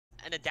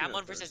And a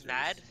Damwon versus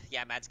Mad.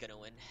 Yeah, Mad's gonna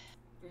win.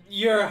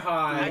 You're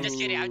high. I'm just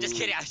kidding. I'm just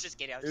kidding. I'm just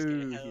kidding. I'm just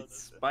kidding. Ooh,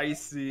 it's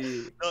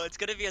spicy. No, it's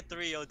gonna be a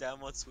 3-0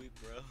 Damwon sweep,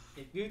 bro.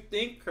 If you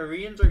think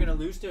Koreans are gonna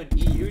lose to an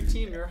EU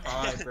team, you're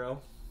high, bro.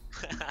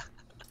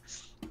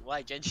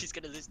 Why? Genji's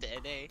gonna lose to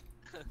NA.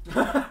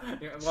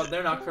 Well,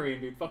 they're not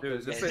Korean, dude. Fuck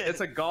Dude, those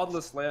it's a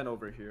godless land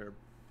over here.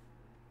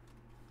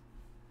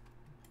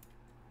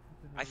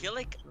 I feel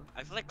like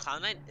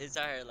Cloud9 is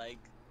our like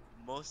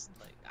most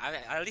like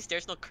at least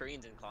there's no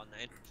Koreans in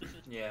Cloud9.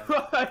 Yeah.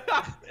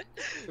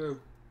 True.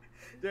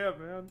 Yeah,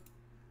 man.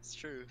 It's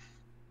true.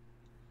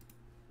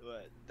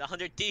 What? The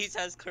 100 Thieves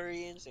has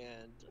Koreans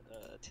and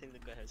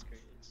Tinliga has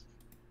Koreans.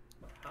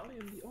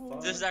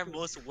 This is our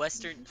most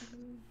Western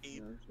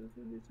team.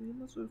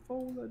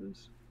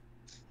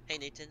 Hey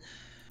Nathan.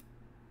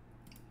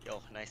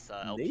 Yo, nice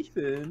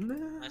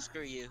Nathan.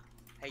 Screw you.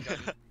 Hey Johnny.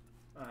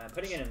 I'm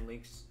putting it in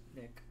leaks,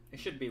 Nick. It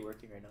should be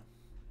working right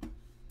now.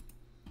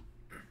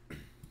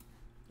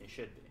 It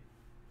should be.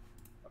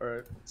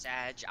 Alright.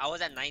 Sag. I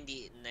was at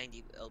 90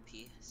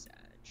 LP. Sag.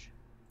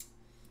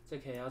 It's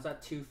okay. I was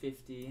at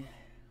 250.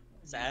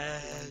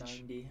 Sag.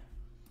 90.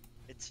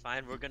 It's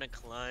fine. We're gonna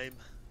climb.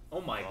 Oh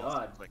my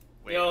god. Like,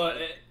 wait, Yo,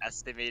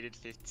 estimated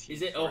 15.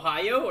 is it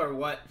Ohio or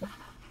what?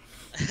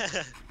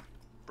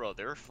 Bro,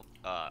 they were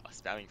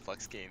spamming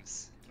flex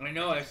games. I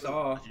know. I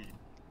saw.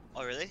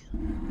 Oh really?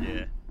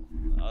 Yeah.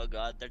 Oh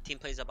god, their team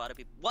plays about to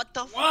be. What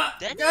the? What?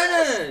 Dennis?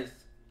 Dennis!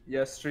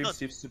 Yeah, stream No,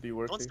 seems to be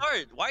working. Don't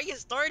start. Why are you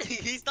starting?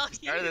 He's not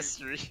here. Start the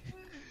stream.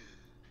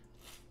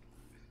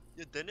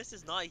 Yo, Dennis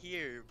is not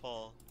here,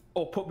 Paul.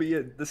 Oh, put me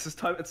in. This is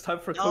time. It's time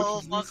for No,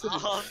 coaches. fuck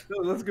off. No,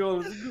 let's go.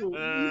 Let's go.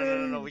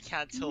 No, we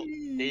can't tilt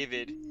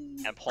David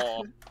and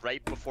Paul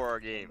right before our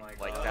game. Oh my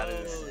Like, God. that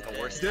is the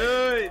worst.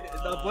 Dude,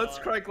 the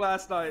Blitzcrank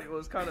last night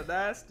was kind of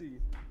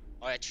nasty.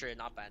 Oh yeah, true.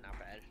 Not bad. Not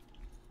bad.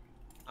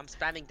 I'm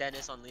spamming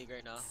Dennis on League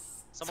right now.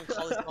 Someone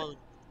call his phone.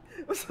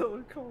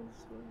 Someone calls.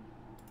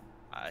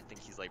 I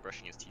think he's like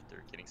brushing his teeth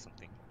or getting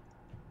something.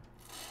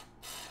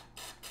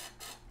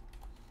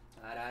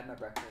 I had my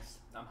breakfast.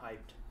 I'm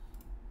hyped.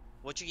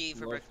 What you eat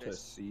for Love to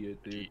breakfast? see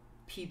it, dude.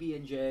 PB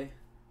and J.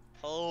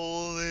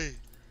 Holy.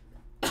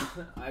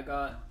 I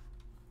got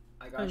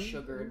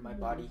sugar in my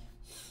body.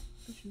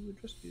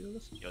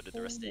 Yo, did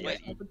the rest of you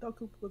Wait. guys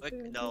eat?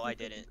 Wait, no, I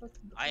didn't.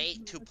 I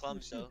ate 2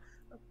 plums though.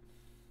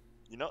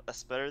 You know,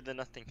 that's better than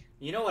nothing.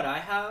 You know what I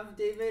have,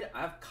 David?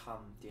 I have cum.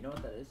 Do you know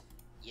what that is?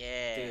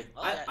 Yeah. Dude,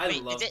 Oh, I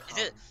wait, love cum.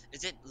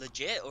 is it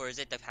legit or is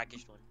it the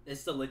packaged one?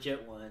 It's the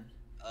legit one.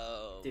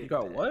 Oh. Dude, You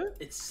got what?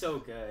 It's so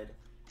good.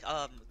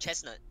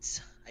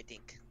 Chestnuts, I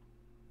think.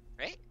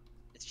 Right?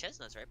 It's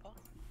chestnuts, right, Paul?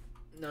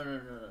 No.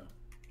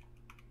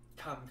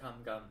 Cum.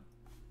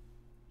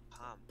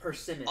 Palm.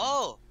 Persimmon.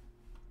 Oh!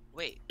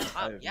 Wait,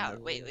 palm. have Yeah, never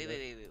wait, heard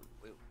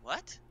wait,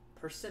 what?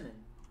 Persimmon.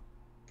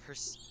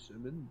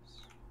 Simmons.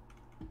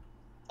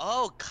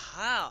 Oh,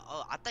 cow.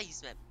 Oh, I thought you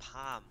meant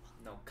palm.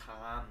 No,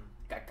 cum.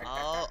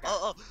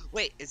 Oh,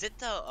 wait, is it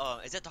the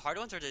hard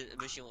ones or the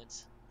mushy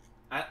ones?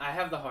 I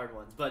have the hard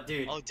ones, but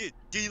dude. Oh, dude,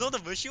 do you know the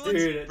mushy ones?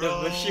 Dude,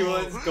 Bro. the mushy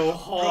ones go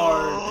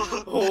hard.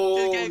 Bro.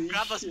 Holy Dude,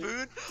 grab a shit.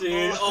 spoon.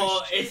 Dude,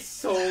 oh, shit. it's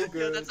so Yo,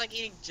 good. that's like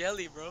eating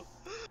jelly, bro.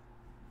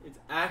 It's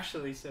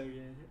actually so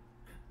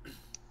good.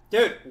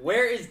 Dude,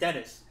 where is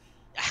Dennis?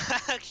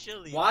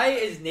 Actually. Why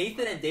is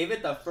Nathan and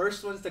David the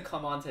first ones to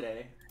come on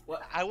today?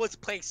 What? I was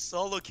playing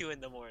solo queue in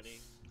the morning.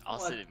 I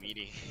was What? at a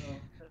meeting.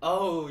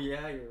 Oh,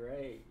 yeah, you're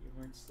right. You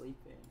weren't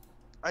sleeping.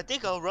 I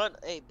think I'll run.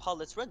 Hey, Paul,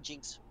 let's run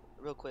Jinx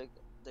real quick.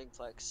 Ding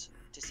Flex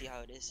to see how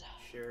it is.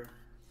 Sure.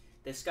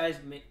 This guy's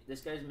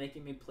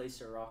making me play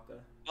Soraka.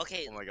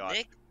 Okay, Oh my God.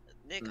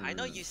 Nick, I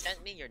know you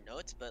sent me your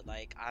notes, but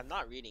like I'm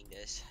not reading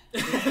this.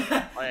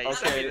 Oh yeah, you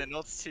sent Okay. me the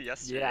notes too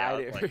yesterday. Yeah, I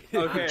was did. like,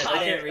 Okay,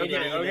 I didn't read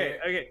it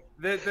okay.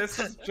 This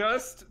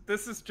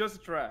is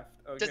just draft.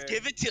 Okay. Just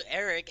give it to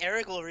Eric.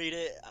 Eric will read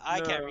it. I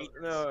can't read.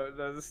 No,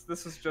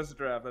 this is just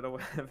draft. I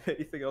don't have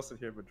anything else in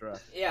here but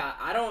draft. Yeah,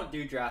 I don't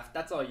do draft.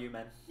 That's all you,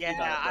 man. You Yeah,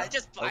 got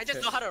it, bro. I just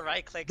Okay. know how to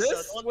right click. This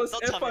So was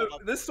don't if tell me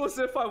about this was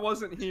if I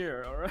wasn't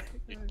here. All right.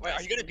 Wait,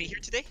 are you gonna be here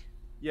today?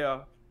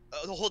 Yeah.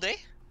 The whole day?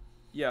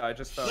 Yeah, I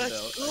just found out.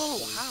 Let's go.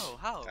 actually.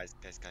 How? guys.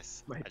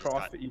 My I just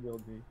prof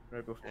emailed me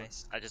right before.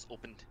 Nice. I just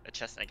opened a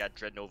chest and I got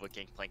Dreadnova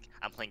Gangplank.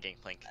 I'm playing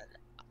Gangplank.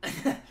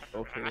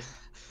 Okay.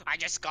 I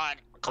just got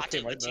caught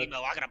Okay, with my bad.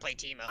 Teemo. I'm gonna play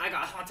Teemo. I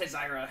got Haunted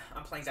Zyra.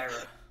 I'm playing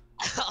Zyra.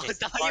 Oh, is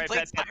that how Sorry, you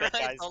played bet, Zyra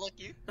guys. in solo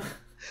queue?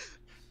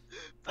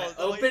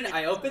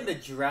 I opened the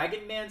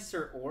Dragon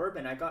Mancer orb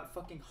and I got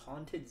fucking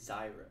Haunted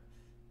Zyra.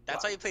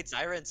 That's why you played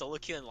Zyra in solo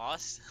queue and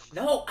lost?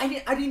 No, I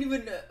didn't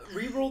even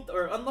reroll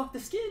or unlock the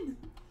skin.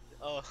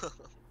 Oh.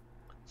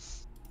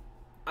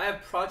 I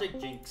have Project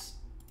Jinx.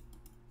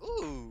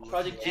 Ooh.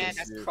 Project Yeah, Jinx,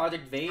 that's-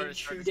 Project Vayne, Started,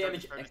 True started,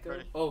 Damage started, Echo.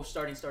 started. Oh,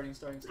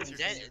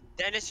 starting.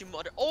 Dennis, you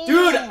mother. Oh!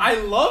 Dude,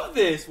 I love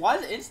this. Why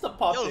is it insta Yo,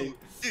 popping?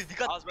 dude, you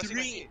I was got brushing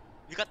my three. teeth.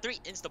 You got 3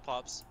 insta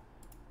pops.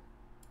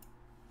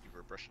 You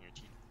were brushing your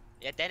teeth.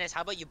 Yeah, Dennis,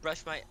 how about you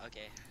brush my?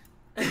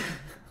 Okay.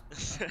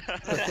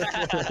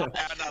 I'm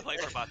not playing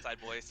for bot side,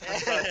 boys.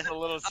 That's a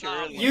little too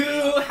early. You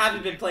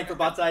haven't been playing for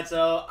bot side,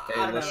 so I Hey,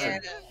 don't know. listen.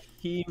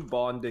 Team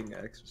bonding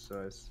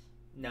exercise.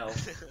 No,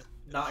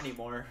 not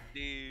anymore.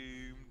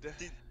 Doomed.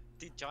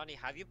 Dude, Johnny,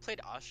 have you played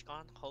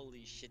Ashkan?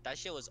 Holy shit, that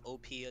shit was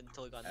OP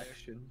until it got nerfed.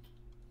 Action.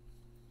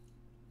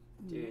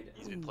 Dude,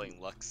 He's been playing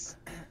Lux.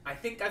 I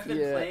think I've been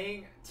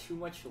playing too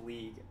much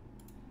League.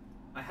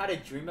 I had a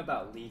dream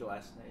about League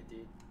last night,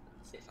 dude.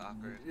 It's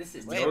awkward. This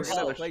is Wait, No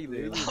terrible. such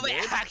thing. Oh,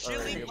 wait,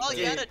 actually? Oh,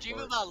 you had a dream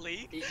Sport. about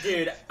League?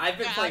 Dude, I've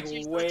been Yeah, playing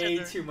actually, way such a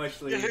nerd. too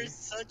much You're League.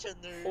 such a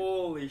nerd.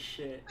 Holy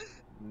shit.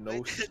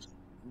 No,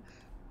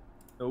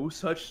 no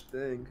such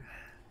thing.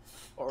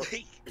 Or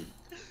Wait,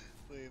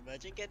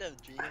 imagine getting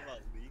a dream about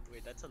League.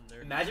 Wait, that's a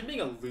nerd. Imagine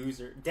being a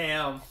loser.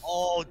 Damn.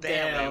 Oh,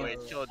 damn. Damn. Wait,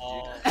 chill, dude.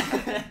 Oh.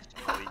 I've been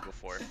in League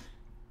before.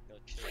 Yo,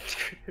 chill.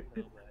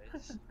 No,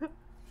 guys.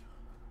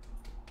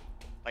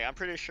 Like, I'm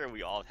pretty sure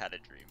we all had a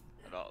dream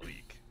about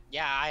League.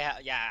 Yeah,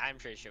 I'm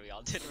pretty sure we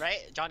all did, right?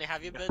 Johnny,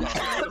 have you been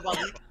dreaming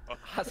about League?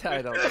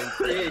 I don't think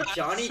so. Dude,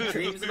 Johnny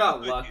dreams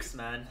about Lux,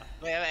 man.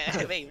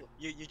 Wait,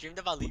 you dreamed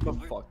about League What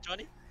the before, fuck?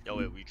 Johnny? Yo,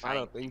 wait, we tried. I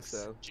don't think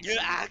so. You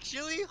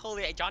actually?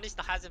 Holy, Johnny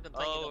still hasn't been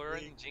playing Oh, enough we're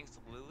running League. Jinx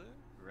Lulu?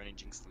 We're running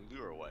Jinx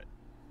Lulu or what?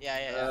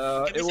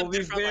 Yeah. Give me It some will be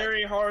good front line.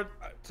 very hard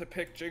to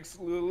pick Jinx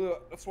Lulu.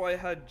 That's why I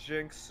had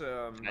Jinx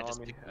Can I just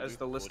Nami pick as Lulu?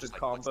 the We'll listed just, like,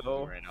 flex Lulu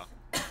combo. right now.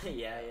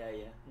 Yeah.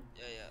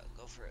 Yeah,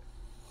 go for it.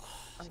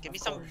 Give me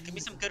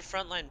some good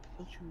front line.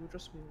 Don't you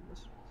address me in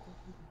this?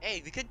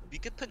 Hey, we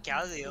could put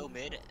Galileo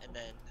mid and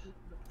then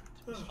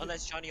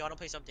unless Johnny you wanna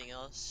play something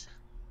else.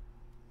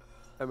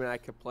 I mean, I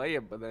could play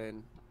it, but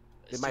then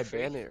they It's might too free.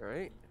 ban it,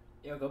 right?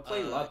 Yo, go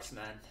play Lux,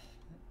 man.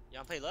 You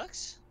wanna play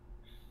Lux?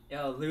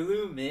 Yo,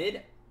 Lulu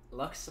mid,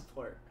 Lux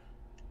support.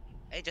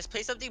 Hey, just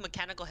play something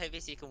mechanical heavy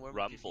so you can warm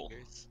up your Rumble.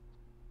 fingers.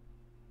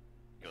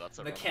 Yo, that's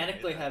a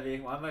Mechanically rumble heavy.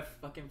 Why am I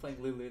fucking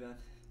playing Lulu then?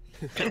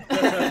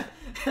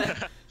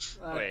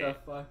 What Wait. the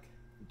fuck?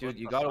 Dude, What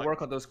you the gotta fuck?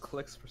 work on those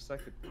clicks per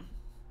second.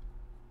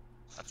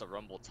 That's a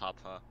rumble top,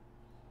 huh?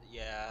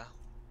 Yeah.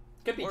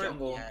 Could be Or-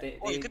 jungle. yeah. They,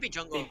 Or they, it could be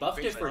jungle. They buffed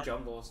Great it for top.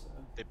 jungle, so.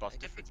 They buffed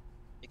It it could for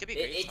It could be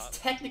great It's top.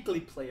 technically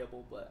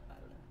playable, but I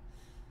don't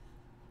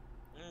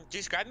know.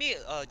 Just grab me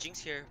Jinx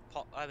here.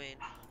 Paul, I mean,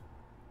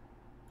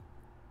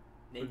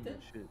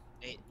 Nathan? Shit.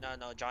 Nate,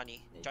 no,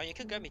 Johnny. Johnny, you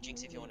could grab me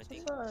Jinx if you want to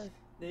think.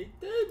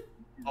 Nathan?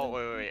 Oh,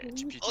 wait.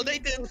 GP, Oh,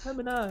 Nathan!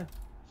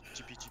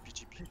 GP.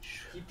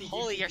 GP,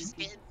 Holy, GP, your GP.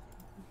 skin.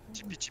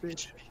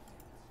 GP.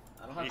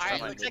 I don't have He's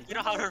Alright, frontline looks mid. like we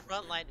don't have our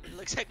front line. It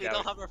looks like we Yeah,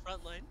 don't we- have our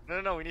front line.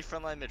 No, we need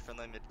frontline mid.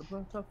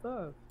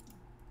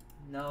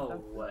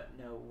 No, what?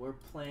 No, we're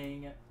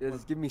playing.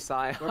 Just give me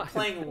Sion. We're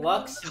playing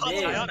Lux Oh,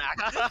 mid. Zion,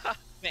 actually?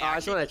 Wait, Oh, I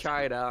just actually, want to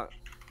try it out.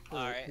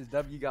 Alright. His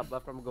W got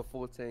buffed. I'm gonna go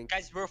full tank.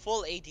 Guys, we're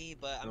full AD,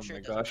 but I'm Oh sure my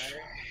it doesn't gosh.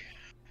 matter.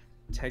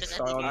 Tank Just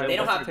style. ending- They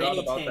don't I have forgot any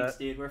about tanks, that.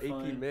 dude. We're AP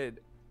fine. mid.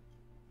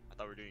 I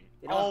thought we were doing.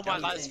 They don't Oh have my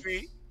any god, it's tanks.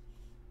 free.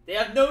 They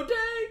have no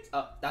tanks.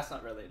 Oh, that's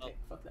not really a Oh. tank.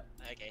 Fuck that.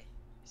 Okay.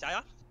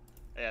 Zion?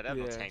 Yeah, they have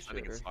no Yeah, tanks. I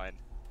think it's sure. fine.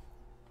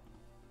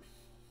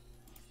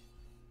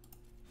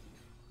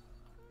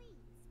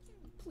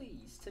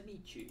 Pleased to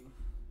meet you.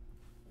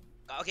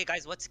 Okay,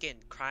 guys, what skin?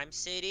 Crime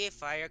City,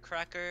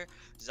 Firecracker,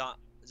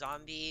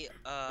 Zombie,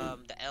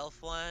 the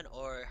Elf one,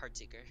 or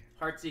Heartseeker?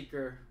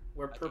 Heartseeker.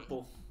 We're Okay.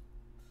 purple.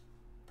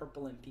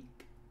 Purple and pink.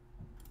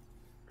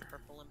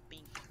 Purple and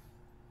pink.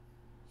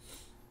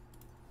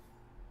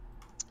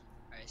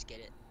 Alright, let's get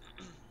it.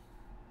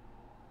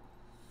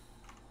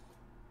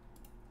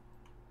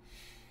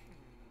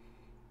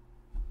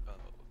 Oh,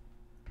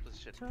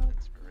 position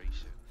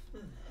inspiration.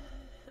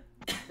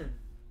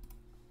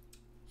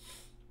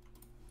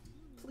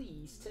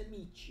 Pleased to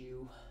meet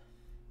you.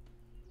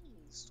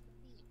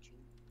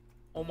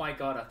 Oh my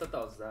god, I thought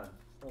that was them.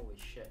 Holy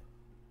shit.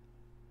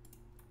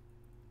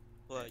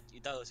 What? You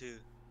thought it was who?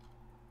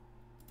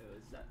 It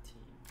was that team.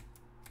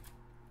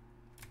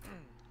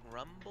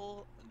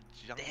 Rumble.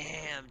 Jungle.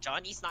 Damn,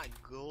 Johnny's not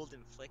gold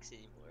and flex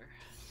anymore.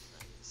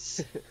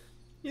 Nice.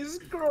 He's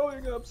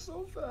growing up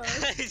so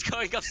fast. He's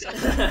going up so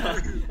far.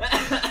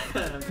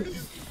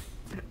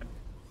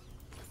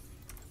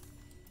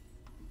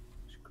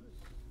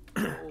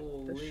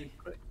 Holy.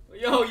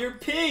 Yo, you're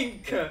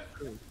pink!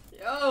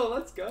 Yo,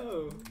 let's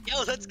go.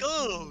 Yo, let's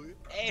go!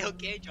 Hey,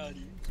 okay,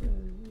 Johnny.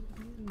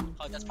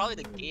 Oh, that's probably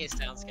the gayest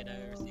sound skin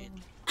I've ever seen.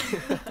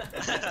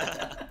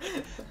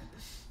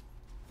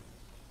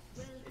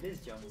 It is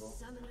jungle.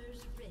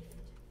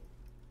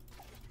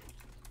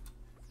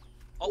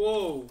 Oh.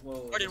 Whoa, whoa.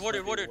 Warded, this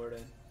warded, might be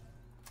warded.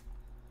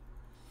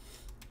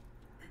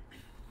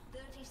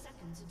 30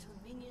 seconds until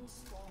minions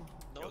spawn.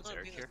 No Yo, one's on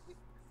Zarek being here? asleep.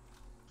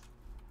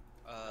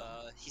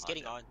 He's Oh,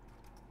 getting yeah. on.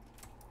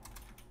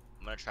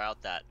 I'm gonna try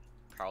out that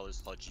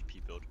Prowler's Claw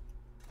GP build.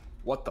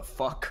 What the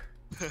fuck?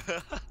 I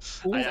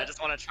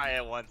just want to try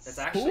it once. It's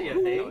actually a Who?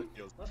 How thing. it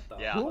feels. What the?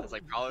 Yeah, Who? it's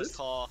like Prowler's This-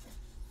 Claw.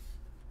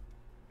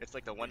 It's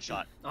like the one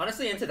shot.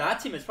 Honestly, into that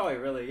team, it's probably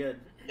really good.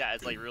 Yeah,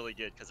 it's like really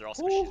good because they're all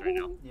squishies right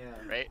now, Yeah.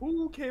 right?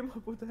 Who came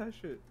up with that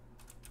shit?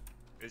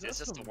 It's That's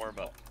just a some- warm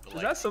up.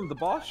 Is that some the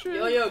boss shit?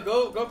 Yo,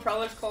 go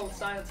Prowler's Call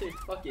Silent too.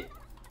 Fuck it.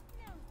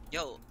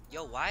 Yo,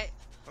 why?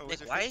 Oh, Nick,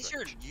 where's why first is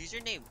your match?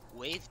 username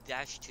Wave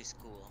Dash to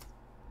School?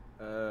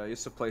 I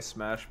used to play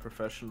Smash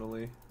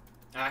professionally.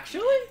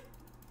 Actually?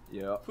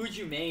 Yeah. Who'd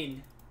you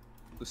main?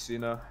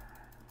 Lucina.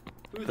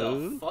 Who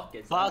the fuck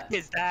is Fuck that?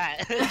 is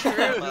that?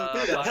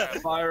 Who the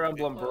Fire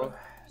Emblem, bro.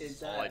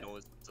 is All I that? know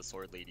is it's a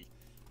sword lady.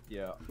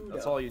 Yeah, Who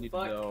that's the all you need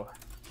fuck? to know.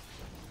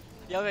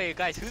 Yo, wait,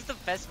 guys, who's the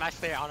best Smash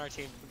player on our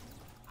team?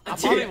 I'm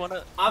Dude, probably one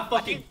of. I'm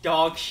fucking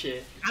dog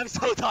shit. I'm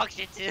so dog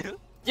shit too.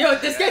 Yo,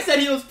 this guy said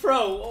he was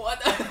pro.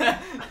 What?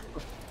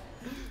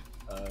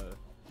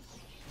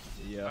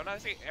 Yeah. I'm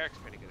not saying Eric's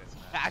pretty good at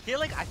Smash. I feel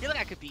like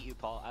I could beat you,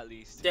 Paul, at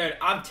least. Dude,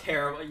 I'm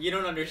terrible. You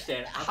don't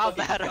understand. I'm How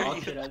fucking bad are dog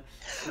you? shit at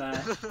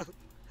Smash.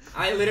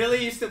 I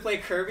literally used to play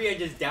Kirby and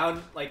just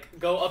down, like,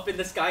 go up in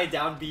the sky,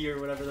 down B or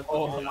whatever the fuck.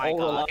 Oh my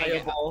God.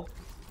 reliable.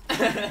 He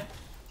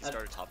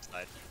started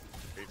topside.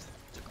 Graves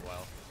took a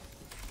while.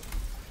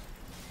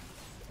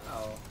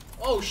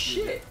 Oh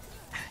shit!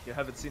 You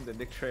haven't seen the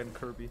Nick Tran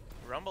Kirby.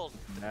 Rumble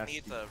Nasty.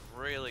 needs a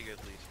really good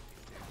leash.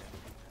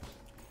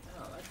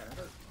 Oh, that kind of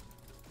hurt.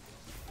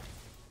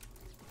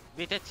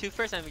 We did 2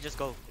 first and we just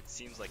go. It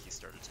seems like he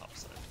started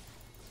topside.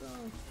 So,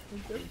 I'm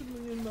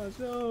definitely in my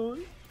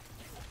zone.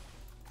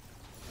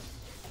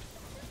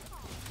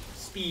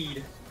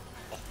 Speed.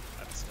 Oh,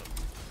 I missed up.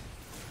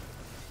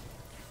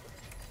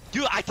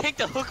 Dude, I take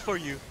the hook for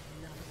you.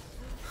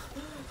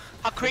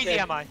 How crazy Okay.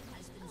 am I?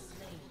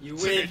 You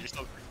You're win.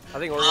 so- I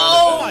think Oriana.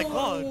 Oh my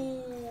god.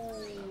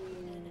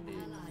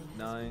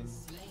 9,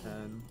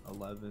 10,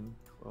 11,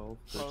 12,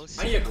 Close.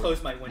 I need to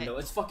close my window.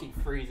 It's fucking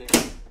freezing.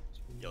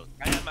 Yo,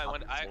 I had my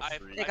one.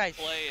 Hey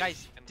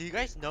guys, do you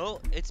guys know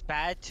it's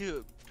bad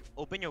to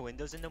open your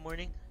windows in the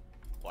morning?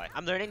 Why?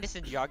 I'm learning this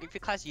in geography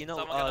class. You know,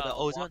 Someone gonna the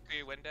ozone, walk through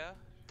your window?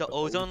 the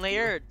ozone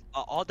layer,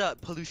 all the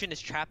pollution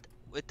is trapped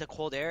with the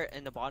cold air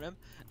in the bottom,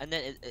 and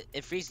then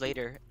it freezes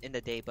later in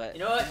the day. But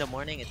You know what? in the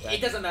morning, it's bad.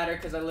 It doesn't matter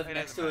because I live It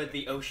next doesn't to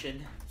the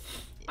ocean.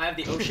 I have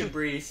the ocean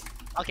breeze.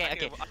 Okay, I okay.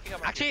 think I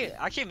might get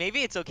Actually,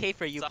 maybe it's okay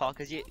for you, So- Paul,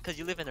 cause you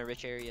live in a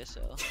rich area,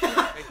 so. What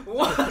the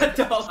What's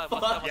up, what's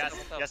fuck? up? Yes,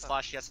 yes,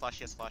 flash, yes, flash,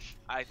 yes, flash.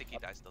 I think he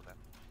dies still then.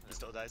 He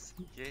still dies.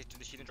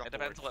 She didn't drop It the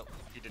depends ward. what.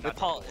 He did Wait, not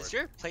Paul, drop the is ward.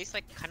 your place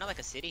like kind of like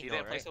a city, He though,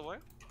 didn't place right? a ward?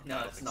 No, I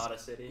don't it's think not so. a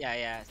city.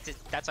 Yeah.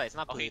 That's why it's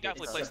not Oh, he polluted.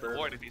 definitely It's placed the suburban.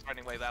 ward if he's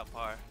running away that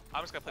far.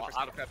 I'm just gonna play Well, for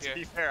Shadow Crab to here.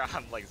 be fair,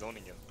 I'm like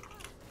zoning him.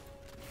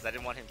 Cause I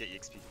didn't want him to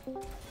get EXP.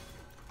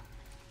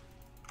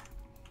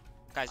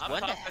 Guys, I'm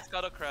when the top by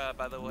Scuttle Crab,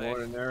 by the way.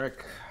 Morning,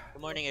 Eric.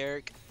 Good morning,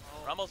 Eric.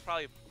 Rumble's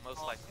probably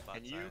most likely bot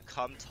Can you side.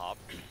 come top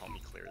and help me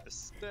clear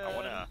this? I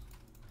wanna.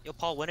 Yo,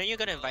 Paul, when are you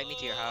gonna invite me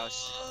to your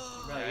house?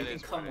 No, Yeah, you it can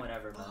is come right.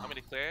 whenever, man. Want me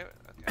to clear it?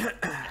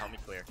 Okay. Help me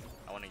clear.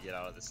 I wanna get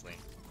out of this lane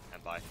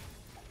and buy.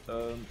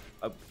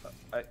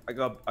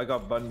 I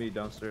got bun meat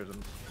downstairs.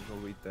 I'm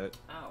gonna go eat that.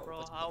 Ow.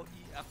 Bro, how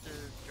he after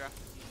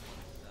drafting me?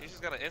 He's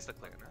just gonna insta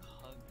clear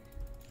now.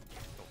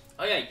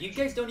 Oh yeah, you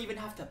guys don't even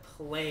have to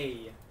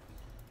play.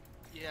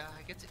 Yeah,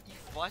 I get to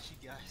watch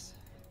you guys.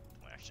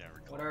 Well, actually, I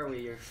recall. What are we?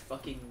 Your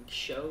fucking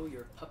show?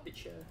 Your puppet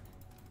show?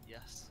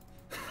 Yes.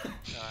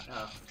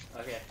 Oh,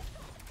 okay.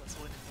 Let's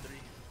win in 3.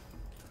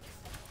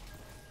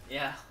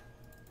 Yeah.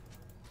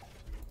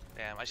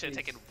 Damn, I should have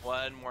Please. taken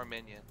one more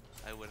minion.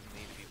 I wouldn't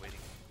need to be waiting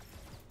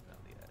on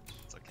the edge.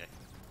 It's okay.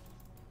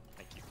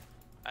 Thank you.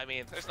 I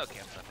mean, there's no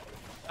camp stuff.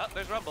 Oh,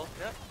 there's Rumble.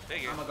 Yep,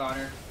 figure. I'm a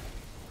goner.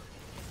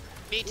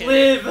 Me too.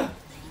 Live!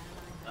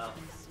 Oh.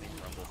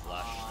 Rumble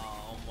flash.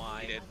 Oh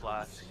my. He did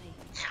flash.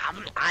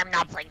 I'm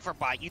not playing for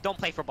bot. You don't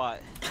play for bot.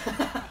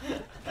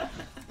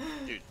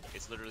 Dude,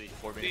 it's literally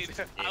 4 minutes. Dude,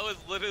 into the I game. was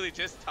literally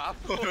just top.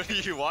 What do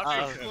you want? We're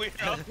up the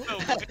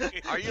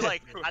way. Are you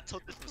like, I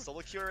took this from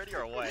solo queue already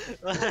or what?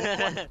 What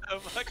the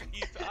fuck are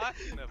you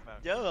talking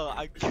about? Yo,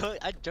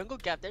 I jungle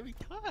gapped every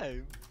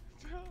time.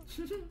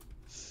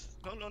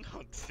 No,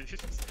 dude.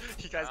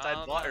 You guys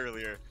died bot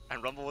earlier,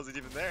 and Rumble wasn't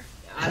even there.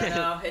 I don't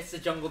know, it's the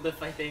jungle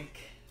diff, I think.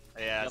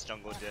 Yeah, it's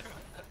jungle diff.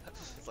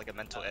 It's like a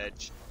mental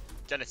edge.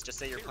 Dennis, just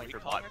say you're Dude, playing for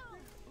recall bot. her?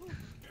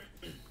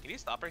 Can you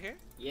stop her here?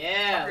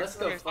 Yeah, let's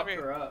go Stop fuck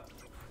here. her up.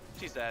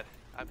 She's dead.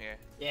 I'm here.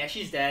 Yeah,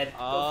 she's dead. Go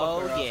Oh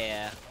fuck her up.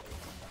 yeah.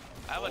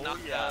 I would Oh, knock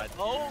yeah, that. dude.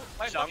 Oh,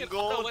 my fucking Jungle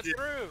auto went dip.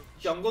 through.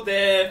 Jungle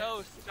diff.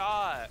 No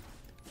shot.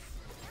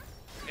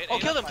 Oh,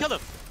 kill him, kill him.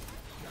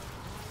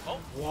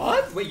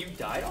 What? Wait, you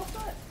died off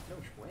that? No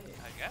way.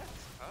 I guess,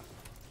 huh?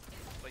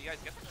 But you guys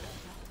get the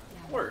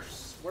shit.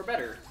 Worse. We're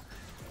better.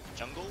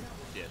 Jungle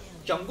diff.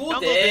 Jungle,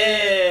 Jungle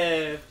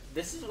diff.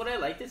 This is what I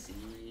like to see.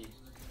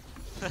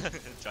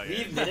 Giant.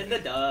 Leave mid in the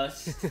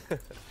dust. Dude,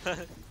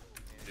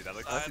 that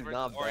looks. That's Side versus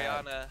not bad.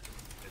 Oriana.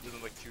 It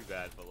doesn't look too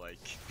bad, but like.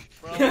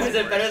 Bro, Is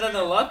it better than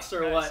the Lux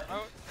or what?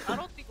 I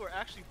don't think we're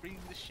actually bringing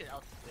this shit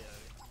out today.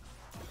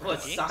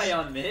 What,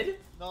 Scion mid?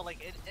 No,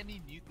 like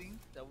any new thing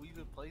that we've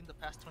been playing the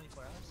past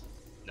 24 hours.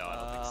 No, I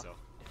don't think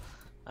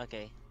so.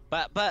 Okay.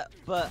 But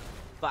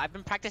I've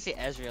been practicing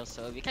Ezreal,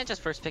 so you can't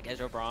just first pick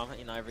Ezreal Braum,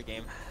 every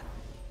game.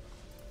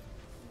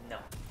 No.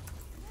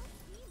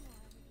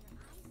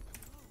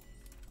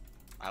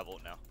 I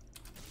vote now.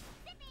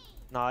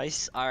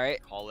 Nice. All right.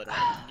 Call it.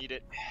 I need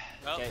it.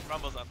 Oh, Okay.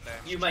 Rumble's up there.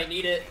 You might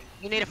need it.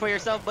 You need it for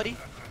yourself, buddy.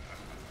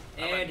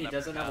 And he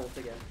doesn't have ult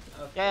again.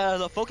 Okay. Yeah,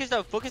 look, focus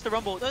the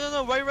rumble.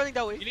 No, why are you running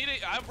that way? You need it.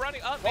 I'm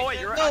running up. Oh wait,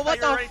 Nathan. you're. No, I what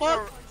thought the you were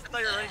ready fuck? I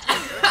thought you were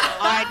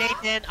ready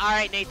to.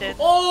 Alright, Nathan.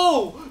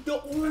 Oh, the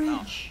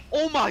orange.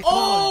 Oh my god.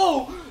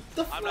 Oh,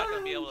 the I'm not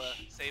gonna be able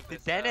flash. to save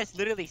this. Dennis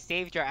literally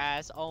saved your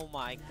ass. Oh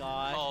my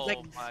god. Oh Like,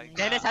 my god.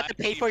 Dennis had to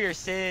pay for your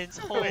sins.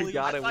 Holy.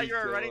 got I it, thought we you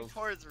were kill running him.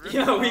 towards river.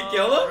 Yeah, we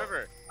kill him?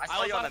 River. I saw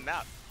was you on the on-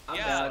 map. I'm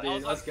Yeah, down, I dude.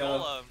 was Let's on go.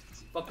 solo.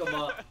 Fuck him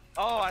up.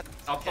 Oh,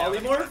 I'll okay,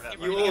 polymorph? I You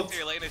Running will. into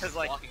your lane is Cause just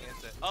like- walking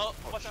into it. Oh,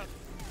 watch out.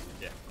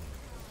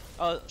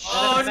 Oh,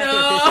 Oh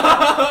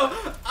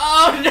no!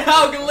 Oh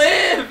no,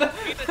 Glib!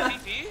 Need the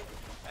TP?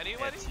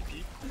 Anybody?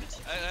 TP.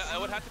 I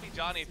would have to be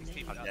Johnny if he's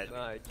TP. I'm dead. No,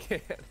 I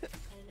can't.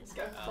 This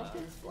guy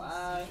fucking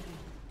fly.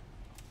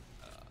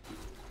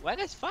 why are you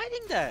guys fighting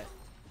that?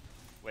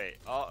 Wait.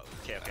 Oh,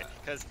 okay.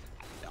 Because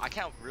I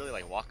can't really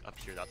like walk up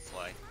here. That's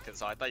why. Cause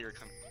so I thought you were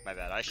coming. My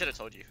bad. I should have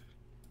told you.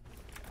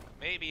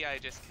 Maybe I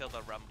just killed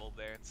a rumble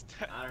there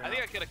instead. I don't I think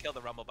know. I could have killed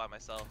the rumble by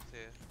myself too.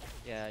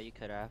 Yeah, you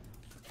could have.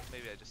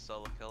 Maybe I just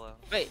solo kill him.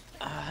 Wait,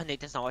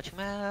 Nathan's not watching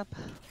map.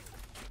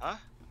 Huh?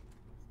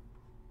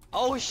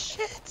 Oh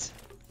shit!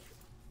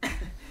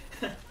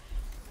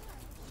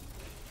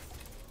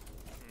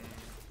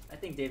 I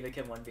think David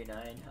can 1v9.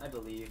 I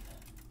believe.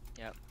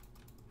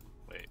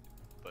 Wait.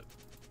 But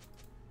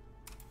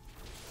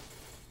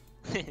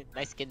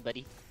Nice skin,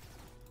 buddy.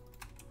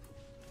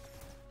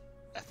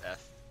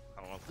 FF.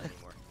 I don't want to play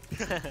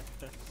anymore.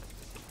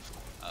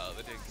 Oh,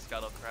 they're doing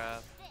scuttle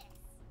crab.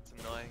 It's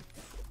annoying.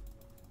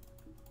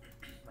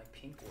 My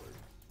pink ward.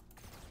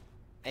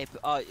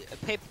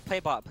 Hey, play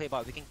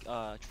bot. We can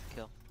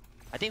kill.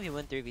 I think we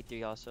win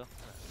 3v3 also.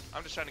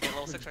 I'm just trying to get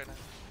level 6 right now.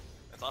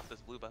 It's off this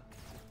blue buff.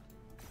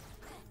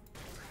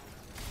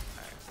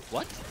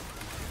 What?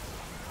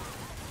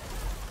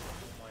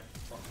 Oh my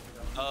fucking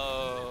god.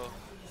 Oh,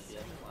 Yeah,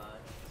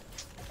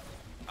 flash.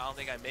 I don't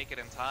think I make it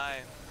in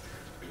time.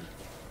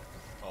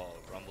 Oh,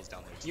 Rumble's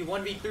down there. You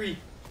 1v3.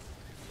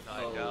 No,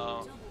 I Oh.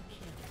 don't.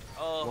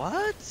 Oh,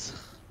 What?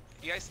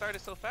 you guys started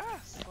so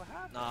fast. What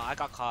happened? No, I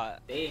got caught.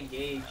 They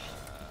engage.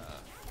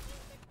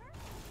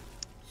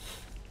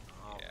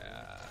 Oh.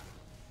 Yeah.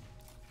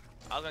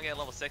 I was gonna get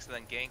level 6 and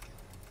then gank,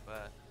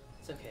 but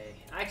It's okay.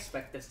 I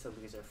expect this to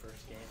lose our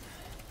first game.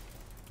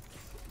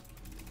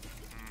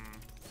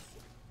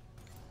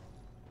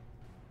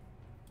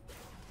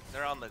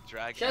 they're on the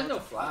dragon. She has no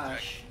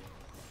flash.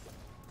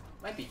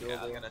 Might be doable.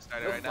 Yeah, I'm gonna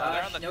start it No right now.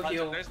 They're on flash, the no front-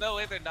 heal. There's no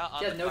way they're not on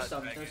She the has no front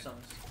sums, dragon. no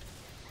sums.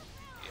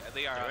 Yeah,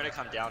 they are. They're gonna on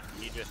come it. down.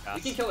 You just fast.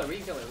 We can kill her, we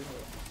can kill her.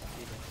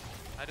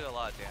 I do a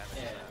lot of damage.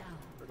 Yeah,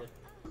 we're good.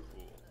 Cool.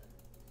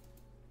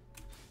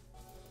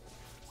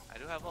 I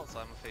do have ult, so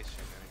I'm a face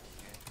shooter.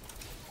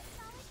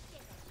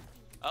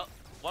 Oh,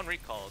 one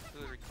recalled.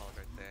 Who was recalled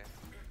right there?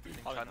 I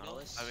think Probably Trundle?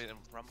 Nautilus. I mean,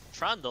 Rumble.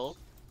 Trundle.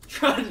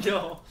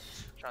 Trundle!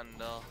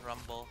 Trundle,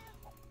 Rumble.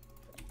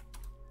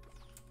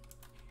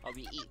 Oh,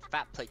 we eat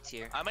fat plates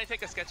here. I might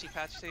take a sketchy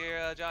patch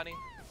here, Johnny.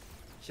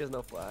 She has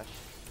no flash.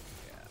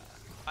 Yeah.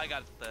 I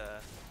got the.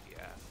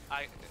 Yeah.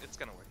 It's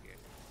gonna work here.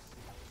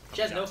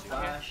 She has no down.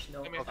 flash,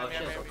 no. Come here, Oh, come she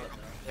here, has come no here. flash.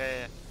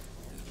 Yeah.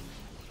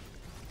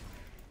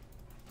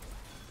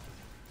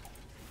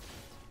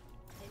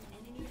 An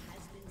enemy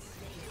has been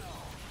slain.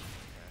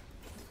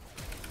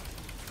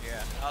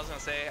 Yeah. I was gonna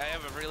say, I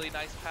have a really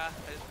nice path.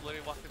 I just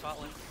literally walked through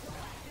bot lane.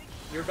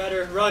 You're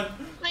better, run!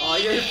 Oh,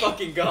 you're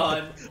fucking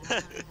gone.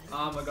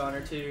 I'm a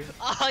goner too.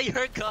 Oh,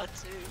 you're gone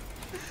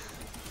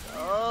too.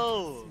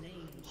 Oh.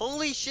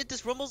 Holy shit,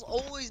 this Rumble's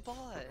always bought.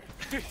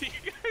 You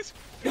guys.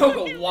 No,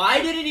 but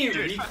why didn't he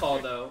recall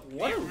though?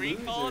 What a He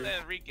recalled loser.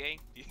 and reganked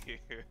you.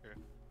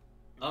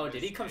 Oh,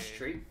 did he come Mistake.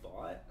 straight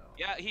bot? No.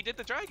 Yeah, he did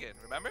the dragon,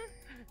 remember?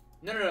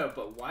 No,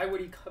 but why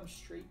would he come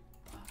straight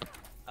bot?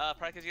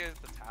 Probably because you guys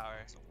have the tower.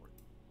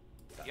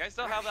 You guys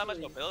don't have that much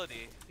Actually-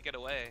 mobility to get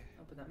away.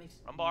 Oh, but that makes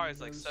Rumbar is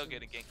like no so sense.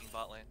 good at ganking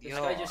bot lane. This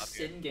Yo, guy Up just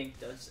here. sin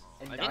ganked us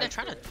and I died think they're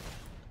trying for to- it.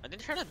 I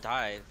didn't try to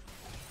dive.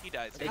 He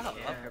dies. They Yeah, can't,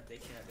 okay. they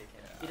can't.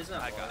 He doesn't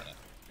have I ward. got it.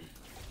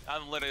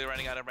 I'm literally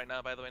running out of right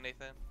now, by the way,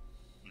 Nathan.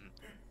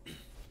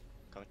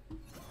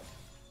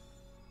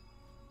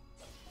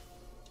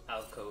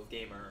 Alcove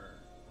gamer.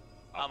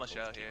 I'm a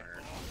show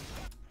here.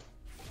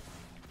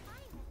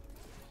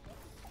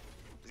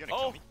 He's gonna Oh.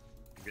 kill me.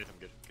 I'm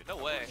good. No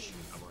way.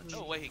 I'm orange.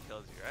 No way he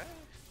kills you, right?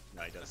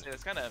 No, he doesn't.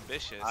 It's kind of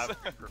ambitious. I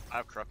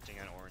have corrupting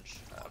and orange.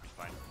 I'll be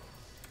fine.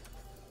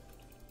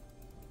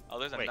 Oh,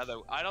 there's Wait, another.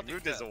 I don't He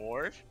think moved his that-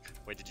 ward?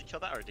 Wait, did you kill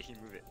that or did he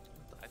move it?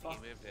 I think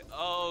he moved it.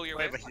 Oh, your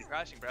Wait, wave's but not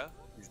crashing, bro.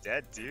 He's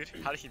dead, dude.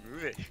 How did he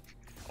move it?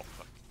 Oh,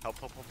 fuck. Help.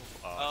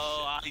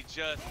 Oh, I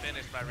just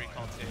finished my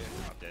recall too.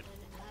 I'm dead.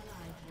 An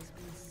ally has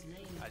been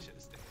slain. I should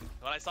have stayed.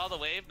 When I saw the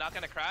wave not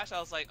gonna crash, I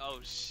was like, oh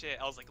shit.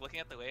 I was like looking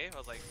at the wave. I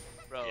was like,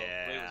 bro, the wave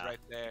was Yeah. right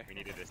there. We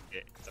needed this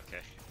hit. It's okay.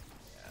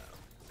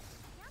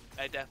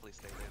 I definitely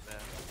stayed in there.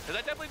 Cause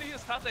I definitely knew he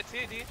was top that too,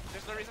 dude.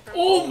 There's no reason for.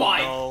 Oh my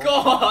no.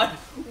 god!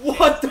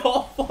 What the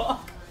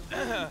fuck?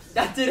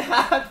 That did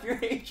half your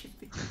HP.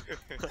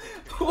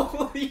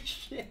 Holy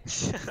shit.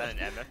 Is that an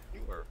MF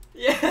or?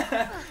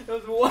 Yeah, it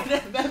was one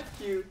MF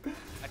cube.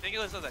 I think it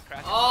was the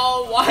crash.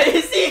 Oh, why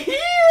is he here?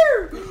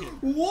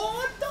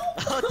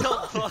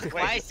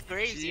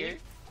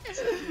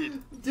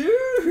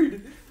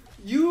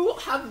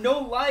 have no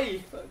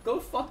life. Go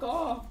fuck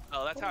off.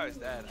 Oh, that tower's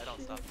dead. I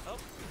don't stop. Oh.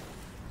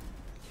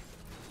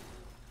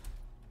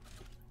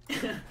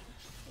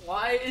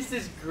 Why is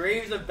this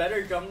Graves a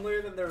better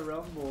jungler than their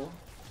Rumble?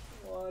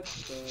 What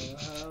the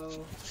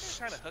hell? He's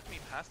trying to hook me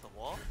past the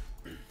wall.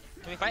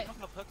 Can we fight? I don't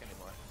have hook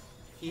anymore.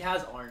 He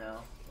has R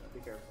now. So be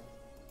careful.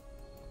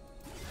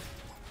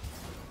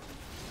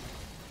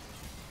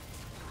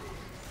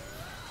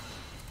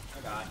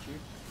 I got you.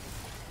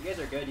 You guys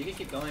are good. You can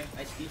keep going.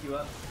 I speed you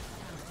up.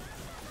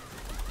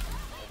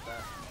 Like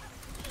that.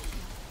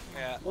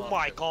 Yeah. Oh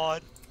my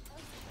god.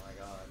 Oh my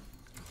god.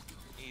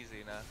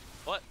 Easy enough.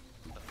 What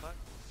the fuck?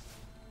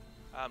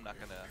 I'm not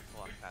gonna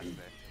walk past there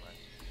too much.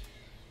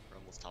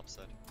 Rumble's top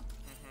side.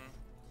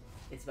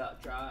 It's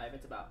about drive.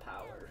 It's about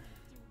power.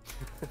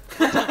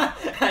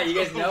 You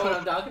guys know what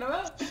I'm talking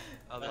about?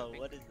 Oh,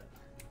 what is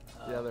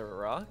that? Yeah, they're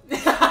rock.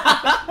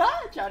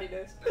 Johnny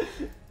knows.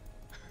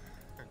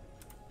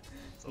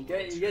 It's a You little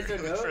guys too don't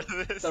early know?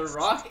 for this. The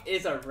Rock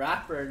is a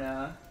rapper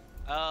now.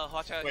 Oh,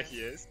 watch out. Wait, he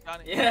is?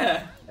 Johnny.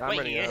 Yeah. I'm Wait,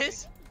 running he up.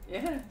 is?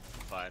 Yeah.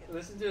 Fine.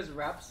 Listen to his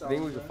rap song.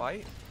 Think we can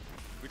fight?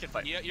 We can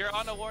fight. You're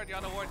on a ward. You're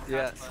on a ward.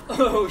 Yeah.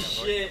 Oh Yeah,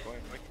 shit. going.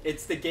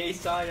 It's the gay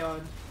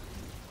Scion.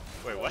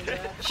 Wait, what?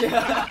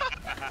 Yeah.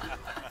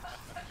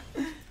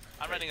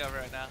 I'm running over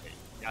right now.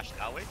 Yash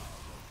that way?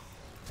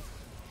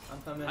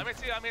 I'm coming. I'm here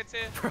too. I'm here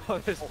too. Bro,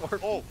 there's more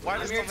Oh, why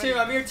I'm are here there so too. many?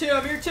 I'm here too.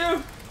 I'm here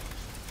too.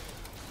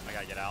 I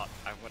gotta get out.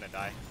 I'm gonna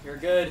die. You're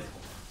good.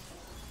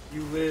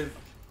 You live.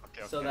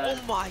 Okay, okay. So that.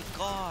 Oh my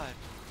god.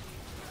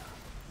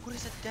 What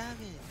is the damage?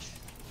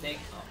 Thank.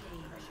 Oh,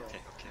 nice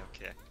shot.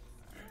 Okay.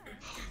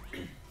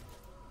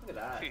 Look at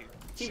that. Team.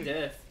 Team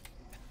diff.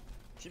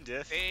 Team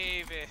diff.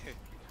 David.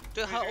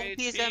 Dude, how OP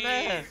is HP.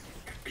 MF?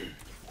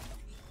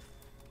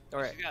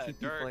 Alright, She got a TP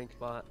dirt. flank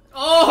bot.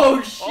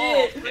 Oh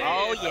shit.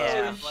 Oh,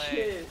 yeah. Oh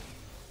shit.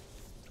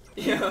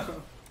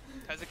 Yo.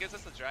 Because it gives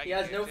us the dragon. He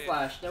has here, no too.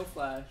 flash. No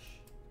flash.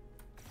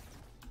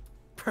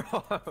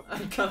 Bro.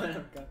 I'm coming.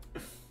 I'm coming.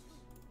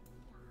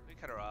 We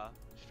cut her off.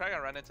 She's probably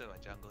gonna run into my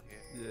jungle here.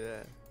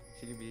 Yeah.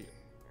 She could be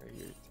right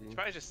here She too.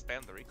 probably just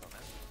spammed the recall,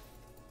 man.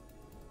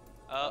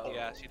 Oh,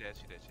 yeah, she did.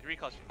 She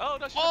recalled. Oh,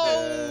 no, she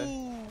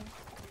Oh! did.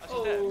 Oh, she's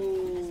Oh,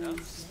 dead.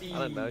 No? speed. I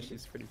don't know,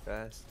 she's pretty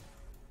fast.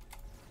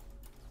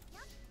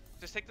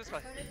 Just take this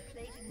way.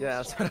 Yeah,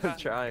 that's what I'm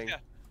trying.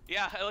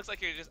 Yeah, it looks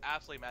like you're just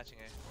absolutely matching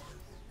her.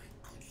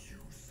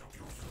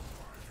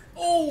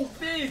 Oh,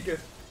 big.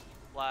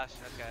 Flash,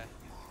 okay.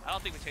 I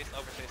don't think we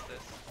overchased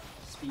this.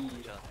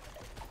 Speed.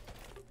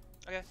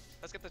 Okay,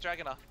 let's get the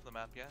dragon off the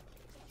map, yeah?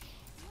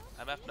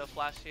 MF no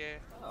flash here.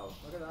 Oh,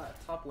 look at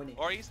that. Top winning.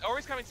 Or he's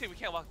coming too, we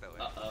can't walk that way.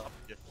 Uh-oh.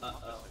 Diff.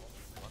 Uh-oh.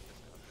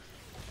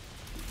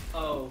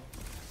 Oh,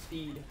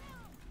 speed.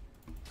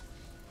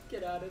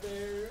 Get out of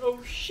there. Oh,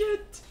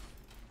 shit.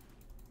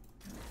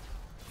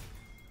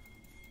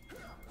 Yeah,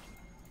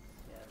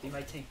 be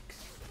my tanks.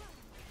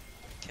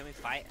 Can we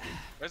fight?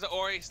 There's an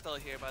Ori still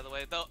here, by the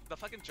way. The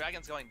fucking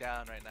dragon's going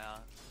down right now.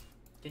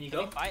 Can you Can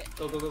go? we fight?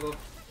 Go, go, go, go.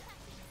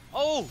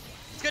 Oh!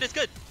 It's good, it's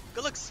good!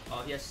 Good looks!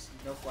 Oh, yes.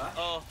 No flash.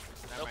 Oh,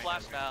 no Never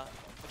flash mind. now.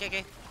 Okay,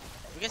 okay.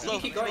 We can You slow.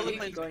 can keep going. You slow can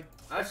the keep plays. going.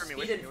 I have for me, speed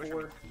wait in for me,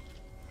 4.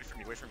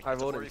 Wait for me. I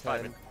It's a voted 45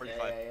 10. and Yeah,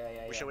 45.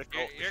 yeah. We should wait for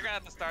You're gonna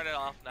have to start it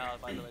off now,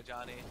 by the way,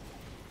 Johnny.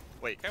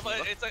 Wait, Careful,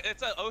 look. it's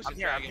an ocean I'm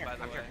dragon, here, by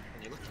the I'm way. here.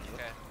 Can you look? Can you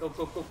look? Okay. Go,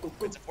 go, go, go,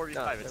 go. It's a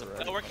 45. No, It's a never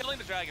 45. No, we're killing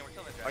the dragon. We're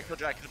killing the I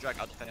dragon. kill drag.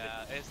 I'll defend it.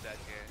 Yeah, it's dead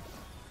here.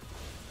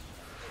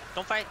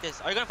 Don't fight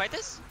this. Are you gonna fight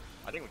this?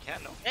 I think we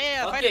can, no?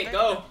 Yeah, fight Okay, it.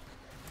 go.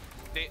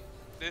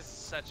 This is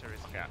such a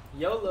risk. Okay.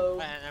 YOLO.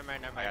 Never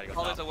mind, never I gotta mind. go Oh,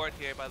 top. there's a ward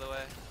here, by the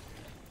way.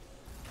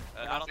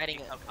 We're I not don't fighting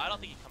think it. I don't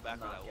think he come back I'm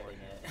for not that ward. getting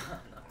it.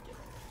 I'm not getting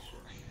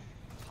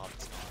it. Top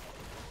is not.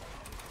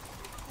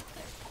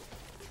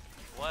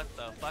 What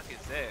the fuck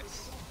is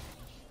this?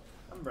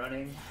 I'm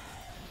running.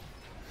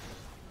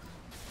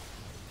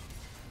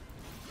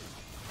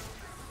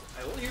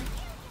 I will you.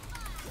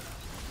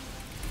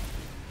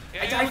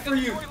 Yeah, I died for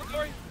you. Look,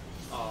 Ori.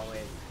 Oh,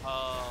 wait.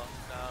 Oh,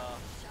 no.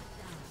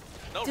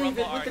 No David,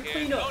 rumble with the art here.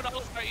 cleanup. No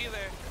double start either.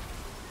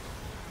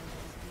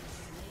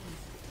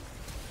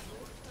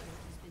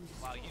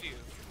 Wow, you do.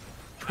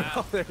 Bro,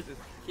 Wow. they're just...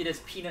 He does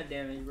peanut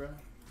damage, bro.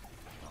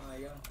 Oh my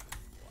god.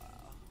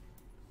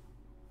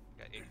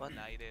 Got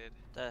ignited.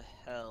 The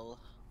hell?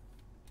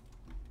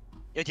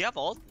 Yo, do you have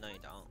ult? No, you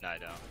don't. No, I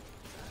don't.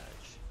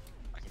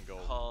 I can go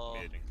Oh.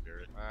 mid and clear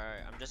it.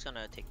 Alright, I'm just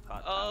gonna take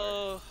pot power.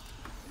 Oh.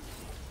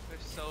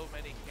 There's so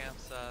many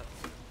camps up.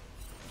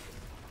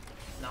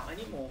 Not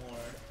anymore.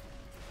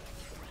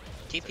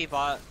 TP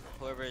bot,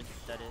 whoever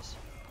that is.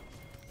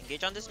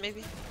 Engage on this,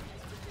 maybe?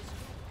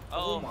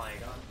 Oh, Oh, my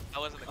god. I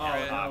wasn't the Oh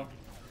crit. no.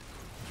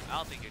 I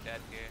don't think you're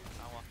dead here.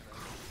 I'm walking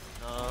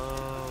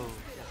No.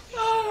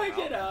 Oh,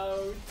 get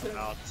out.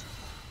 Out.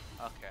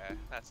 Okay,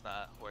 that's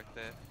not worth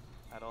it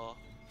at all.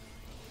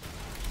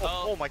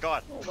 Oh my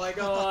god. Oh my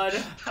god.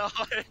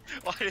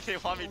 Why did they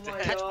want me Oh to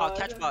my catch? God.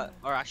 Catch bot.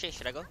 Or actually,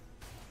 should I go?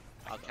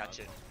 I'll catch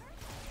it.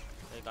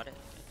 Oh, you got it?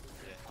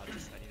 Yeah, I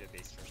need a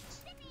base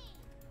first.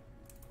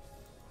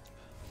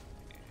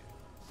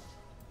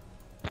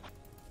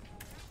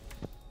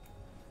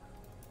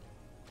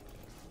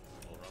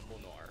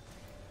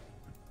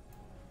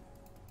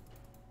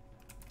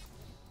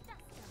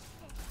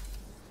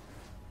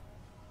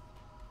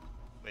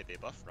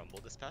 buff Rumble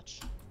this patch?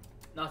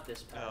 Not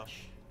this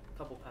patch. A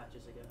couple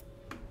patches ago.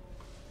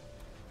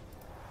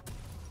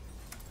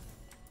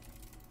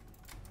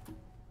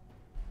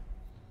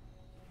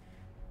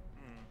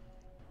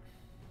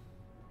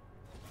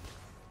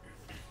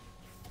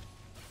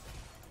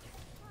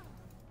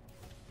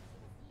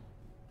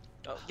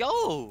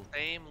 Yo!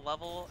 Same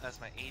level as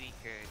my 80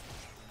 carry.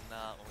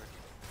 Not working.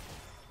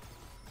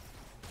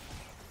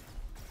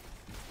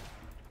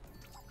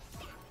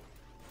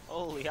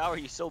 Holy, how are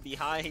you so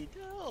behind?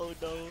 Oh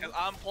no. Cause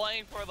I'm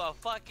playing for the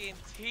fucking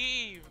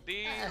team,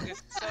 dude.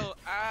 It's so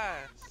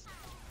ass.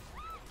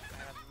 I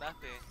have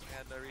nothing. I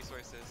have no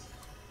resources.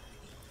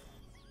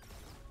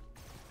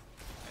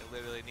 I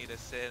literally need to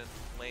sit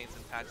in lanes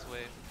and patch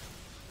wave.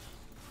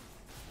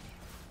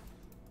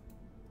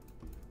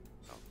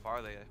 How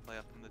far they play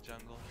up in the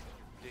jungle.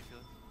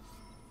 Ridiculous.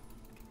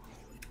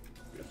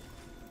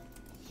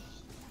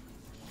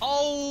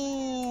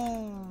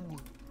 Oh!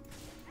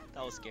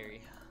 That was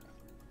scary.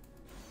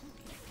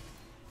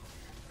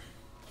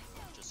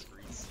 Just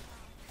freeze.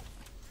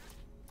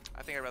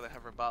 I think I'd rather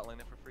have her bot lane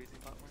if we're freezing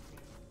bot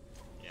lane.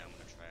 Yeah, I'm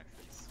gonna try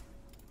freeze.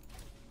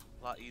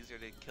 A lot easier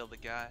to kill the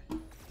guy.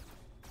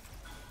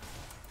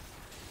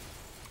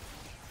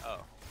 Oh.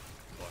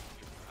 Look,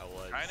 I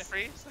was. Trying to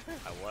freeze?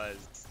 I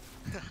was.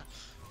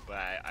 But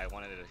I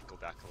wanted to go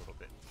back a little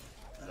bit.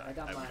 'Cause I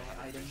got don't my have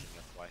item. vision,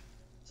 that's why.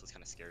 So it's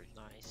kind of scary.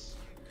 Nice.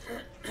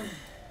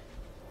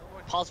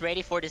 Paul's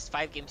ready for this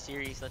 5-game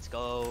series. Let's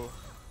go.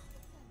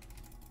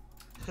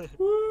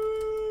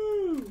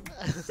 Woo!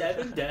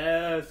 7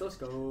 deaths. Let's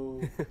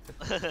go.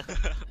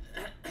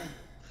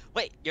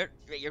 Wait, you're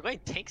going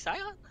tank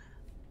Sion?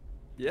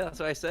 Yeah, that's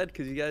what I said.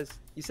 Cause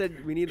you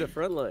said we need a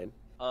front line.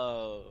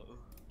 Oh.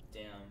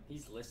 Damn,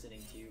 he's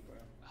listening to you, bro.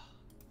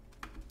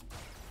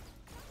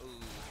 Ooh.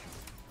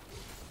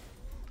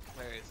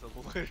 There is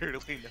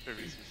literally no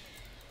reason.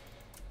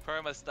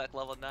 Perma stuck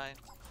level 9.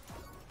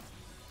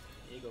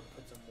 There you go,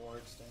 put some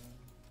wards down.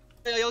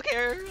 Hey, you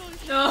okay?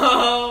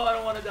 No, I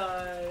don't want to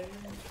die.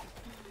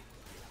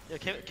 Yo,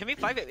 can we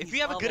 5v? If He's we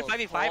have a good level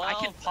 5v5, I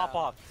can 12 pop now.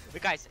 off.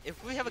 But guys,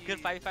 if we have a good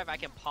 5v5, I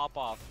can pop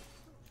off.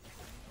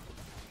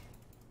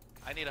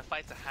 I need a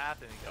fight to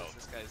happen because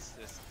this guy's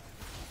just.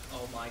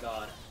 Oh my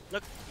god.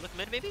 Look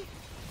mid maybe?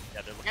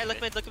 Yeah, they're looking Yeah,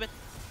 look mid. Oh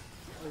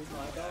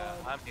my god.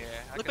 I'm here.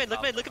 I Look can mid.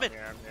 pop Look mid. I'm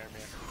here.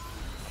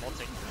 I'm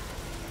ulting.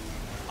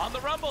 On the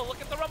Rumble, look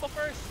at the Rumble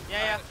first.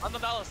 Yeah. On the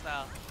Nautilus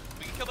now.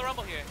 We can kill the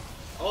Rumble here.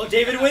 Oh,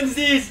 David wins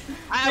these!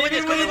 I win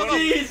David this, wins go.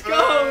 these!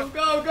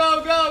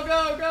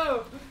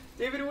 Go!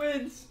 David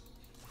wins!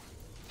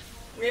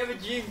 We have a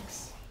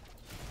jinx.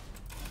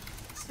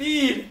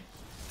 Speed!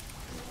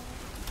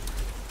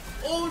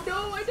 Oh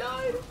no, I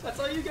died! That's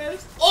all you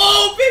guys.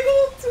 Oh, big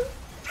ult!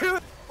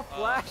 Dude,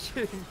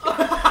 flashing.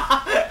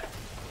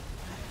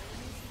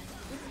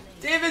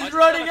 David's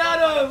running at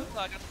him!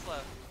 I got this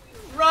left.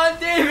 Run,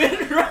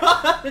 David,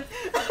 run!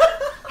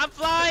 I'm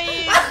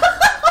flying!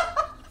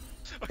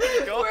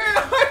 Where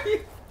are you?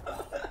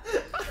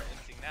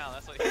 Interesting now,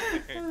 that's what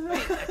you're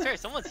Wait, I swear,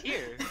 someone's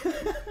here.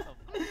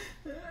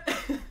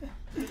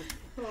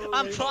 Oh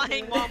I'm my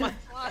flying, God. Mom, I'm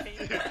flying.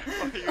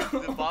 Are you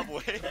in the bomb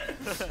way?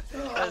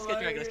 Let's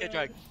get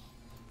drunk.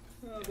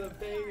 Oh, the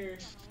banger.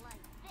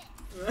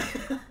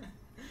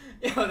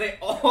 Yo, they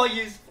all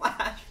use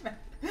flash, man.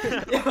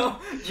 Yo,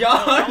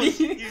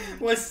 Johnny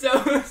was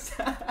so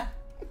sad.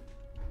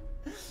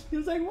 He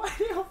was like, why are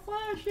they all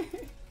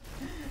flashing?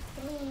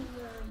 Oh,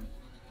 man.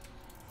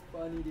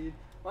 Funny, dude.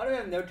 Why do we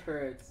have no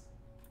turrets?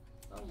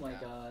 Oh my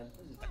god.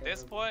 At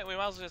this point, we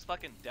might as well just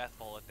fucking death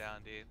pull it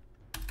down, dude.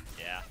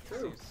 Yeah.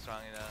 True. Seems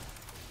strong enough.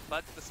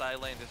 Fuck the side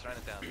lane, just run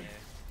it down there.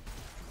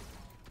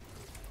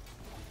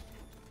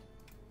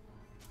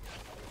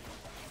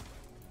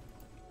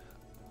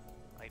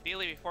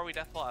 Ideally, before we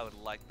death pull, I would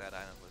like that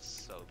island was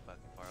so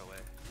fucking far away.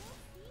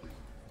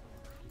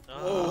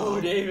 Oh,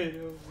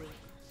 David. Oh, man.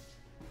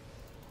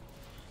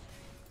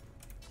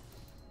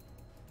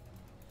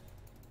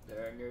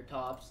 They're on your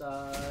top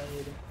side.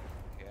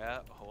 Yeah,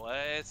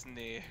 what's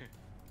new? It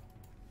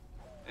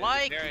is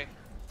Like- very,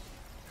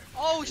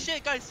 Oh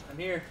shit, guys. I'm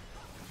here.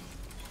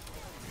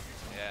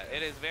 yeah,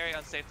 it is very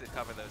unsafe to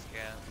cover those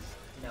cams.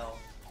 No.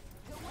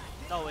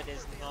 No, it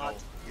is not.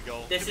 We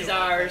go. This we is go.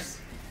 ours.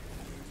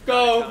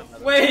 Go!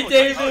 Wait,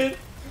 David!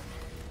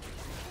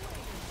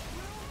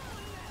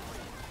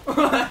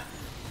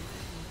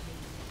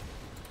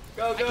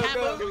 Go, go, can't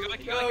go, move.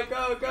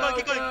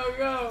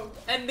 go.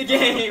 End the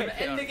game,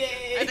 end the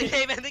End the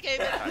game.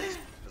 game.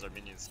 Guys are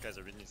minions. Guys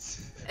are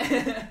minions.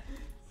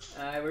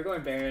 Alright, we're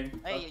going Baron.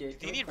 Hey, Fuck do it. you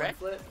Can we need coin red?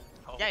 flip?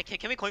 Oh, Yeah,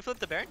 can we coin flip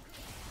the Baron?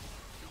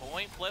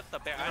 coin flip the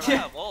bear. I don't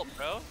have ult,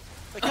 bro.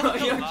 Wait, Oh,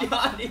 kill yo, them.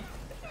 Johnny.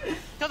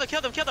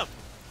 Kill them.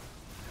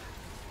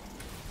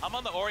 I'm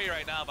on the Ori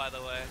right now, by the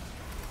way.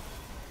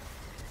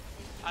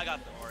 I got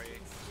the Ori.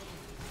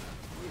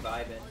 We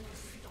vibing.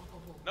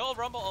 No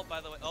Rumble ult,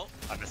 by the way. Oh,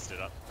 I messed it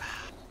up.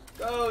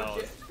 Go,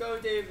 No. go,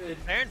 David.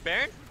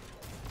 Baron?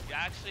 you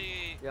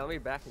actually. Yeah, let me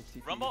back and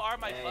see. Rumble are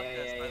my Yeah, fuck yeah, this.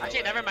 yeah, by the yeah, Actually,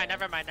 way. never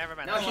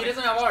mind. No, he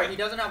doesn't have R. He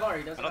doesn't have R.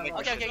 I don't think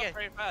Okay. It's not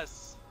very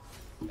fast.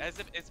 As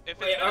if it's if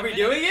Wait, it's are we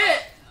doing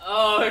it?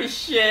 Oh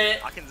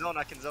shit. I can zone.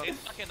 It's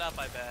fucking up,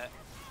 I bet.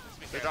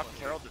 They're dropping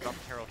Herald.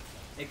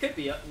 It could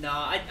be up. No,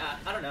 I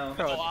don't know.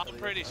 Oh, I'm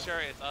pretty sure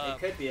it's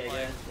up. It could be, I Like,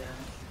 guess. Yeah,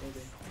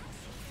 maybe.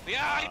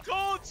 Yeah, I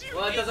told you!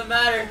 Well, it doesn't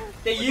matter.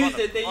 They used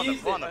it. They used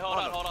it. Wait,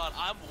 hold on.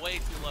 I'm way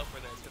too low for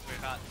this because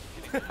we're not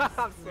getting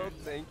I'm so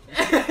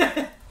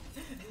thankful.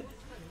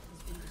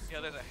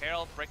 Yo, there's a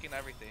Herald breaking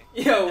everything.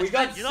 Yo, we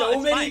got you know, so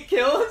it's many fine.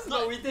 kills, No,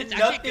 but we did it's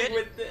actually nothing good.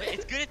 with it.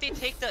 It's good if they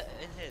take the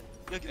in-hit.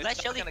 Look, It's let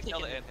not Shelly gonna take kill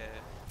the it. in-hit.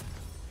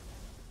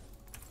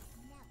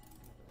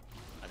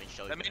 I think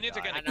Shelly's The minions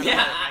are die. gonna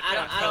Yeah,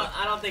 I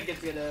I don't think it's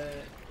gonna.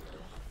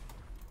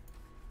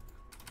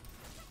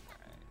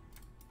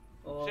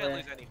 Oh, Shit, man.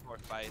 lose any more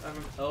fight.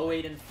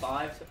 08 and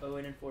 5 to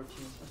 08 and 14.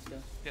 Let's go.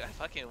 Dude, I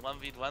fucking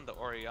 1v1 the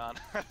Orion.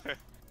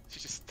 She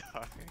just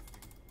died.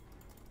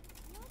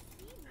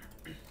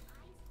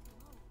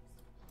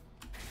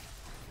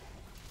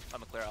 I'm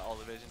gonna clear out all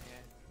the vision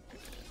here.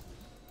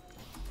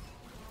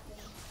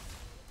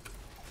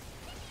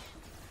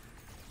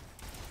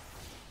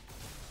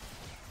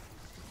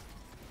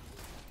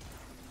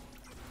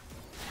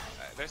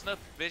 Alright, there's no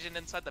vision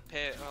inside the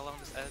pit or along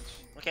this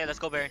edge. Okay, let's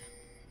go, Baron.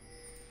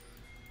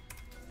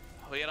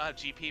 Oh, you don't have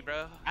GP,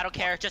 bro? I don't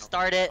care. Just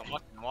start it.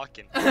 I'm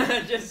walking.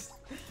 just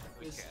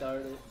We can't.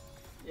 start it.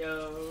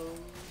 Yo.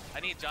 I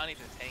need Johnny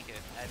to tank it,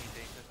 if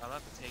anything, because I'm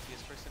not the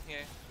tankiest person here.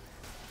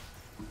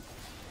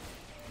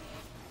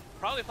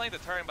 Probably playing the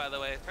turn, by the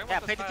way. Turn Yeah,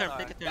 with play the turn. Skylar.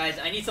 Play the turn. Guys,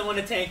 I need someone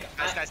to tank.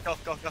 Guys, go.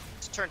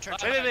 Just turn.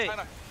 Wait.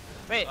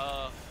 Wait.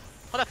 Uh,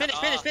 Hold on. Finish.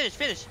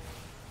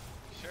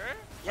 sure?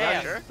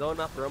 Yeah. Sure. Zone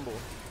off Rumble.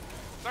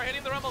 Start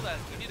hitting the rumble then.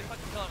 We need to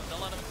fucking kill him.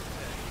 Don't let him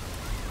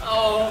hit.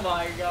 Oh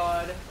my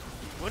god.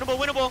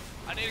 Winnable.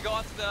 I need to go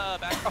onto the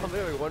back. Oh,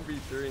 literally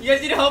 1v3. You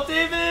guys need help,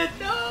 David?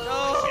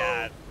 No!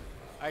 Yeah.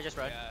 Alright, just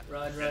run. Yeah.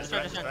 Run. Just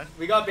run.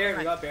 We got Baron. We're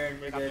We got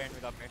good. Baron.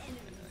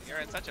 You're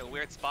in such a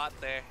weird spot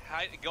there.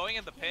 Going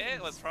in the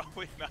pit was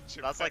probably not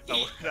your That's like the.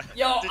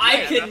 Yo, Did you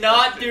I get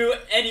cannot MF do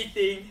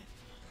anything.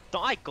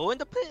 Don't I go in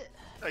the pit?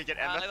 Oh, you get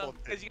MF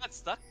ulted. because you got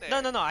stuck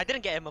there. No. I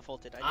didn't get MF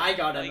ulted. I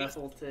got No, MF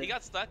ulted. He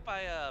got stuck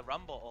by a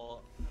rumble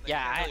ult. and then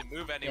Yeah, you can't really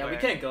move Yeah, anywhere. we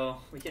couldn't go.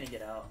 We couldn't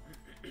get out.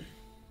 Yeah.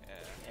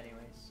 Anyways.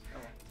 Oh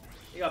well.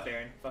 We got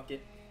Baron. Fuck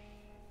it.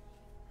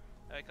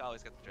 I can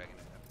always get the dragon.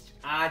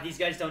 Ah, these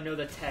guys don't know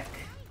the tech.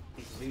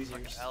 These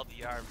Fucking losers.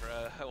 LDR,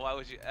 bro. Why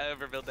would you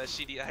ever build that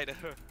shitty item?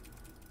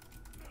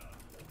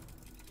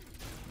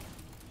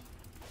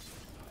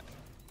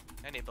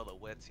 I need to build a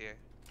wits here.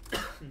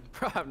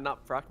 Bro, I've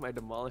not proc my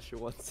Demolisher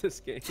once this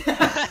game.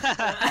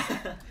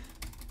 I'm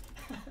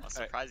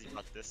surprised you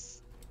got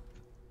this.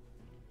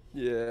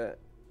 Yeah.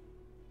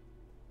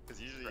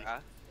 Because usually, Bruh.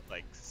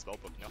 like,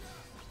 spellbook, no?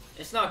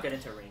 It's not good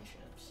into range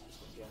ships. Just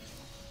in general.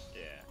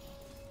 Yeah.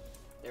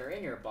 They're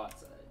in your bot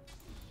side.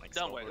 Like,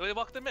 Don't worry. spellbook. We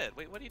walk the mid.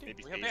 Wait, what are you doing?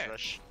 Maybe We have phase Baron.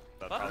 rush.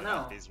 But What? probably No.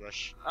 not phase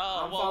rush. Oh,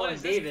 I'm well, what following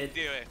is David.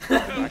 this doing?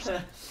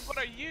 What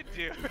are you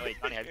doing? Oh, wait,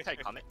 Johnny, have you tried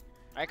Comet?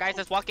 Alright, guys,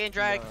 let's walk in,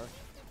 drag.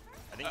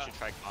 I think you should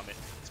try Comet.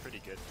 It's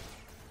pretty good.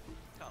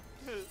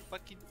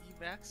 Fucking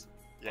Emax.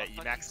 Yeah,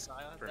 Oh, Emax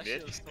Scion. for That mid.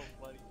 shit was so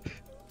funny.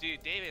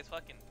 Dude, David's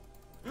fucking.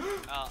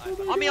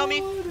 On me. Oh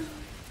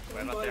Wait,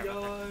 I'm not my there, I'm not there.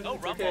 god. No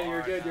It's rumble okay,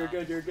 you're hard good, you're now.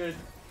 good, you're good.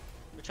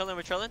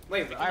 We're chilling.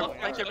 Wait,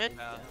 Alright, right your mid.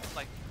 It's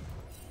like,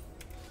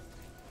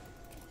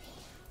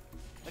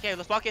 Okay,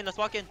 let's walk in.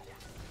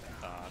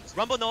 Just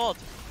Rumble no ult.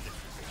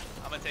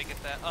 I'm gonna take it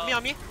that.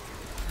 On me.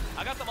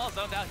 I got them all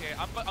zoned out here.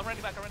 I'm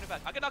running back.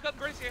 I can knock out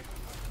Grace here.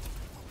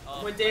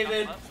 With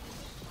David.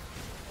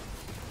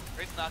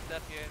 Grace knocked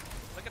up here.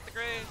 Look at the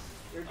Grace.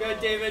 You're good,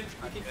 David. You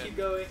I'm can good. keep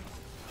going.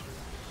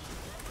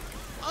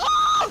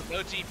 No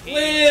GP.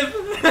 Live!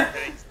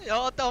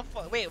 Oh, what the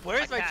fuck? Wait,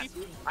 where's my can't.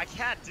 GP? I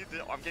can't, dude.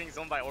 I'm getting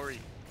zoned by Ori.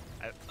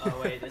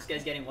 Oh wait, this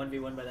guy's getting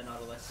 1v1 by the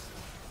Nautilus.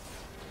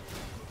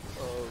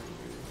 Oh.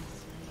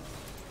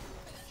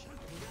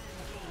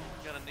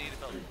 You're gonna need to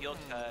build a heal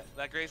cut.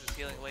 That Grace is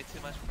healing way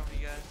too much from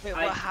you guys. Wait,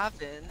 I- what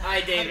happened?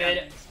 Hi,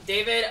 David.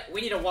 David,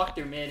 we need to walk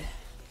through mid.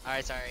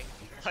 Alright, sorry.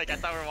 Like, I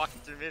thought we were walking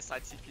through mid,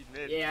 side CP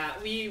mid. Yeah,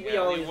 we Yeah,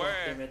 always we walk were.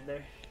 through mid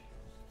there.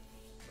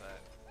 But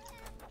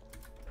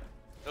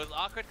it was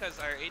awkward because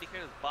our AD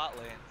carry was bot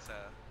lane, so.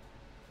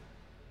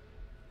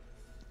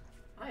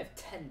 I have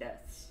 10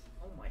 deaths.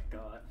 Oh my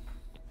god.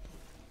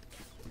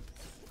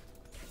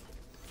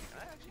 Can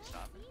I actually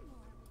stop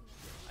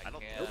it? I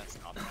don't can't. know. It's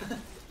not.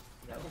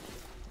 No.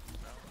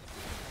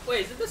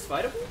 Wait, is it this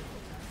fightable?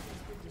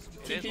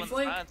 It is TP when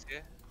flank? silence, yeah.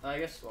 I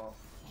guess, well,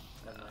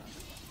 never mind.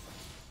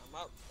 I'm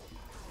out.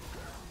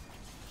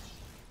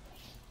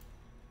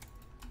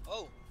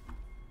 Oh.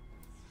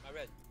 I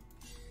read.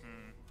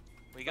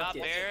 We got Okay.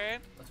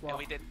 Baron, Let's and walk.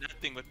 we did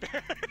nothing with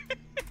Baron.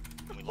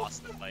 And we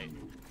lost the fight.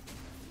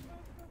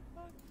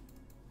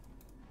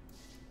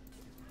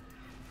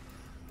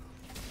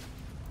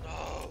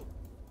 No.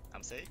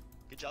 I'm saying,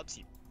 good job,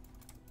 C.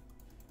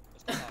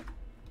 Let's go top.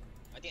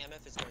 I think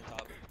MF is going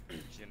top.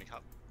 She's gonna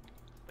come.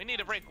 We need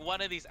to break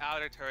one of these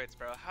outer turrets,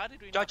 bro. How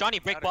did we not Johnny,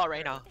 break break outer ball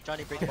right turret? now.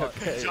 Johnny, break ball.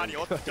 Okay. Johnny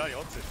ulted.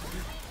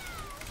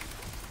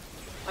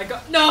 I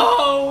got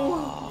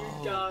no.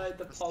 god,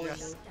 the polymorph.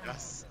 Yes,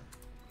 yes.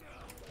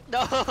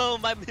 No,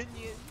 my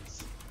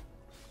minions.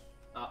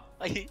 Oh.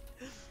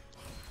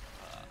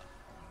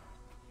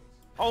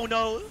 Oh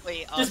no!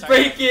 Wait, oh, Just sorry.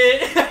 break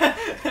it!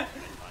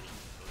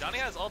 Johnny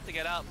has ult to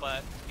get out,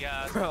 but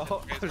yeah.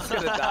 Bro, I'm just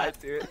gonna die,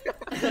 dude.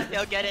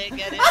 Yo, get it,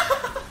 get it.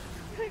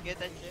 Get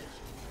that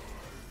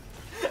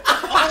shit.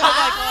 Oh my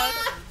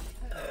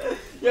god!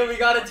 Yo, we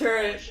got a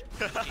turret.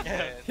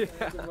 Yeah.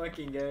 Let's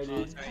fucking go, Oh,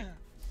 dude. sorry. Alright.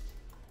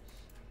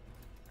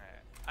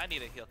 I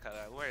need a heal cutter.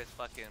 Where is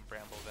fucking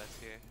Bramble Vest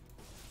here?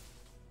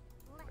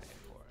 Wait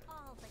for it.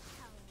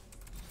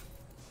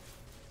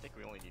 I think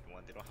we only need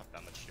one. They don't have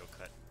that much shield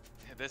cut.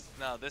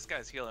 This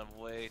guy's healing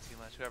way too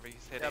much. Whoever he's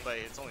hitting. Yeah, but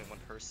it's only one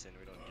person.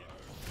 We don't need.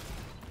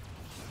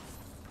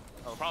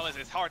 Oh, the problem is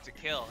it's hard to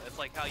kill. It's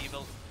like how he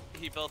built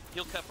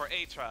heal cut for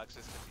Aatrox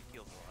just because he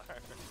heals more.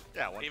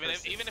 Yeah, one even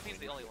person. if he's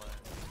the only one.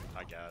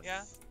 I guess.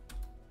 Yeah.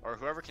 Or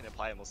whoever can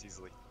apply it most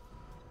easily.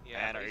 Yeah,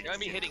 Man, but are he's you gonna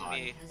be just hitting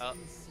getting me. Oh.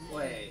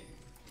 Wait,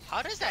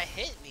 How does that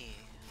hit me?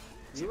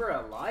 you were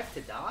alive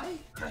to die?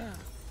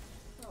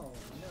 Oh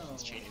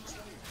It's cheating.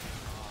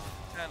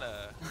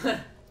 Kinda.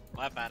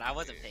 My bad, I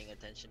wasn't paying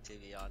attention to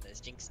be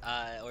honest. Jinx,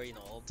 or you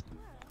know, ult.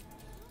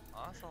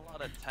 Oh, that's a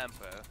lot of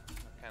tempo.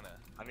 Kinda.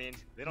 I mean,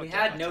 they no! don't We get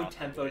had much no off of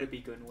tempo it. to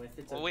begin with.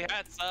 It's Well, we okay.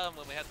 had some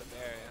when we had the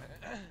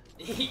Baron.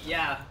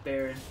 Yeah,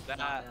 Baron. That-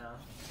 Not now.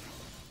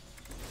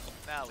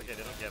 Now It's we okay,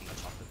 they don't get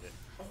much off of it.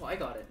 Oh, I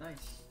got it.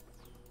 Nice.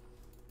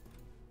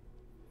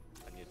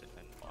 I need to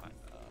defend bot.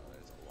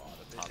 there's a lot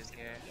of Top vision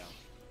here. Yeah.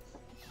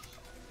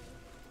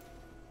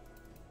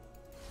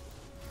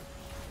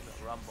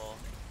 The Rumble.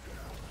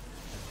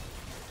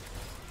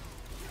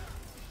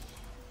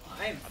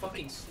 I am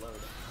fucking slowed.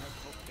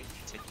 They can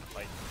take the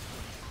fight.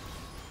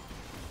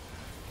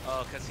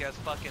 Oh, cause he has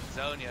fucking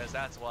Zonias.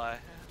 That's why.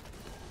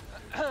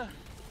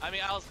 I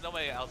mean, no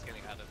way I was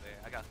getting out of there.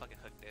 I got fucking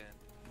hooked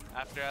in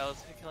after I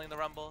was killing the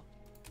Rumble.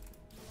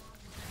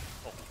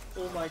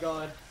 Oh my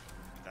god.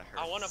 That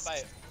hurts. I wanna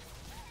fight.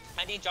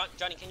 I need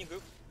Johnny, can you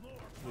group?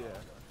 Yeah.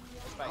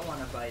 Let's I fight.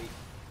 wanna bite.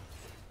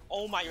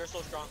 Oh my, you're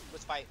so strong.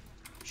 Let's fight.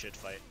 We should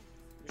fight.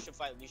 We should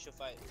fight, we should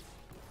fight.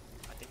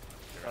 I think.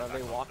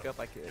 They walk up,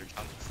 I could. They're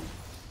jumping.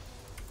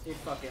 Dude,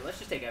 fuck it. Let's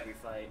just take every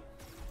fight.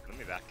 Let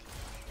me back.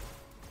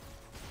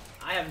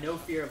 I have no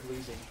fear of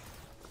losing.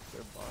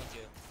 They're Me bots. too.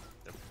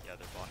 They're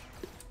bot.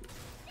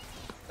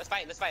 Let's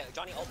fight, let's fight.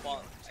 Johnny ult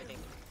ball, I think.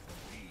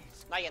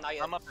 Not yet, not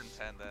yet. I'm up in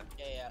 10 then.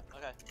 Yeah,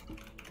 okay.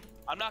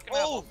 I'm not gonna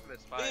have Oh! ult for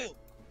this fight. Ew.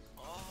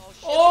 Oh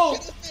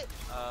shit.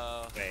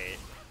 Oh! Shit. Wait.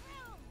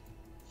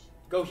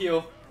 Go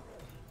heal.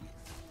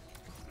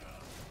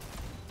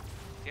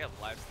 Do you have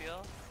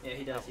lifesteal? Yeah,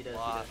 he does, he does, he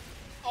Wow. does.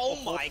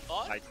 Oh my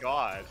god. My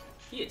god.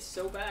 He is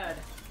so bad.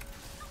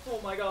 Oh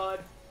my god.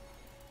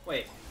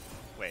 Wait,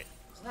 Wait.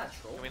 isn't that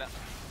a troll? Can we not?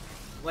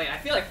 Wait, I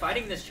feel like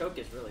fighting this choke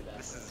is really bad.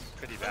 This is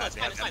pretty No, bad. it's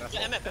fine, it's fine.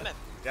 Yeah, MF, MF.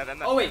 We have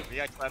MF. Oh, wait. We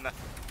got MF.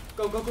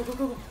 Go, go, go, go,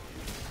 go, go.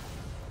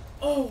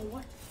 Oh,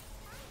 what?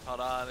 Hold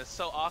on, it's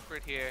so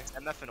awkward here.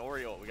 MF and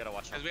Oriole. We gotta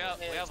watch out. Cause we have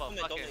Yeah, a don't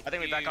fucking. make- I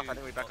think we back off. I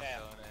think we back Okay,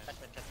 off. catch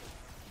me, catch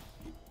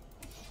me.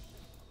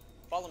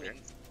 Follow me.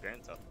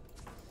 Baron's up.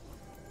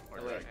 Or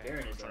Oh, wait, right.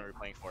 Baron is Which one up. are we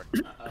playing for?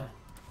 Uh-oh.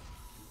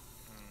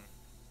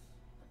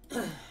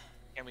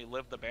 Can we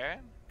live the Baron?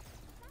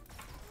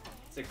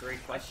 It's a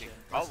great question.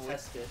 Let's Probably.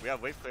 test it. We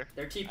have wave clear.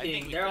 They're think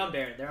TPing. we They're do. on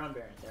Baron. They're on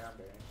Baron. They're on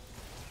Baron.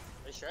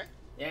 Are you sure?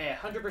 Yeah, yeah,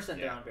 100%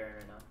 they're Yeah. on Baron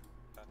right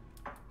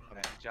now.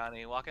 Okay,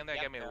 Johnny, walk in there,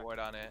 Yep, get me a there. ward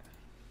on it.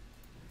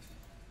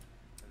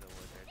 There's a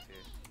ward there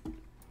too.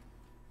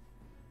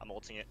 I'm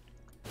ulting it.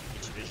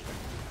 Each division.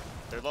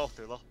 They're low.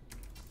 They're low.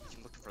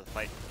 I'm looking for the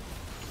fight.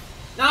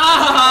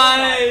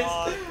 Nice!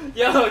 God.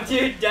 Yo,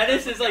 dude,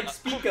 Dennis is like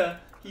Speaker.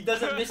 He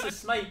doesn't miss a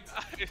smite.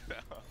 I know.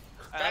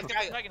 Drag,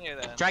 drag. Dragon here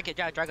then. Drag it,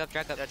 drag up,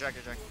 drag up. Yeah, drag.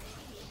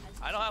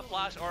 I don't have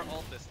flash or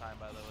ult this time,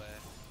 by the way.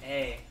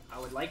 Hey, I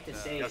would like to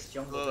say it's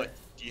jungle. Look,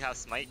 do you have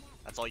smite?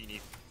 That's all you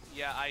need.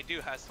 Yeah, I do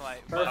have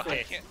smite, but I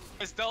Perfect. can't.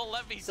 Just don't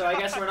let me. So I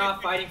guess we're die.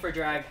 not fighting for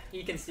drag.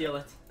 He can steal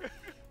it.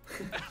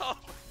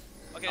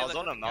 Okay, I'll look,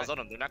 zone them. I'll zone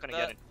them. They're not gonna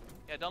get in.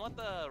 Yeah, don't let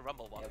the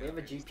rumble walk. Yeah, we have a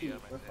over. Just GP. do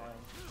it We're right there.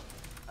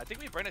 fine. I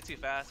think we burn it too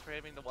fast for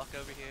him to walk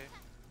over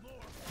here.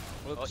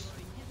 Oh,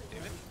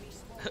 David?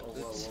 Whoa,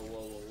 whoa, whoa, whoa,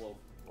 whoa,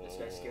 whoa. This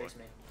guy scares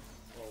me.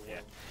 Whoa, whoa.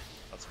 Yeah.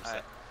 Let's reset.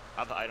 Alright. I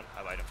have the item. I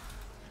have item.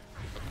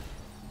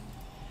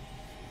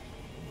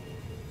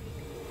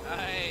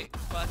 I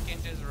fucking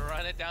just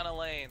run it down a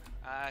lane.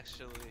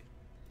 Actually,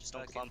 Just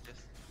don't fucking clump.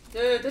 just-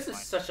 Dude, this is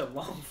such a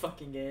long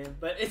fucking game,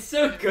 but it's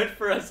so good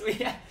for us.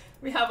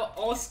 We have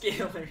all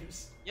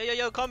scalers.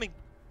 Yo, coming.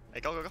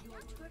 Hey, go. Oh,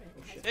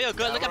 shit. Yo, good.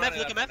 Yeah, Look we're at running Meth,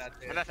 look up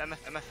at in Meth. that too.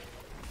 MF.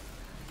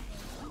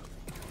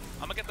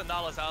 I'm gonna get the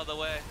Nautilus out of the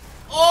way.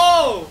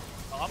 Oh!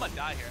 Oh, I'm gonna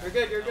die here. You're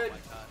good, you're Oh good. my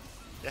god.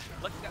 Yeah.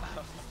 Look at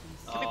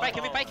Can we fight,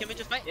 can we fight, can we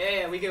just fight? Yeah,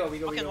 yeah, we go.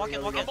 Walk in, walk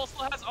in. Rumble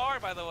still has R,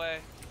 by the way.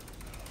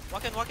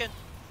 Walk in. We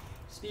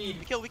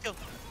Speed. kill.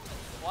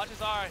 Watch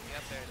his R. Yep,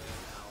 there it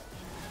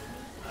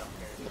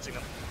is. Ulting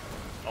them.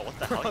 Oh, what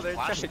the hell? Oh, You they're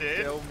trying flashed to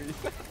it. kill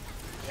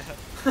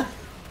me.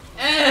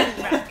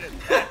 And!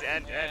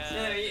 End.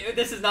 Yeah.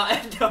 This is not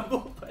end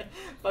double, but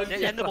Fuck Yeah,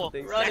 yeah. endable.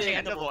 think so. Run Actually,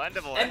 it. endable.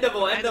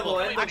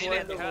 Actually,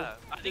 Endable.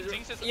 I think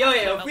Jinx is. Yo,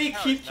 melting if we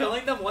towers, keep no?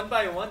 killing them one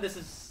by one, this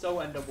is so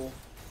endable.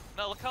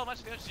 No, look how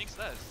much damage Jinx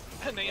does.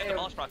 And then you Yeah, have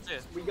demolish proc too.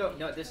 We go.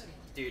 No, this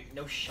dude,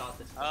 no shot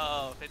this time.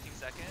 Oh, 15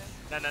 seconds.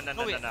 No. and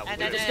We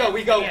then- just go.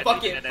 We go. Yeah,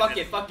 Fuck yeah, it. yeah, Fuck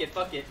yeah. it. Fuck it.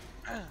 Fuck it.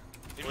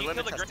 If We're you kill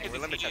limit the testing, Graves, we're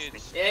limit it's huge.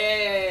 testing.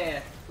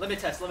 Yeah. Limit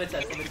test. Limit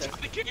test. Limit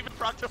test. I can't even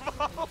proc them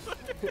all.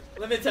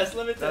 Limit test.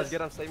 Limit That was test.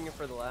 good. I'm saving it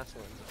for the last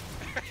one.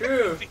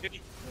 True. Dude,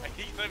 I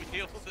think gonna be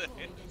able to hit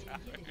tower.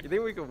 You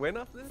think we can win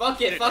off this?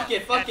 Fuck it. Fuck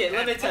it. Fuck it.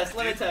 Limit test.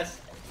 Limit test.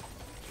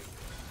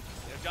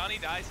 If Johnny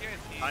dies here,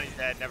 it's easy. Johnny's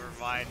dead, never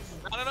mind.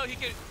 No, he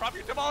can prop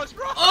your demolish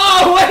proc.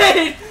 Oh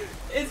wait!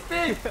 It's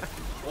big.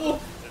 Oh.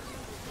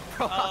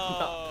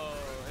 Oh,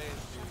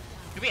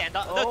 Do we end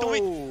up? No, don't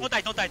Oh.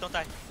 die.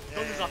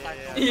 Don't lose our time.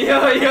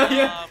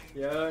 Yeah.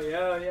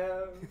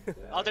 Yo.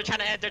 Oh, they're trying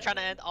to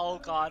end. Oh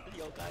god,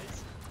 yo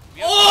guys.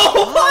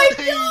 Oh my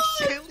Holy god!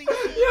 shit.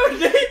 Yo,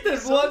 Nathan,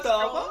 So what the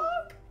strong. fuck?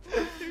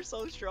 They're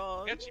so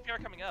strong. we have GPR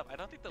coming up. I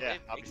don't think the Yeah,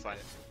 wave I'll be makes fine.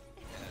 it.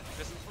 Yeah,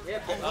 just,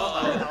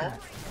 Yeah,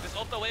 just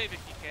ult the wave if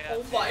you can.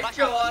 Oh my Watch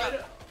out, watch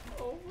god!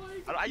 Oh my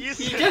god! I used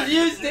He it. just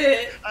used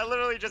it! I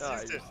literally just Oh,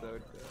 used you're it. so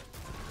dead.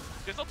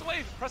 Just ult the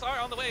wave. Press R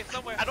on the wave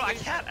somewhere. I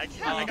can't. I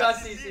You got got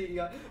CC. CC, you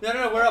got...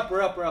 No, we're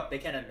up. They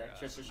can't end that.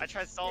 Just. I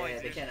tried stalling, Yeah,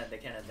 they dude. can't end.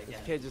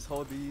 Okay, just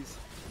hold these.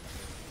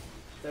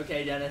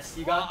 Okay, Dennis,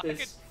 you Well, got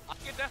this. I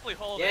can definitely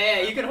hold it. Yeah,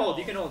 you can hold.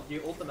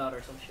 You ult them out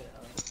or some shit.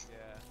 Yeah,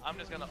 I'm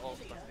just gonna ult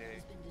the thing.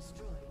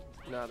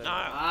 No, they're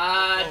Nah.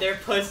 Ah, they're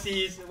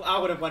pussies. I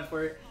would have went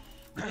for it.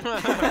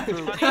 Johnny,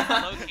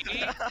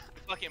 low-key,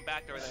 fucking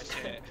backdoor that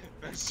shit.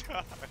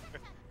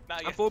 Not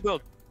I'm yet. full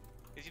build.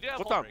 Cause you do have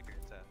What's wall up? breaker,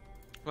 so.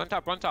 Run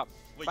top.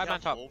 Wait, 5 you man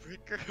have top. Wall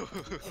Breaker?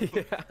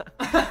 Yeah.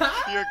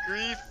 You're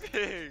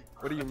griefing.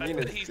 What do you mean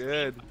He's it's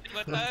good?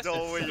 With us, No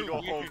it's way so you go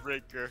weird. Home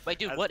Breaker. Wait,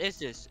 dude, what is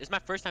this? It's my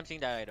first time seeing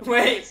that item.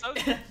 Wait. So,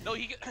 no,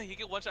 he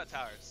get one-shot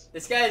towers.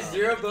 This guy has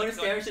 0 He's bonus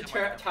like damage to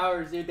going to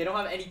towers, dude. They don't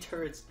have any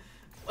turrets.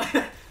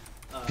 Like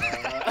Oh they're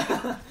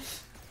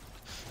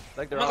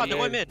my god, on they're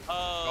going mid. mid.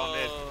 Go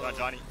mid. Oh. Run,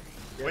 Johnny.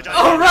 Yeah. Wait, Johnny.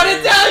 Oh, run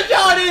it down,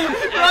 Johnny!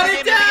 Run it End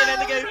the game, down!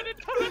 end the game.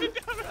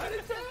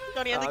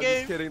 Johnny, end the I'm game.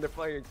 just kidding. They're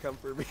playing come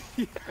for me.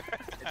 Hey,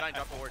 Johnny,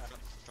 drop forward.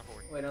 Drop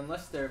forward. Wait,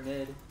 unless they're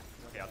mid.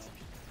 Okay, I'll see.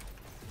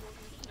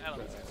 I don't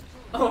know.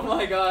 Oh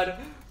my god,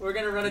 we're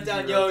gonna run it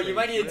down. Yo, you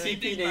might need a They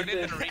TP, started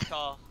Nathan. the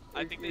recall.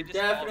 I think they You're just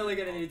definitely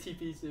gonna need a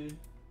TP soon.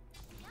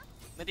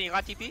 Nathan, you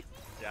got TP?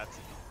 Yeah, it's...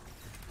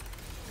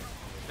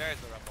 There's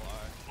the Rumble R.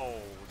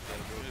 Oh,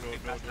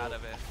 Just get out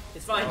of it.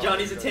 It's fine,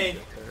 Johnny's a tank.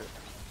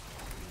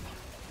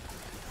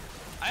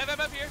 I have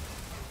MF here.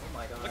 Oh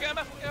my god. Look at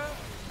MF.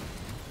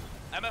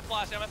 MF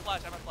flash. No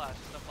flash.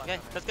 Okay,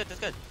 that's good.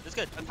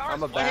 The tower's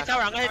I'm a fine. back. I'm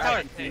gonna hit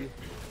tower.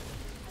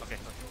 okay.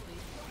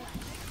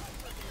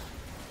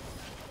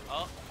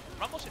 Oh,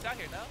 Rumble should die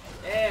here now.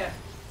 Yeah,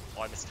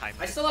 Oh, I missed time.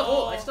 I still have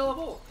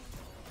ult.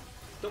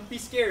 Don't be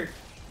scared.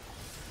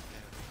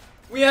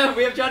 We have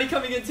Johnny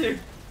coming in too.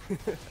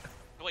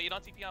 Wait, you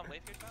don't TP on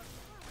wave here, John?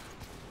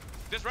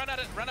 Just run at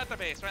the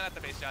base,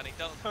 Johnny.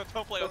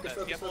 Don't play with us.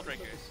 You have full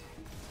breakers.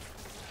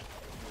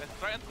 Just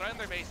threaten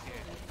their base here.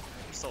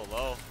 I'm so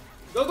low.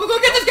 Go,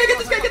 get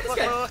this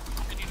guy!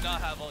 You do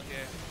not have ult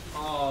here.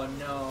 Oh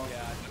no.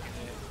 Yeah, I took it.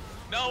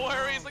 No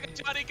worries, look at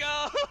Johnny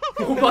go!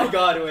 Oh my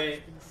god,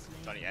 wait.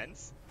 Johnny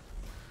ends?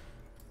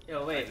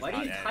 Yo, wait, why do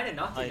you kinda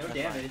not do no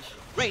damage?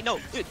 Wait, no,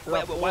 dude.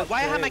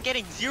 Why am I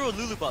getting 0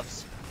 Lulu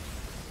buffs?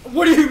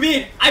 What do you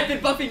mean? I've been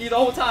buffing you the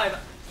whole time.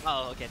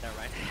 Oh, okay, never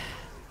mind.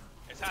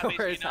 It's half Where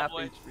HP is now, half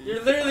boy. HP?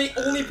 You're literally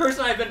the only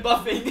person I've been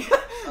buffing.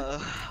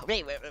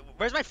 Wait,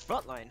 where's my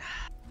front line?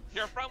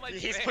 You're from like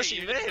He's hey,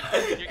 pushing you're you in.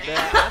 you're getting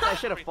Yeah, I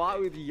should have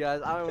fought with you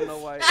guys. I don't know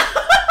why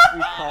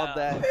we called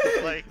that.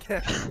 Like...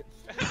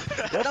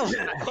 No.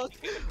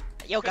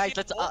 Yo, guys,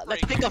 let's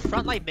pick a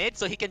front line mid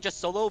so he can just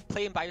solo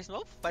play him by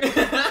himself. I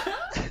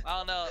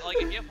don't know, like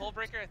if you have full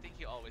breaker, I think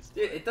you always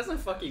do. Dude, it doesn't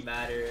fucking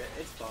matter.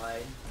 It's fine.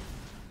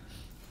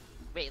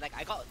 Wait, like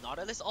I got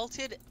Nautilus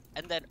ulted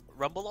and then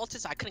Rumble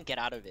ulted, so I couldn't get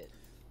out of it.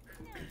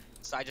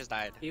 So I just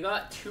died. You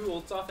got 2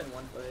 ults off in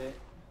one play.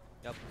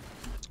 Yep.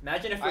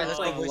 Imagine if we Alright, were let's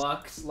go, playing boys.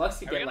 Lux. Lux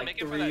could Are we get gonna like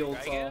make it 3 for that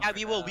ults dragon? off. Yeah,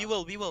 we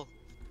will.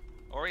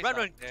 Or he's Run, not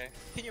run. there.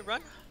 Can you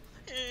run?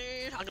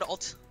 I'm gonna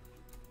ult.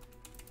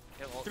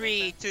 You have ult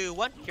 3, like 2,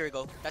 1. Here we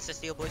go. That's the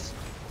steal, boys.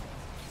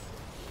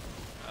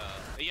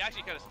 that? You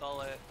actually could have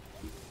stole it.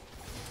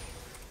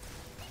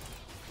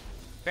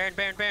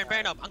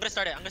 Baron up. I'm gonna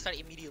start it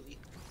immediately.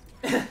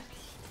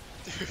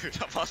 Dude,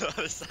 I'm on the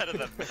other side of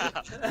the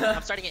map.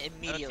 I'm starting it No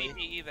immediately. TP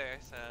either,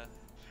 so.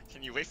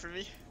 Can you wait for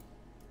me?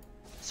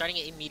 Starting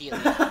it immediately.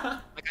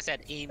 Like I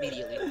said,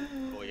 immediately.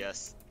 Oh,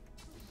 yes.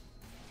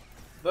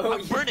 Oh,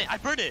 I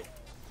burn it.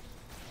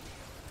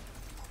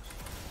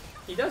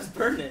 He does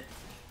burn it.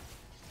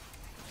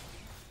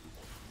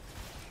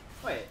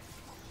 Wait.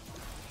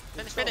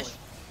 Finish.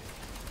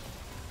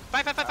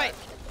 Fight.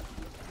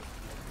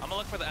 I'm gonna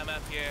look for the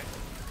MF here.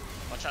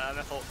 Watch out,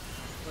 MF ult.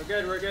 We're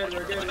good.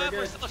 MF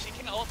or still, she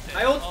can't ult it.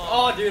 I ult.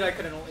 Oh, dude, I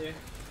couldn't ult you.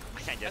 I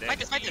can't get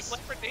Fight in. this. Play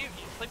for Dave.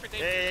 Play for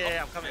Dave. Yeah,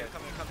 Oh, I'm coming.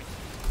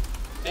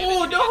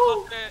 Oh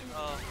no!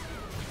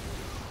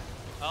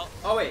 Oh.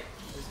 Oh wait,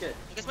 it's good.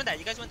 You guys win that.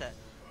 You guys win that.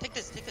 Take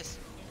this. Take this.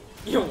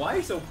 Yo, why are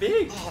you so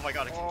big? Oh my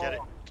god, I can get it.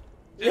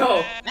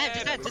 Yo. Man,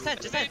 just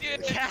that.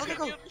 Minions. Yeah,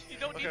 go. You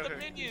don't need the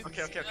minions.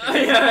 Okay.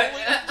 Yeah.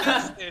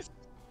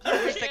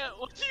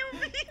 What do you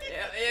mean?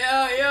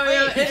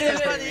 Yeah. Hit him.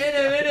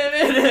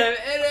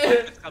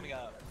 It's coming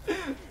out.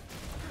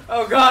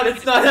 Oh god,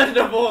 it's not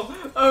endable.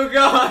 Oh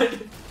god.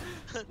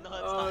 No, it's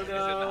Oh not.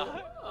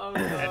 no. Oh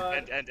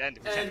god. And.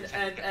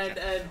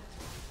 And.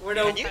 We're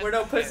no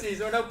pussies.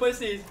 We're no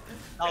pussies.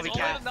 Oh, It's we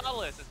only can't. the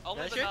Nautilus. It's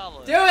only the Sure?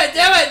 Nautilus. Do it.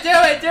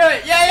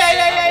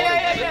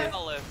 Yeah.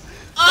 Nautilus.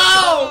 Oh!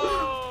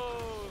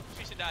 Oh!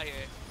 She should die here.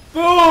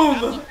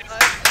 Boom!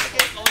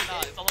 It's only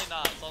not. It's only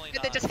not.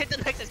 Just hit the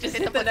Nexus. Just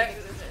hit the The button.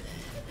 next.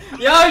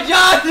 Yo,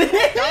 Johnny!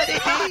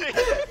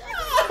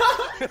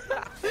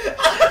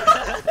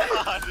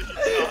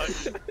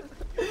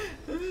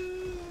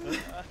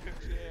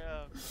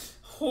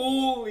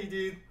 Holy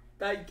dude,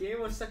 that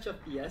game was such a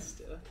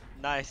fiesta.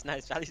 Nice.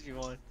 At least we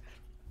won.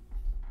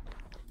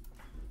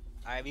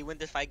 Alright, we win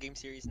this 5-game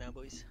series now,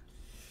 boys.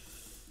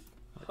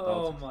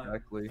 Oh my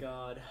Exactly.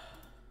 god.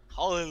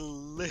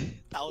 Holy.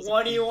 That was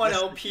 21 a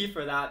LP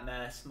for that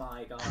mess,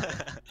 my god.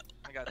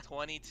 I got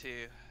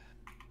 22.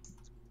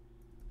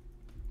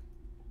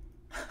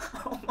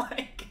 Oh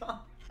my god.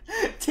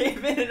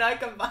 David and I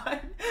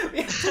combined,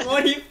 we have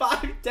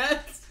 25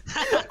 deaths.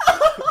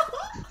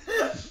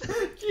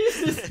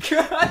 Jesus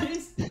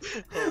Christ.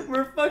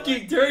 We're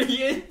fucking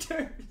dirty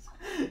interns.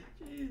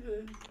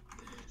 Jesus.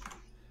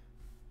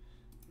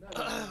 That is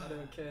not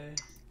okay.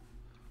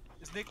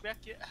 Is Nick back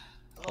yet?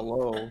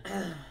 Hello.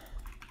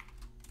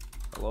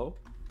 Hello?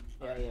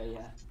 Yeah.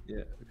 Yeah.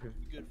 Okay.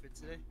 You good for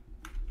today?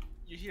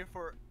 You here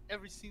for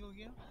every single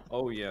game?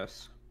 Oh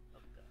yes.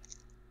 Okay.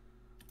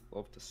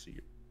 Love to see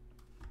it.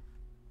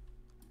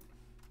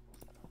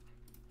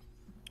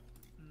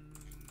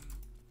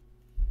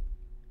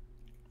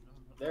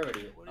 They're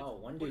already. What Oh,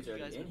 one dude's have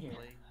you already guys in been here.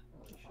 playing?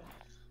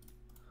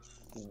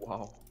 Holy shit.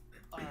 Wow.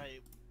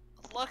 Alright,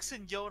 Lux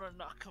and Yoon are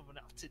not coming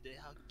out today,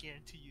 I'll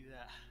guarantee you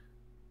that.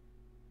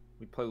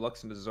 We play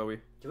Lux into Zoe.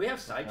 Do we have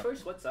side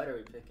choice? What side are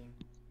we picking?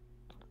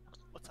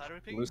 What side are we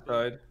picking? Blue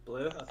side.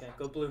 Blue? Okay,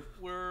 go blue.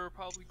 We're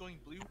probably going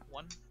blue,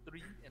 1,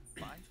 3, and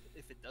 5,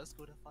 if it does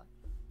go to 5.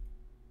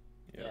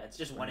 Yeah, it's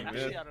just 1 and 3.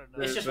 Actually, I don't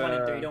know. It's just 1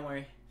 and 3, don't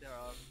worry. They're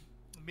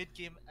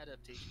mid-game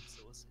adaptations,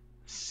 so we'll see.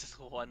 It's just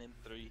 1 and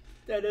 3.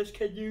 Dennis,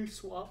 can you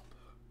swap?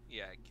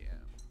 Yeah, I can.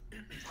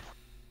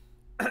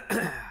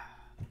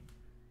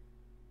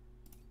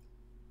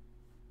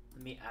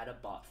 Let me add a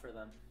bot for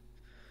them.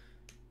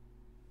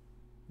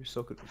 You're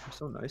so good. You're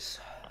so nice.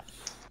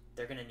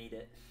 They're gonna need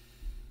it.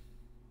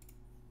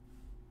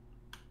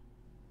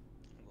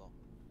 Well,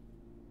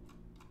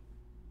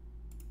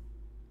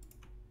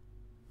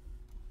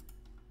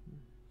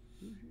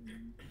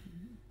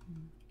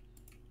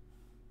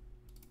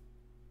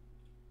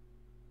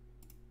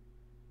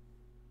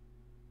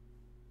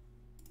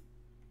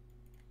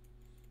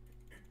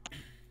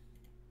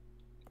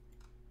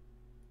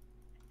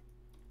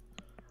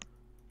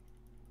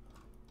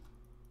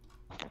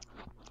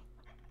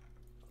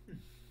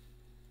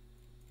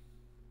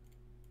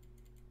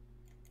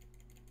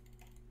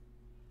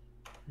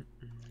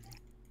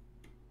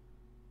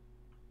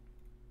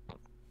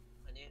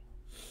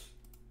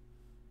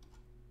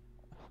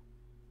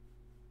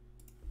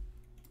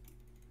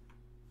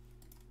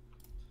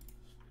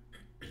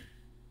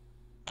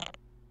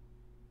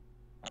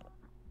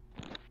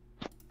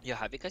 Yo,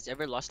 have you guys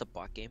ever lost a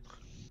bot game?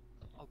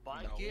 A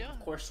bot No. game? Of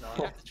course You not.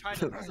 have to try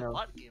to lose a No.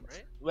 bot game,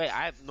 right? Wait,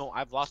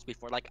 I've lost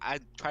before. Like I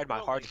tried my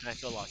No hardest way. and I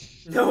still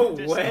lost. No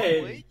There's way.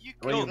 no way you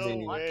What can do you lose a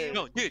mean? bot game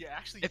No, dude, you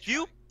actually If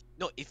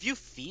you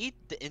feed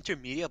the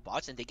intermediate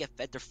bots and they get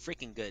fed, they're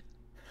freaking good.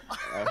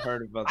 I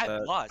heard about I've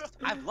that. lost.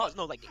 I've lost.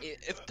 No, like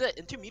if the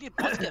intermediate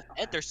bots get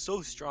fed, they're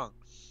so strong.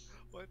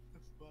 What the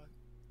fuck?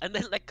 And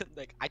then like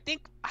I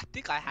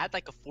think I had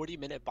like a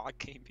 40-minute bot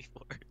game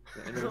before.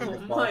 The intermediate Oh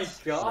my bots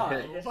god.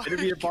 hit- Oh my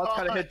Intermediate bots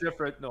kind of God. hit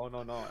different. No.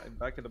 I'm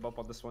backing them up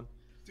on this one.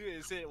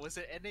 Dude, was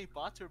it NA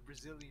bots or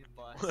Brazilian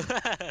bots? The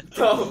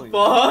fuck?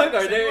 Are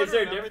Does there? anyone Is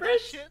there a remember that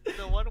difference? shit?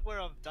 The one where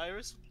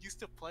Dyrus used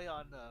to play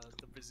on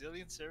the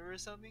Brazilian server or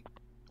something?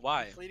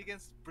 Why? He played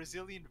against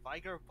Brazilian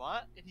Vigar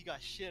bot and he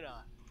got shit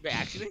on. Wait,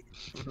 actually?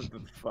 What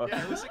the fuck?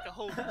 Yeah, it was like a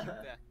whole meme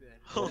back then.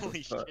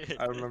 Holy But shit.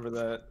 I remember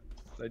that.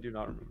 I do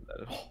not remember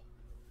that at all.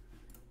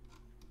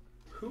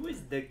 Who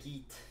is the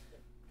geet?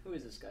 Who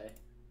is this guy?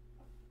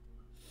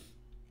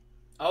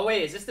 Oh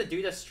wait, is this the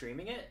dude that's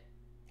streaming it?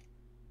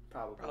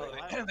 Probably. Probably.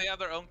 they have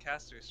their own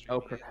casters. Oh,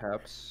 streaming it.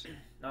 perhaps.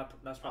 Not,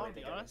 that's I'll probably be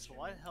the guy. honest,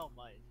 why the hell am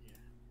I in here?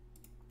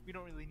 We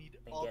don't really need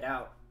Then all. get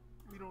out.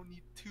 We don't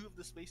need 2 of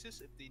the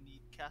spaces if they need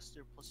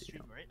caster plus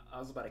stream, right? I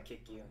was about to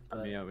kick you. I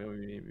But mean, yeah,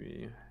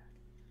 maybe.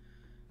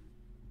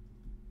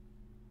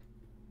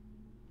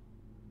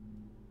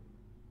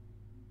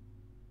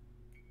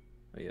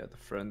 Oh, yeah, the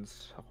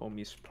friends,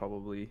 homies,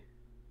 probably.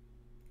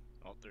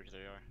 Oh, there they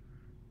are.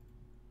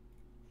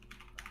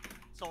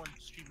 Someone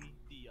stream me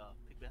the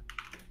pick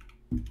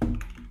ban.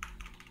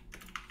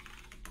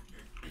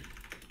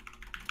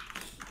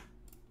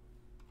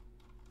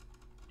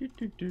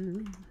 Okay,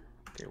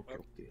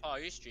 okay. Oh, are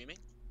you streaming?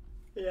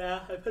 Yeah,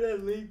 I put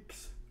in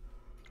links.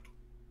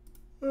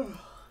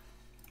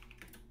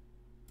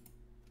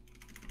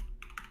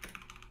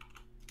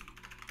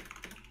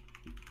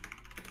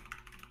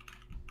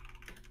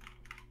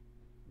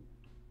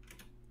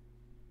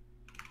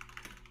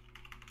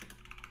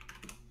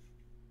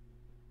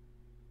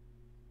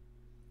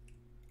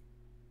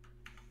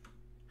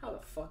 How the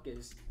fuck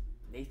is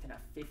Nathan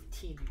at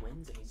 15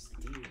 wins and he's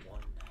D1?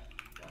 What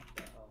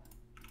the hell?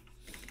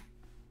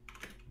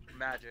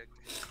 Magic,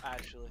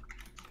 actually.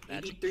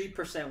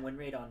 83% win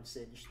rate on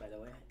Singed, by the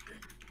way.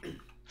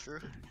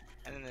 True.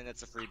 And then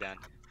it's a free ban.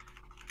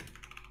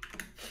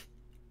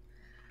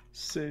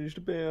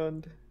 Singed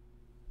band.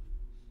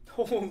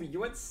 Holy, you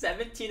went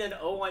 17 and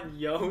 0 on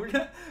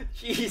Yoon?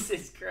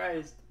 Jesus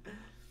Christ.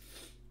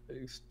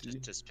 Thanks, D.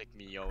 Just pick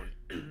me Yoon.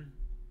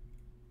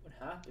 What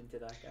happened to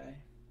that guy?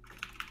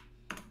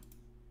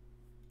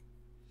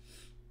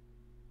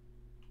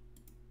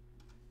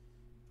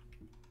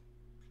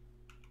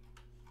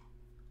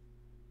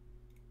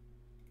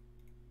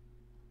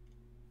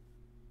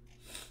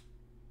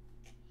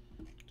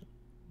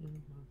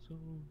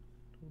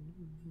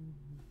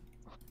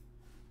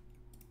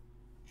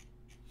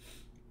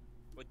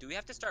 What, do we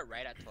have to start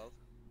right at 12?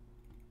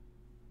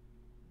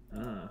 I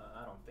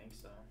don't think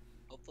so.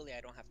 Hopefully I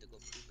don't have to go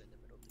poop in the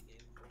middle of the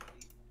game.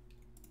 Hopefully.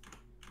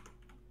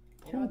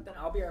 You know what, then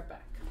I'll be right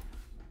back.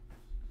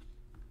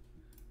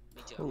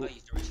 Me too, I'm gonna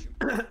use the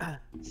restroom.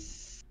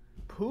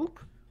 Poop?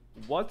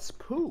 What's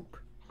poop?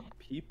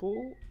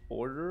 People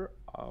order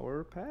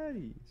our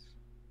patties.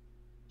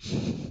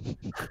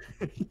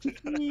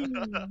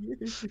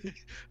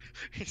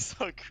 He's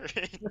so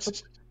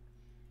cringe.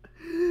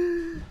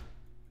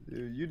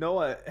 Dude, you know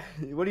what?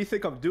 What do you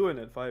think I'm doing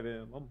at 5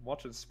 a.m.? I'm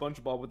watching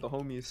SpongeBob with the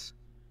homies.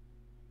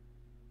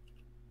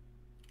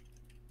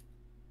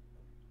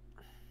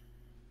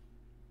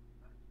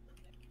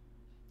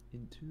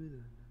 Into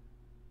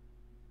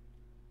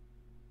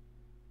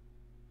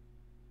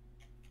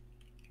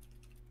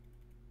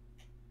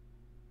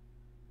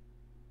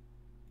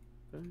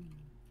the...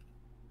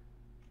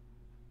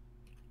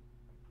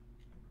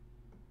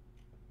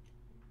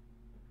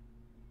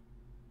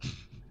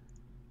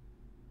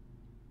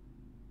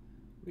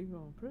 We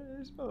gon'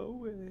 praise my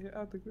way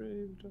out the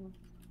grave, John.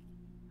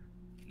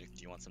 Nick,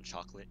 do you want some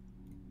chocolate?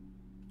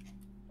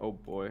 Oh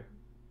boy.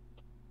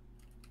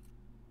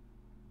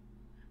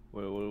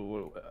 What,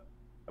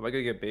 am I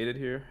gonna get baited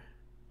here?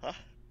 Huh?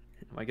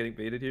 Am I getting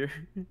baited here?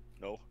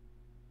 No.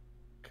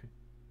 Okay.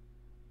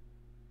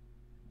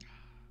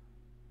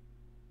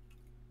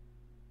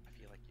 I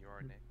feel like you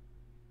are, Nick.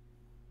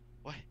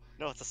 What?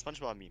 No, it's a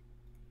SpongeBob meme.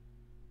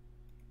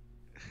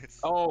 It's...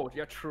 Oh,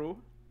 yeah, true.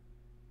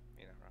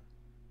 You know,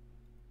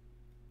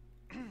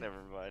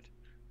 Never mind.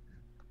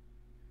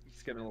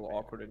 It's getting a little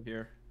awkward in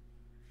here.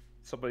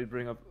 Somebody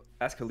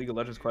ask a League of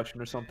Legends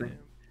question or something.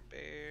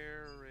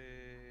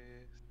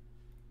 Embarrassed.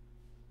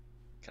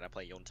 Can I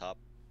play Yoon top?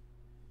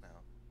 No.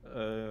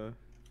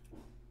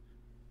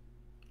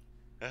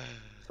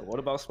 So what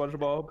about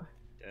SpongeBob?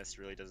 Dennis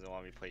really doesn't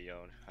want me to play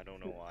Yoon. I don't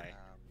know why.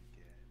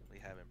 Good. We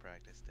haven't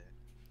practiced it.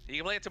 You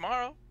can play it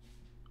tomorrow.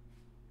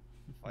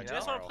 Why You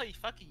guys want tomorrow? to play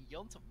fucking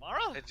Yoon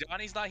tomorrow? And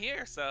Johnny's not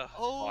here, so.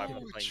 Oh, I'm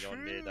playing true.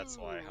 Yoon mid, that's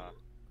why, huh?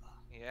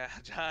 Yeah,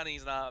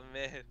 Johnny's not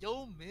mid.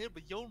 Yoon mid,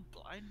 but Yoon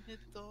blind mid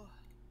though.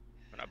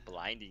 We're not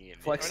blinding it.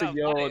 Flexing,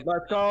 We're not yo, playing.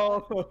 let's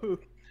go!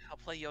 I'll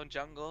play Yoon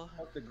jungle.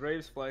 Fuck the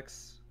Graves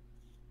flex.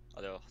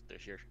 Oh, they're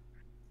here.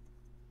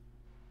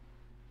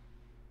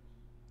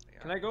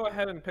 Can I go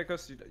ahead and pick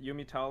us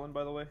Yumi Talon,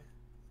 by the way?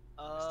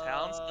 Is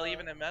Talon still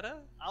even in meta?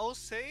 I will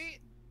say,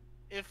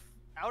 if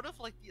out of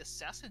like the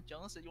assassin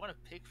jungles that you want to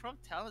pick from,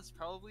 Talon's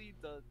probably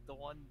the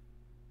one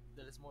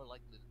that is more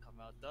likely to come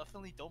out.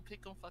 Definitely don't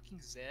pick on fucking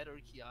Zed or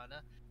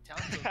Kiana.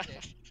 Talon's okay.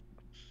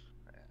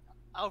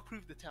 I'll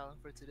prove the Talon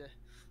for today.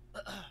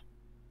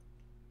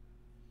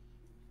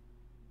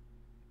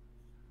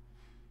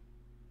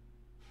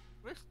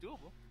 It's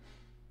doable.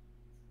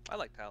 I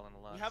like Talon a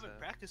lot. We haven't so.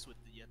 practiced with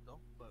it yet though,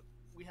 but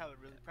we haven't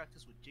really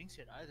practiced with Jinx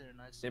yet either. And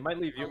They might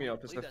leave I'll Yumi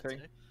up, is play the that thing.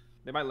 today.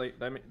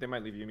 They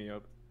might leave Yumi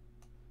up.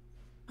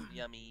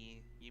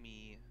 Yummy.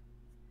 Yumi.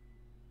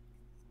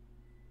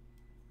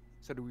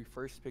 So do we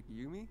first pick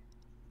Yumi?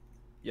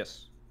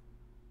 Yes.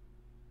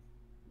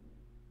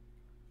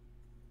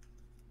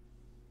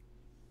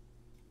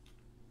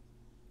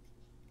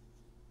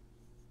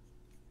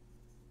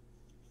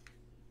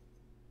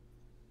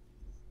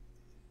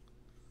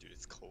 Dude,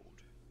 it's cold.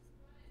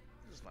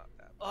 It's not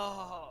that bad.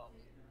 Oh,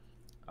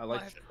 I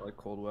like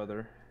cold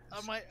weather.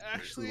 I might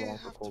actually long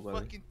have for to cold weather.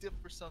 fucking dip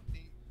or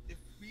something. If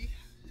we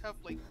have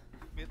like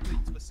mid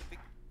lane specific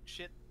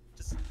shit,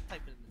 just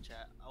type it in the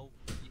chat. I'll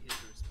be here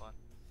to respond.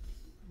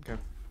 Okay.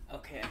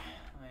 Okay,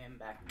 I am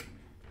back.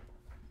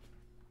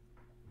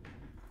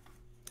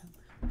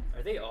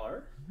 Are they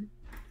R?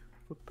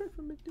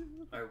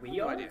 Are we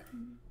No R? idea.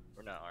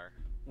 We're not R.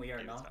 We are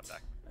Maybe it's not.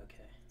 back.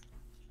 Okay.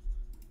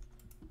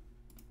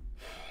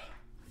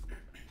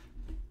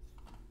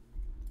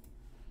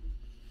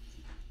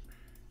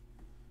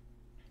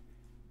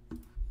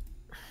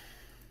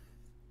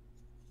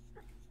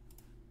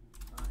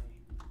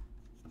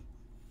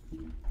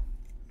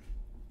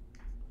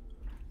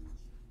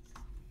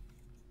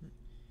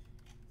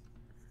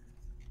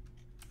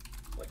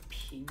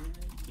 opinion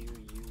do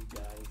you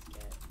guys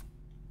get?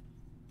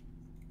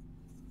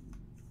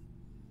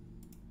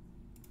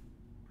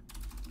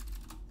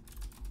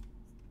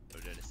 Oh,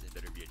 Dennis, it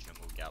better be a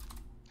jungle gap.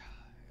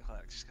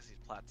 Just because he's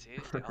plat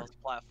 2? I was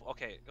plat 4.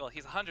 Okay, well,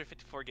 he's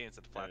 154 games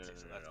at the plat 2,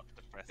 so that's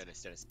depressing.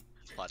 Dennis,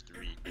 it's plat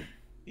 3.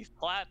 He's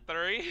plat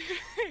 3?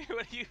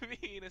 What do you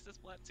mean? Is this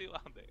plat 2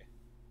 on there?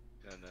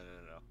 No.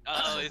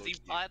 Oh, is he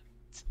plat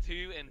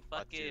 2 and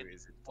Plat 2 fucking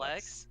is in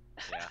flex?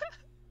 Yeah.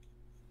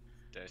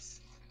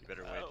 Dennis, you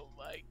better win. Oh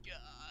my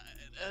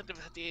god.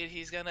 Dude,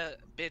 he's gonna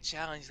bitch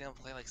out and he's gonna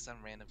play like some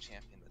random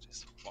champion that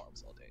just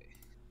farms all day.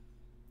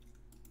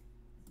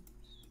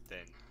 Then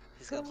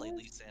He's gonna play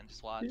Lisa and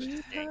just watch.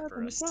 dang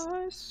for us.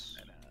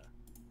 I know.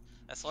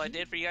 That's what I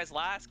did for you guys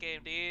last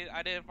game, dude.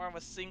 I didn't farm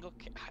a single.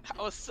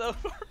 I was so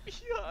far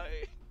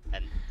behind.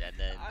 And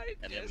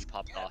then we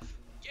popped off.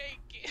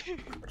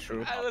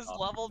 True. I was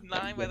level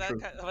 9 by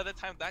the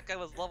time that guy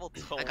was level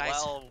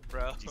 12,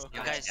 bro.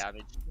 You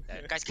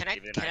Guys, can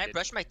I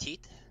brush my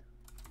teeth?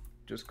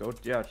 Just go.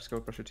 Yeah, just go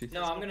brush your teeth.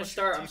 No, I'm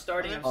starting. I'm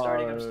starting. We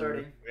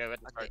have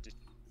to start this.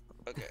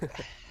 Okay.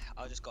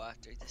 I'll just go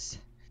after this.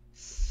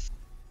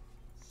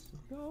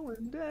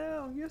 Going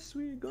down, yes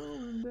we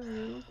going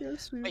down,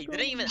 yes we. Wait, you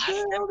didn't even ask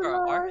them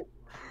for art?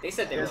 They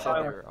said they were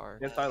Are.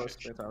 Yeah, Silas.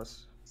 Yeah,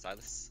 Silas.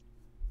 Silas.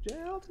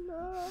 Jail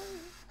tonight.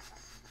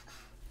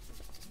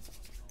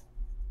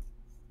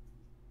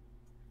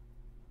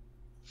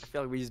 I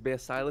feel like we just ban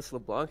Silas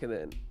LeBlanc and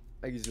then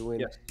I usually win.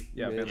 Yes.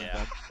 Yeah, Mid.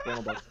 ban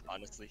LeBlanc.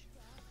 Honestly.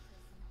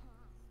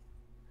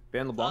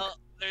 Ban LeBlanc. Oh,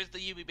 there's the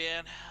UB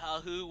ban.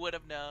 Who would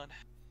have known?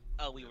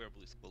 Oh, we were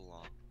blue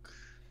Belong.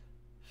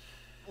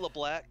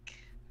 LeBlanc.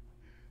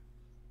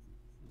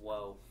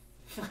 Whoa.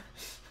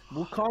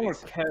 Wukong or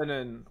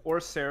Kennen or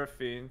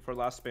Seraphine for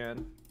last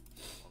ban.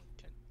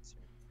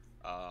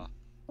 I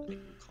think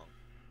Wukong.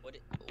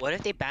 What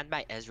if they banned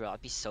my Ezra?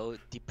 I'd be so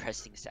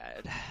depressing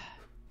sad.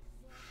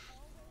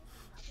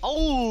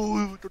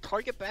 Oh, the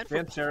target ban for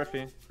Ban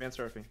Seraphine. Ban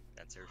Seraphine.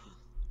 That's her.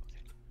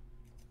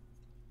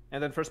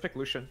 And then first pick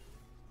Lucian.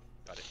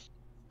 Got it.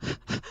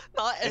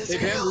 not If they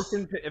ban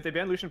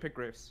Ezra. Lucian, pick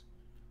Graves.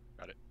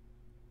 Got it.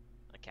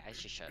 Okay, I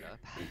should shut up.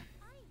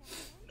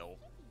 No.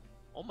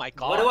 Oh my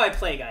god. What do I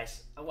play,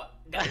 guys? What?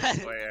 Wait,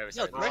 Yo,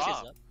 sorry. Thresh is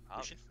Rob, up.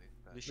 obviously.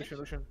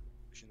 Lucian.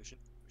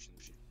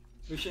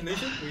 Lucian. Lucian.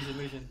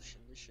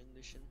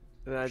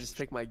 And then I just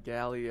take my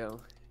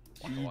Galio.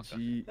 Waka.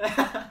 GG.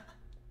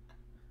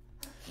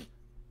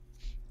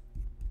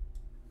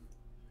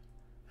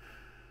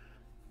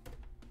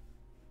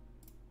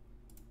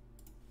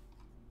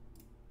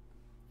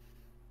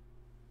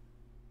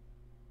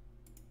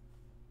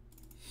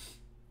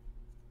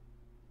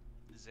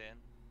 Zen.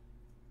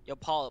 Yo,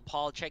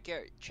 Paul, check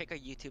your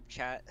YouTube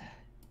chat.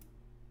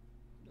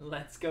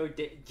 Let's go.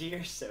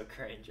 You're so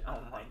cringe. Oh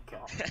my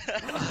god.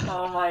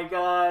 Oh my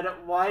god.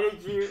 Why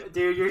did you,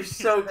 dude? You're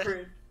so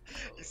cringe.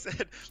 He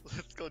said,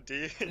 "Let's go,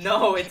 Dave."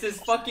 No, it's his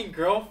fucking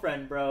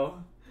girlfriend,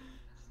 bro.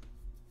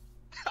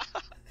 Oh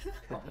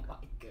my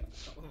god.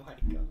 Oh my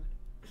god.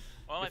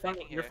 What am I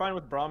thinking here? You're fine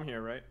with Braum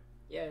here, right?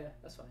 Yeah,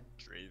 that's fine.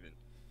 Draven.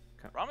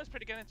 Rom is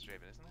pretty good into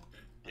Draven, isn't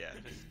it?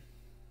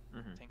 Yeah.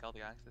 Mm-hmm. Tank all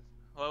the axes.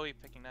 What are we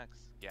picking next?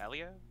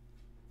 Galio?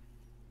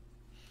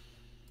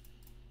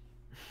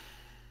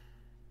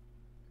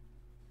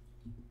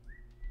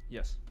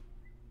 Yes.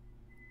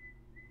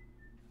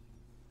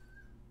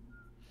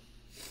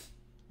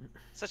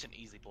 Such an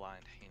easy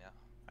blind, you know.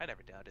 I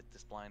never doubted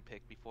this blind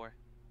pick before.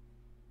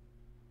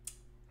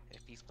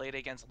 If he's played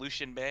against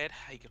Lucian mid,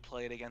 he could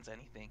play it against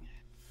anything.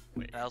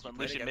 Wait, That was when you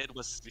played Lucian against mid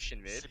was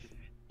Lucian mid.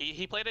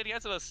 He played it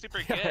against it was super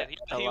good.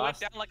 He went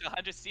down like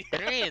 100 C.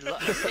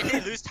 Didn't he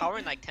lose tower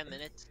in like 10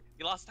 minutes?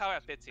 He lost tower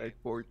at 15. Like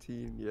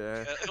 14,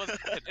 yeah. It was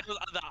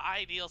the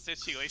ideal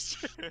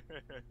situation.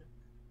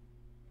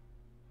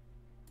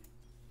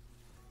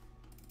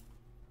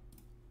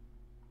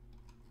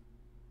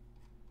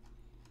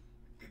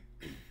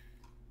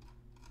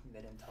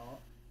 Mid and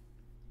top.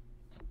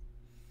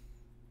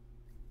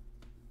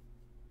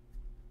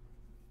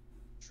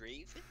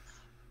 Draven?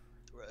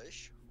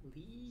 Thresh?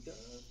 League of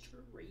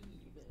Draven.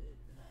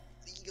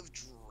 League of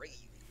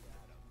Draven.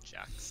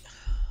 Jax.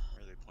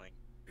 Where are they playing?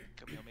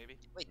 Camille maybe?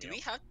 Wait, do Yeah. we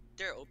have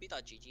their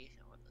op.gg?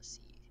 I want to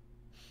see.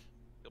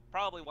 You'll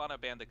probably want to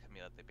ban the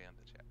Camille if they ban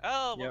the chat.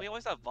 Oh, well, Yep. we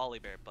always have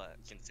Volibear, but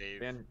You can save.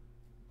 Ban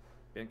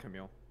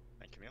Camille.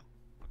 And Camille.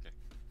 Okay.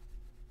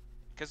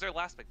 because they're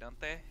last pick, don't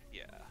they?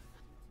 Yeah.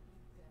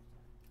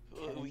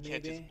 Can We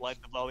can't maybe? just blind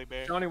the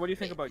Volibear. Johnny, what do you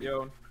think about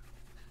Yoon?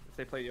 If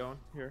they play Yoon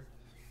here,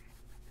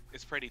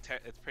 It's pretty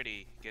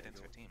good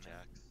into a team, man.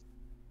 Jax.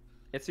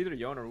 it's either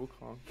Yoon or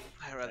Wukong.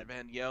 I'd rather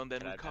ban Yoon than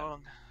Can I ban-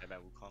 Wukong. I bet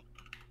Wukong.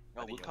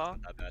 Oh, I think Young's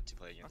Wukong? not that bad to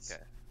play against.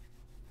 Okay.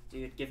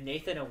 Dude, give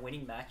Nathan a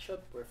winning matchup.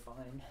 We're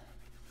fine.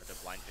 Or the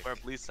blind pick. Or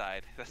blue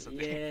side. That's the thing.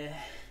 Yeah,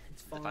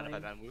 it's The fun if I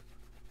fine. ban Wu.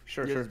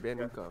 Sure, Yeah, sure. just ban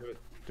Yeah, Wukong. do it.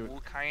 Do it.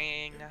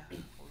 Wukong.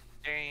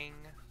 Wukong.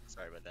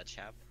 Sorry about that,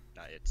 chap.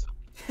 Not it.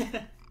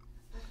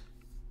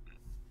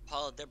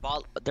 Paul,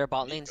 their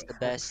bot lane's the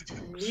best.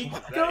 Nico!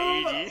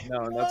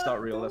 No, that's not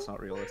real. That's not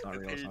real. That's not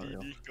real. That's not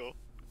real. Nico.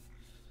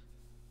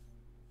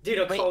 Dude,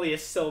 Akali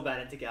is so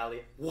bad into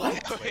Gallia. What?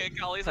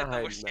 Akali's like the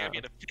I worst know.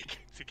 champion to pick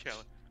to kill.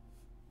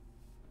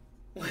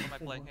 What am I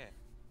playing here?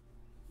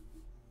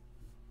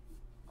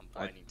 I'm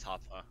blinding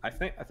top. I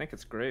think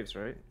it's Graves,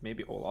 right?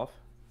 Maybe Olaf.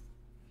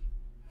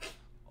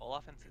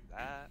 Olaf into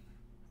that.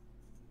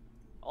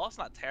 Olaf's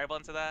not terrible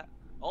into that.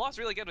 Olaf's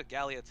really good with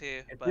Gallia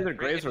too. It's But either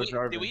Graves or do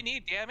Jarvan. we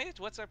need damage?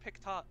 What's our pick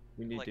top?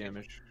 We need Like,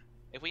 damage.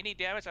 If we need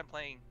damage, I'm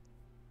playing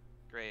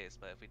Graves.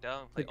 But if we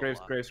don't, play Graves,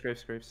 Olaf.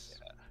 Graves.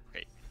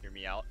 Okay, hear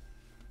me out.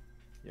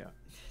 Yeah.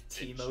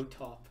 Teemo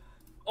top.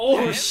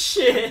 Oh Yeah.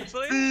 shit!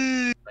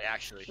 Like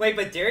actually. Wait,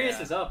 but Darius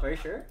Yeah. is up, are you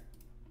sure?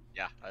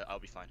 Yeah, I'll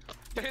be fine.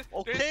 There's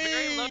Okay.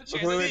 very low Wait, chance they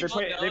people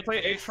play know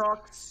Graves.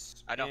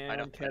 Aatrox. I know.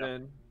 And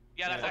Kennen.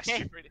 Yeah, that's Yeah. actually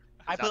Okay. pretty.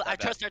 I It's not that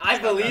trust our. I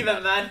trust our- believe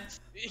it, man.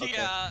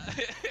 Yeah.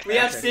 We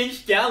have Okay.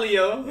 Singed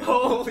Galio.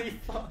 Holy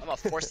fuck. I'm gonna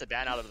force the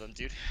ban out of them,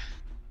 dude.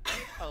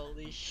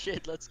 Holy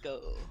shit! Let's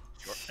go.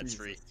 That's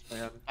free.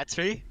 Man. That's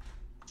free.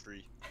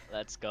 Free.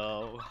 Let's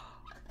go.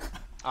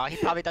 Oh, he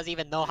probably doesn't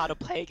even know how to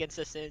play against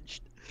the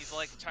Singed. He's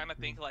like trying to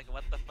think like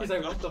what the fuck. He's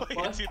like, what the do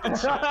I fuck? do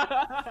to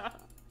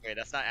chat? Okay,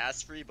 that's not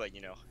as free, but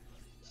you know.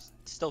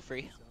 Still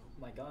free.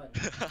 Oh my god.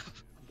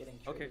 I'm getting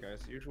Okay, triggered.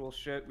 guys. Usual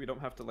shit. We don't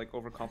have to like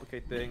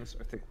overcomplicate things.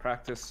 I think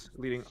practice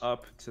leading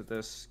up to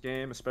this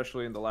game,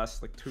 especially in the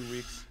last like 2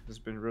 weeks, has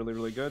been really,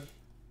 really good.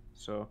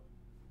 So,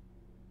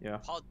 yeah.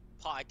 Paul,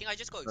 I think I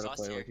just go Try to exhaust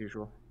play here. like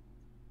usual.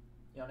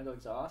 You wanna go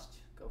exhaust?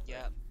 Go for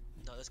Yeah.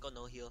 No, let's go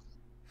no heal.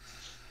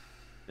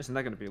 Isn't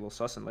that gonna be a little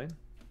sus in lane?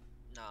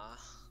 Nah.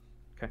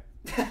 Okay.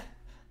 it.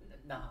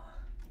 Nah.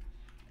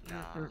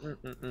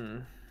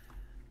 Nah.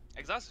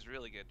 Exhaust is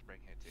really good to bring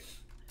here too.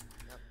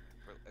 Yep.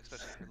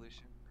 Especially for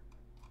Lucian.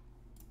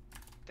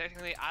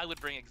 Technically, I would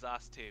bring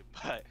exhaust too,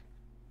 but.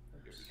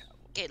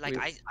 Okay, like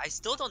Please. I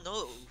still don't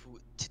know who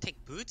to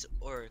take boots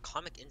or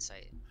comic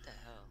insight. What the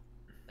hell?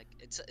 Like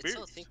it's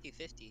still Boots.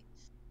 50-50.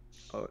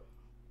 Oh,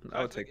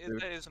 I would take it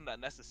boots. isn't that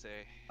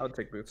necessary. I would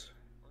take boots.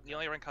 You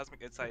only run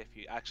Cosmic Insight if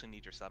you actually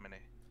need your summoning.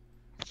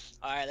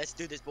 All right, let's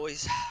do this,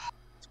 boys.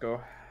 Let's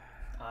go.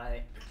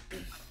 Hi.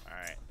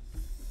 Alright.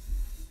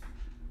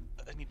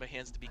 I need my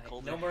hands to be Alright,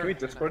 colder. no more- Can we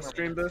Discord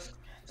stream this?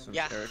 Since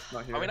Yeah. Eric's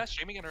not here. Are we not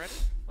streaming it already?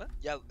 What?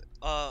 Yeah.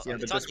 Yeah, the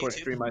it's on Discord YouTube.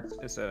 stream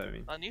is I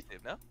mean. On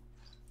YouTube, no?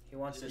 He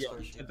wants this Yeah,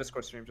 first. the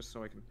Discord stream just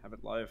so I can have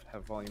it live,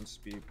 have volumes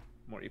be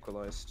more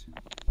equalized.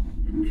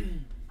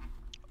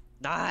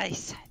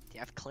 Nice. They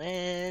have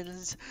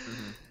cleanse.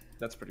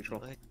 That's pretty cool.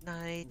 Good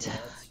night. Yeah,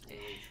 that's really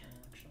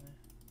true,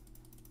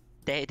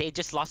 actually. They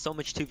just lost so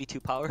much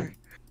 2v2 power.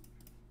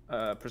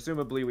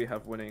 Presumably we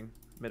have winning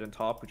mid and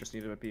top. We just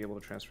need to be able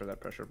to transfer that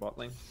pressure bot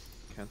lane.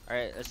 Can. All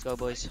right, let's go,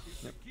 boys.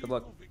 Yep. Good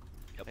luck.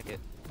 Make it.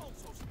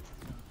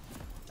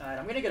 Alright,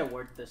 I'm gonna get a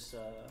word this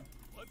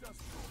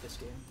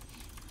game.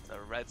 It's a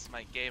red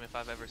smite game if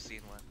I've ever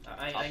seen one.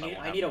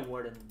 I need a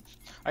word in. All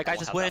right, guys,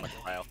 let's win.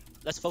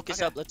 Let's focus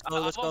Okay. up. Let's go.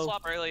 Let's I'll go.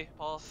 swap early,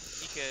 Paul.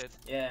 You could.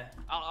 Yeah.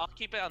 I'll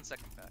keep it on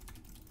second pack.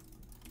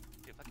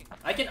 Dude,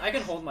 fucking. I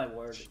can hold my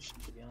word.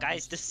 To be honest.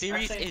 Guys, the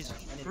series Actually, is I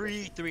need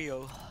free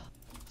 3-0.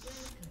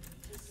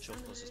 Show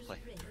closest play.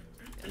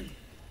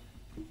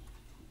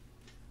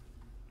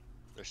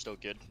 They're still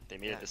good. They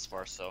made Yeah. it this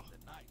far, so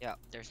Yeah,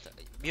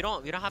 we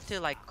don't have to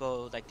like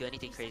go like do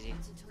anything crazy.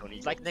 don't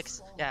need Like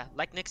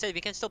Nick said,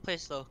 we can still play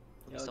slow.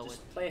 We Yo, still win.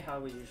 just play how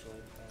we usually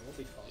play. We'll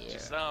be fine. Yeah.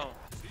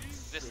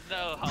 Just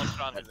know how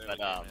strong but, this but,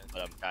 early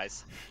game is.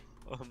 guys,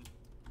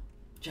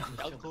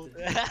 Jungle.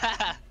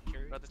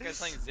 Bro, this guy's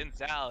playing Xin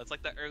Zhao. It's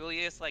like the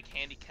earliest like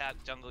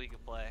handicapped jungle you can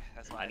play.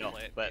 That's why I know.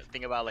 play it. But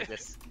think about it like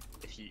this: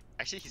 if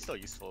he's still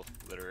useful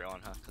later on,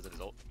 huh? Because of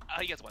his ult.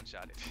 He gets one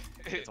shotted.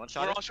 gets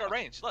one-shotted? We're all short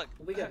range. Look,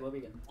 We'll be good. We'll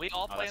be good. we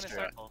all Oh, play in a that's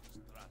true. circle.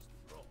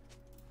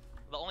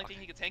 The only thing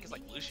he can tank is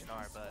like Lucian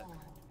R, but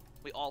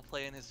we all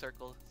play in his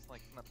circle. It's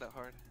like not that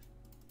hard.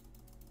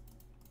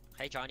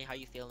 Hey Johnny, how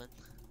you feeling?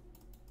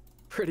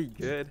 Pretty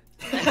good.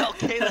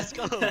 Okay, let's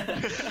go.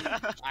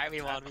 Alright,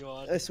 we won.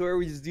 I swear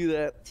we just do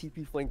that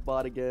TP flank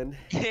bot again.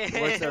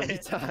 Works every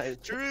time.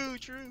 True.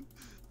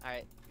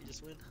 Alright, we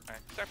just win.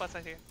 Alright, start bot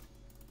side here.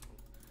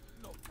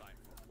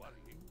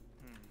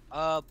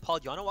 Paul,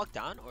 do you wanna walk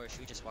down or should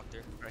we just walk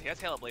through? Alright, he has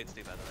Halo Blades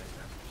too, by the way.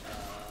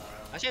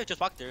 Actually, we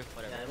just walk through.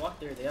 Whatever. Yeah, I walked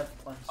there. They have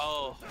plans.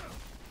 Oh,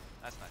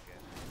 that's not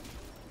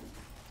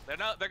good.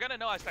 They're gonna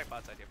know I start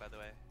bot side here, by the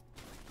way.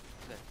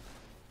 Good.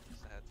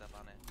 Just a heads up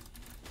on it.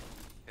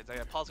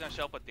 Paul's gonna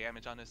show up with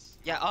damage on this.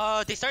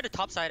 Yeah. They started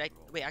top side.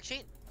 Wait,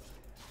 actually.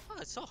 Oh,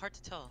 it's so hard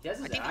to tell. He has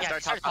his I think axe. yeah,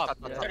 Start started top, top.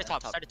 top, Started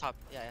top, top. Started top.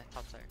 Yeah,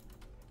 top side.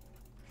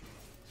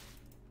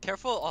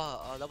 Careful.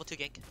 Level 2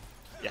 gank.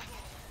 Yeah.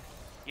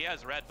 He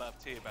has red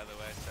buff too, by the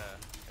way, so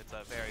it's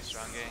a very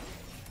strong game.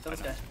 So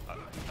this guy. I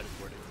just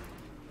warded.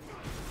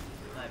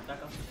 Alright,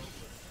 back up.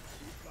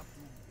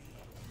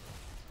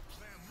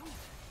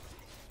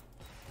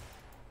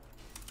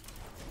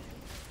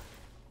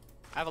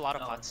 I have a lot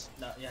of No, pots.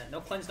 no, yeah,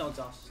 no cleanse, no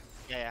exhaust.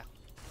 Yeah.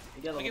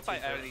 You get We level can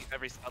fight 2 first.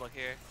 every scuttle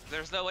here.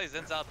 There's no way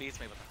Xin Zhao beats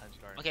me with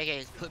 100 guard.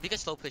 Okay. We can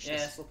slow push Yeah,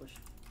 this. slow push.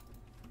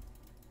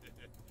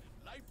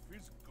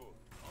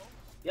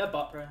 Yeah,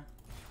 bot, bro.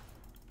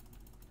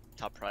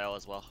 Top prio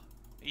as well.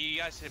 You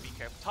guys should be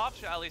careful. Top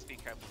should at least be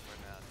careful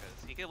for now,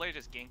 because he can literally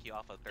just gank you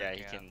off of third Yeah, he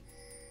camp. can.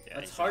 Yeah,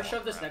 Let's he hard can shove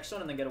walk this around. next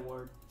one and then get a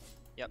ward.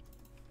 Yep.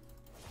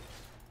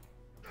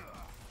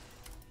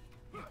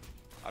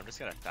 I'm just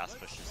gonna fast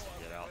push this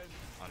to get out.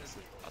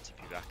 Honestly, I'll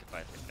TP back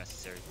if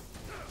necessary.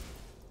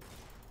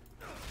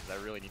 'Cause I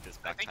really need this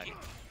I back think timing.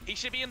 he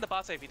should be in the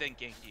bot side if he didn't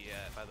gank you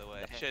yet, by the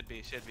way. Okay. Should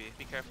be.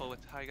 Be careful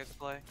with how you guys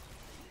play.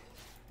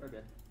 We're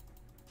good.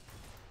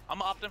 I'm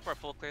opting for a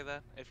full clear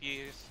then, if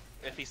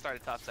he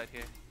started top side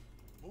here.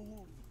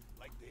 Move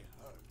like they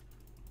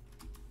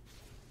hurt.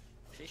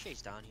 Pretty sure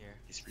he's down here.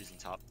 He's freezing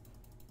top.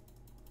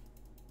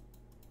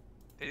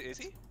 Is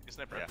he?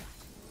 Isn't it bro? Yeah.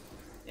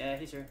 Yeah,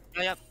 he's here.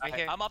 Oh, yep, right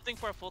here. I'm opting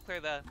for a full clear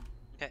then.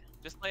 Okay.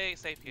 Just play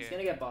safe here. He's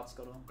gonna get bot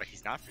scuttle. But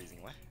he's not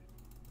freezing. What?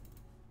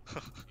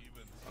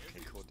 Even Okay,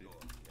 cool, dude.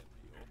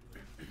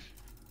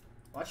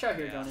 Watch out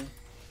here, Yeah. Johnny.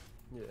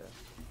 Yeah.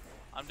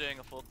 I'm doing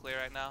a full clear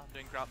right now. I'm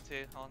doing drop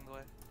 2 along the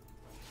way.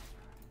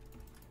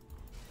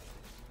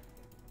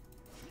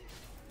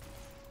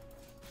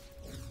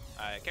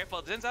 Alright,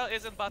 careful. Zinzao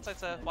is in bot side,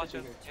 so Yeah, watch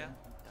good him. to Yeah. hear,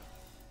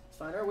 It's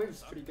fine, our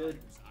wave's pretty good.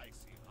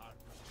 icy heart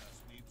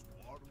just needs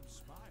warm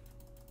smile.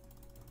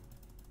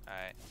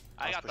 Alright.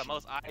 I I was got the pushing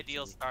most actually.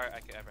 ideal start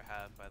I could ever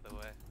have, by the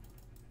way.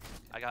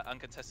 I got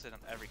uncontested on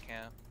every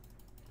camp.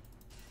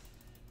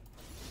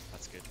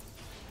 That's good.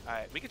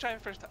 Alright, we can try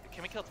it first.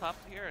 Can we kill top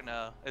here or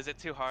no? Is it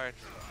too hard?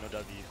 No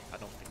W. I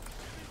don't think.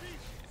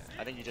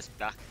 I think you just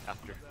back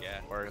after.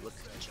 Yeah. Or look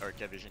or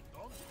get vision.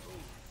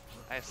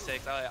 I have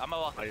 6. I'm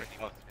gonna walk Oh, over you-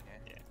 for oh,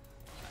 defense here.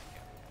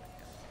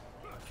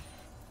 yeah.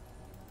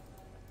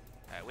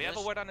 Alright, we have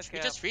a ward on this Should we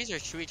camp. just freeze or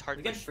should we hard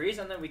We can push? freeze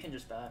and then we can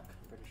just back.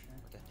 I'm pretty sure.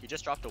 Okay. He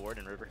just dropped a ward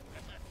in river.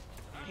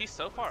 He's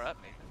so far up,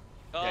 Nathan.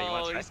 Yeah, you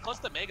wanna Oh, try? he's close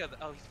to Mega.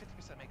 Oh, he's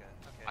 50% Mega.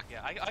 Okay,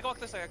 yeah, I can walk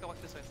this way. I can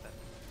walk this way instead.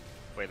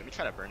 Wait, let me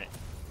try to burn it.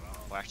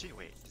 Well, actually,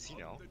 wait. Does he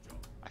know?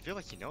 I feel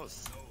like he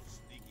knows.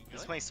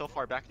 He's playing so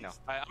far back now.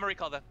 Alright, I'm gonna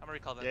recall that.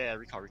 Yeah,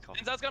 recall.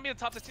 Zinzao's gonna be in the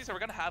top 16, so we're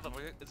gonna have him.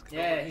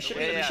 Yeah, he should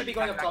be. Yeah, We yeah, should be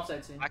going back, up top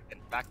side soon. Back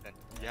then.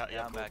 Yeah,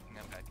 Yeah, I'm cool. backing.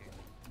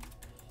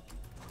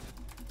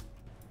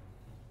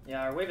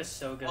 Yeah, our wave is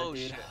so good, Oh,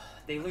 dude. shit.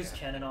 They lose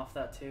cannon off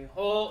that too.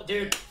 Oh,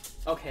 dude.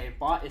 Okay,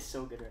 bot is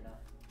so good right now.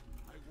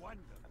 I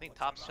wonder. I think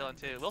top's chilling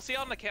too. We'll see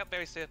on the camp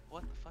very soon.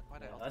 What the fuck? Why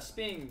did Yeah, I us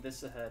being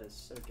this ahead is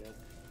so good.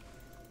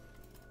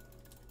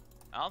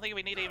 I don't think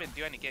we need to even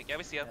do any gank. Yeah,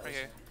 we see up Yeah, right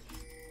here.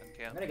 I'm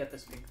Camp. gonna get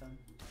this pink then.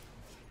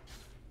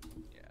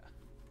 Yeah.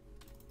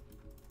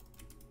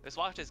 Just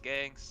watch his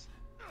ganks.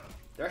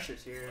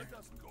 Thresher's here. Let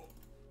us go.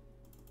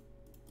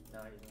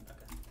 No, he isn't.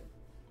 Okay.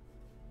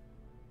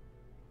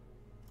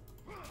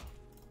 Good.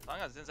 As long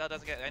as Zinzao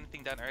doesn't get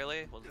anything done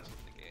early, we'll just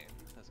win the game.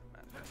 Doesn't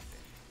matter.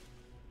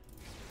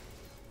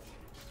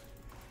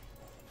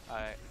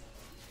 Alright.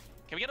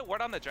 Can we get a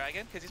ward on the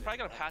dragon? Because he's probably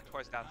gonna pack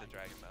towards down the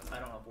dragon, by the way. I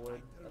don't have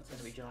wood. That's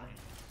gonna be Johnny.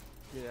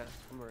 Yeah,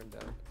 I'm running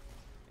down.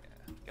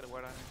 Yeah. Get a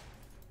ward on him.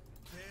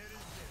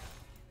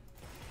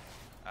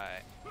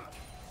 Alright.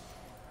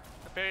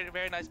 A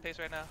very nice pace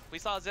right now. We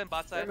saw Zen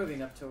bot They're side,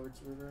 moving up towards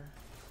river.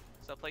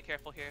 so play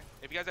careful here.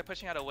 If you guys are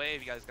pushing out a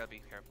wave, you guys gotta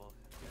be careful.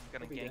 He's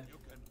gonna We'll be gank good. You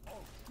can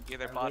all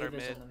either Our bot or wave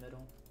is mid. in the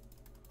middle.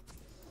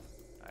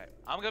 Alright,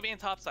 I'm gonna be in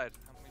top side.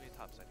 I'm gonna be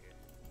top side here.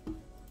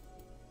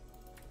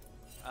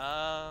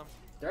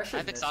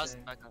 Thresher's I think Saw's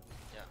missing. back up.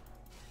 Yeah.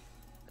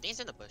 I think he's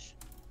in the bush.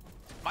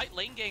 might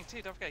lane gang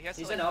too. Don't forget, he has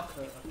He's to. in Like, up.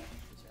 Okay.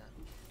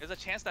 there's a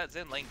chance that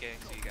Zen lane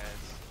gangs you guys.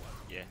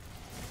 Yeah.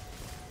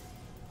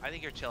 I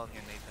think you're chilling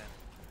here, Nathan.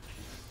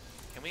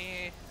 Can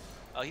we?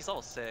 Oh, he's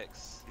level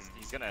 6.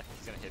 He's gonna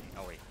hit me.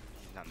 Oh wait,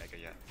 he's not mega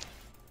yet.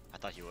 I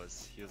thought he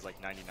was. He was like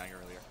 99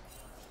 earlier.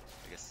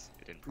 I guess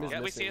it didn't. He's Yeah,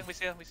 we missing. see him.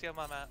 We see him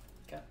on map.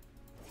 Okay.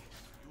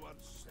 you are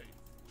safe.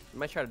 You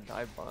might try to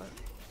dive bot.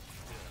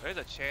 There's a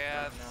No,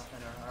 chance.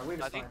 no. Our wave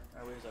is I think-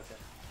 fine. Our wave is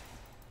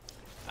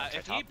okay.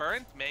 If he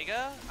burns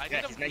Mega, I need Yeah,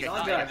 him. he's Mega. He's He's on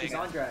not drag. Mega. He's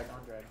on drag.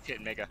 On drag.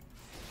 Hit mega.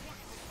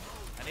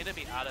 I need to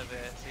be out of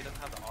it, so he doesn't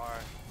have the R.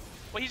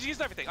 Wait, he's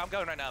used everything. I'm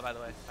going right now, by the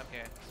way. I'm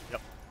here.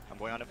 Yep. I'm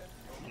going on him.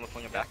 I'm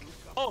pulling him back.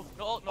 Oh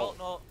no.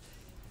 Oh.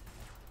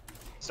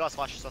 Still has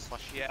flash.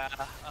 Yeah.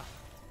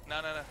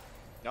 No.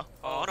 No.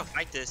 Oh, I wanna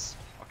fight this.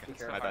 Okay. Be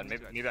careful. My bad.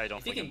 Maybe I don't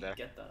If you fling can him there.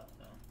 get that,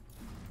 no.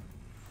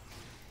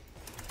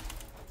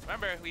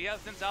 Remember, we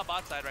have Zinzao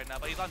bot side right now,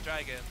 but he's on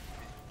Dragon.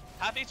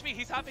 Half HP.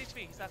 He's half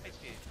HP.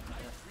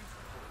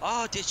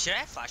 Oh, dude, should I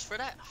have flash for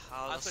that? Oh, I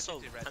I'll was switch so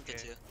it to red tempted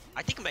here. to.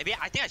 I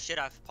think I should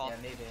have, Paul. Yeah,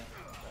 maybe.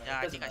 Yeah,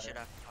 I Doesn't think I matter. should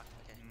have. Fuck,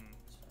 okay.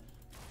 It's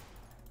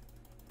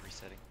fine.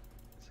 Resetting.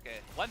 It's okay.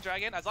 One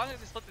dragon. As long as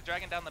we split the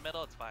dragon down the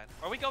middle, it's fine.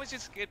 Or we can always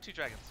just skip 2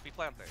 dragons. We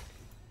play on 3.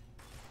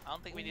 I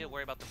don't think we need to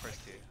worry about the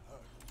first 2.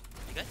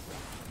 You good?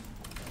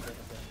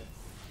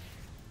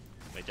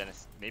 Wait,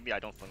 Dennis. Maybe I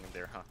don't fling him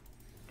there, huh?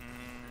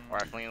 Mm, Or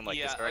I fling him like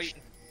this direction.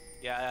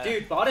 Yeah.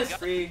 Dude, bot is Yeah.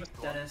 free,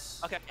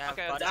 Dennis. Okay. Yeah,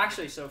 Okay. bot It's is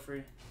actually so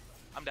free.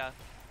 I'm down.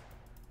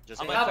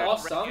 Just They I'm have like, all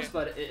right sums, here.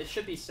 but it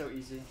should be so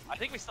easy. I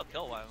think we still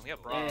kill one. We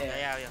have Braum.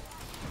 Yeah. Yeah.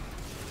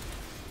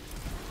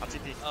 I'm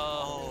TP.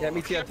 Oh. Yeah,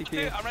 me too, I'm Okay,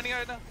 TP. I'm running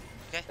right now.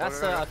 Okay. That's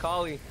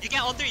Akali. You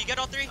get all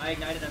 3. I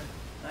ignited him.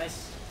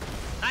 Nice.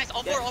 Nice,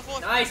 all Get- four, all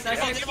four. Nice, Get nice,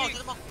 them all, nice. get them all, get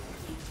them all.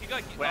 You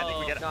got. Wait, I think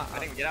we get Nah. out. I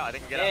think we get out. I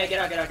think we get Yeah, out. yeah, get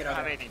out, get out, get Don't out.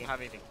 have anything. Don't have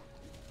anything.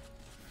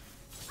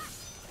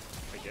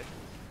 We good?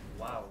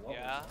 Wow, what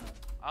Yeah. was that?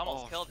 I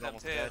almost Oh, killed she's them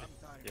almost too. dead.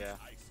 Yeah,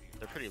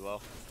 they're pretty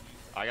low.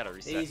 I gotta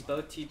reset. These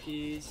both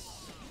TPs.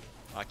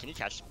 Can you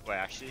catch? Wait,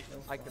 actually.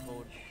 I can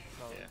hold.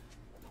 Yeah.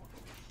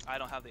 I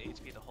don't have the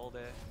HP to hold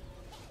it.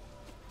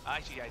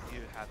 Actually, I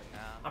do have it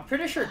now. I'm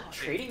pretty sure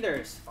trading there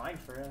is fine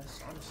for us,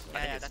 honestly. I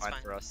think Yeah, it's that's fine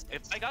fine. for us.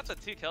 If I got the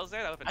 2 kills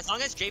there, that would have been. As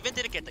long as Draven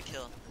didn't get the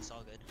kill, it's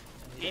all good.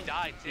 He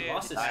died too. He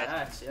lost his died.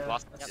 stacks, yeah.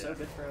 Lost- That's yeah. so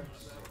good for us.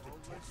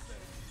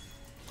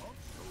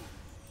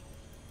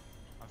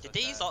 I'm so Did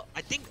they sad. use all?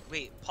 I think.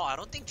 Wait, Paul. I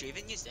don't think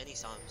Draven used any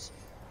Psalms.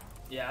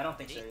 Yeah, I don't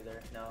think Did so he?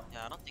 either. No.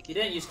 Yeah, I don't think He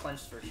didn't use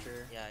cleanse for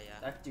sure. Yeah, yeah.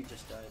 That dude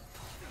just died.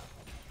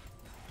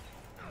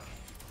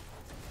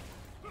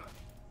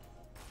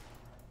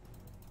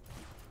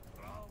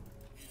 Ram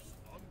is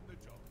on the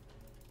job.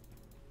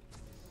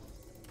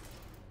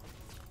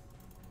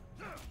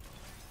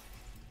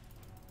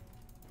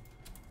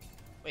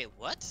 Wait,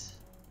 what? Just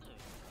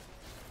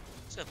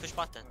gonna push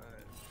bot then.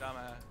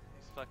 Dumbass.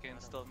 He's fucking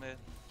still mid,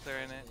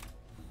 clearing it.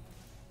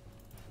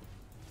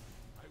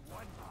 I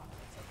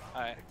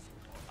wonder.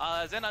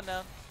 Alright. Zen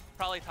unknown.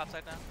 Probably top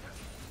side now.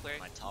 Clearing.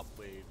 My top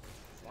wave.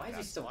 Why is he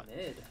That's still what-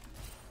 mid?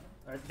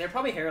 They're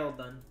probably Herald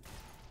then.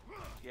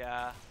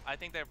 Yeah. I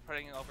think they're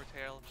putting it over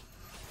tail.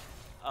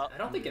 I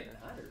don't think it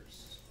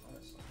matters,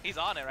 honestly. He's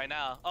on it right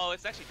now. Oh,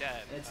 it's actually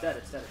dead. It's dead,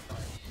 it's dead, it's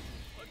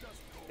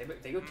fine.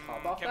 They go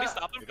top off Can that? we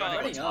stop him We gotta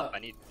from? go running top. up. I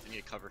need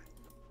to cover.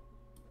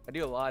 I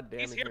do a lot of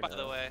damage. He's here, right by now.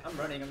 the way. I'm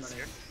running.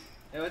 Here?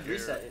 It would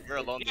reset it. You're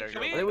alone Yeah, there. can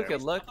You're we- I alone think we there.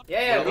 could look. Yeah,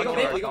 yeah, we We're go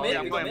looking mid, we go for- mid, Yeah,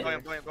 we I'm go going, mid.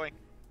 I'm going, I'm going.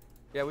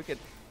 Yeah, we could.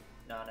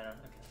 No,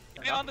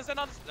 okay. Hey, on this end,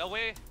 on this.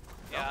 Away.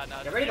 Yeah,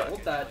 no. Get ready to okay.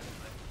 ult that.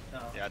 No.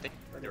 Yeah, I think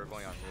they were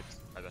going on mid.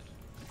 I bet.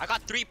 I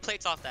got 3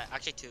 plates off that.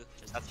 Actually 2.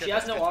 Just. That's good. She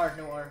has that's no good. R,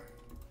 no R.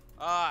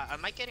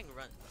 Am I getting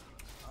run?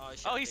 Oh,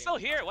 shit, Oh, he's still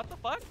here. What the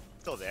fuck?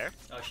 Still there.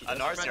 Oh, she An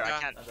does. R's there. I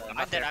Run can't. down. I'm I'm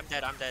not dead. there. I'm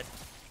dead. I'm dead.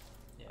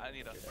 Yeah, I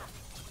need a- do that.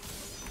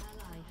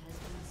 Ally has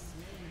been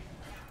slain.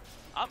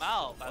 I'm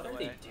out, by What the are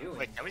way. they doing?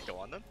 Wait, can we go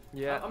on them?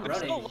 Yeah. I'm They're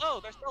running. still low.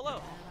 They're still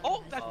low.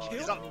 Oh, that Oh, killed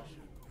He's on. me.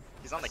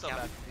 He's on the That's so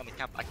camp. bad. He's on the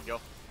camp. I can go.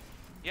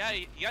 Yeah,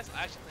 you guys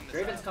actually cleaned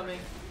this Draven's up. coming.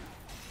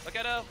 Look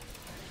at him.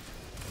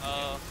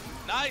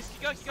 Nice.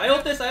 You got. I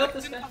ult this guy.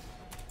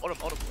 Hold him.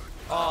 Hold him.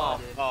 Oh,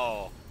 dude.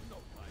 Oh.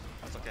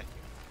 That's okay.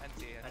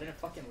 I didn't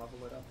fucking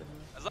level it up.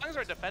 As long as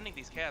we're defending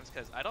these camps,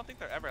 because I don't think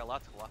they're ever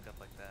allowed to walk up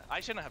like that.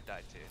 I shouldn't have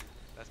died too.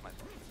 That's my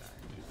fault for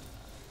dying.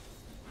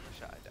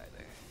 Should I die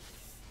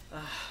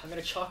there? I'm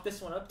gonna chalk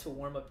this one up to a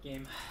warm-up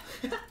game.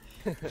 You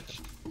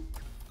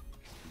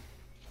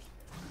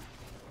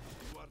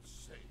are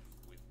safe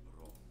with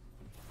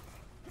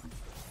Rom.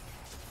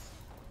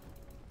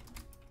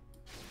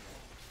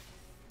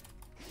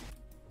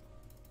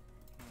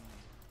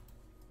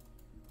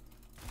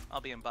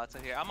 I'll be in bots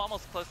out here. I'm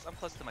almost close. I'm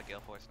close to my Gale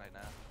Force right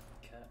now.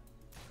 Okay.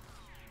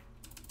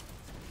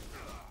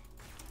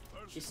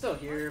 She's still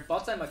here.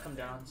 Bot side might come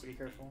down, so be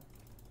careful.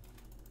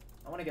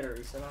 I want to get a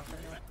reset off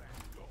right now.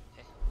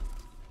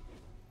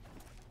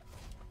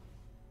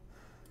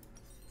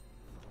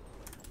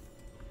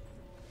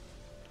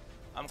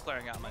 I'm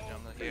clearing out my jungle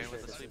Pretty here sure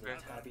with the this is sweeper.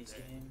 Tabby's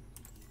game.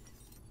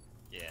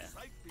 Yeah.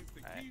 Sight is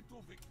the Alright. key to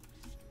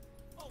victory.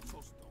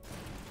 Also stone.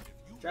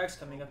 If you Drag's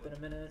coming up in a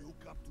minute. look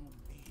up to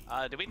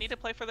me. Do we need to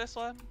play for this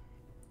one?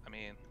 I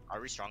mean, Are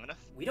we strong enough?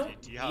 We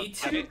don't Do you have- need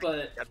to,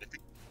 but Yeah,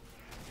 mythic.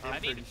 I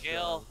need pretty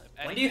Gale. strong.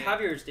 if when do you anything.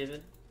 have yours,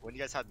 David? When do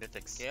you guys have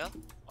mythics? Gale?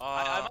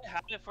 I might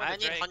have it for the I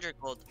need Drake. 100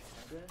 gold.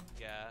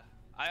 Yeah.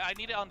 I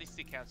need it on these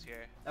 2 camps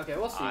here. Okay,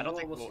 we'll see. I don't We'll-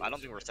 think we'll we'll- see. I don't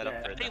think we're set up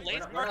Yeah, there If they then.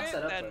 late we're not start set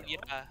it, up, then but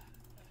yeah.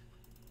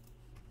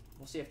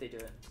 We'll see if they do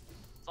it.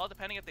 It's all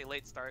depending if they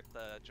late start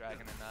the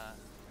dragon or not.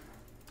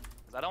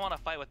 Cause I don't want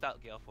to fight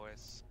without Gale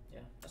Force. Yeah,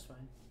 that's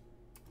fine.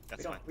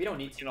 That's we fine. don't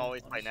need to. You can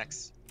always fight honestly.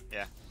 next.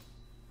 Yeah.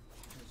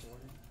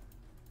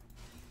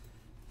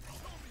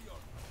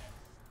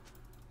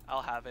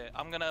 I'll have it.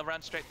 I'm gonna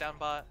run straight down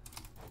bot.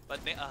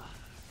 But they doesn't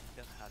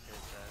have his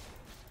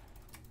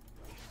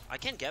I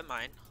can get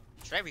mine.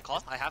 Should I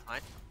recall? I have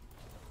mine.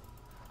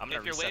 I'm gonna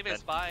If your reset wave is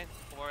then. fine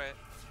for it.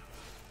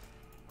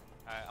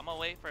 Alright, I'm gonna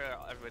wait for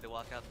everybody to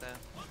walk out then.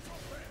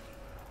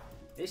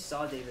 They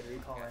saw David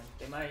recalling.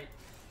 They might.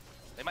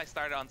 They might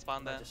start it on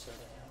spawn might then. just start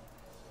it.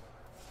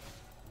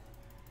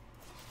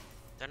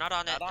 They're not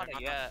on it. Not on They're it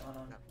not yet. Hold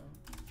on.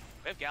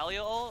 We have Galio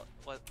ult?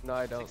 What? No,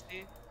 I don't.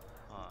 60?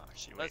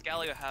 Actually, What does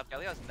wait. Galio have?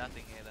 Galio has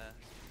nothing here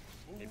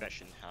though. Maybe I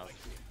shouldn't have.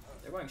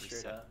 They're going straight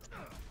Reset. up.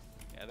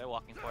 Yeah, they're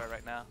walking for it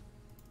right now.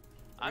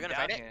 We're I'm gonna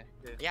down fight it?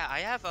 here. Yeah, I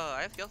have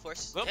Gale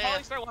Force. We'll Yeah, probably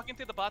yeah. start walking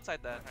through the bot side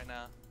then right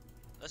now.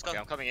 Let's go. Okay,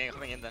 I'm coming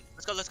in then.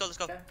 Let's go. Let's go. Let's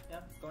go. Okay, yeah,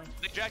 going.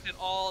 They dragged it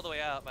all the way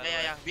out by Yeah, the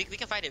yeah, way. yeah. We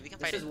can fight it. We can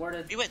This fight is it.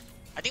 warded. We win.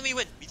 I think we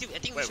win. We do. I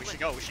think Wait, we we should should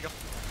win. go. We should go.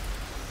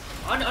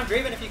 On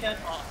Draven if you can.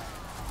 Oh,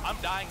 I'm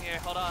dying here.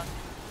 Hold on.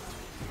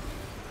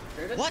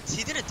 Draven? What?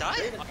 He didn't die?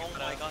 Draven. Oh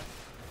my god.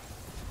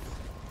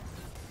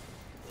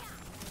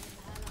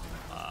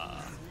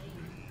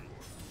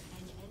 An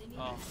enemy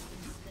Oh. has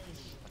been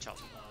slain. Watch out.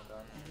 Oh,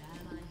 God.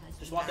 An ally has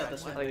Just walk out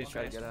this way. I think he's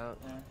trying to get out.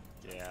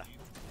 Yeah. Yeah.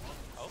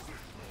 Oh.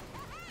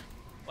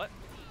 What?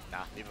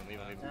 Nah, leave him.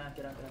 Nah,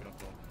 get out.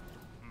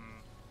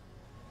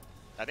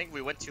 I think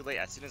we went too late.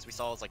 As soon as we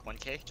saw it was like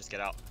 1k, just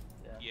get out.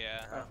 Yeah.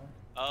 Careful.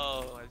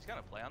 Oh, I just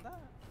gotta play on that?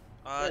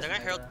 They're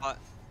gonna herald bot.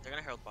 They're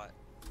gonna herald bot.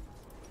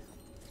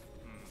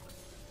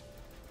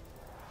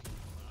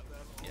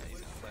 Yeah,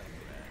 he's gonna play.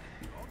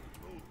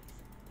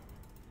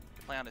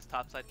 Play on his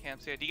top side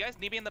camps here. Do you guys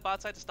need me in the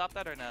bot side to stop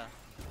that or no?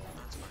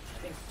 I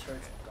think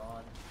Church is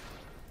gone.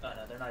 Oh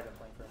no, they're not even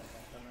playing for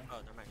anything. Oh,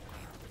 never mind.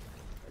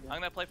 I'm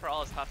gonna play for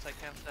all his top side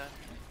camps then.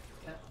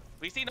 Can't.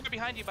 We see Nar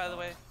behind you, by the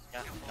way.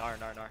 Yeah. Nar.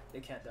 They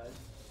can't dodge.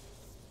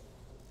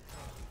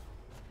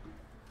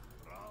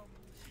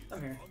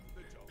 I'm here.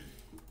 Okay.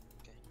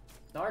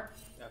 Narc? Okay,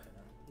 no.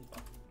 He's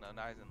gone. No,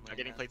 Nar's in They're lane.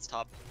 getting plates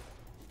top.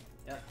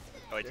 Yeah.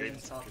 Oh wait,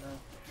 Draven's top now.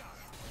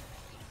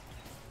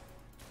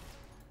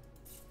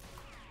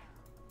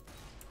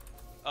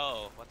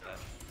 Oh, what the?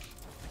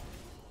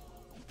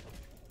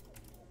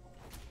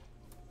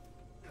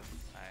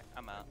 Alright,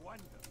 I'm out.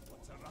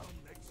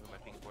 Move my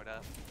ping board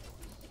up.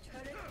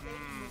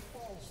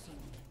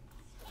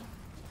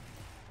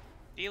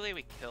 Ideally,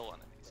 we kill one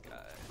of these guys.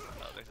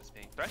 Oh, there's this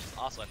ping. Thresh is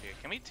also up here.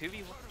 Can we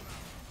 2v1?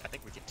 I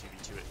think we can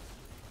 2v2 it.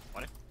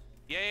 Want it?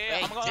 Yeah.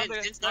 Hey, I'm going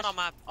under. Zin's not on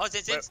map. Oh,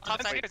 Zin's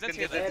top side. Zin's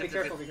Zin, here. Yeah, be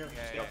careful.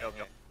 Yeah. Go.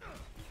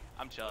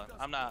 I'm chilling.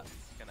 I'm not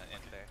gonna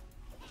enter there.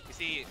 You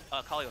see,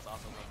 Kali was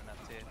also moving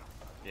up too.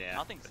 I Yeah.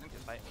 don't think Zin can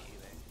fight me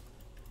either.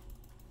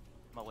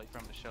 I'm gonna wait for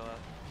him to show up.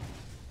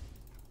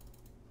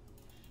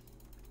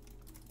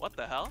 What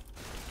the hell?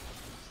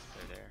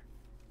 They're there.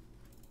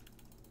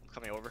 I'm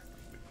coming over.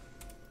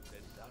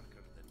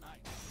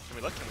 Can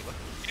we look?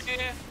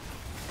 Yeah.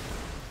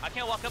 I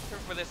can't walk up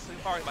for this too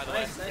far, by the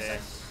way.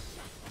 Nice.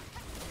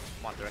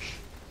 Come on, Thresh.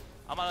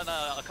 I'm on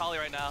a Kali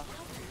right now.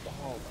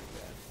 Oh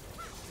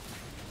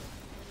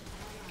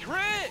my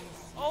Crit!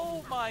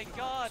 Oh my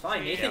god. Fine,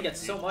 dude. Nathan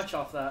gets so much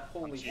off that.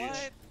 Holy shit.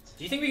 What?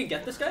 Do you think we can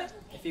get this guy?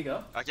 If you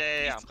go?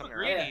 Okay, yeah, I'm He's coming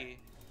greedy. around.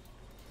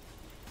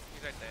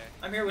 He's right there.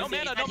 I'm here with No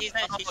you. mana, no He's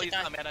dead, he's he's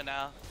dead. not mana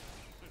now.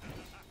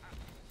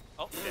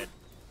 Oh, Dead.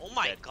 Oh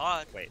my Dead.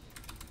 god. Wait,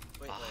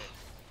 Wait.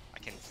 I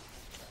can.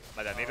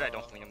 My bad. Maybe I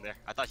don't fling him there.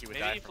 I thought he would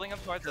maybe die. you fling him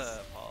towards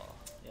the ball.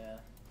 Yeah.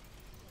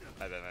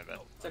 My bad.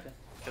 It's okay.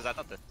 Because I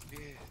thought the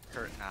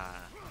hurt. Nah.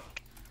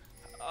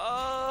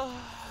 Oh,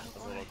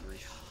 A little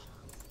grief.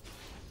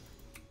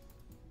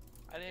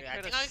 I didn't Yeah, I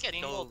crit think a I get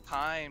single dove.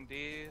 time,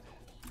 dude.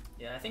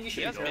 Yeah, I think you He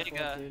should has be careful,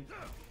 Mega. dude.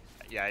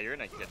 Yeah, you're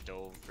gonna get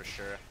dove for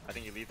sure. I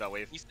think you leave that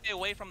wave. You stay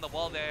away from the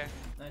wall there.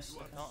 Nice.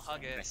 Don't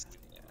hug it. Nice.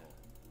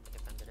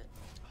 Defended it.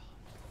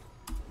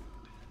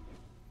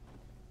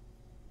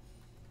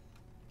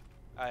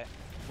 Alright,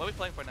 what are we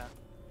playing for now?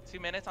 2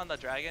 minutes on the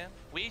dragon?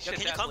 We Yo, should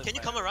can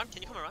you come around?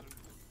 Can you come around?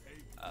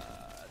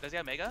 Does he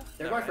have Mega?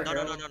 They're No, going for right?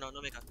 Herald.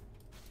 No, Mega.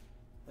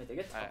 Wait, they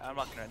get Alright, I'm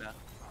walking right now.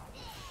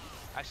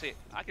 Actually,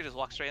 I could just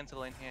walk straight into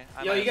the lane here.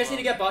 I Yo, might you as guys well. need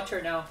to get bot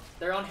turret now.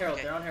 They're on Herald.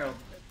 Okay. They're on Herald.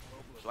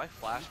 Do I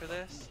flash for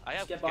this? I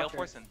have get Gale bot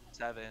Force in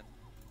 7.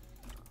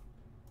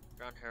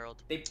 You're on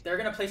Herald. They're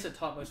gonna place it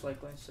top most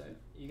likely. So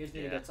you guys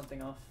need to Yeah. get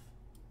something off.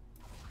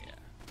 Yeah.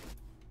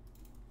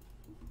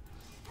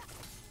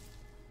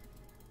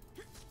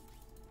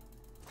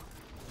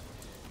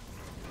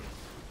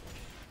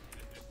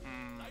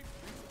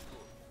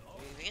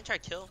 We can try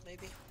kill,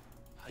 maybe.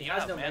 He You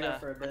has have no mana mana.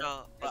 for a bit.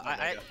 No, but no I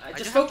Mega.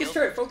 Just have focus kill.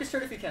 turret. Focus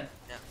turret if you can.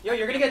 Yeah. Yo,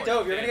 you're gonna get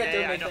dove. You're gonna get Yeah,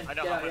 dove, yeah, Nathan. I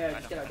know, Get out. I Yeah, know,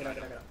 just get out.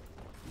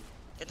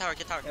 Get tower,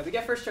 get tower. Yeah, we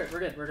get first turret. We're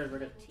good. We're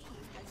good.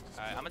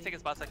 Alright, I'm gonna take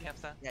his bot side camp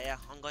stand. Yeah,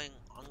 I'm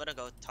gonna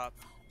go top.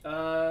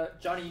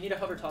 Johnny, you need to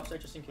hover top side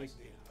just in case.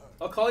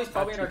 Oh, Kali's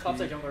probably in our top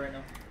side jungle right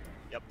now.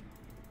 Yep.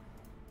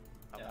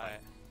 Yeah.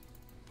 Alright.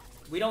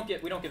 We don't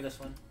give this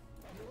one.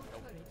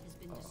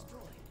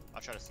 I'll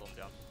try to slow him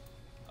down.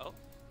 Oh.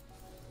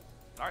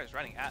 Nar is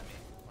running at me.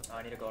 Oh,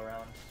 I need to go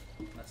around.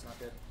 That's not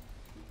good.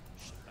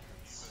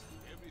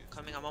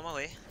 Coming, I'm on my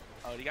way.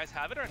 Oh, do you guys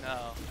have it or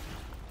no?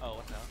 Oh,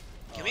 what the hell?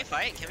 Can we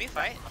fight? Can we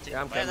fight?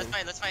 Yeah, I'm Yeah,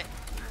 coming. let's fight.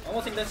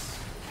 Almost in this.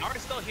 Nar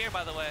is still here,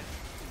 by the way.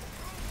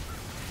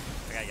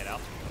 I gotta get out.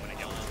 I'm gonna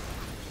get one.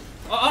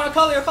 Oh,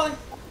 Kali, you're calling.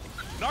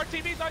 Nar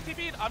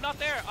TV'd! I'm not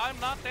there!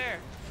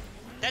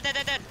 Dead.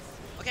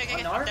 Okay.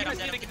 Oh, Nar? I'm dead. You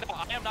guys need to get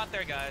out. I am not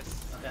there, guys.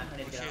 Okay, I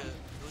need to get out. Shoot,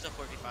 it was a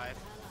 4v5.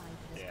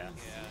 Yeah.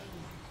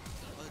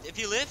 Yeah. If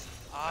you live,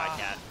 I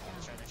can't.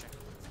 Sure.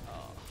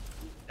 Oh.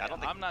 Yeah, I don't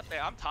think. I'm not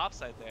there. I'm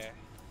topside there.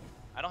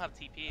 I don't have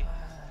TP.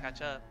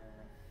 Catch up.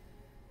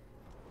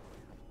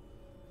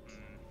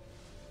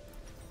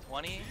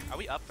 20? Are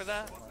we up for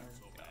that?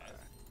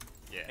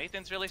 Yeah.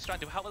 Nathan's really strong.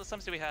 How many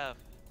sums do we have?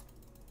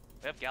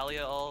 We have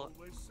Gallia ult.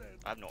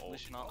 I have no ult.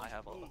 Lucian ult. I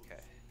have ult. Okay.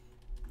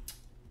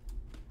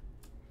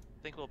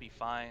 I think we'll be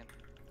fine.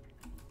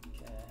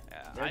 Okay.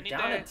 Yeah. They're I need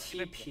down their a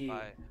TP.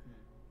 fight.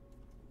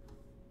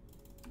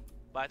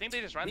 But I think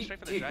they just run straight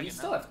for the Dude, dragon. we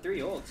still now. have 3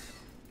 ults.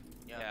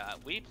 Yeah,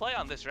 we play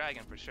on this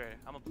dragon for sure.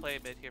 I'm gonna play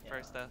mid here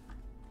first though.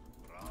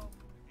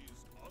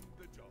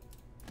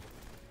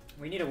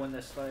 We need to win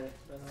this fight,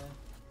 by the way.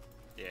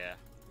 Yeah.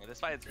 Yeah, this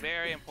fight is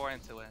very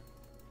important to win.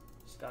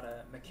 Just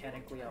gotta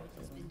mechanically out.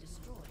 Has been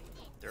destroyed.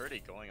 They're already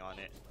going on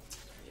it.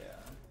 Yeah.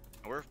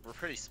 We're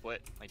pretty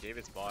split. Like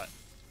David's bot.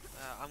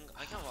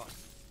 I can't walk.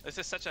 This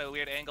is such a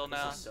weird angle This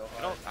now. is so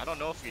I hard. don't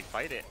know if we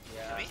fight it.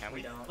 Yeah, Can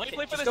we? don't. Wait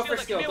for Just the go for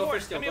steal. Give me a go for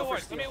ward. steal, Give me a go for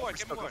ward. steal. Give me a ward.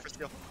 Give me a Go ward. for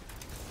steal.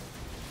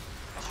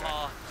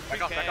 Oh,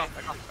 Back off, 3K. back off,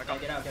 back off, back Yeah,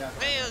 off. get out, get out.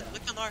 Hey, get out.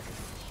 look on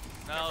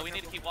Narc. No, we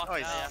need to keep walking Oh,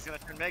 he's out. gonna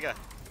turn mega.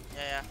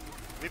 Yeah,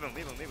 Leave him,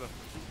 leave him, leave him.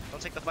 Don't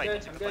take the I'm fight. good,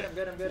 Don't take I'm the good, fight. I'm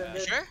good, I'm good, I'm yeah.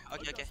 good. Sure?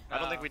 Okay. I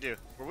don't think we do.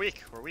 We're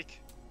weak. We're weak.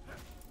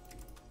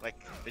 Like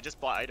they just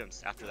bought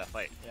items after that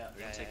fight. Yeah.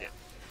 We didn't take yeah.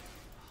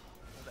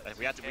 it. Like,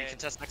 we have to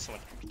recontest next one.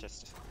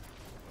 Recontest.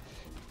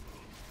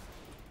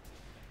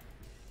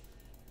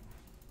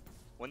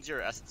 When's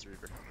your essence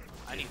reaver?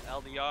 I need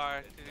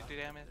LDR to do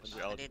damage. When's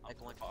your I LD? need like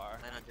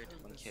 900.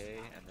 1k,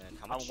 and then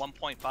how I'm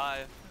much? 1.5.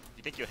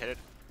 You think you'll hit it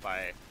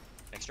by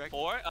next strike?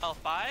 4? Oh,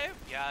 5?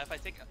 Yeah, if I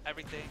take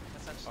everything,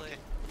 essentially. Okay.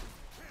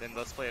 Then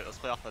let's play. Let's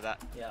play off of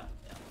that. Yeah,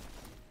 yeah.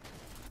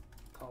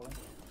 Calling.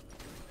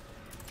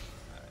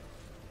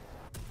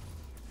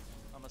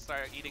 I'm gonna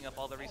start eating up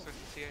all the resources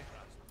here.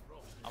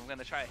 I'm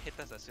gonna try to hit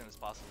this as soon as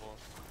possible.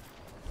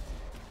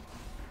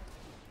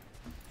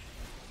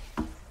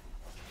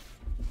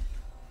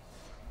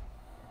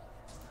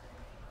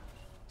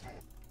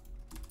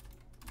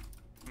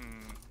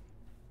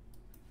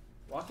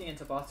 Walking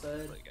into bot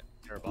side.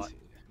 Terabot.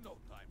 No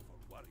time for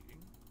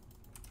worrying.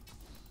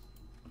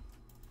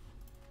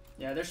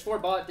 Yeah, there's 4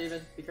 bot,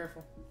 David. Be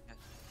careful.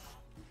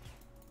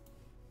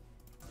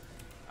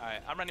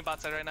 Alright, I'm running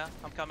bot side right now.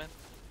 I'm coming.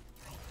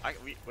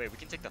 Wait, we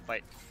can take the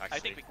fight. Actually. I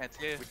think we can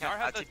too. We can. Nar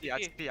has I the TP. I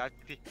TP. TP. I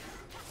TP.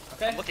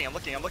 Okay. I'm looking.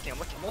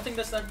 I'm ulting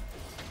this then.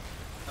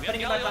 I'm We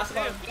putting in have my Galio passive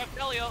too. on. We have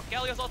Galio.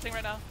 Galio's ulting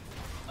right now.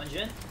 On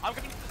Jin.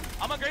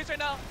 I'm on Grace right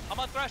now. I'm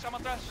on Thresh. I'm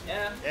on Thresh.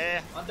 Yeah.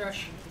 Yeah. On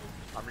Thresh.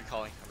 I'm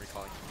recalling. I'm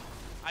recalling.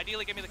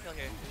 Ideally, give me the kill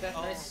here. Okay,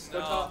 Oh, nice. Go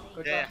no. top.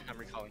 Go Yeah, top. I'm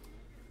recalling.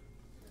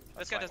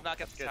 This guy fine. does not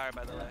get That's the good. tower,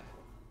 by the way.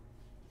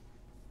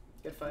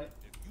 Good fight.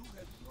 If you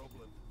had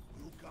problem,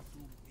 you come to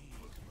me.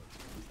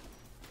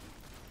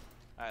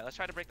 Alright, let's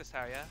try to break this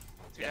tower, yeah?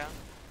 2 Yeah. down.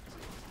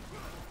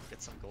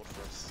 Get some gold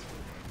for us.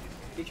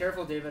 Be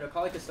careful, David.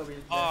 Akali could still be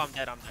dead. Oh, I'm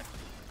dead.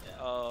 Yeah.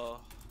 Oh.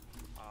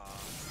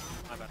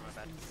 My bad.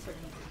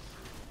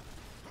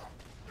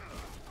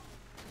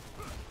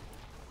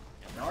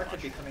 Nar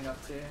could be coming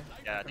up too.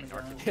 Yeah, I think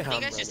Nar Coming could down. Yeah, You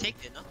I'm guys just ready.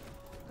 take it, no?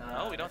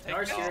 No, we don't if take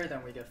Nar's it. here,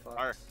 then we get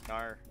fucked.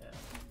 Nar. Yeah.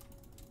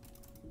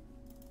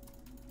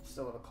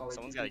 Still have a Akali.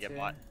 Someone's TP gotta get too.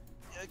 bot.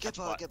 Get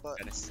bot, get bot.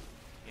 Goodness.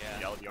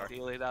 Yeah. LDR.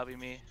 Ideally, that'll be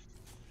me.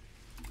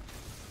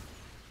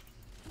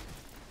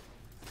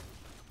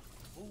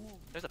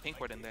 There's a pink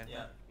ward in there.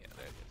 Yeah. Yeah,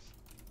 there it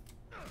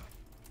is.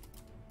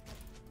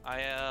 I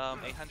am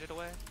 800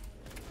 away.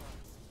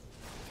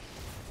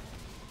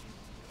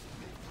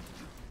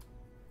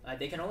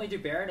 They can only do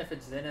Baron if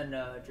it's Zen and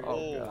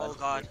Druid. Oh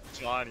god.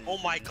 Johnny. Oh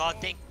my god,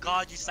 thank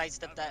god you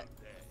sidestepped that.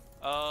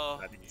 Oh.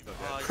 I think he's still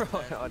Oh, dead. he's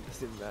Oh, dead. no, it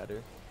doesn't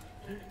matter.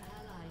 Ally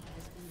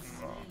has been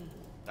slain.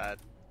 That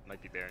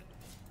might be Baron.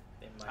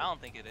 They might I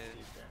don't think it do is.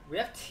 Baron. We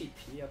have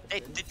TP up. Hey,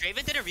 in did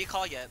Draven didn't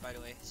recall yet, by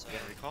the way. So You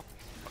gonna recall?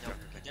 no,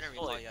 he didn't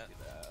recall Fully. yet.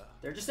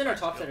 They're just in our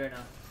top side right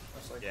now.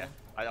 Most likely.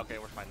 Yeah. Okay,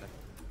 we're fine then.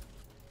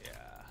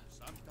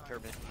 Yeah.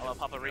 Pyramid. I'm gonna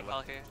pop a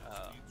recall here.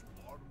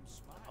 Warm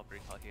smile. Pop a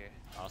recall here.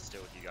 I'll stay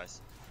with you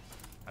guys.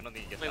 I don't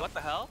think you get Wait, that. what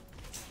the hell?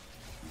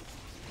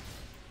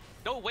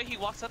 No way he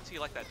walks up to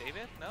you like that,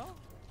 David? No?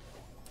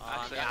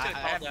 Actually, Yeah, I I should've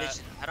have called that.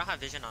 vision. I don't have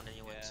vision on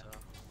anyone, Yeah. so.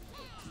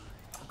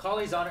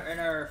 Akali's on in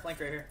our flank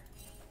right here.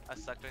 I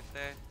sucked right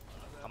there.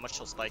 How much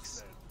till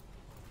spikes?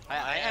 I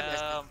have am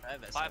SS. I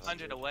have SS.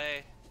 500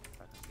 away.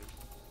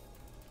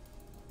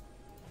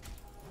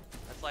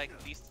 That's like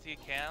these 2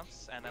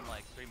 camps and then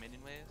like 3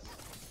 minion waves.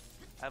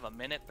 I have a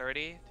minute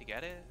 30 to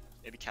get it.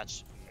 Maybe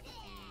catch.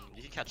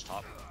 You can catch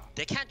top.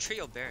 They can't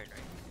trio Baron, right?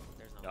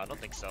 There's no. No, I don't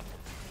think so.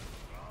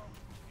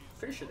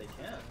 Pretty sure they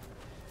can.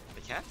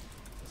 They can?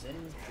 Zen,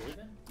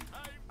 Draven.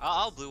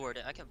 I'll blue ward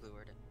it. I can blue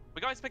ward it.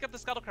 We guys pick up the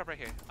scuttle crab right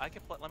here. I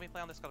can let me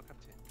play on the scuttle crab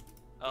too.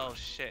 Oh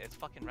shit, it's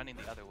fucking running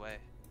the other way.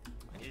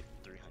 I need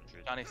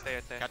 300. Johnny, stay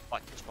right there. Catch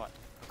bot, catch bot.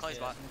 Akali's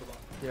bot. Zen, go bot.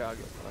 Yeah, I'll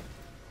get one.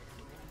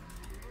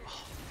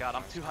 God,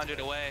 I'm 200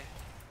 away.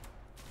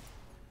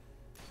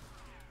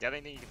 Do you have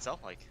anything you can sell?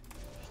 Like,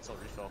 sell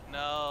refill.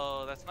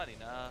 No, that's not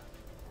enough.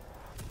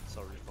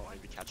 Sell refill,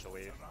 maybe catch a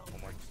wave.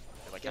 One more.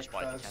 Like, Get catch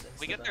bot if you Krugs can. and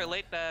We stuff get there like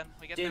late then.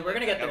 We get Dude, there we're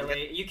gonna late. get there Yeah, we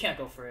late. You can't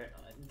go for it.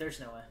 There's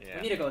no way. Yeah.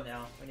 We need to go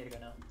now. We need to go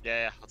now.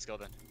 Yeah, let's go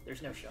then.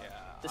 There's no shot. Yeah,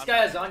 This I'm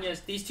guy not- has Zanya's.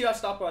 These 2 have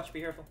stopwatch.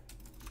 Be careful.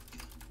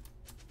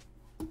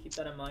 Keep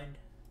that in mind.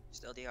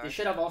 Still They DR.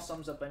 should have all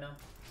sums up by now.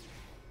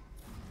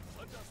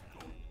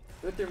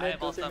 Go through I mid. have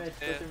Go all through sums mid.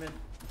 Go too. through mid.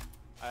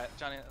 Alright,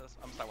 Johnny, I'm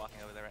gonna start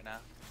walking over there right now.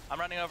 I'm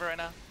running over right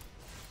now.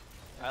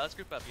 Alright, let's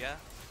group up, yeah?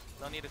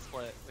 No need to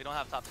split. We don't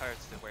have top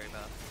turrets to worry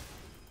about.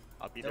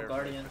 I'll be No there.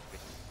 Guardian.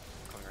 quickly.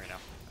 I'm coming right now.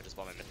 I just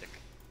bought my mythic.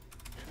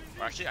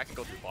 Or actually, I can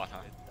go through bot, huh?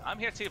 I'm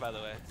here too, by the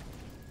way.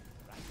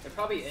 They're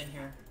probably in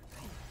here.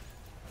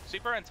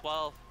 Sweeper and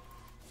 12.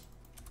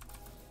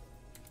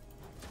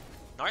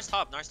 Nar's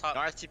top. No,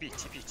 I have TP.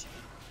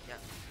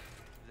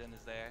 Zen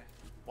is there.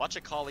 Watch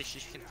it, Kali. She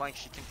can flank.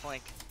 She can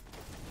flank.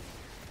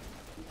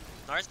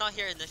 Nar's not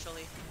here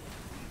initially.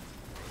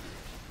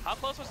 How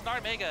close was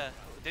Nar Mega?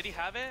 Did he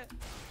have it?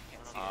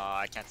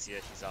 I can't see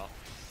it. He's out.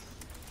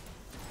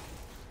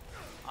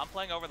 I'm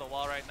playing over the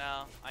wall right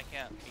now. I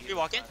can't. Do you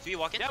walk in? Do you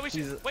walk in? Yeah, we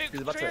should. Wait,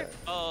 he's about trigger? to-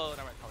 Oh,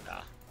 never mind. Probably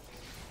not.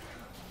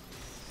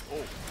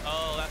 Oh.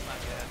 Oh, that's not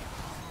good.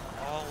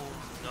 Oh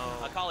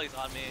no. Akali's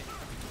on me.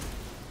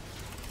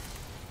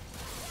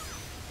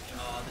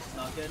 Oh, this is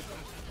not good.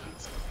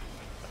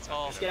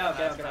 Oh, Just get out,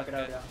 get out, that's get out, not get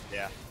out, good. get out.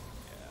 Yeah.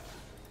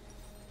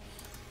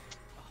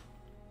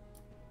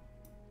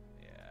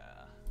 Yeah.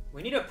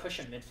 We need to push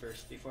him mid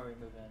first before we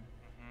move in.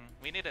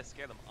 We need to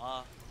scare them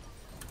off.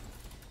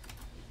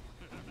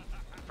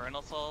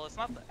 Infernal Soul. It's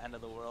not the end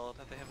of the world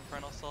that they have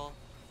Infernal Soul.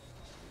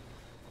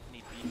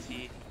 Need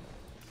BT.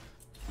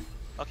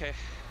 Okay.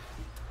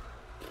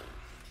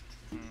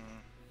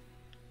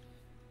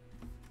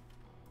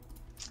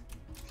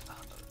 Oh,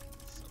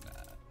 so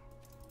bad.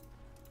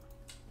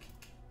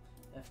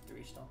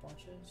 F3 stomp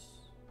launches.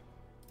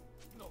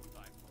 No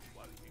time for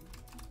worrying.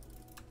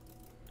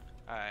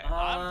 Alright,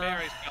 I'm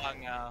very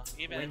strong now.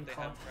 Even if they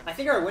have I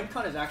think our win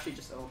con is actually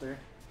just Elder.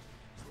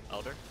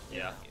 Elder?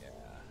 Yeah.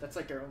 That's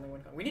like our only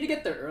win con. We need to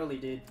get there early,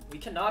 dude. We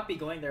cannot be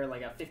going there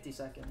like at 50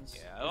 seconds.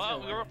 Yeah, There's well,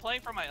 no we way. were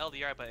playing for my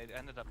LDR, but it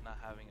ended up not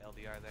having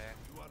LDR there.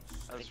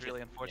 That was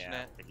really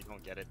unfortunate. Yeah, if you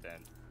don't get it, then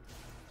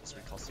just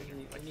recall we sooner.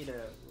 need, we need to.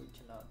 We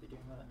cannot be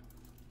doing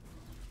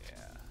that.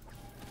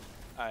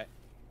 Yeah. Alright.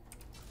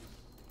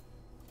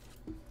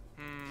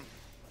 I'm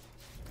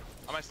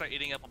gonna start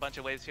eating up a bunch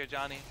of waves here,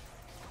 Johnny.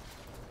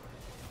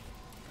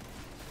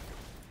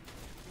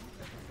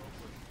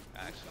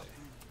 Actually,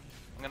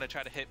 I'm gonna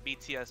try to hit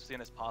BT as soon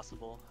as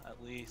possible,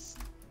 at least.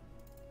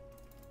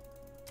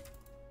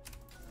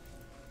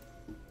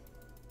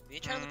 We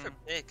need to try to look for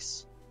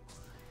picks.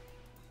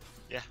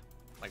 Yeah,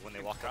 like when they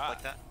walk up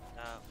like that.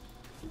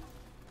 No.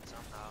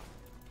 Somehow.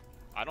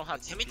 I don't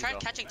have. Can we TP try though.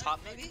 catching top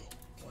maybe?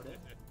 What is?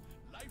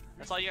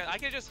 That's all you got. I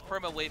could just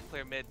perma wave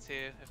clear mid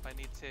too, if I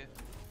need to.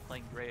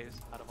 Playing Graves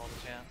out of all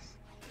the champs.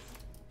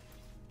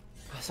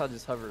 I saw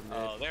just hover mid.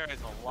 Oh, there is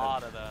a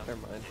lot of them. Never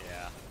mind.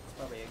 Yeah. It's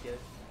probably a good.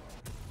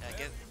 Yeah,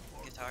 get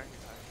guitar.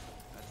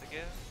 That's a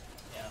give?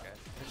 Yeah. Okay.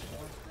 There's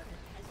more.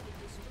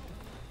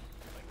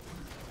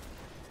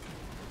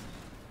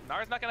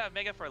 Nar's not gonna have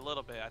Mega for a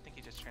little bit. I think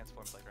he just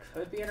transforms like right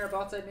now. Could be in our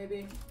bot side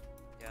maybe.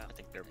 Yeah. I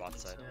think they're bot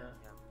side.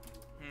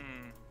 Yeah.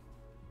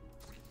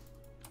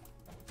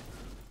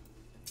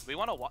 We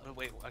want to walk.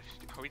 Wait,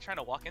 are we trying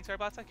to walk into our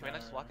bot side? Can we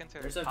not just walk into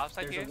There's our a top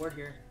side there's here? a ward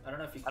here. I don't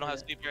know if you. I don't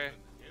have cleared it. sweeper.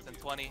 It's in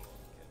 20.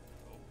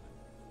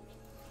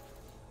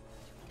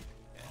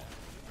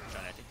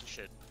 John, I think you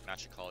should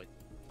match a Kali.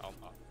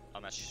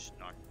 I'll match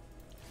Nar.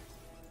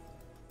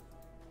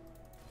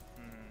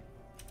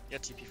 You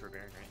have TP for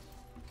Baron,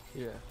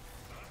 right? Yeah.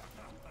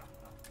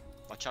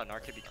 Watch out, Nar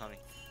could be coming.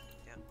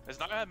 Is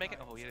Nar making?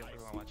 Oh, we weren't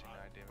watching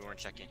Nar, did We weren't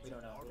checking. We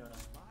don't know. We don't know.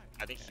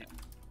 I think he,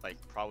 like,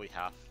 probably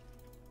half.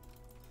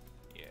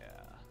 Yeah.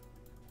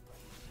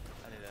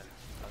 I need a.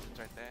 Oh, it's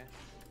right there.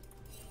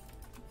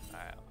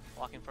 Alright,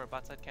 walking for a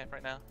bot side camp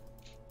right now.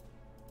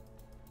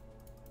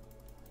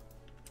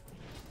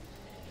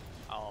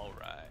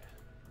 Alright.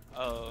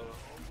 Oh.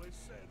 Always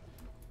said,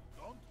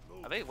 don't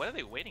lose. Are they? What are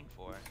they waiting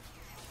for?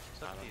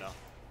 So I don't know.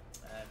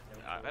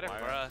 Better Why-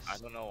 for us. I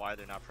don't know why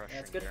they're not pressuring. Yeah,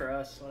 it's good Baron. for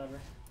us. Whatever.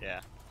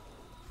 Yeah.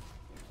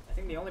 I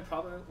think the only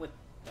problem with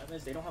them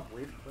is they don't have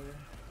wave clear,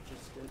 which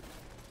is good.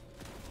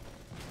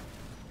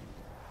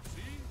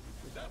 See?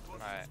 That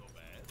wasn't Alright. so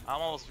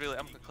bad.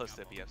 I'm close to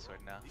the BF sword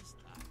now. This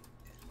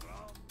time, Ram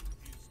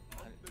is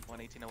on the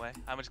 118 away.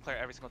 I'm gonna clear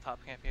every single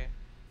top camp here.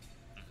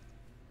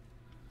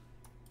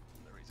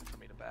 No reason for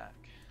me to back.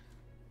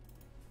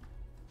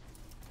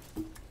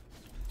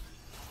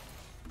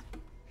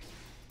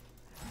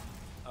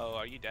 Oh,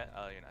 are you dead?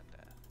 Oh, you're not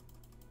dead.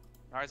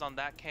 Nar's on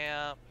that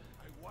camp.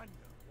 I wonder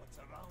what's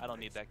around. I don't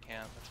need that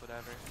camp. That's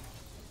whatever.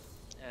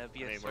 I BF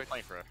mean, we're sword.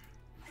 playing for a...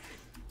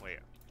 Wait,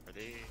 are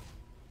they...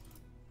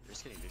 They're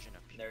just getting vision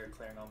up here. They're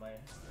clearing all my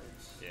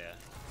wards. Yeah.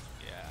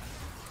 Yeah.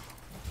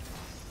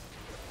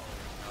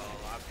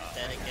 Oh, I'm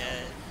dead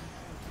again.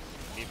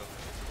 Leave him.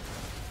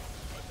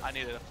 I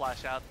needed a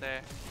flash out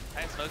there.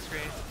 I have smoke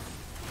screen.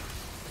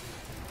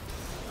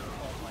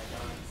 Oh my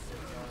god.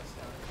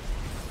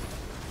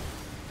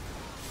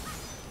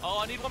 Oh,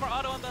 I need one more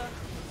auto on the.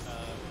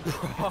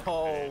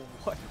 Oh,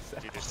 what is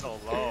that? Dude, they're so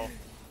low.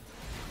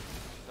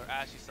 They're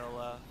actually so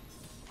low.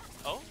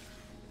 Oh.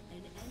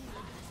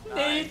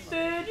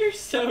 Nathan, you're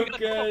so We got a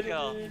good,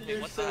 double kill. dude. Hey,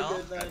 You're what the so hell?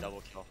 good, Got a man.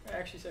 double kill. You're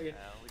actually so good.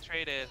 We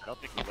traded. I don't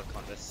think we look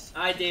on this.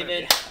 Alright,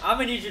 David. I'm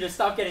gonna need you to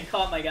stop getting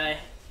caught, my guy.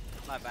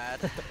 My bad.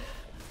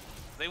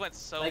 They went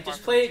so Like, far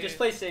just from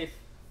play two. safe.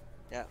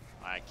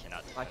 I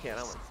cannot. I can't.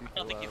 I want I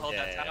don't think you hold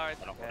Yeah, that yeah, tower. I It's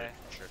don't hold okay. it,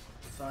 for sure.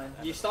 It's fine.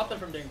 You stop them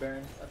from doing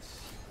Baron.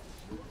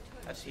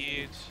 That's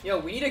huge. Yo,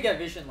 we need to get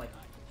vision like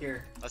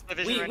here. Let's play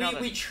vision right now.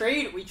 We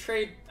trade.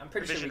 I'm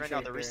pretty sure Vision we right now.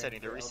 trade They're Baron resetting.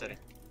 They're for resetting.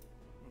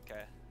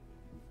 Okay.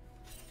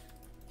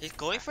 He's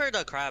going for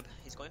the crab.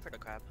 He's going for the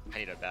crab. I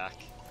need a back.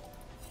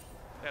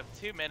 We have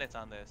 2 minutes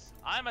on this.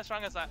 I'm as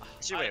strong as I'm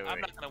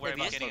not gonna worry Wait,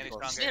 about getting any we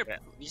stronger.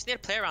 just need to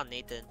play around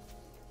Nathan.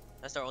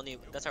 That's our only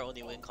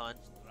win con.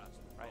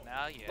 Right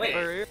now, yeah.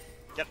 Wait.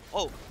 Yep.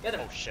 Oh.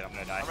 Oh shit, I'm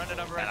gonna die. I'm running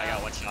over right And I now.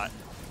 got one shot.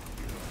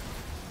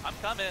 I'm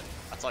coming.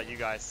 That's all you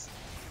guys.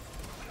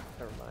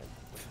 Never mind.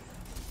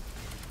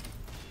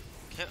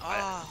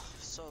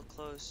 So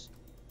close.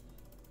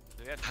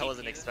 Do we have I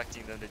wasn't TP?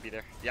 expecting them to be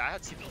there. Yeah, I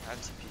had TP.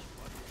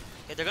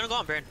 Okay, they're gonna go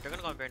on Baron. They're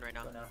gonna go on Baron right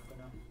now. Go now.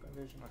 Go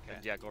Vision. Okay.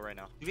 Yeah, go right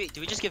now. Do we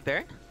just give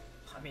Baron?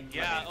 I mean,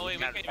 Yeah, oh wait,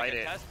 we can't can't fight even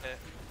it. test it.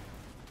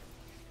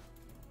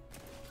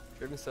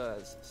 Draven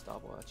says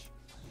stopwatch.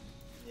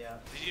 Yeah.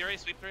 Did you already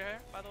sweep through here,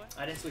 by the way?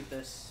 I didn't sweep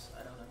this.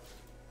 I don't know.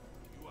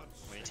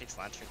 When he takes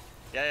Lantern.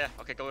 Yeah.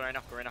 Okay, go right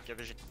now. Get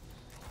vision.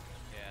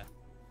 Yeah.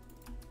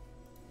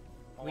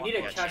 We need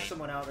to catch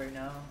someone out right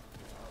now.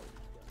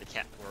 They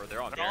can't. Or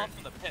they're on They're all Baron.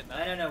 from the pit, no?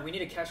 I don't know. We need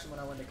to catch someone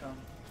out when they come.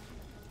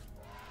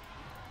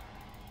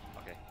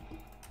 Okay.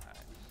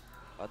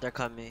 Oh, they're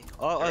coming.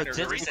 Oh, They're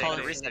Zen's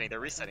calling. resetting. They're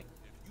resetting.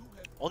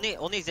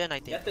 Only Zen, I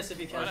think. Get this if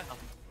you can.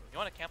 You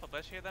wanna camp a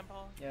bush here then,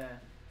 Paul? Yeah.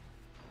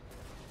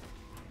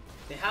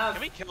 They have.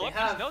 Can we kill they him?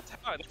 have, There's no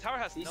tower. The tower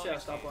has These no two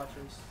have HP.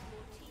 stopwatchers.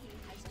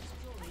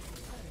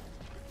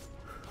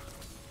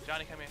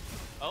 Johnny, come here.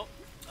 Oh.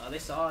 They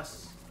saw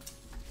us.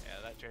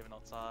 Yeah, that Draven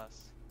ult saw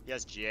us. He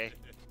has GA.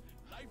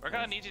 We're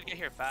gonna need you to get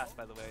here fast,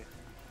 by the way.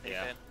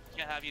 Yeah. Nathan.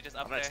 Can't have you just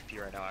up I'm there. at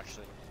TP right now,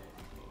 actually.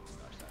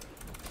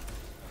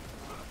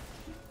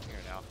 Here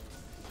now.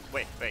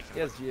 Wait. He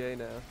has GA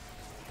now.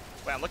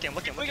 Wait, I'm looking.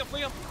 Fling him.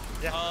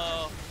 Yeah.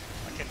 Oh.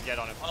 I can get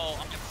on him. Oh,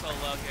 I'm so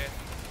low here.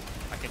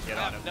 I can get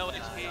I on have him. no Got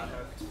HP.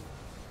 hooked.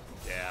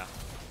 Yeah.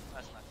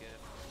 That's not good.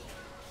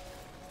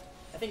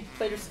 I think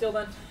play to steal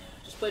then.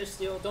 Just play to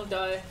steal. Don't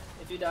die.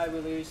 If you die, we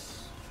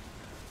lose.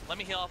 Let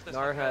me heal off this.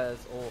 Nar one. has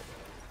ult.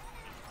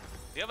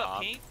 Do you have a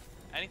pink?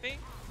 Anything?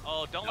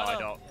 Oh, don't No, let I him.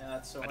 don't. Yeah,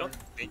 it's so I hard. don't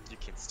think you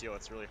can steal.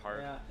 It's really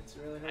hard. Yeah, it's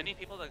really hard. I need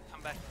people to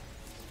come back.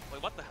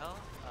 Wait, what the hell?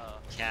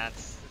 Can't.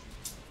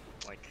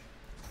 Like.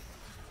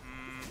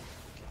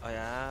 Oh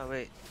yeah,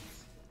 wait.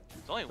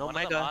 There's only No one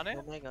of them mega. on it?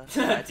 No mega.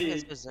 Yeah, I think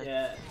it's Dude, just Zen.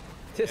 yeah.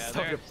 It's Yeah, so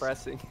they're-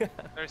 depressing.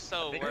 They're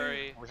so I think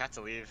worried. we have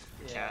to leave.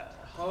 We Yeah. can't.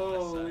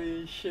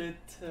 Holy shit.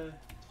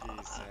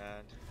 Jeez,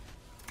 man.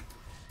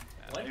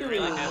 When You do we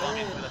really did want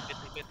me win? for the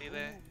 50-50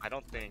 there? I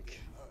don't think.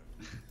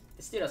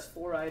 This dude has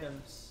 4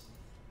 items.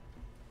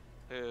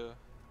 Who?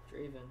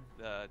 Draven.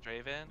 The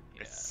Draven?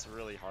 Yeah. It's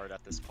really hard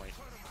at this point.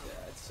 Yeah,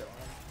 it's so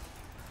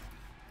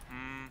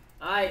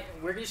hard.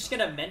 Mm. We're just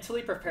gonna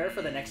mentally prepare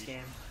for the next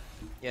game.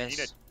 We need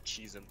Yes. to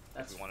cheese him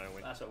That's if we want to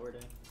win. That's what we're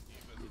doing.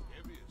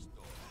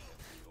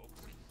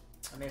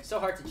 I mean, it's so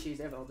hard to cheese.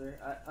 They have Elder.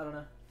 I don't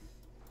know.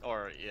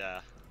 Or,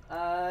 yeah.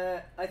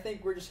 I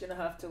think we're just gonna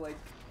have to like.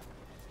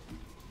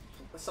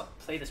 Let's not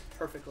play this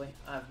perfectly.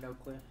 I have no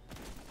clue.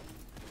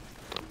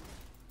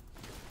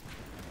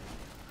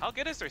 How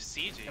good is their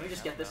CG? Can we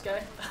just I get don't this know.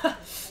 guy?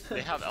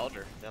 They have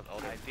Elder.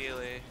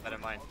 Ideally. Better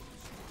mind.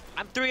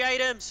 I'm 3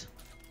 items.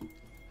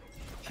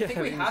 I think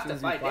we have to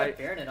fight. They have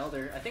Baron and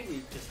Elder. I think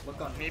we just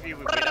look on. Maybe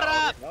we wait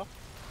out Elder. No?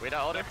 Wait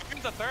out Elder?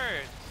 Baron's a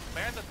third.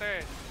 Baron's a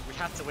third. We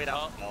have to wait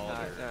out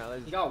Oh. Elder.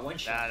 You got one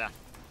shot. Nah.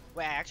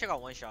 Wait, I actually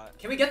got one shot.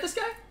 Can we get this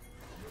guy?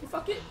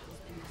 Fuck it.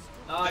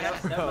 Oh, no,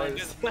 never mind.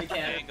 Just We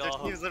can't. Their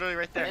team's literally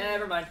right there.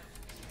 Never mind.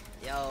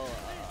 Yo.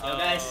 Yo,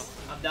 guys,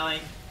 I'm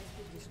dying.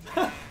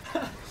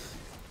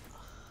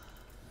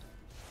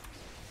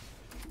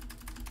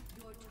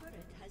 Your turret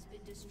has been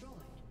destroyed.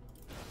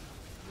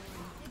 Your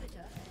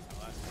inhibitor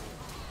has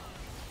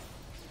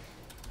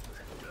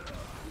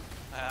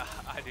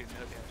I do no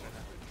damage right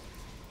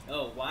now.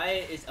 Oh,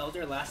 why is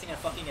Elder lasting a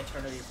fucking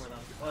eternity for them?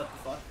 What the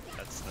fuck?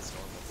 That's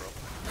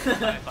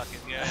normal, bro. I fucking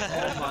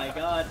yeah. Oh my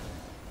god.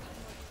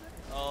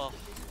 Oh,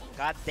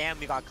 God damn,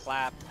 we got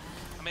clapped.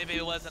 maybe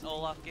it was an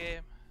Olaf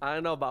game. I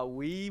don't know about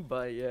we,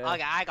 but yeah.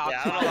 Okay, I got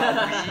Yeah, clapped. I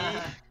don't know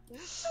about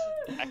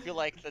we. I feel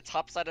like the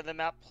top side of the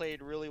map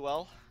played really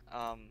well.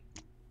 Yeah.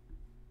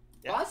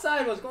 Bot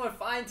side was going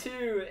fine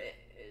too.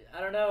 I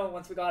don't know.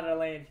 Once we got out of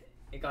lane,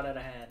 it got out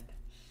of hand.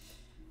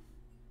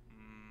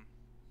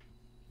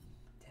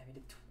 Damn, he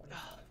did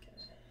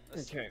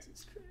 25k. Okay.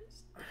 Jesus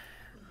Christ.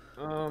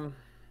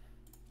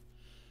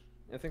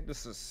 I think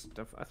this is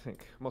I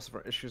think most of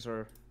our issues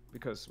are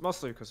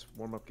mostly because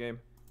warm-up game.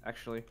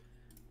 Actually,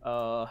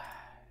 I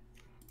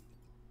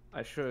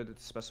should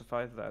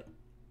specify that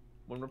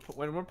when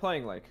we're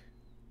playing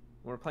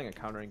a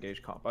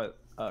counter-engage comp. But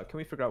can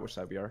we figure out which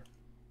side we are?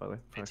 By the way,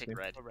 They take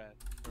red. Oh, red.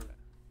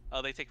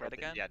 Oh, they take red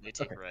again? Yeah, they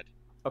take Okay. red.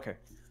 Okay.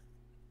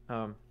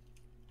 When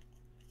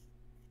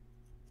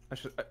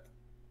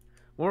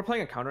we're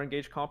playing a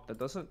counter-engage comp, that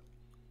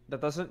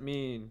doesn't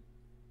mean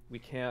we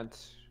can't.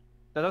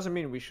 That doesn't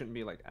mean we shouldn't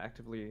be like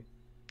actively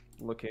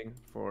looking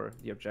for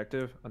the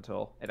objective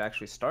until it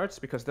actually starts,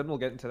 because then we'll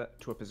get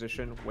to a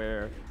position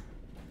where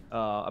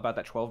about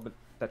that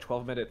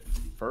 12-minute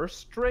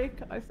first Drake,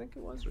 I think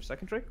it was, or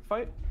second Drake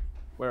fight,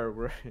 where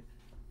we're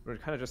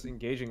kind of just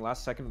engaging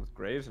last second with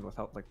Graves and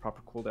without like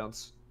proper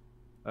cooldowns.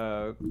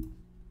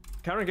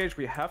 Counter engage,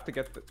 we have to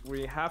get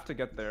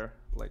there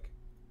like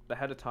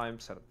ahead of time,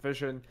 set up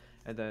vision,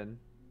 and then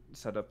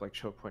set up like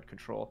choke point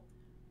control.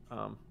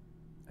 I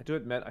do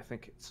admit I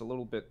think it's a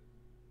little bit,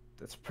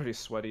 it's pretty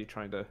sweaty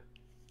trying to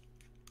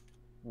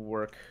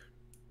work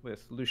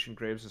with Lucian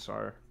Graves as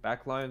our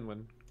backline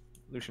when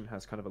Lucian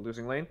has kind of a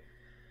losing lane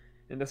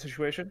in this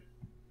situation.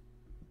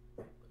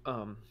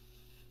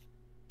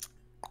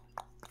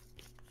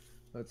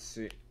 Let's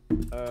see.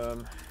 I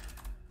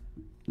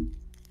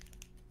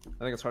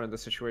think it's hard in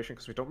this situation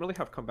because we don't really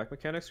have comeback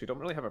mechanics. We don't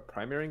really have a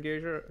primary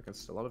engager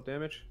against a lot of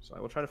damage, so I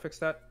will try to fix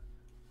that.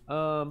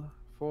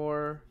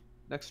 For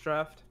next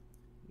draft,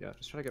 yeah,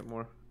 just try to get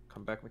more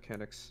comeback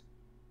mechanics.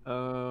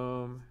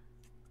 I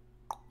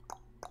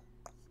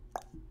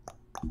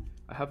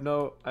have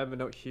a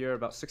note here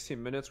about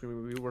 16 minutes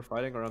when we were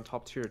fighting around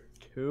top tier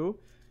 2.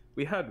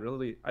 I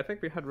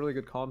think we had really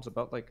good comms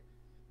about like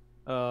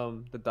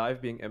the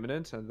dive being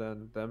imminent and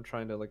then them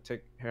trying to like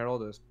take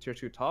Herald as tier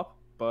 2 top,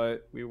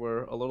 but we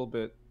were a little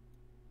bit,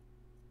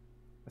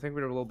 I think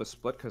we were a little bit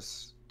split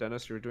because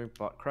Dennis, you were doing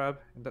bot crab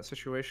in that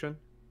situation.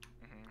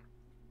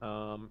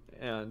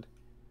 And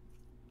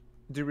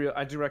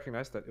I do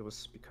recognize that it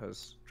was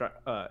because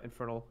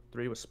Infernal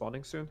 3 was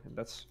spawning soon, and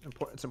that's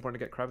important. It's important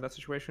to get crab in that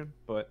situation,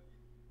 but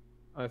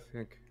I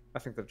think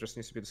there just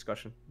needs to be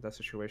discussion in that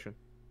situation,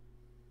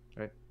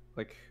 right?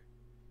 Like,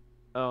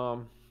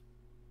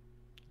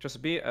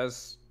 just be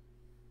as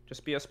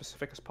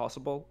specific as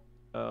possible.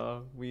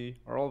 We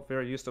are all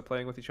very used to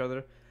playing with each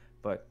other,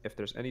 but if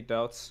there's any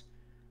doubts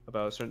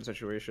about a certain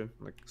situation,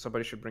 like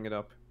somebody should bring it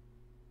up.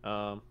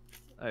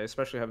 I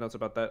especially have notes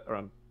about that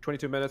around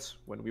 22 minutes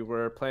when we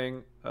were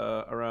playing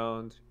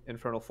around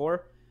Infernal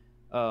 4,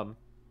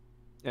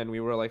 and we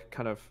were like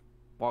kind of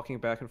walking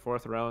back and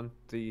forth around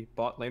the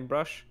bot lane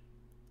brush,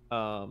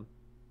 or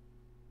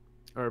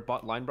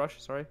bot line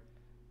brush, sorry.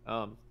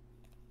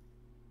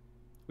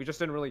 We just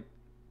didn't really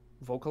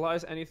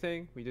vocalize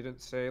anything. We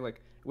didn't say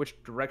like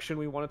which direction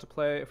we wanted to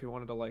play, if we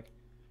wanted to like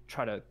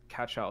try to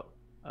catch out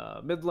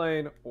mid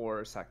lane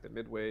or sack the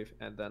mid wave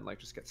and then like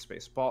just get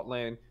space bot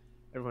lane.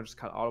 Everyone just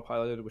kind of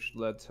autopiloted, which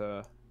led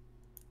to,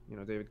 you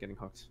know, David getting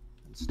hooked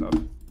and stuff.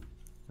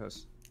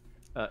 Because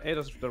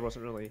there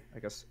wasn't really, I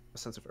guess, a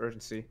sense of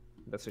urgency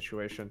in that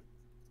situation.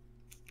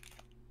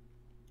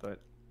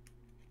 But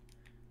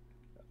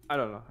I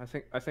don't know.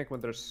 I think when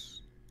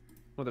there's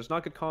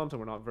not good comms and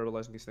we're not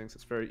verbalizing these things,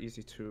 it's very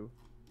easy to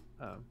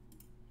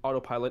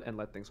autopilot and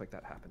let things like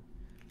that happen.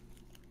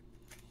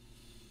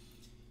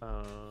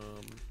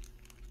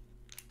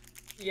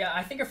 Yeah,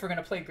 I think if we're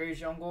gonna play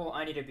Graves jungle,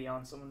 I need to be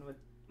on someone with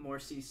more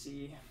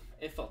CC.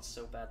 It felt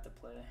so bad to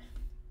play.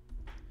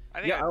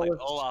 I think I played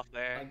Olaf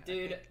there. Like,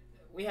 dude,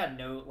 we had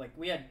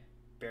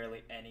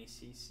barely any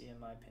CC in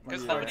my opinion.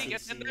 Because nobody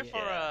gets in there for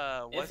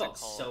it felt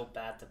so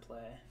bad to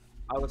play.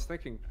 I was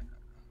thinking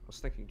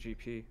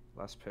GP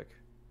last pick.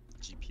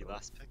 GP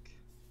last pick?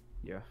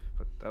 Yeah,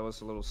 but that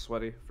was a little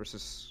sweaty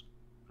versus,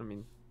 I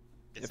mean,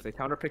 if they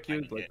counter pick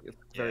you, like it's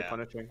very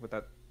punishing with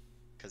that.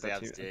 Because they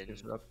have Din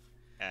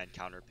and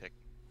counter pick.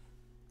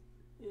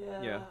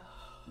 Yeah.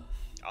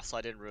 Also,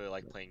 I didn't really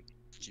like playing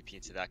GP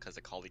into that because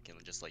the colleague can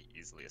just like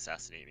easily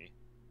assassinate me.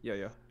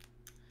 Yeah.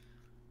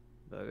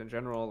 But in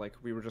general, like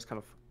we were just kind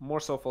of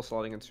more so full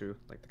slotting into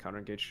like the counter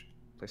engage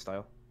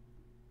playstyle.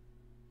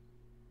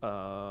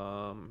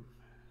 I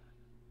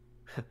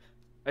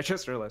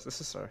just realized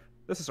this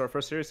is our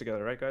first series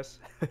together, right, guys?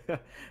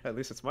 At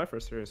least it's my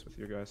first series with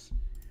you guys.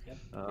 Yep.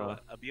 A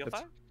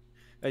BO5?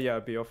 Yeah,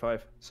 a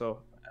BO5. So,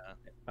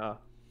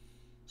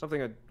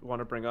 something I want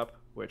to bring up,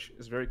 which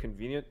is very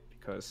convenient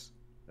because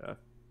I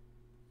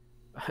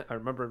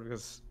remember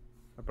because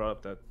I brought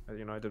up that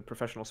I did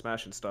professional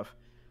Smash and stuff.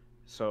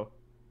 So,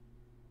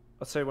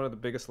 let's say one of the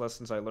biggest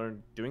lessons I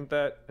learned doing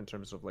that, in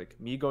terms of like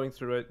me going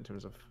through it, in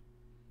terms of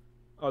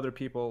other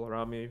people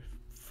around me,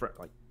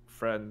 like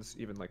friends,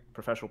 even like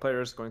professional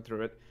players going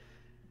through it.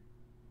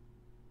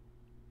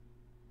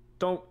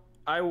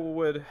 I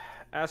would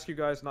ask you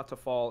guys not to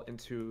fall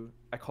into,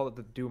 I call it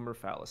the doomer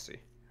fallacy,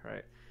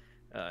 right?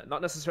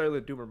 Not necessarily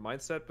the doomer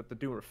mindset, but the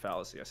doomer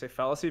fallacy. I say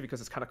fallacy because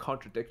it's kind of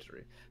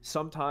contradictory.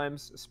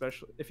 Sometimes,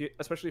 especially if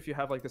you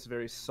have like this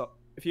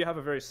if you have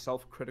a very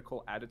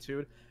self-critical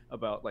attitude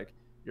about like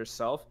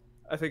yourself,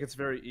 I think it's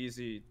very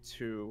easy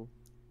to,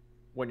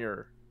 when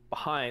you're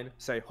behind,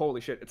 say,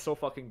 holy shit, it's so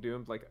fucking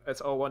doomed, like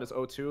it's 0-1, it's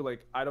 0-2,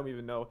 like I don't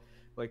even know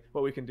like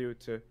what we can do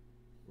to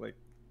like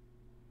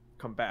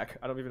come back.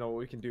 I don't even know what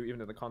we can do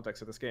even in the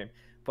context of this game.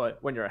 But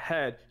when you're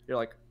ahead, you're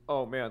like,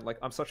 oh man, like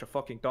I'm such a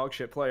fucking dog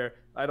shit player,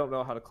 I don't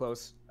know how to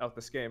close out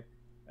this game,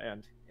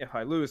 and if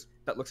I lose,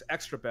 that looks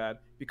extra bad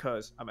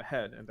because I'm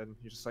ahead, and then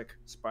you just like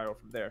spiral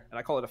from there. And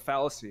I call it a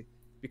fallacy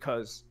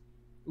because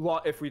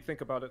if we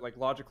think about it like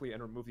logically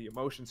and remove the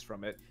emotions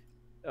from it,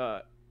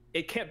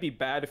 it can't be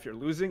bad if you're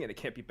losing and it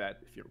can't be bad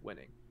if you're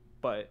winning.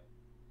 But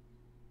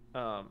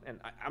and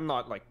I'm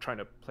not like trying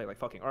to play like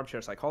fucking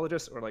armchair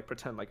psychologist or like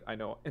pretend like I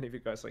know any of you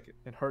guys like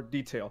in hard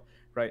detail,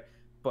 right?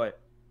 But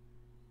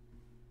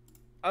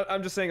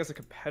I'm just saying, as a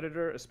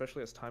competitor,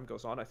 especially as time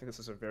goes on, I think this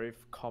is a very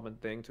common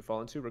thing to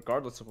fall into,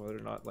 regardless of whether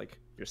or not like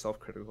you're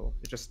self-critical.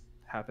 It just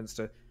happens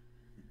to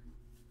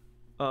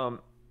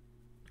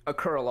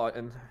occur a lot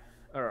in,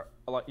 or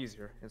a lot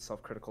easier in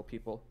self-critical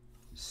people.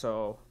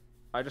 So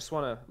I just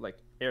want to like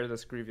air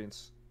this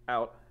grievance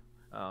out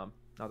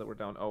now that we're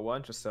down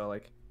 0-1, just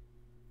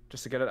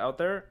to get it out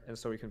there and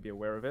so we can be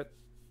aware of it.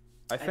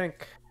 I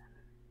think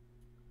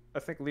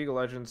League of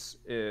Legends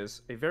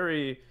is a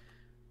very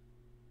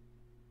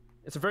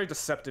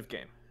deceptive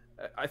game.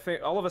 I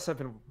think all of us have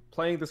been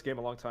playing this game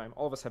a long time.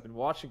 All of us have been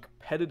watching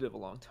competitive a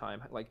long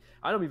time. Like,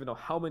 I don't even know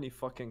how many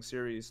fucking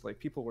series like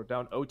people were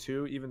down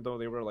 0-2 even though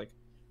they were like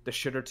the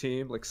shitter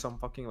team, like some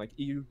fucking like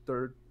EU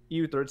third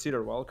seed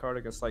or wild card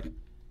against like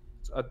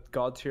a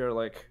god tier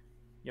like,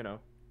 you know,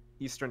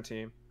 Eastern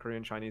team,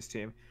 Korean Chinese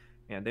team,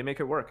 and they make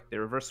it work. They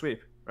reverse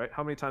sweep, right?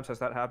 How many times has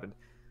that happened?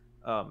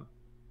 I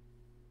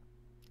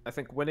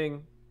think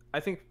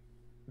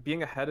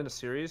being ahead in a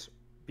series,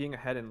 being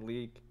ahead in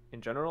League in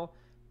general,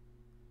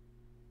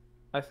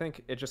 I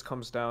think it just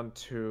comes down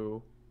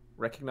to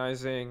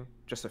recognizing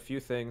just a few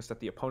things that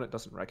the opponent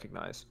doesn't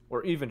recognize,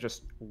 or even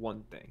just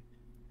one thing.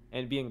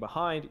 And being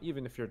behind,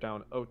 even if you're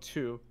down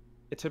 0-2,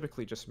 it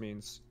typically just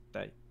means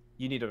that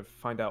you need to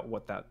find out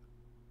what that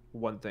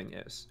one thing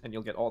is, and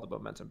you'll get all the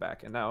momentum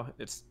back. And now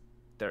it's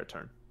their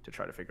turn to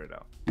try to figure it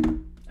out.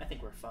 I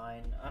think we're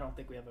fine. I don't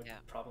think we have a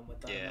problem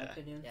with that, in my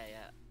opinion.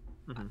 Yeah.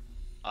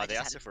 They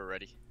asked if we're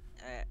ready.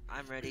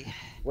 I'm ready.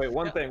 Wait,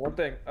 one thing.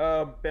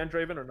 Ban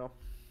Draven or no?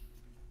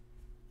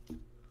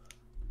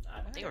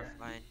 I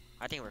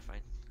think we're fine.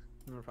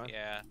 We're fine.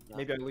 Yeah.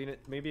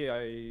 Maybe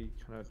I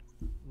kind of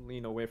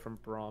lean away from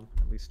Braum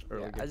at least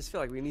early. Yeah, I just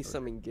feel like we need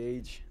some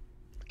engage.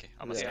 Okay,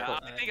 I'm gonna Yeah,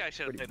 I think I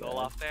should have Pretty played bad.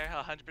 Olaf there,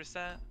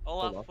 100%.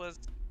 Olaf was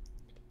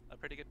a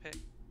pretty good pick.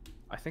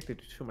 I think they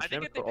do too much I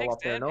think damage if they for pick Olaf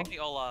there, Zen, no? pick me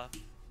Olaf.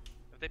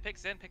 If they pick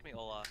Zen, pick me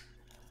Olaf.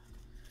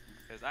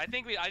 Because I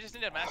think I just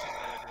need to match this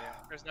early game.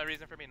 There's no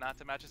reason for me not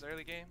to match this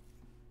early game.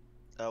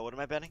 what am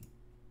I betting?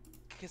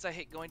 Because I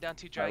hate going down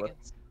 2 Violet.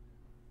 dragons.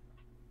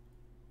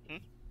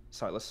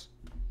 Silas.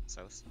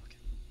 Silas. Okay.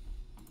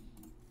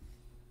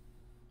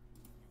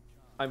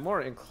 I'm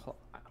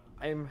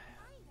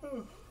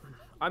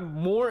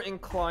more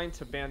inclined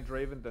to ban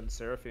Draven than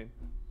Seraphine.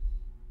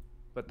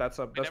 But that's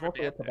mostly never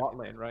up to bot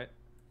lane, right?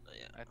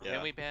 Yeah.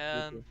 Can we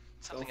ban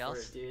something Go for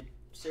else? it, dude.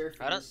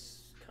 Seraphine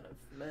is kind of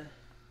meh.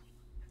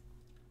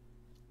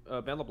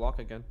 Ban LeBlanc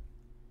again.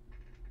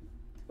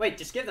 Wait,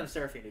 just give them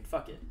Seraphine, dude.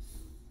 Fuck it.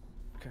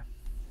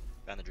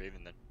 Ban the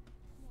Draven then.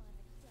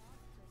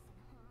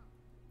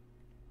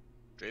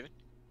 Draven?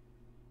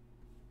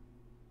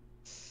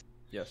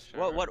 Yes.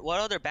 Sure. What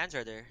other bans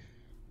are there?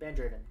 Ban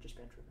Draven. Just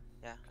ban Draven.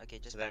 Yeah. Okay,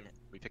 just So ban then it.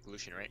 we pick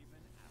Lucian, right?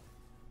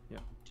 Yeah.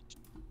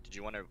 Did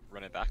you want to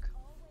run it back?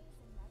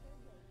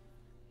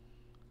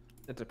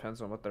 It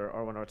depends on what their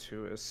R1,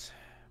 R2 is,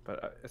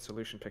 but it's a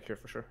Lucian pick here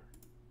for sure.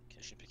 Okay,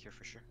 Lucian pick here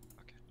for sure.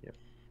 Okay. Yep.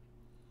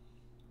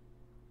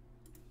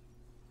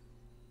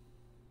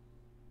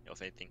 Yo,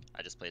 if anything,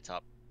 I just play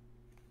top.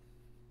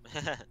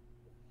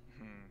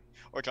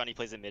 Or Johnny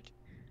plays in mid.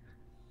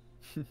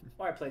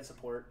 Or I played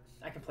support.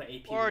 I can play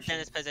AP. Or Lucian.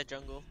 Dennis plays at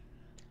jungle.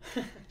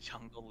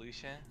 Jungle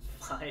Lucian.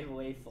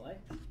 5-way flex.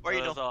 Or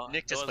you It was know, a-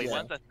 Nick just it plays was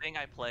it. once a thing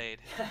I played.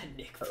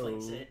 Nick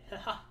plays it.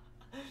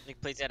 Nick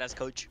plays that as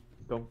coach.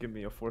 Don't give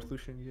me a fourth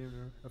Lucian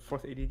game or a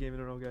fourth AD game in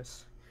a row,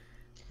 guys.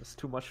 That's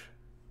too much.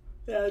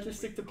 Yeah, just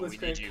stick to Oh, we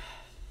need Blitzcrank. you.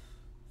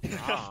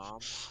 Um,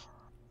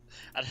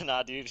 I don't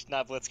know, dude.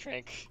 Not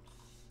Blitzcrank.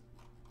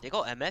 they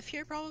go MF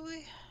here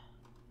probably.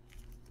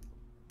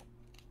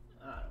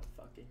 I don't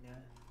fucking know.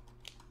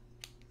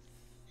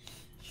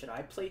 Should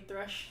I play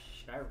Thresh?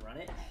 Should I run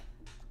it?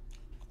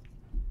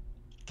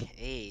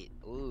 Kate.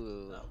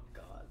 Ooh. Oh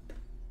god.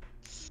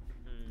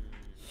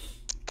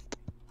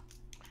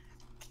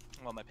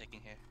 What am I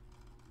picking here?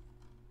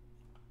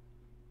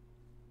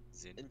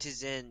 Zin. Into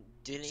Zen.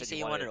 Didn't you Said say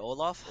you you wanted wanted-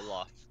 Olaf?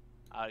 Olaf.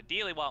 I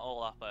ideally want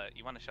Olaf, but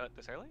you want to show it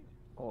this early?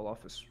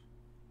 Olaf is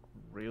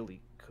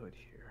really good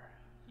here.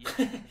 Let's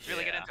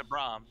really get Yeah. into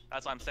Braum.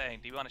 That's what I'm saying.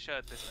 Do you want to show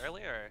it this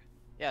early or?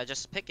 Yeah,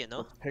 just pick it, no?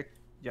 Let's pick.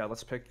 Yeah,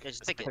 just let's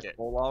pick it.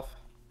 Olaf.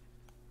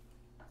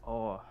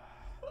 Oh,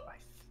 oh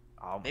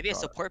my Maybe a God.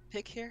 support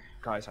pick here?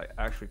 Guys, I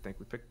actually think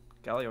we pick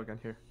Galio again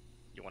here.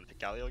 You want to pick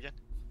Galio again?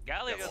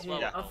 Galio goes well.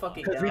 Dude, with I'm Olaf.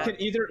 fucking Because down.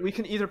 we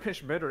can either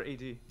pinch mid or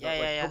AD.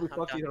 Yeah. We'll be I'm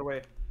fucked down. either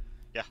way.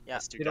 Yeah. Yeah.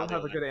 Let's do You don't Galio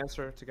have a then. good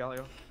answer to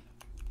Galio.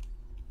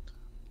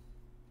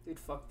 Dude,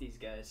 fuck these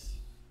guys.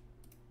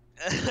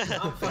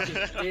 I'm fucking,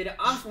 dude.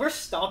 We're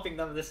stomping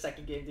them this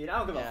second game, dude. I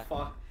don't give Yeah. a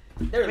fuck.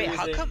 They're Wait,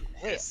 losing. how come?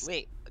 Yes.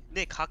 Wait,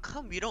 Nick. How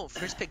come we don't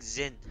first pick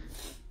Zin?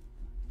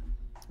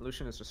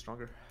 Lucian is just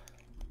stronger.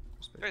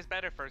 There's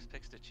better first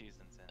picks to choose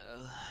than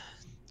Zen.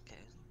 Okay.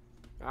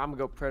 I'm gonna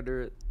go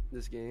Predator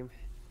this game.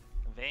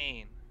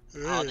 Vayne.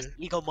 Oh, this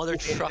ego mother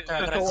trucker.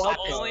 I'm gonna Go stop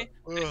up, it. Only,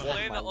 my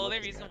the only lord.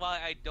 reason why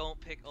I don't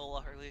pick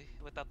Olaf early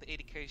without the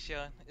 80k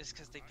shown is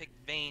because they picked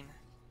Vayne.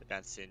 The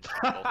ban Sin.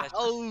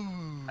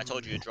 Oh. I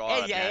told you to draw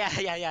Hey, a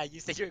ban. yeah. You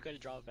said you were gonna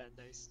draw a ban.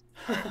 Nice.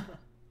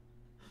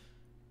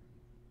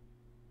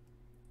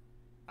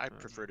 I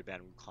prefer to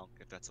ban Wukong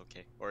if that's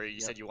okay. Or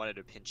you said you wanted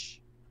to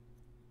pinch.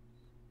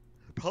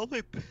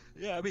 Probably.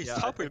 Yeah, I mean, Yeah, it's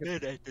I top or think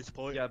mid at this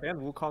point. Yeah, ban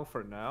Wukong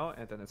for now,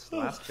 and then it's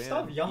last ban.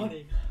 Stop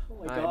yawning.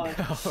 Oh my I god.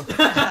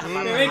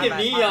 know. You're making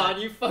me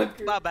yawn, you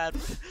fucker. My bad.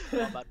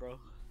 My bad, bro.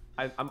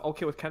 I'm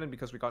okay with Kennen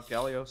because we got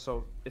Galio,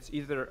 so it's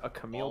either a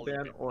Camille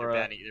ban or they're a.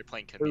 banning, they're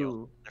playing Camille.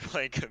 Ooh. They're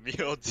playing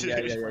Camille too. Yeah.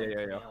 Camille,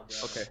 bro.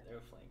 Okay. They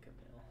were playing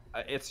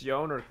Camille. It's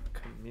Yoon or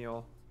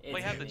Camille. It's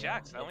We have the Camille.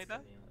 Jax, don't we, It's though?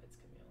 Camille. It's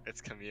Camille.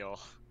 It's Camille.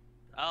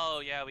 Oh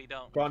yeah, we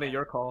don't. Johnny, Okay.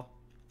 your call.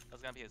 That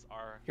was gonna be his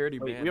R. He already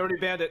Wait, banned. we already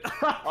banned it.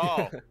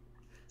 Oh,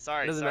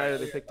 sorry. Doesn't sorry. matter.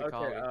 They picked the okay,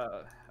 collie.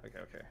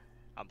 okay.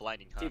 I'm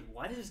blinding, huh? Dude,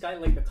 why does this guy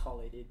like the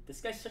Kali, dude?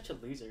 This guy's such a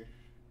loser.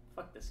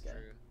 Fuck this guy.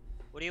 True.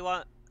 What do you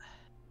want?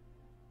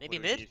 Maybe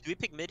What do we mid? need? Do we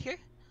pick mid here?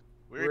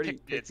 We already already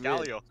picked picked it's mid.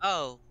 Galio.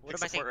 Oh, what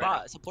Pick am I saying? support right now.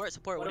 Bot.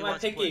 Support. What do am you I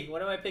want? Support? picking?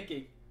 What am I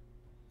picking?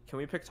 Can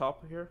we pick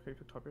top here? Can we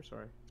pick top here?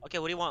 Sorry. Okay,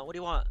 what do you want? What do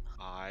you want?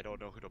 I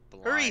don't know who to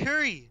blind.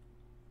 Hurry!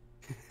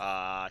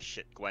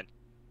 Shit, Gwen.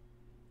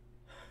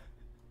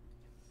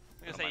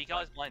 I was gonna say you can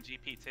always blind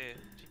GP too.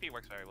 GP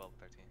works very well with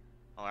their team.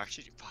 Oh,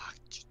 actually, fuck.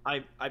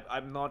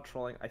 I'm not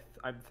trolling.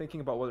 I'm thinking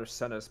about whether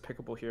Senna is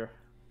pickable here.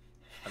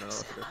 I don't know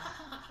what to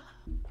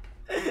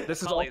do.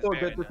 This is Probably also a is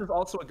good. fair This is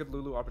also a good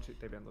Lulu opportunity.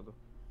 They ban Lulu.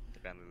 They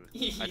ban Lulu.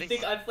 You I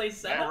think I play The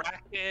Senna?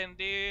 Racken,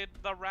 dude.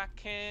 The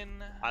Racken.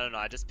 I don't know.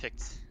 I just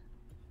picked.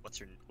 What's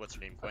her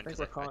name? Gwen. I think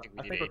 'cause I Rakan. think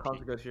I we think need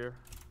Rakan's AP. good here.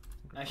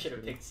 I should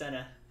have picked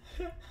Senna.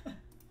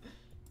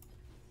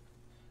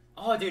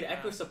 Oh, dude,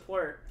 Echo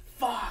support.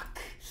 Fuck.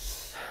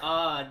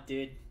 Ah,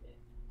 dude.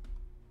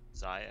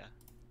 Zaya.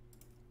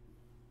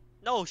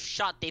 No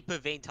shot. They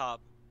put Vayne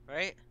top,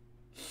 right?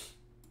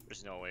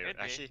 There's no way. Could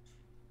be. Actually,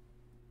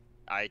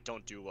 I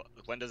don't do well.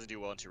 Gwen doesn't do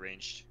well into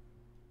ranged.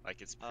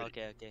 Like it's Oh,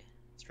 pretty. okay.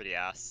 It's pretty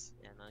ass.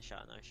 Yeah, no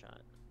shot.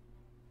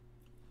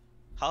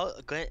 How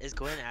Gwen is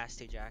Gwen ass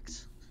to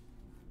Jax?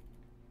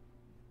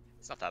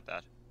 It's not that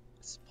bad.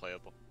 It's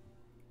playable.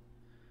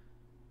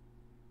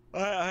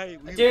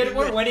 Dude,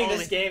 we're winning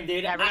this game,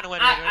 dude. Yeah, we're gonna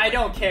win, I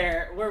don't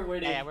care. We're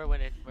winning. Yeah, we're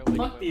winning.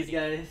 Fuck these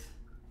guys.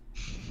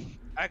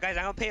 Alright, guys,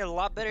 I'm gonna play a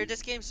lot better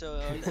this game.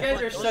 So These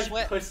guys are don't such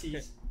sweat.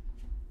 pussies.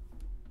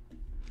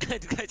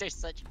 These guys are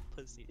such Dude,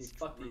 pussies.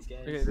 fuck these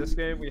guys. Okay, this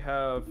game we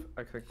have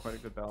I think quite a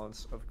good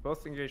balance of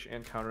both engage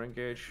and counter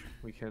engage.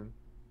 We can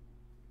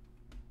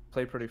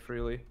play pretty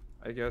freely,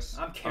 I guess.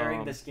 I'm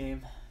carrying this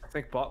game. I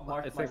think bot.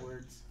 Mark I my think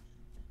words.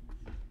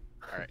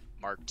 All right,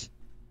 marked.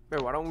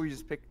 Wait, why don't we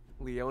just pick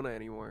Leona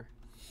anymore?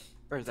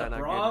 Or is that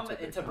not Braum, good?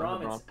 into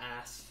Braum, it's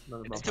ass.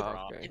 no, Into no.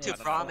 Oh, okay. into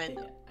It's Brahmin,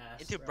 fucking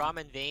ass, into bro.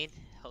 Brahmin Vayne.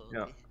 Holy.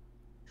 Yeah.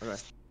 Okay.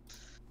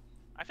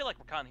 I feel like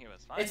Rakan here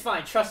was fine. It's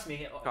fine, trust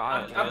me.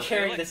 I'm yeah.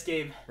 carrying this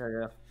game.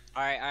 Yeah.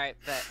 Alright,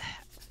 bet.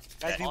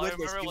 Guys, we All I win this.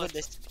 remember We win was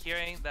this.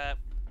 hearing that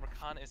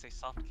Rakan is a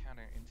soft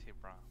counter into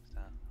Braum. So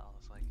I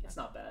was like, It's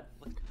not bad.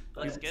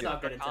 let's It's get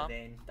not good into Rakan.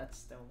 Vayne.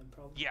 That's the only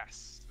problem.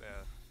 Yes, you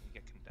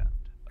get condemned.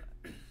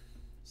 But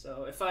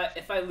So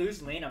if I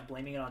lose lane, I'm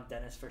blaming it on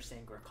Dennis for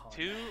saying Rakan.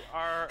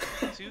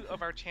 two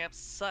of our champs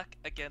suck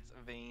against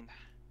Vayne.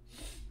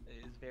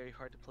 It is very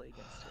hard to play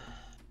against her.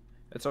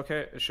 It's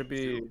okay. It should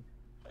be.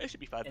 It should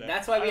be fun. And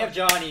that's why we have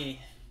Johnny.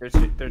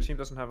 Their team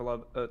doesn't have a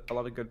lot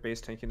of good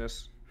base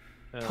tankiness.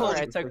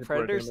 I took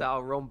Predator, so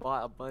I'll roam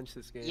bot a bunch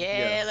this game.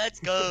 Yeah, let's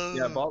go.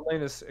 Yeah, bot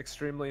lane is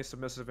extremely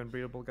submissive and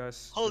breedable,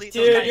 guys. Holy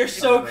Dude, guys, you're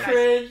so guys,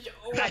 cringe.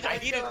 Oh Guys, my I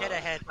need to God. get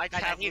ahead. I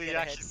Guys, can't need to believe you get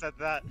ahead. actually said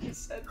that. You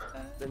said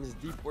that. Then just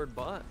deep word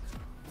bot.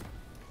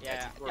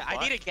 Yeah, Deep word yeah, I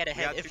bot. need to get We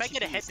ahead. have If two I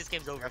get ahead, TPs. this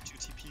game's We over. have 2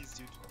 TPs,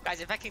 dude. Guys,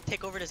 if I can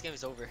take over, this game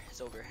is over.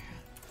 It's over.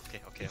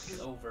 Okay. It's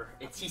over.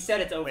 He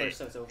said it's over, Wait.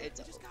 so it's over. It's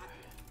over. Do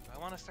I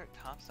want to start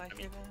topside I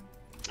here mean-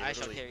 then? I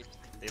shall carry.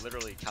 They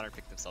literally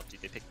counterpicked themselves,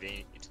 dude. They picked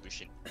Vayne into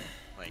Lucian.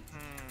 Like,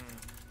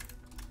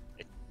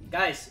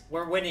 Guys,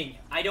 we're winning.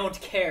 I don't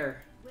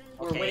care.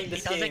 We're Okay, winning he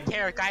this doesn't game.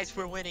 care, guys.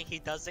 We're winning. He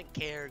doesn't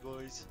care,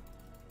 guys.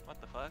 What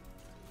the fuck?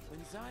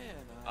 When Zaya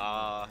and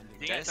I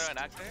You guys Dennis, throw an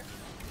axe there?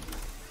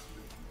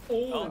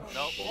 Oh, Oh,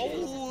 no. shit.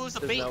 Oh, it's a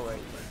There's bait. no way.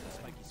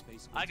 spiky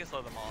space. I can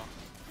slow them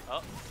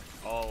all.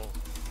 oh.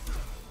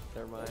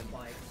 Never mind.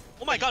 My-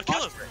 Oh my god,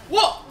 kill him.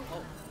 Whoa!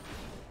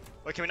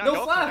 Wait, can we not No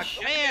go? flash.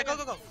 Yeah, go.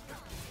 Oh,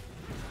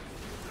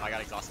 I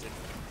got exhausted.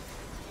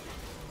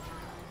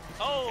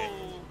 Oh!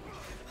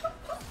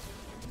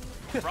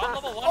 Braum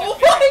level 1 Oh is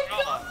very my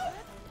strong. God!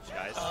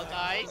 Guys. Oh,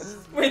 guys.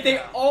 Wait, they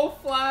all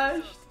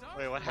flashed.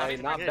 Wait, what Hey,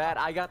 happened? not Wait, bad.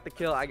 I got the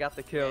kill.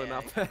 Yeah,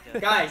 Not bad. yeah.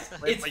 Guys,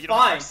 wait, it's you don't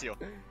have fine. Dark Seal.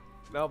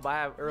 No, but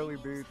I have early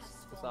boots.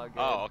 It's all good.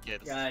 Oh, okay.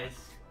 This is Guys, fine.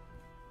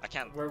 I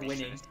can't. we're leash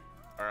winning. this.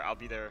 Or I'll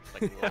be there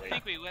like a little I late.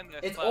 think we win this.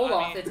 It's but,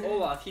 Olaf. I mean, It's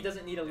Olaf. He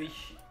doesn't need a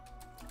leash.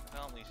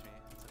 Don't leash me.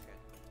 It's okay.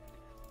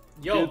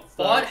 Yo, Dude,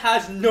 bot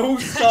has no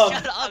sub.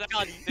 Shut up,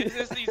 Johnny. This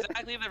is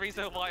exactly the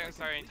reason why I'm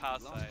starting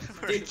topside.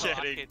 We're Dude,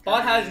 kidding.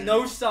 Bot has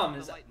no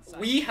sums.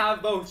 We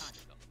have both.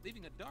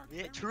 Leaving a dark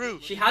Yeah, true.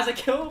 She has a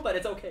kill, but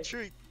it's okay.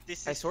 True.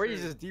 This is I swear true.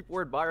 he's just deep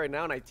word bot right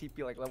now, and I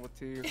TP like level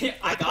 2.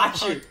 I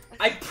got you.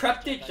 I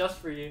prepped it just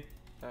for you.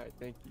 Alright,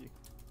 thank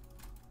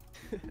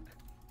you.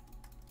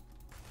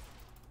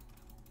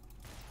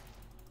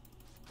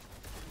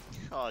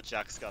 Oh,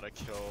 Jack's got a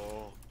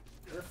kill.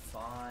 You're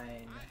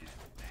fine.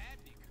 bad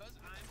because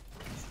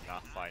I'm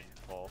not fighting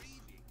Paul.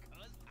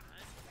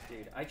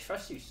 Dude, I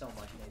trust you so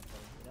much, Nathan.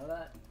 You know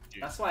that?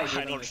 Dude, That's why I gave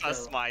him don't the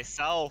trust kill.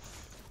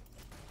 myself.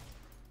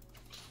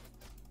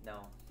 No.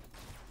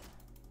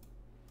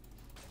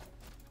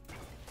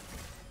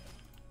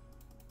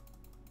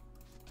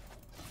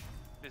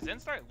 Does Zen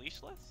start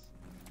leashless?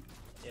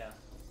 Yeah.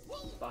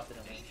 Spotted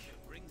him.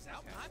 Brings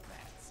out my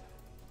bad side.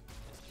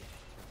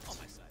 All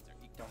my sides are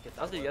equal. Don't get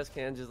that. Also, you word. guys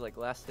can just like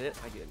last hit.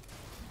 I get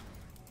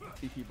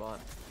TP bot.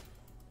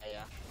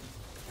 Yeah.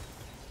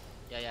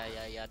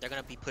 They're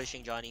gonna be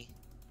pushing Johnny.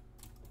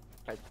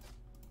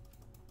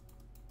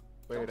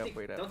 Wait up.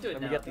 Don't do it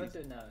Let now. me get Don't these. do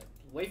it now.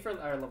 Wait for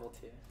our level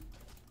 2.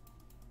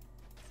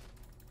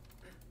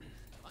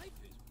 Life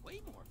is way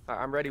more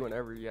Alright, I'm ready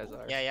whenever you guys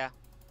are. Yeah.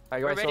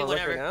 Alright, you We're guys ready want to look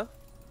right whenever.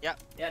 now?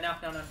 Yeah,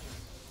 no.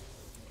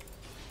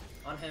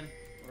 On him.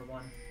 We're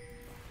 1.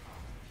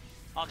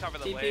 I'll cover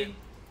the TP. wave.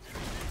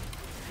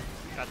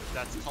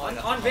 That's Collie.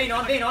 On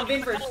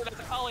Vayne first. That's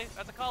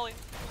a collie.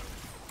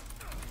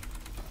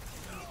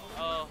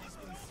 Oh,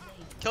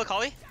 Kill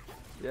Kali.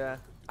 Yeah.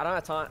 I don't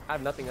have time. I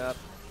have nothing up.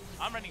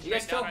 I'm running You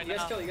guys straight down kill.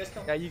 right You guys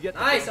now. kill. Yeah, you get the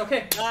Nice. kill.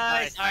 Okay.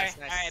 Nice. Nice.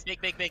 Alright,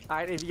 big.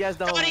 Alright, if you guys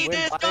don't Johnny win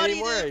this, by Johnny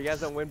anymore, this. or you guys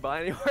don't win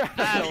by anymore,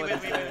 I don't know we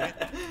what to say.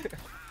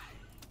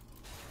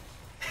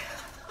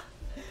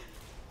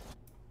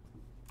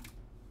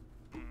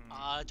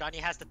 Johnny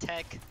has the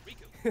tech. Riku,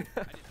 I did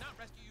not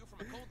rescue you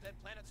from a cold dead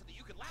planet so that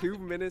you could laugh 2 at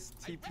me. minutes I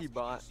rescued TP you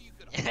bot. so you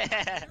could hold my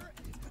finger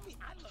and tell me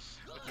I look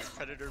good. His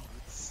predator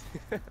boots.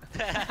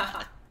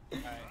 Alright,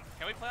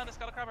 can we play on the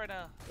Scuttle Crab right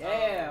now?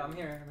 Yeah, I'm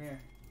here. Okay,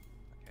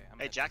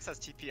 Hey, Jax has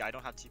TP. I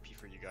don't have TP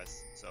for you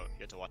guys, so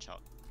you have to watch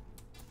out.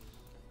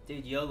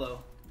 Dude,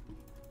 YOLO.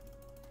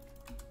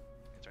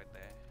 It's right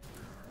there.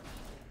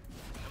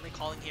 I'm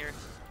recalling here.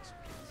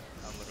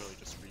 I'm literally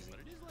just freezing. But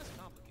it is less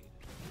complicated.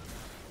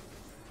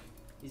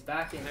 He's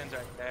back in. Zen's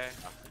right there.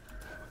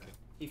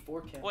 He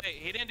 4K. Wait,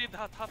 he didn't do the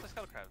top of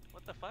Scuttle Crab.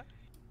 What the fuck?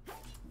 I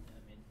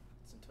mean,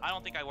 it's until I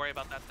don't think I worry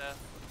about that though.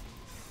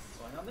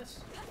 Going on this?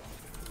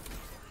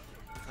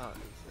 Oh,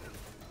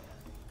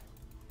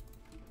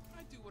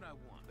 I do what I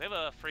want. They have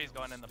a freeze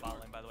going in the bot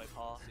lane, by the way,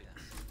 Paul.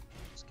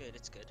 It's good.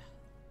 It's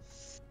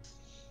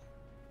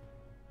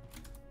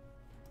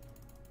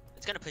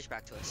gonna push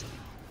back to us.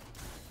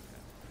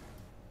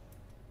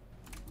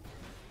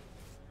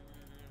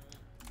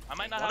 I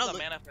might not Wanna have the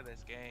look- mana for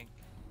this gang,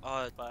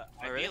 But but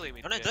really? ideally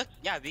we No, do. look.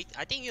 Yeah,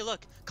 I think you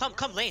look. Come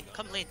lane.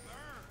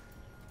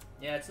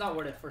 Yeah, it's not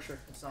worth it for sure.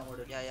 It's not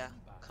worth it. Yeah.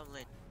 Come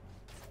lane.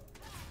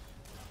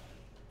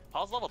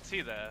 Paul's level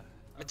 2 though.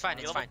 It's fine.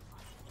 Alright,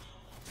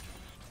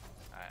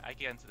 I can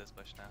get into this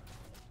bush now.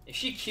 If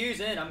she Q's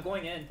in, I'm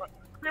going in.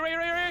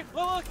 Right.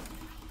 Look!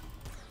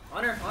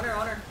 On her.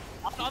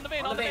 On the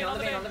vein, On the vein.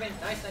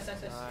 nice.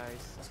 Nice.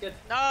 That's good.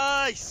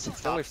 Nice.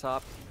 Killer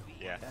stop.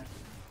 Yeah. Okay.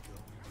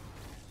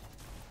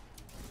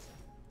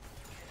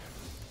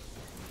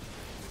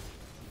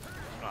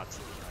 I'm not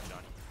TP on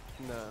Johnny.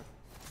 No.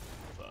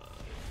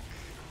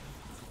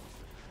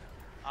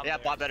 I'm Yeah,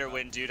 there. bot better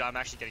win, dude. I'm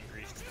actually getting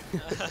griefed.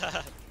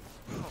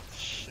 Oh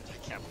shit, I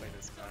can't play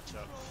this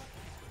matchup.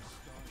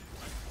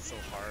 It's so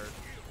hard.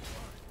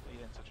 You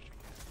didn't touch a trinket.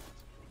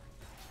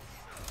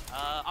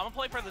 I'm gonna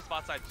play for the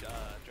spot side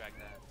drag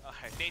that.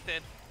 Alright,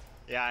 Nathan.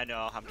 Yeah, I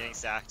know. I'm getting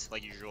sacked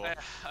like usual. Okay.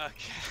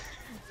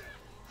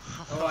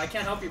 Oh, I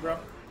can't help you, bro.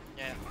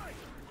 Yeah.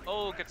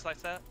 Oh, good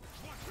slice that.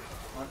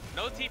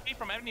 No TP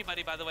from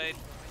anybody, by the way.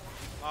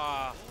 Actually,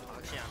 I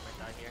might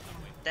die here.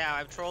 Damn,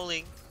 I'm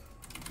trolling.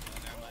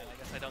 Never mind, I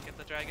guess I don't get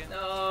the dragon.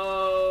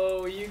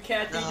 No, you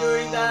can't be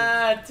doing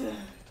that.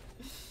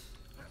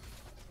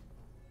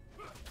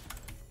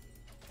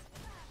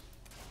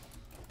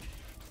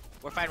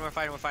 We're fine.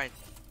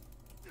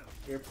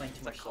 You're playing too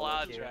It's a much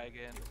cloud solo queue.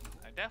 dragon.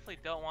 I definitely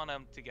don't want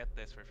him to get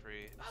this for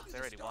free. Oh,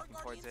 they're already walking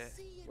towards it.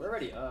 We're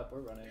already up. We're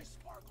running.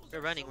 We're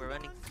running.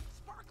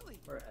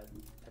 We're ahead.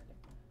 Technically.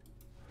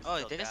 Oh,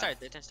 Still they didn't gas. start.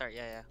 They didn't start.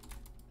 Yeah.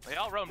 They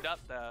all roamed up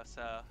though,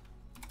 so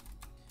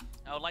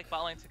I would like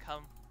bot lane to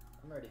come.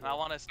 I'm ready. I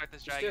want to start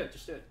this Just dragon.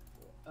 do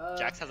it.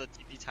 Jax has a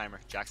TP timer.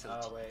 Jax has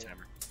a Oh, TP wait.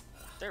 timer.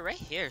 They're right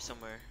here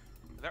somewhere.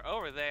 They're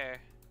over there.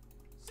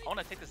 I want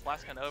to take this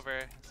last gun over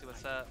and see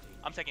what's up.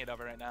 I'm taking it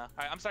over right now.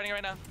 Alright, I'm starting it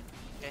right now.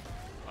 Okay.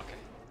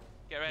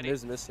 Get ready.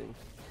 Miz missing.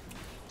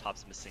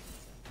 Top's missing.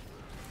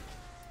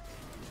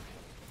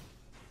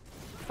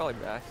 Probably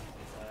back.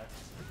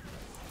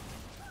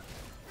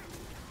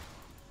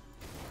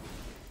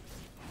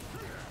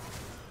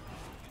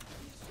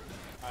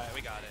 Alright,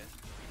 we got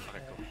it.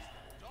 Okay, cool.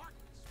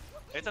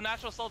 It's a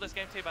natural soul this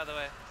game too, by the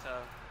way. So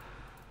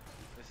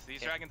these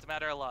Okay. dragons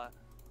matter a lot.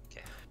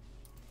 Okay.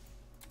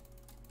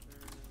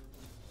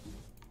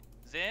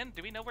 Zin,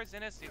 do we know where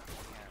Zin is? Yeah.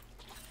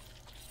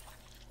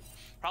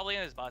 Probably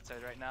in his bot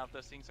side right now if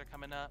those things are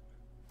coming up.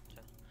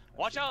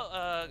 Watch out,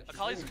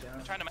 Akali's moving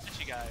down. trying to match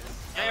you guys.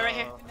 Yeah, you're right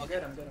here. I'm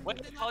good. I'm good. Wait,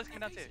 Akali's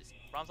coming down too.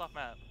 Rom's off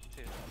map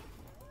too.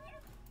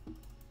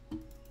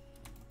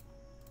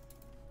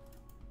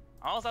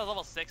 I almost at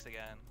level 6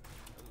 again.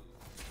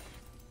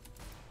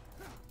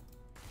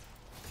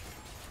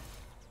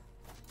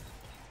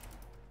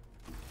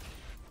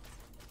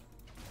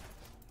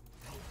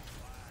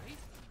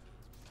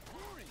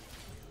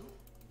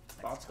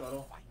 bot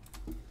scuttle.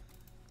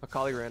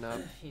 Akali ran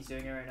out. He's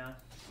doing it right now.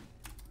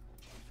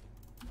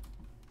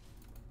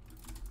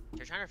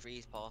 You're trying to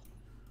freeze, Paul.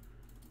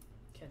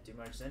 Can't do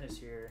much. Zen is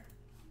here.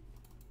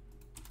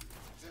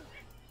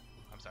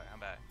 I'm sorry, I'm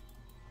back.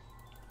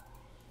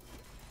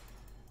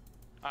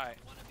 Alright.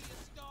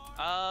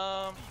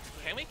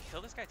 Can we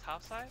kill this guy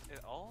topside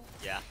at all?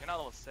 Yeah. You're not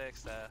level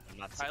 6, I'm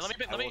not Alright,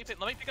 six.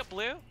 let me pick up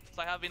blue,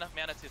 so I have enough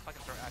mana to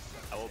fucking throw axes.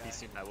 I will be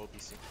soon. I will be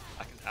soon.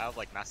 I have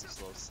like massive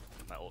slows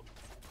with my ult.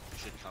 You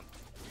should come.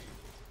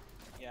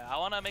 Yeah, I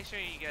wanna make sure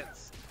he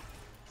gets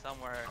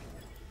somewhere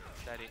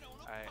steady.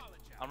 Alright.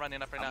 I'm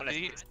running up right now. Did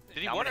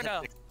he ward or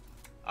no?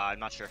 I'm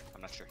not sure.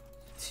 I'm not sure.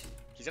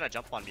 He's gonna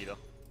jump on me though.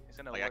 He's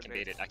gonna Like I ward can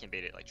bait. bait it. I can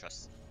bait it. Like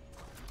trust.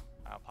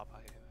 I'll pop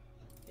out here.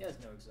 He has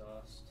no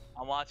exhaust.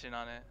 I'm watching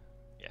on it.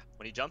 Yeah.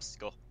 When he jumps,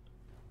 go.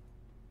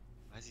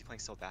 Why is he playing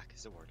so back?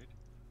 Is it warded?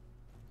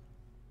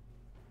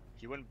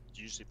 He wouldn't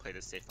usually play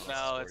this safe unless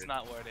No, it's it's warded.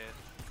 not warded.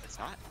 It's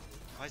not?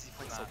 Why is he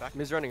playing so Nah. back?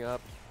 Miz running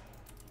up.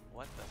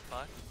 What the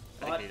fuck?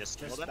 I think they just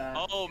just killed him.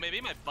 bad. Oh,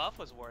 maybe my buff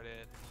was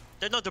warded.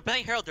 No, they're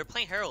playing Herald. They're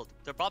playing Herald.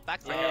 They're brought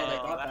back for Yeah, Herald. they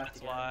Like, brought back That's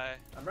again. why.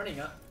 I'm running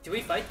up. Do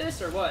we fight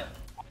this or what?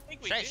 I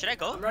think we should I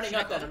go? I'm running Should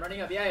I up then. go? I'm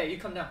running up. Yeah, you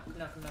come now. Come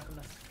now. Come now. Come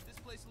now. This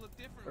place will look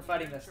different. We're when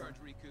fighting you're in this charge,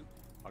 one. Riku.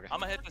 Okay. I'm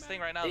gonna hit this thing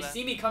right now. They Then.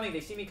 see me coming.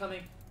 They see me coming.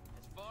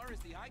 As far as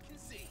the eye can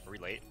see. Are we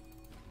late?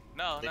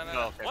 No. They- No. no,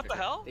 okay, What okay, the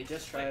hell? They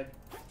just tried.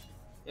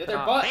 Yeah, they're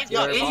Nah, bot. Lane's Yo,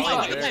 bot, they're 80 Lane's bot, bot.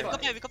 bot. We can yeah. fight. We can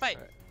fight. We can fight.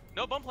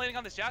 No bump plating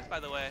on this Jax, by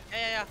the way.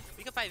 Yeah.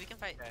 We can fight. We can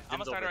fight. Okay, I'm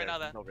gonna Dim's start it over right there. now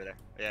then. Dim's over there.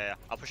 Yeah.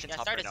 I'll push in Yeah,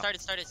 top start right it. now.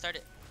 Start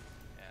it.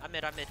 Yeah. I'm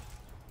mid.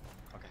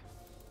 Okay.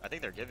 I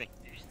think they're giving.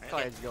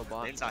 Probably just go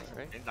bot. Lane's not,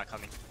 Right? Lane's not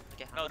coming.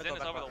 Okay. I'm No, gonna Zen go is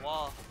back over bot. the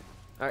wall.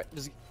 Alright,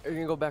 are you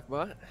gonna go back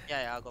bot?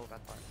 Yeah. I'll go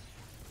back bot.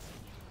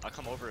 I'll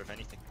come over if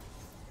anything.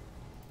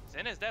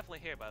 Zen is definitely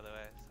here, by the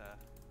way. So.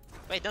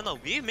 Wait, no.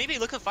 We maybe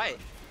look and fight.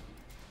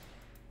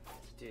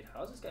 Dude,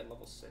 how's this guy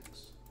level 6?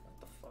 What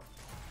the fuck?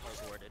 I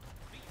was warded.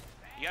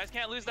 You guys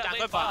can't lose that Yeah, I'm wave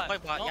going bot, bot. I'm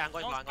going bot. Don't- Yeah, I'm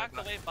going don't bot, I'm stack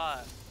going the wave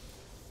bot.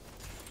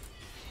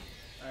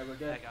 Alright, we're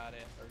good. I got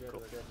it. We're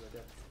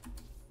good.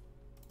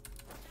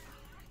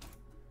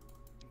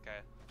 Okay.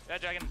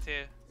 Got Dragon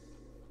 2.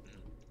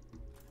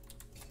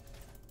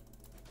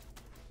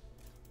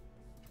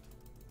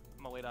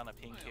 I'm gonna wait on a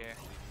pink here.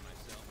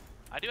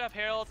 I do have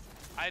Herald.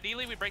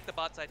 Ideally, we break the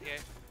bot side here.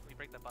 We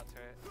break the bot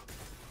turret.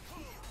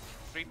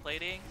 3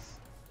 platings.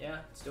 Yeah,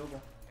 it's doable.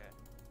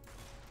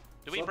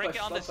 Do we Slow break push,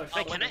 it on slow this? push.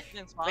 Wait, slow can I- push.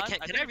 It spawns? wait,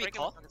 can think I we break it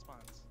recall? when it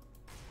spawns.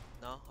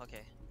 No.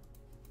 Okay.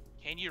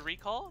 Can you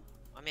recall?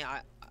 I mean,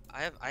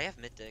 I have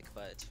mythic,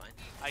 but it's fine.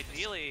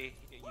 Ideally,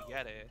 you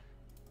get it.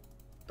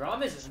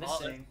 Braum is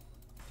missing.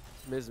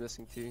 Miz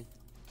missing too.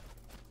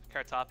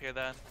 Carrot top here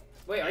then.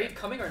 Wait, are you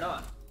coming or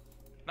not?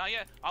 Not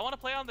yet. I want to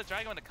play on the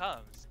dragon when it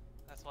comes.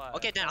 That's why.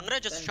 Okay, then I'm gonna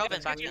just Then shove give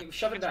it back to me. in.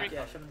 Shove it Give it back. to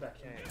Yeah, recall. shove it back.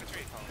 Okay, let's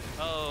recall.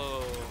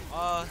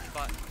 Oh.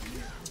 Spot.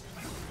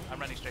 I'm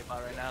running straight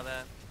bot right now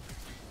then.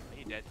 Are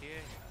you dead here?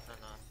 No.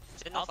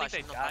 I No don't flash.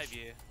 think they No flash. dive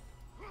you.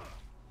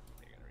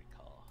 They're gonna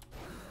recall.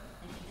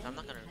 I'm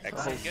not gonna.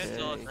 Excellent. Good,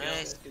 Joel. Okay.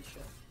 Nice. Good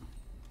shit.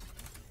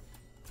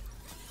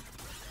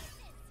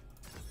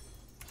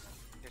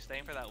 You're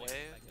staying for that wave?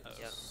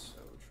 Yeah. So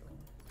troll.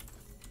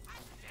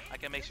 I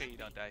can make sure you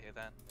don't die here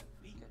then.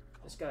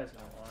 This guy's no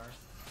R.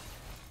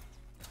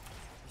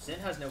 Zen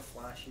has no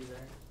flash either.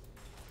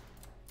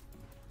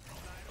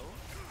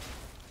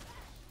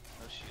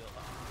 No shield.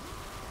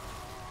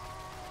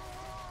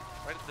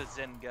 Where did the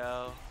Zen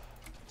go?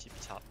 TP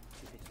top.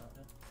 TP top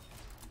now.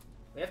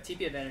 We have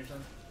TP advantage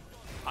on.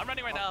 I'm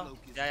running right now.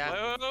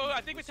 Yeah. Whoa,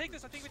 I think we take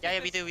this. I think we take Yeah.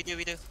 this.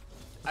 We do.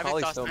 I have Probably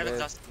exhaust. still I have mid.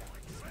 exhaust.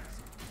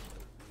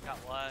 Got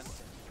one.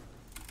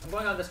 I'm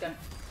going on this guy.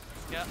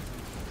 Yeah.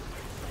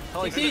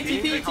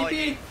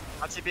 TP!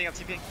 I'm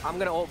TPing. I'm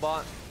gonna ult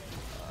bot.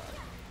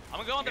 I'm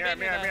gonna go on the Mirror,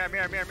 main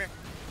lane mirror.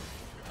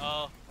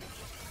 Oh.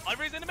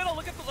 Ivory's in the middle.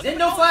 Look at the. Zen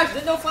no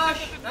flash!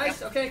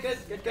 Nice, okay, good.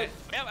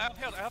 I have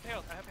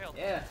healed.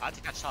 Yeah. I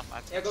think I chop.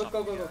 Yeah, go.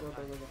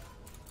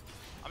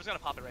 I'm just gonna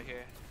pop it right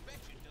here.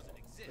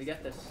 We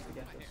get this.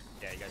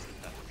 Yeah, you guys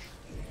get that.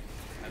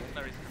 There's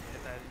no reason to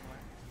hit that anymore.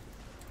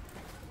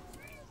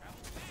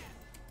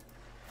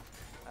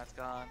 That's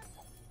gone.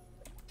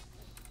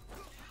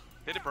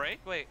 Did it break?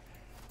 Wait.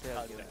 Yeah.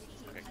 Oh, okay.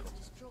 Okay,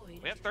 cool.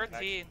 We have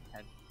 13.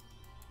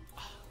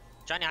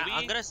 Johnny, Do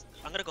I'm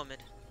gonna go mid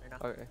right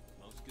now. Okay.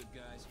 Most good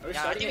guys. Are we Yeah,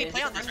 I starting think we it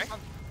play on this, instantly?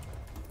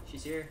 right?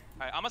 She's here.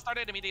 Alright, I'm gonna start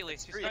it immediately.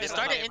 She's Start Just on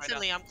start my it right now.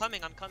 instantly.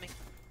 I'm coming.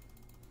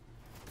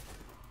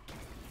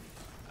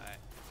 Alright.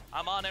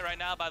 I'm on it right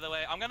now, by the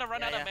way. I'm gonna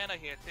run Yeah, out of yeah. mana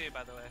here too,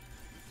 by the way.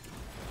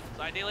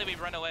 So ideally we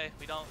run away.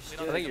 We don't I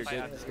think take you're the fight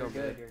good. after. Let's go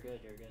You're mid. good.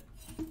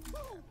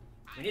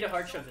 We need a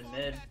hard shove in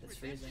mid. It's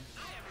freezing.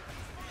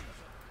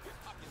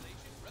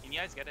 Can you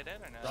guys get it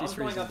in or no? She's Braum's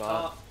going freezing up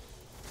bot. top.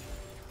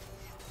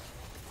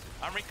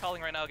 I'm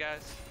recalling right now,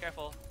 guys.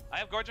 Careful. I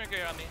have Gorgon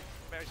Gear on me.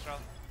 Very strong.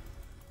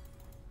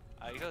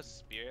 You go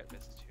Spirit.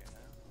 This is here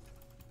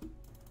now.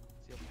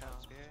 Seal Power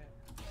Spirit.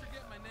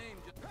 Forget my name.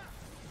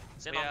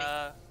 Zen on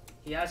me.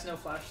 He has no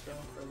flash still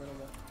for a little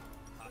bit.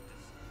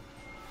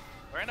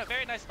 We're in a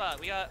very nice spot.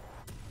 We got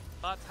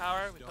bot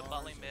tower, we put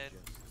bot lane mid.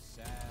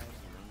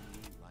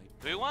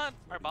 Do we want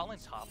our bot lane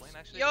top lane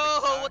actually? Yo,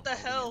 what the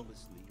hell?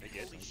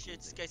 Holy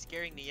shit, this guy's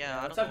scaring me. Yeah,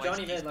 I let's don't have know why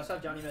Johnny he's- mid. Let's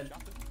have Johnny mid.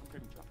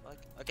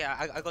 Okay,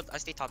 I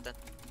stay top then.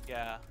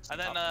 Yeah, and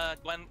then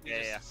Gwen, we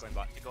Yeah, just going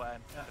bot. you go ahead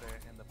and put her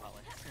in the bot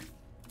lane.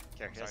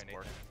 Okay, he has Sorry,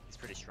 support. Nathan. He's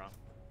pretty strong.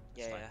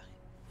 Yeah, fine. yeah.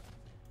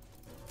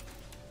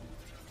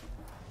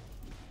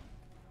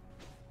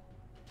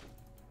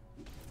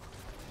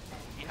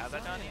 Do you have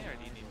that Johnny, or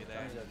do you need me there?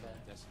 Johnny's okay.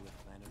 Desolate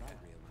planet, I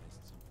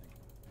realized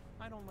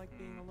something. I don't like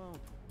being alone.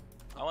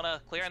 I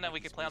wanna clear and then we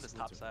can play on this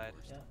top side.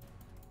 Yeah.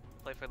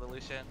 Play for the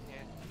Lucian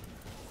here.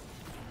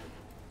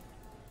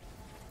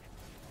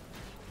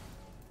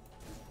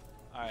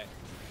 Alright.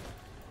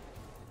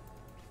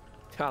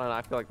 I don't know,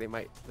 I feel like they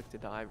might look to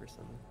dive or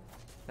something.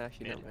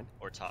 Actually, Mid never mind.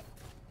 or top.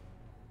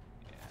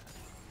 Yeah.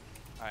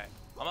 Alright.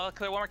 I'm gonna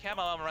clear one more cam,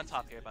 I'm gonna run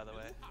top here, by the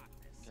way.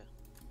 Okay.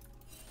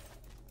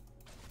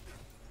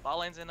 Ball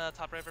lane's in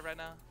top river right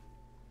now.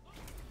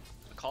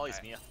 Akali's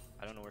Alright. Mia.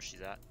 I don't know where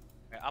she's at.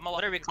 Okay, I'm gonna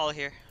What do we call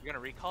here? You're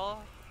gonna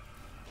recall?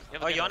 You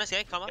have Oh, a good you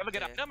honestly, come You up. have a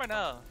good Yeah, item or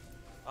no?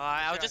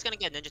 I was Sure. just gonna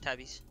get ninja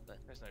tabbies, but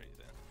There's no reason.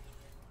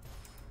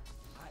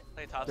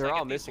 Play top They're side,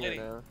 all get these missing it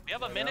plating. now. We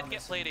have a Yeah, they're minute all to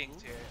get missing.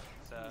 platings here,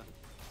 so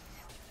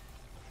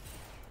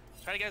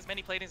try to get as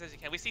many platings as you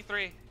can. We see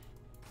 3.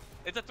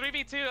 It's a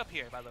 3v2 up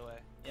here, by the way.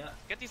 Yeah.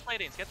 Get these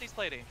platings, get these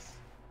platings.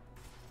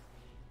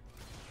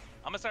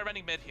 I'm gonna start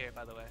running mid here,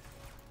 by the way.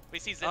 We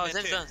see Zin Oh, mid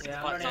Zin's too. done.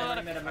 Yeah, What? I'm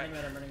running mid. I'm running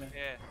mid. I'm running mid.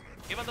 Yeah,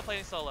 give him the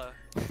plating solo.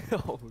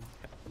 Oh,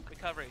 We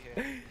cover it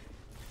here.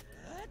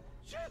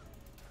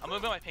 I'm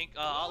moving my pink.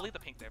 I'll leave the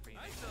pink there for you.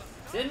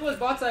 Zin was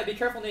bot side. Be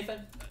careful,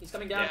 Nathan. He's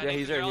coming down. Yeah,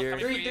 he's right here.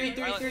 Three.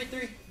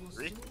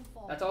 Three?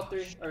 That's all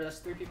 3. Or that's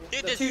 3 people.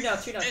 Dude, No, this, 2 now.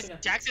 this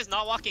Jax is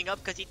not walking up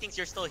because he thinks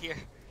you're still here.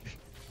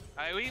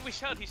 Alright, we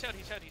showed. He showed.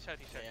 Yeah.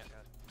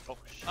 Oh,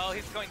 shit. Oh,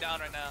 he's going down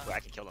right now. Wait, I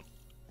can kill him.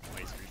 Oh,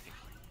 he's creepy.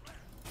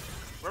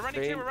 We're running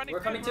Bane. two. We're running We're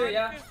two. coming we're too, running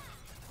yeah. two.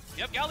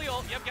 Yep,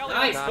 Galio. Yep, Galio.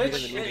 Nice, Nah, good he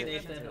doesn't shit, need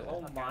it. Nathan.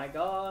 Oh my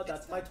god,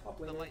 that's my top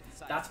The lane. light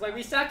side That's of why the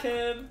we path. sack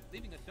him.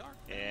 Leaving a dark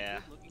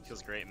Yeah, looking feels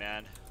to- great,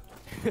 man.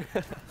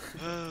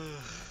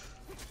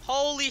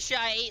 Holy shit,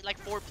 I ate like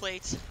 4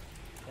 plates.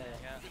 Okay.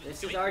 Yeah.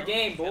 This Do is we- our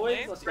game, Good boys.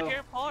 lanes Let's for go.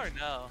 here, Paul, or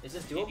no? Is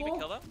this Do you think we doable?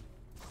 kill them?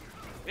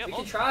 We have can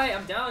ult. try.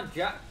 I'm down.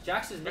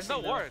 Jax is There's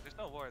missing. no ward. There's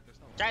no ward. There's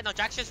no ward. Jack, no,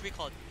 Jack's just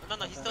recalled. No,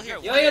 he's still here.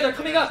 Yo, they're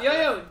coming up.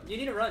 Yo, you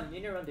need to run. You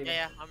need to run, David.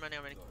 Yeah, I'm running.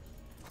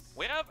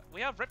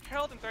 We have Rip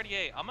Herald and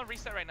 38. I'm gonna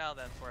reset right now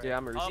then for it. Yeah,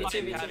 I'm gonna Oh,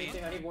 reset. Me my too.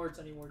 Tabby. I need wards.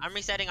 I'm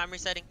resetting.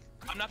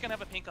 I'm not gonna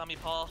have a pink on me,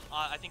 Paul.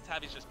 I think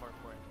Tabby's just more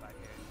important back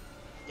here.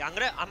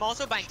 Yeah, I'm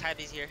also buying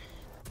tabbies here.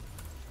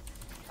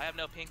 I have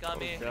no pink on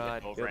me. Oh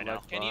god, Over good right now.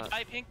 luck, Can you bot.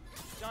 buy pink,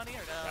 Johnny, or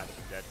no? God,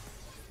 I'm dead.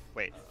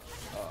 Wait.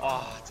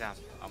 Oh, damn.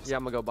 Yeah,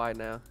 I'm gonna go buy it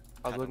now.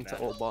 I was Had looking no to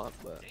mana. ult bot,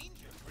 but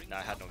No,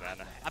 I had no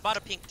mana. I bought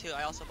a pink too.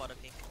 I also bought a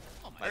pink.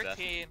 My bad.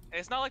 13.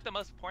 It's not like the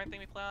most important thing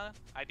we play on.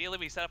 Ideally,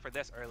 we set up for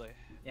this early.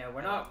 Yeah,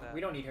 we're I not. like that.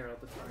 We don't need Herald.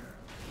 That's fine.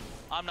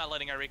 I'm not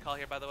letting our recall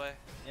here, by the way.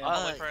 Yeah.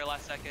 I'll wait for her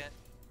last second.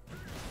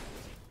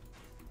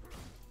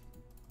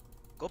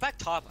 Go back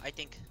top, I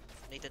think,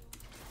 Nathan.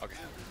 Okay.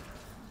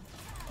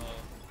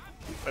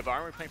 Wait, but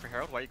aren't we playing for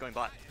Herald? Why are you going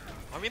bot?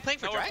 Are we playing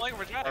for No, drag? we're playing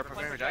for drag. Or We're for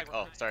playing for Jack?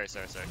 drag. Oh, sorry. Okay,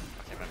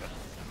 my bad.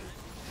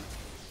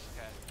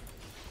 Okay.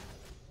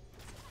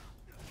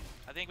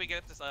 I think we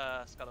get this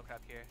scuttle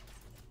crab here.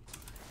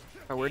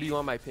 or where do you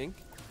want my pink?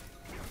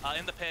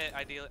 In the pit,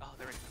 ideally. Oh,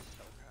 there we go.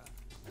 Scuttle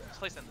crab. Just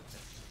place it in the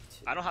pit.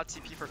 I don't have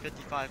TP for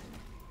 55.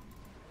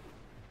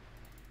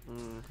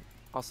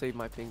 I'll save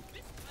my pink.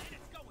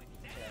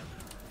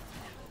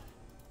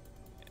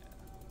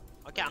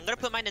 Okay, I'm gonna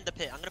put mine in the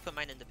pit.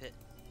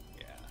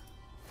 Yeah.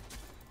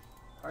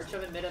 Hard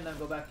shove in mid and then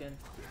go back in.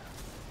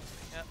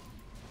 Yep.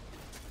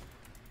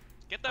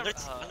 Get the.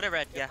 I'm gonna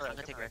red. get Yeah, the I'm gonna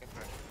get take the red. get the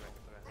get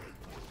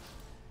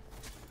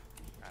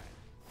the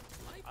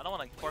Alright. I don't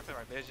want to forfeit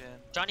my vision.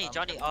 Johnny,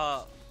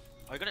 are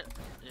you gonna?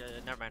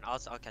 Never mind. I'll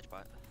catch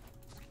bot.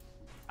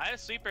 I have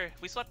sweeper.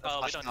 We swept.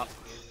 Oh, we don't need.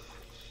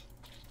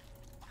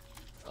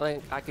 I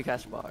think I could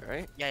catch bot,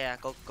 right? Yeah.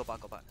 Go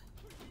bot.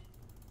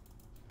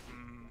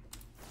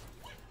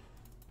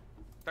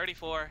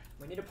 34.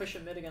 We need to push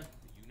him mid again.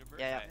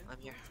 Yeah, I'm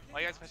here. Why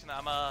you guys pushing that?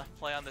 I'm gonna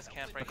play on this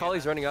camp right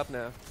Macaulay's here. running up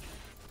now.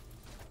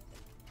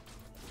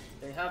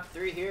 They have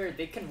 3 here.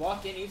 They can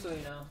walk in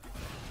easily now.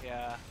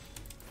 Yeah.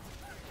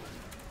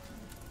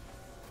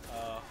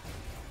 Oh.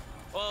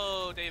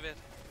 Whoa, David.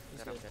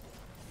 He's Good, I'm good. good.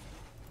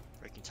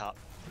 Breaking top.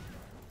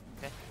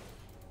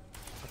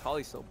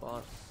 Macaulay's still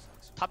bot.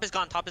 Top is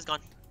gone.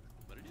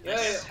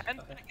 Yeah. 10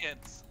 Okay.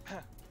 seconds.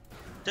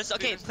 Just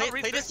okay. there's no Play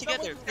reason- this there's no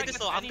together. reason Play to this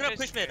get slow. I'm any gonna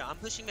push vision mid. here. I'm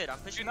pushing mid.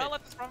 Do not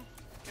let this from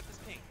get this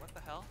pink. What the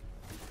hell?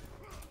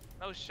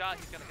 No shot.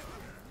 He's gonna get.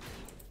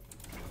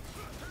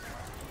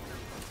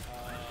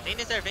 Vayne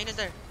is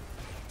there.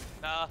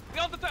 Nah. We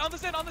on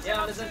this in. Yeah, on this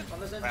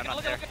end. I'm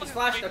not there. He's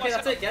flashed. Okay,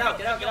 that's it. Get out.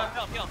 Heal.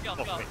 Oh,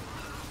 wait.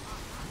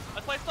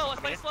 Let's play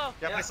slow.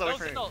 Yeah, play slow. No Wait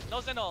for him. Zinol. No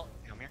Zinol.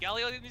 Come here.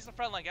 Galio needs the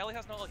front line. Galio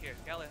has no ult here.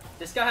 Galio.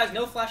 This guy has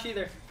no flash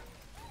either.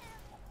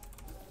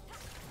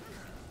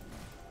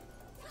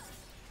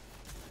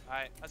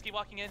 Alright, let's keep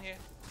walking in here.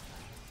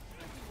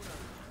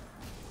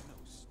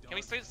 Can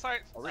we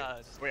start? Wait,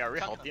 are we chunk-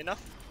 healthy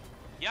enough?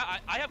 Yeah,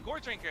 I have Gore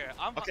Drinker.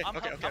 I'm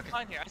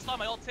fine here. I still have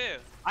my ult too.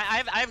 I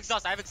have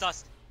exhaust. I have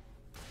exhaust.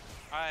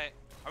 Alright.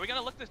 Are we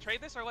gonna look to trade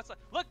this or what's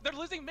look, they're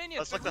losing minions.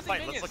 Let's look they're to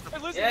fight, losing let's minions. look to-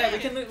 They're losing Yeah, we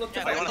minions. can look to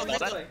Yeah, fight. we Look wanna to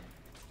play fight.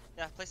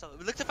 Yeah, play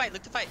something. Look to fight.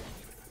 Look to fight.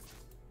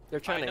 They're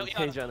trying Alright, to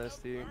no, engage on us,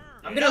 dude.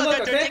 I'm gonna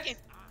look, they're okay? taking.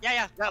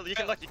 Yeah. Yeah, you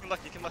can look, you can look,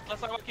 you can look. Let's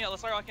start walking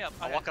up.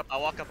 I'll walk up,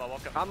 I'll walk up, I'll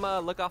walk up. I'm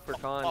look off for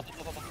Khan.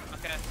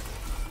 Okay.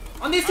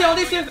 On these two, on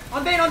these two.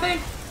 On Bane, on Bane.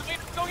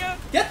 Go again.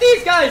 Get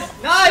these guys.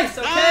 Nice.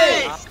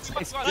 Okay. Nice.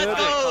 Nice, Let's good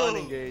go. Khan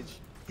engage.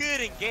 Good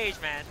engage,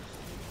 man.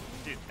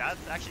 Dude, that's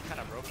actually kind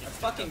of broken. Let's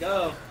fucking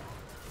go.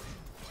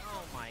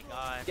 Oh my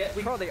god.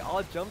 Bro, they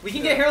all jumped. We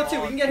can get Herald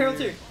too. We can get Herald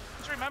too.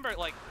 Just remember,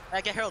 like,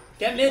 I get Herald.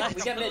 Get mid. that's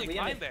We get mid. completely We get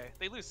fine mid. there.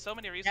 They lose so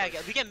many Yeah,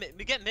 resources.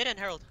 we get mid and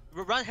Herald.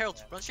 Run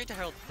Herald. Run straight to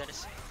Herald,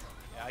 Dennis.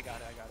 Yeah, I got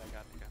it.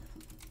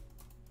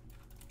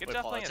 Good Wait,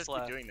 job Paul, playing let's it just keep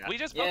slow. doing that. We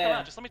just broke Yeah. them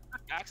out. Just let me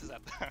chuck axes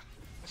at them.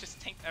 Let's just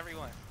tank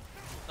everyone.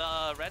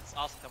 The red's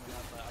also coming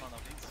up, but I don't know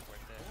if it's worth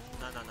it.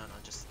 No.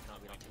 Just no.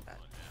 We don't take that.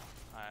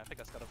 Alright, I think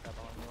I scuttle crab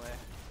along the way.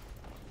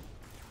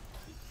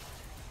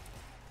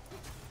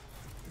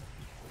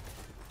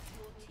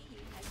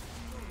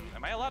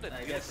 Am I allowed to Nah,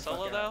 do get this the fuck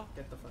solo out. though?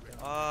 Get the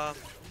fuck out.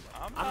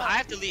 I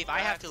have to leave. I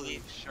have to exactly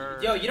leave.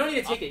 Sure. Yo, you don't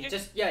need to take I'll it.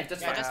 Just yeah,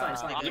 that's fine. That's fine.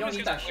 It's fine. I'm You don't just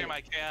need gonna that clear shit.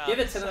 my chaos. Give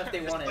it to them if they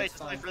Just want it. play, It's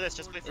just play fine. for this,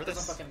 just play for It doesn't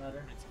this. fucking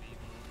matter.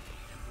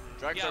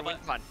 Drag Yeah, for win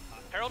but- con.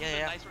 Harold's Yeah, been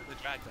yeah. nice with the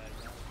drag bag.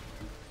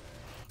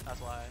 That's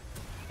why.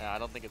 Yeah, I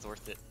don't think it's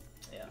worth it.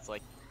 Yeah. It's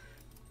like,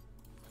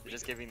 you're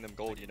just giving them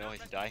gold, you know,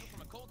 if you die.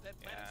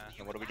 Yeah.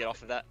 And what do we get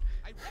off of that?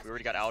 We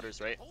already got outers,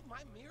 right?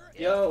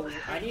 Yo,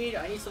 I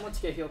need someone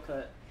to get heal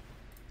cut.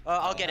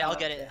 I'll get it. I'll They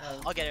get it.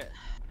 have- I'll get it.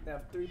 They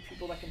have 3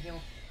 people that can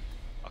heal.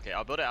 Okay,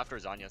 I'll build it after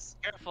Zanya's.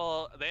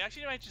 Careful. They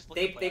actually might just look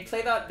They to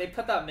play that. They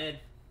put that mid.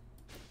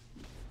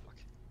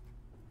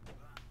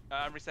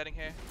 I'm resetting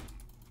here.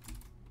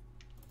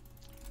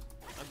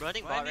 I'm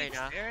running Do bot I right need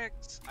now.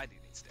 Sterix? I do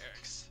need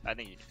Sterix. I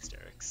think you need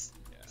Sterix.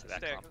 Yeah, So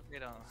that Sterix, comp. they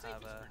don't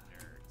have a...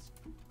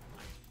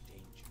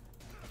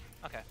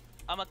 Okay.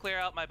 I'm gonna clear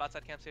out my bot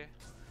side camps here.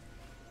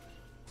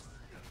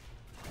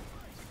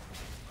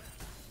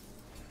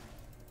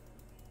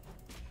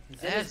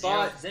 Zen is zero.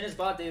 bot. Zen is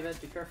bot, David.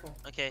 Be careful.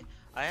 Okay.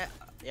 I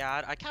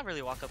can't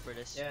really walk up for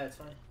this. Yeah, it's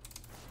fine.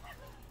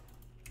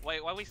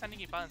 Wait, why are we sending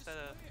you bot instead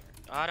of...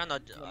 I don't know.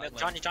 mid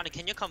lane. Johnny,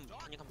 can you come?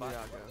 Can you come Yeah, bot?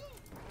 I'll go.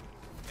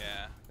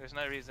 Yeah, there's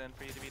no reason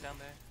for you to be down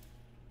there.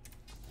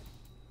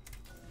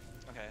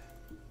 Okay.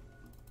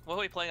 What are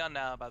we playing on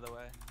now, by the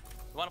way?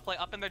 We want to play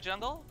up in their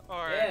jungle,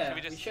 or Yeah, should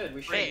we just?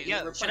 we should. Wait,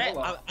 yeah. We're Should playing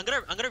I? Olaf.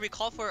 I'm gonna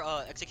recall for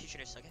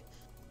executioners. Okay.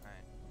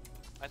 Alright.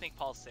 I think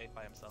Paul's safe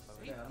by himself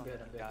over Yeah, here. I'm good.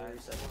 I'm good. Got They it.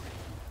 reset.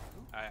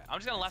 Alright, I'm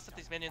just gonna last up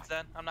these minions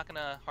then. I'm not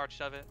gonna hard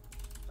shove it.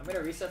 I'm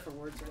gonna reset for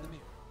wards again.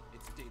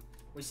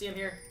 We see him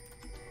here.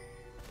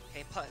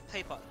 Hey,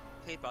 play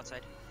bot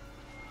side.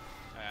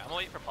 Alright, I'm gonna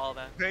wait for Paul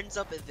then. Burns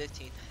up at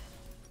 15.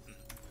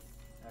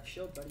 I have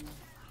shield, buddy.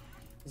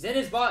 Zen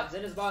is bot.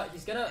 Zen is bot.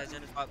 He's gonna. Yeah,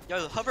 Zen is bot.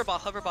 Yo, hover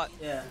bot.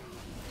 Yeah.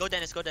 Go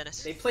Dennis. Go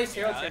Dennis. They place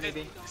Herald Yeah, here,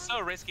 maybe. it's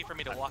so risky for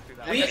me to walk through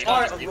that. We I need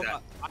are- to- Do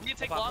that. I need to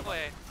take long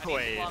way. I need to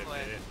Wait take a long way.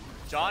 minute.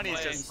 Johnny's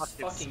Wait. just He's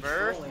fucking fucking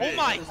smurf. trolling. Oh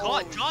my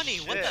Holy god, Johnny,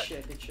 what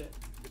shit. the? Good shit. Good shit.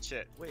 Good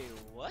shit. Wait,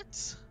 what?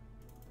 It's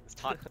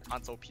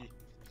Tanso P.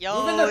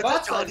 Yo, Move in their it's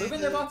bot side. Johnny, Move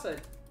in their dude. bot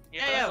side. Yeah,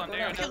 that's yeah. on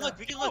there. We can look.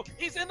 We can look. Oh,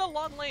 he's in the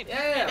long lane.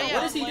 Yeah.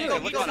 What is he Long doing?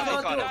 lane. He Look on doesn't it, know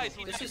look how on to it. do Guys, it.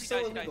 he This dies, is he so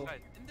dies, he dies, illegal.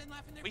 he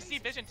dies. We see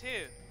Vision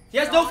too. He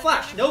has no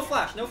flash. No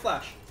flash. No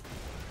flash.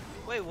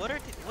 Wait,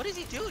 what is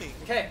he doing?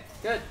 Okay.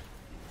 Good.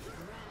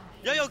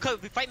 Yo,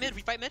 we fight mid.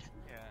 Yeah.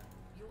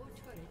 Your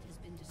turret has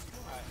been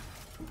destroyed.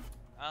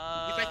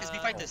 We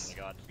fight this.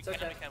 Oh my god. It's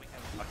okay. We can.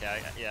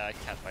 Okay, yeah, I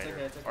can't fight It's her.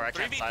 okay, it's okay. Or I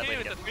can't 3v2, silently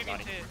it's get a 3v2.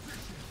 Johnny.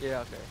 Yeah,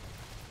 okay.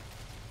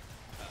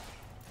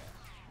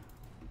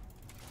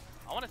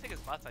 I want to take his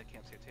bot side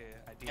camps here too,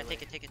 Yeah, ideally.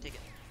 take it.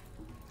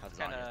 How's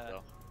Kinda- Zanya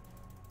though?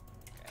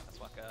 Okay, let's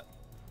walk up.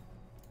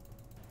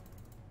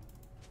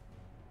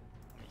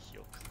 Let me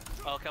heal.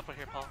 Oh, couple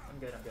here, Paul. I'm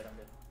good.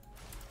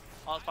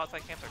 All his bot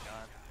side camps are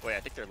gone. Wait, I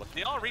think they're looking.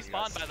 They all for you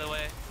respawn, guys. by the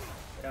way.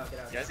 Get out. Get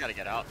out. You guys gotta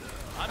get out.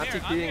 I'm I'm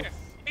here. TPing.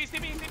 He's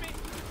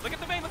TP. Look at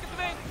the vein.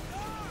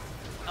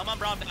 I'm on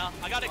Braum now.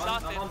 I got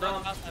exhausted. I'm on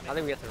Braum. I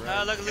think we have to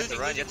run. Look, You have to losing.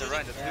 run, you have to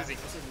run, it's Yeah, losing.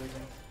 this is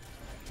losing.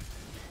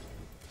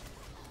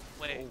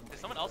 Wait, did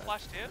someone else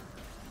flash too?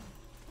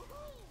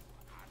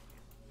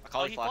 I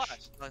call Oh, it he flash.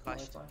 flashed. Like, I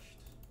flashed. flashed.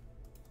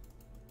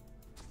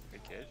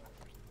 Good kid.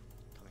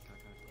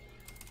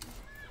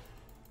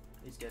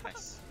 He's good.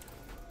 Nice.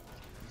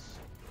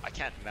 I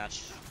can't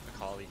match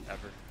Akali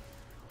ever.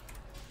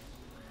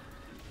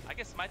 I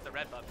can smite the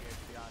red buff here,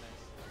 to be honest.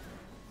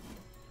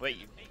 Wait,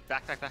 you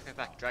back.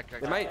 Drag.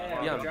 They might.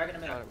 Yeah, Yeah, we're dragging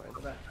him in. never mind.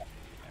 Go back.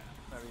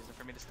 No reason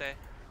for me to stay.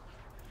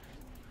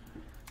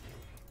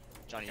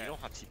 Johnny, Okay. you don't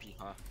have TP,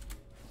 huh?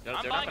 No,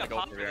 I'm they're buying not a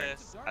gonna pop go for for there.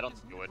 this. I don't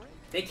think they would.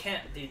 They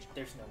can't.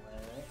 There's no way,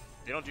 right?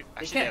 They don't do. They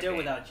Actually, can't they do it have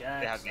without Vayne.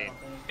 Jax. They have I Vayne. don't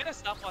think. Get a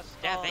stopwatch.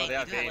 Yeah, Oh, Vayne, they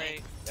have you do that Vayne.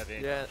 late. They have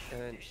Vayne. Yeah,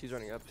 and she's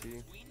running up to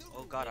you.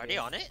 Oh god, are they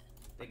on it?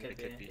 They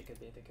could be.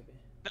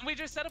 Then we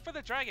just set up for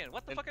the dragon.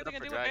 What the Then fuck are set they up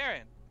gonna for do with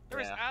dragon. Baron? There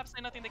is Yeah.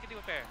 absolutely nothing they can do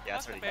with Baron. Yeah, Fuck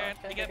that's the already Baron.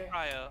 done. We get Okay.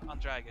 Cryo on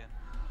dragon.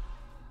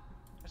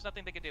 There's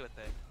nothing they can do with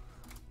it.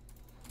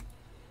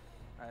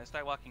 Alright,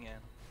 start walking in.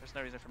 There's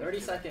no reason for me 30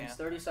 to do that, seconds.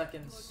 30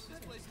 seconds.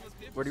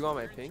 Where do you want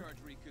my ping?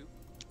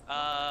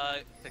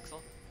 Pixel.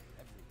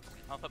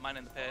 I'll put mine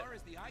in the pit.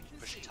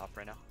 Pushing top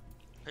right now.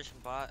 Pushing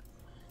bot.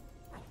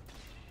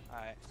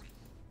 Alright.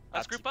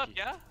 Let's group up, TP.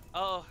 yeah?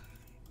 Oh.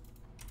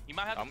 You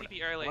might have to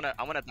TP early.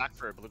 I wanna back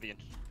for Oblivion.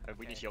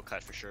 We need heal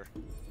cut for sure.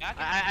 Yeah,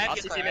 I I'll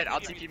can TP clear, mid. I I'll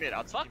can TP mid.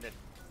 I'll Fuck. TP mid.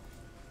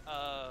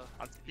 I'm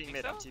I'm TPing think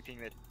mid. so? I'm TPing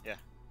mid. Yeah.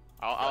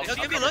 I'll Yo,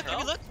 give me cover look, her. give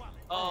me look.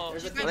 Oh,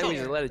 There's she's a going I think we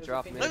top. just let it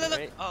drop Look, mid, Look, look, look.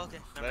 right? Oh, okay.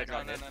 Let it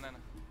drop no. mid.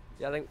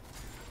 Yeah, I think.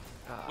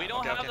 We don't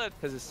Okay, have okay. the.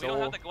 Because it's We don't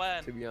have soul, the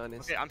Gwen. to be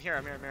honest. Okay, I'm here.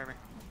 I'm here.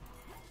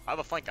 I have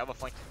a flank. Me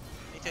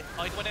too.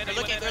 Oh, he went in. They're He went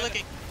looking, in. they're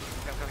looking.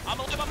 I'm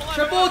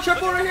alive.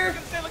 Triple right here. Look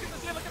at this in. Look at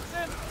this in. Look at this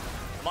in.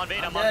 I'm on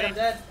Vayne. I'm I'm on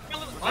dead.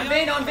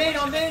 Vayne.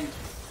 On Vayne.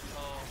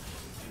 Oh.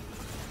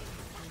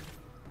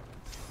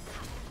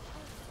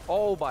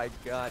 Oh my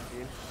god,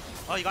 dude.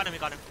 Oh, you got him,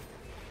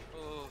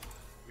 Ooh.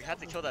 We had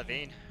to kill that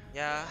Vayne.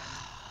 Yeah.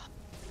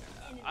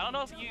 I don't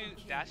know if you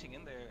dashing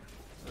in there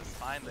was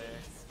fine there.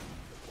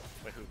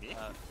 Wait, who, me?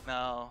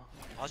 No.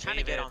 I was trying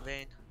to get David. on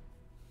Vayne.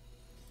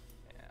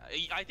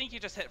 Yeah, I think you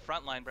just hit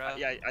front line, bro.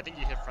 Yeah, I think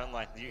you hit front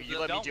line. You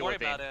let me Don't deal worry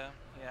with Vayne. about him.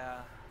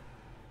 Yeah.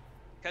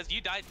 Because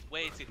you died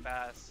way too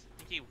fast. I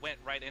think he went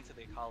right into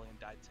the Akali and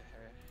died to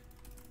her.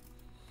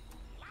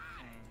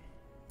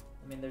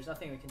 I mean, there's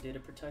nothing we can do to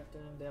protect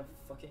them. They have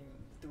fucking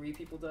 3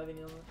 people diving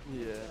in.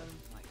 Yeah.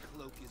 My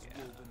cloak is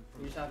woven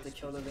from We just have to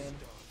kill the Vayne.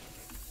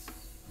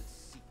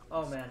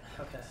 Oh man.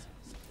 Okay.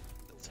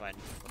 That's fine.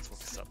 Let's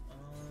focus up.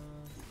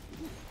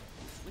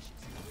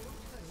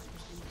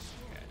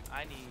 Okay,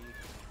 I need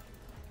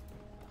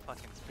a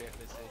fucking spirit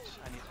visage.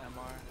 I need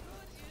MR.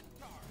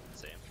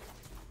 Same.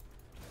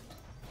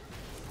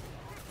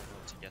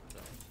 To get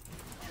the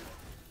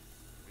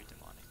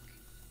demonic.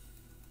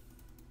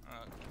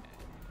 Okay.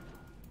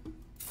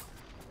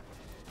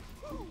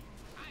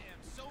 I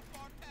am so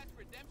far past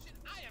redemption.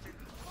 I am in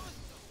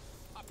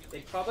console.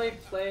 They probably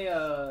play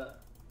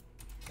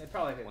They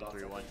probably play bot.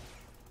 1-3-1.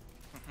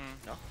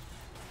 No.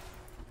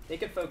 They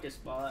could focus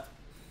bot.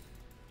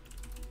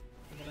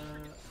 I'm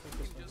gonna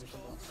focus my vision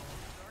bot.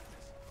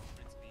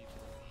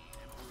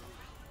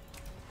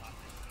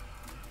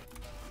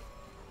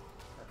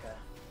 Okay.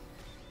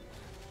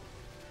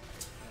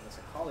 Yeah, this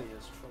Akali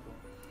is trouble.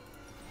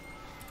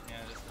 Yeah,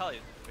 this Akali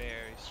is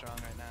very strong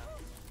right now.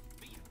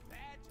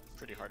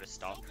 Pretty hard to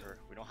stop her.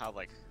 We don't have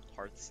like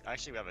hearts.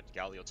 Actually, we have a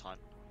Galio taunt.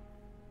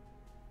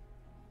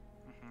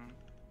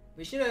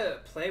 We should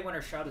play when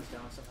her shot is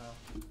down somehow.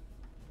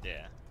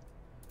 Yeah.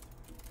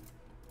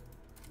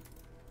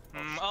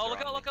 Oh, look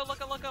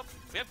up.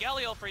 We have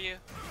Galio for you.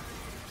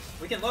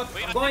 We can look.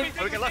 Wait, I'm going.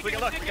 We can look. We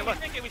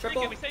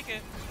take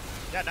it.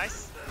 Yeah,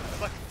 nice.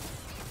 Look.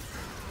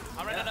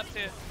 I'm running up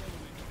too.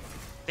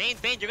 Vayne,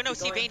 you're gonna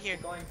see Vayne here.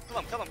 Keep going.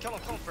 Kill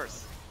him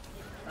first.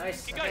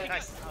 Nice. Keep going, Okay. keep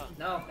Nice.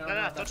 No, No,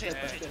 that's don't chase,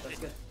 good, don't that's chase, good, don't that's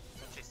good.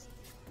 Don't chase.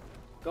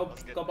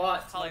 Go, good.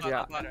 bot. Holly's Yeah,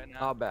 not bad right now.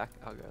 I'll back.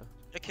 I'll go.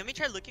 Yo, can we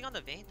try looking on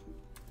the Vayne?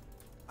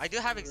 I do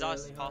have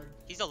exhaust, Really Paul. hard.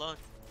 He's alone.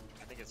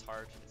 I think it's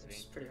hard. It's It's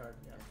Vayne. pretty hard,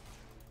 yeah.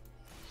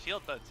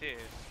 Shield though too.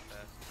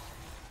 But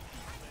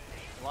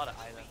a lot of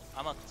items.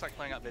 I'm gonna start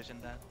clearing out vision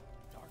then.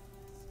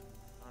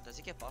 Oh, does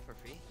he get bot for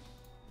free?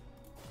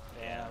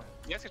 Damn.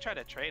 You guys could try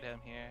to trade him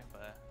here,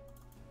 but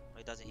No,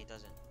 he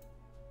doesn't.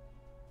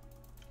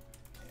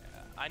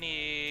 yeah. I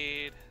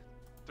need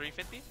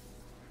 350.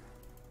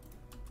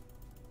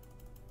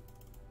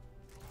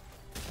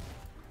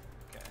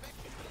 Okay.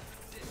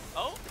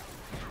 Oh!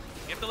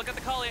 You have to look at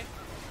the Kali.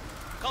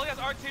 Kali has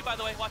R2 by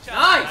the way, watch out.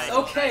 Nice! Nice,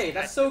 Okay, nice,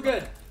 that's nice. so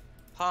good.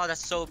 Oh,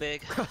 that's so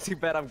big. Too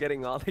bad I'm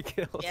getting all the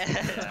kills. Yeah,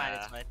 it's fine,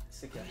 it's fine.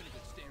 It's okay.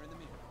 Stare in the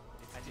mirror.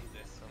 I need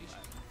this so much.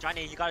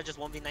 Johnny, you gotta just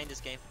 1v9 this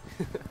game.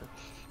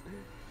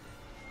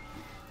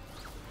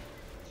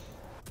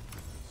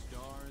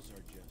 Stars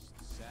are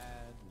just sad,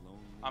 lonely.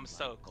 I'm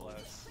so light bulbs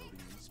close. floating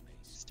in space,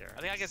 Stare.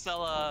 I think I can sell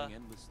moving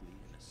endlessly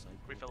in a cycle.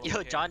 refill Yo,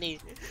 okay. Johnny,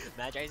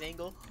 Magi's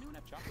angle. Anyone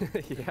have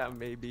chocolate? Yeah,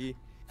 maybe.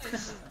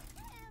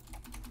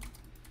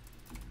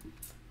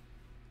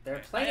 They're I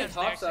playing have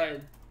top Sterix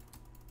side.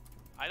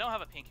 I don't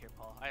have a pink here,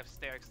 Paul. I have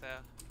Sterix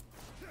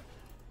though.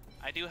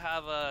 I do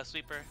have a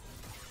sweeper.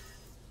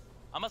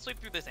 I'm gonna sweep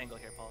through this angle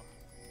here, Paul.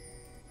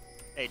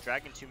 Hey,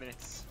 dragon 2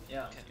 minutes.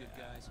 Yeah. Good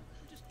guys.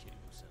 We're just kidding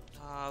ourselves.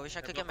 I wish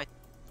I could get my.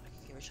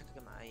 I wish I could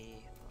get my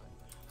IE.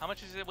 How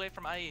much is it away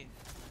from IE?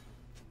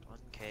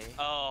 1k.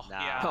 Oh,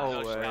 Nah, yeah. No no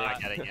way. we're not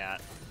shot. getting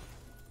that.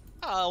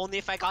 Only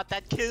if I got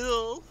that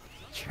kill.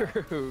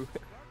 True.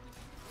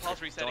 Paul's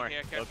Don't resetting worry,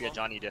 here, it'll be a careful.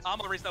 Johnny diff. I'm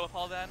gonna reset with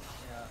Paul then.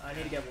 Yeah, I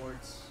need to get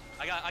wards.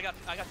 I got 2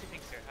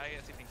 pinks here. I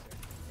got 2 pinks here.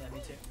 Yeah,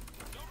 me too.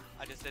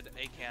 I just did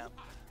a camp.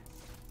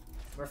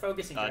 We're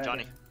focusing Johnny.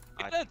 dragon.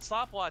 Get a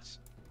stopwatch,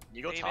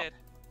 You go David. top.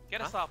 Get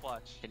a Huh?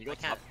 stopwatch. Can you go I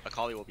can't. top?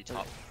 Akali will be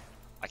top.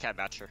 I can't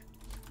match her.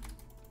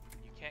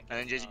 You can't. And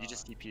then get, you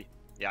just TP.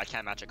 Yeah, I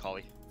can't match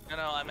Akali.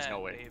 No, I meant no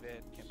way.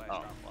 David can buy a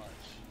Oh. stopwatch.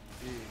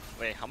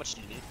 Wait, how much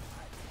do you need?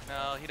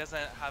 No, he doesn't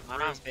have I'm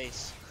room. on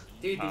space.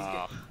 Dude, these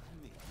Uh,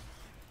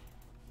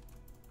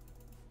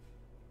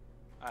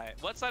 Alright,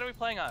 what side are we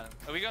playing on?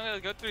 Are we gonna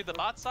go through the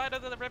bot side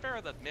of the river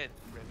or the mid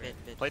river?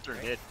 Mid. play through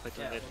mid. Play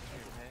through Yeah. mid.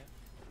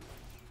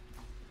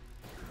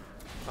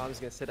 I'm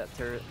just gonna sit at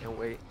turret and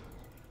wait.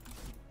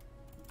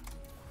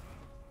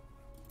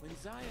 When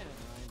Zaya and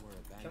I were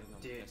abandoned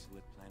on the Dude.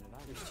 desolate planet,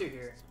 I There's was two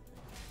here.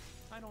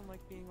 I don't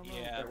like being alone.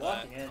 Yeah, They're but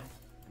walking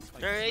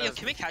in. Yo,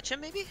 can we catch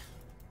him maybe?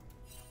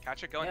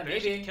 Catcher going Yeah, through.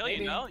 She maybe, can kill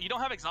maybe. you, no? You don't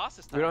have exhaust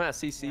this time. We don't have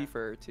CC Yeah.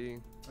 for T. Yeah.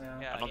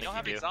 Yeah, I don't you think don't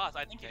have you do. exhaust.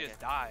 I think you Okay, just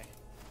die.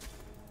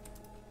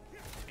 Be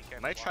I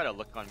careful. might try to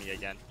look on me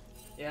again.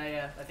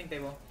 Yeah, I think they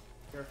will.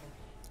 Careful.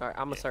 Alright,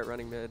 I'm gonna start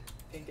running mid.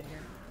 Pink in here.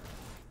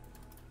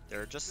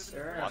 They're just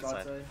They're in one our bot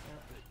side. side.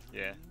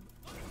 Yeah.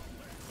 Yeah.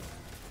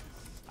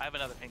 I have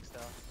another pink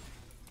still.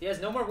 He has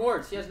no more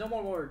wards. He has no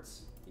more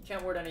wards. He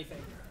can't ward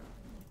anything.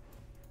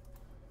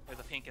 There's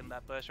a pink in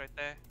that bush right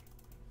there.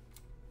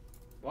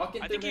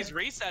 Walking I through think he's mid.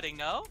 resetting,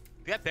 no?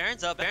 We got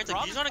Barons up. Barons up.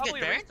 You just wanna get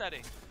Probably Baron?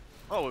 resetting.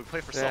 Oh, we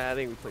play for soul. Yeah, I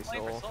think we play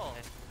Playing for Soul. Soul.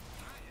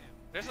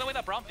 There's no way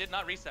that Braum did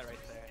not reset right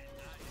there.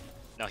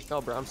 No, he,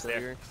 Oh, bro, I'm still there.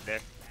 here. There.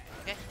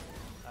 Okay.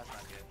 That's not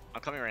good. I'm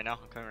coming right now.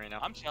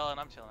 I'm chilling.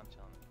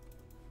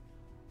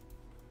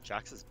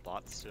 Jax is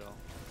bot still.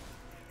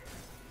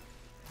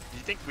 Do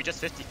you think we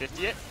just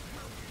 50-50 it?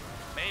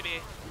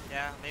 Maybe.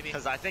 Yeah, maybe.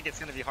 Because I think it's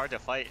gonna be hard to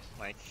fight.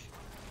 Like,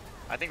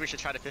 I think we should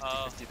try to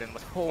 50-50 then.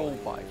 Oh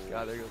my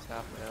god, there goes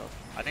half my health.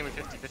 I think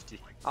we're 50-50.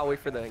 I'll wait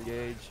for the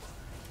engage.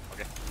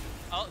 Okay.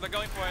 Oh, they're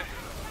going for it.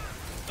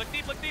 Look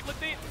deep, look deep, look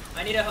deep.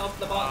 I need to help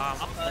the bot.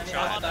 I'm I need to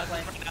I'm help on that that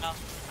lane. right now.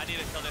 I need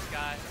to kill this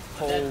guy.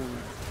 Holy.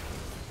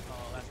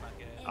 Oh, that's not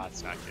good. Ah,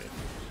 it's not good.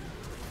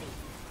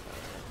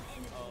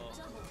 Oh.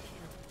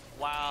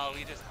 Wow,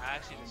 we just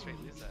actually just straight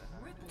lose that.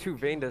 2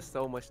 Vayne does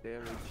so much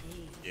damage.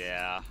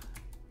 Yeah.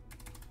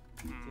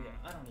 Dude,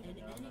 I don't even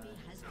An know. enemy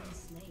has been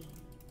slain.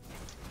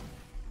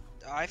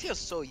 I feel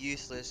so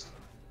useless.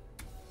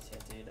 Yeah,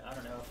 dude, I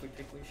don't know if we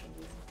pick Lucian.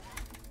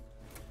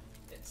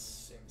 It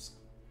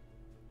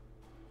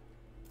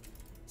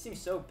seems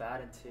so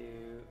bad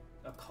into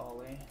a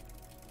Kali.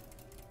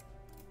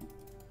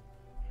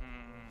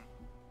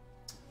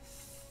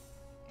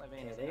 I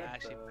mean, Yeah, it's they have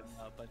actually both. putting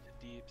out a bunch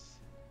of deeps.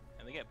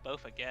 And they get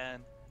both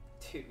again.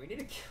 Dude, we need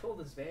to kill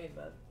this Vayne,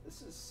 man.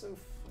 This is so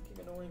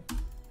fucking annoying.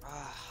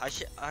 I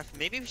should.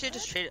 Maybe we should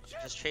just trade.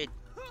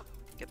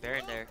 Get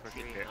Baron there for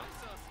free. Baron.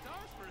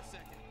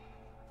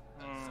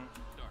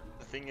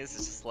 The thing is,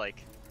 it's just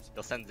like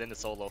they'll send Zen to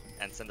solo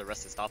and send the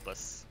rest to stop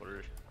us.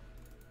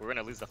 We're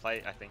gonna lose the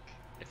fight, I think,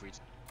 if we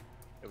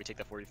take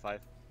the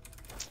 45.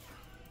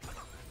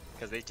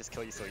 Because they just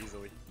kill you so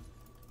easily.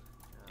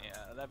 Yeah,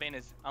 that Vayne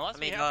is. Unless I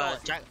mean, we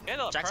have the, Jax we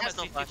have the has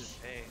no perma flash. CC to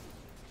stay.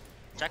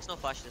 Jack's no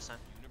flash this time.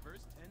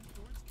 Universe tends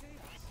towards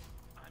chaos.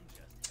 I'm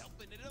just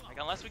helping it along. Like,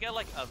 unless we get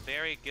like a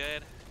very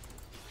good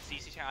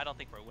CC channel, I don't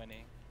think we're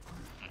winning.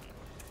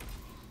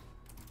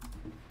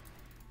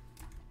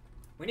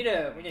 We need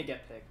to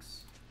get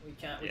picks. We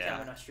can't Yeah.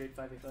 run a straight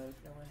 5v5.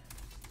 No way.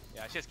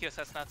 Yeah, she has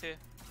QSS now too.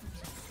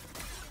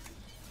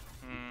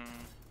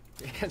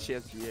 And she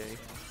has GA.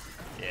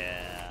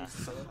 Yeah.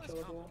 She's so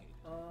killable.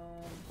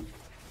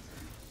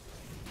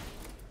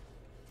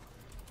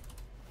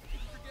 If you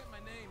forget my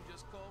name,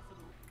 just call for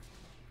the.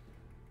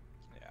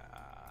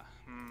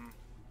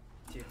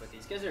 Yeah. Dude, but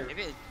these guys are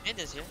Maybe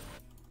is here.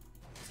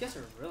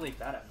 really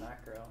bad at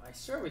macro. I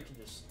swear we can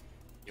just.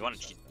 You want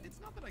to cheat? It's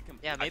not that I can.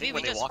 Yeah, I maybe think we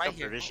when they just walk right up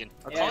here. their vision.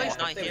 Our Yeah, Kali's if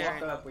not they here.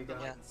 walk up, we go.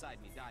 Yeah. Inside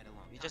me died a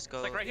long We time just ago.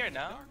 go. Like right here,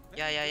 no?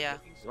 Yeah.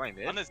 You want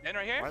mid? On this Vayne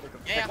right here? Why are they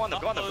going? Yeah, Go on them,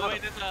 go on them, Oh, go on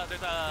wait, them.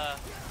 there's a.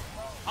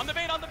 On the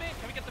Vayne, on the Vayne.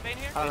 Can we get the Vayne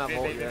here? I don't have Wait,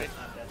 ult wait, yet. wait.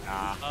 Not dead.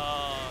 Ah.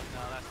 Oh,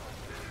 no, that's not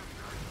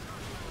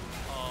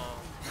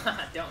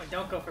good. Oh,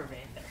 don't go for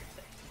Vayne there.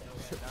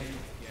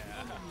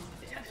 yeah.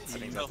 I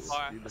think So that's,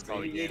 far. that's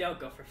probably You good. don't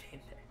go for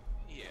Vayne there.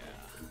 Yeah.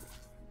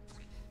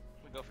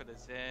 We go for the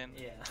Zen.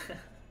 Yeah.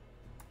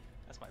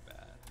 That's my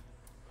bad.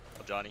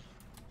 Oh, Johnny.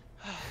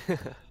 Zen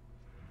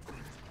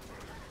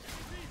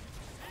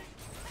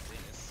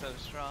is so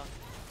strong.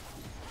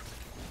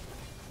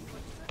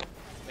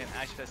 Man,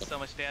 actually does so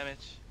much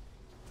damage.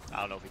 I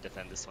don't know if we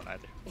defend this one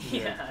either.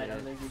 Yeah, I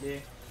don't think you do.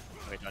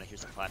 Wait, Johnny,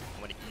 here's the plan.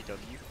 I'm gonna EW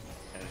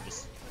and then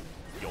just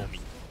yo me.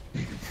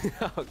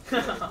 Oh,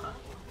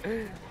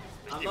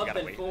 I'm You up gotta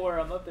in wait. 4.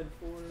 I'm up in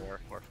 4.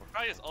 4.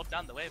 Probably just ult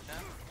down the wave now.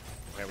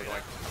 Okay, we're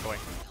going. I'm going.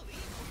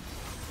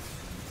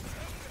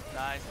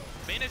 Nice.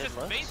 Vayne is just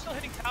Vayne's still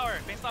hitting tower.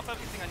 Vayne's not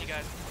focusing on you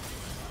guys.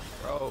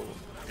 bro.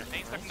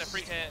 Vayne's stuck in the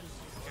free hit.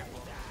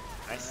 Careful.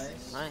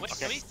 Nice. Nice. Wait,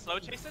 can we slow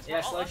chase this? Yeah,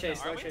 We're all slow up now, chase,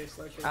 slow aren't we? chase,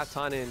 slow chase. Have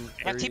ton in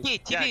Yeah, 3. TP,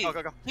 Yeah,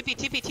 go.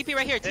 TP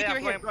right here, TP Yeah,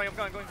 right here. I'm going.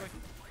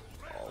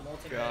 Oh,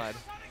 multi God.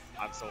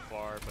 I'm so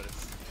far, but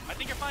it's. I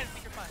think you're fine.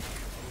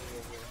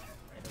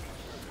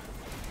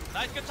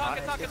 Nice, good talk.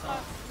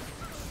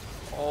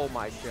 Oh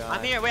my god.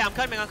 I'm here. Wait, I'm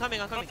coming. I'm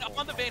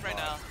on the Vayne right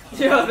now.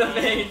 Yo, the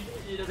Vayne.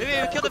 He doesn't Wait,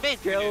 die. kill the Vayne.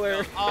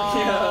 Killer.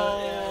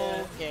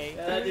 Oh, okay.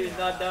 Yeah, that dude's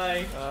not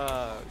dying.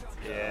 Uh,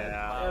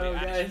 Yeah. Wow, we Yo,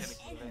 actually guys. didn't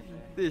kill Vayne.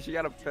 Dude, she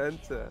got a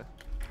penta.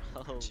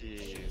 Oh,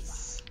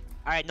 Jeez.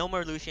 Alright, no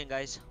more Lucian,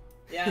 guys.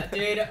 Yeah,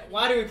 dude.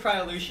 Why do we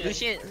cry Lucian?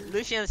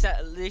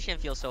 Lucian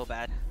feels so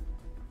bad.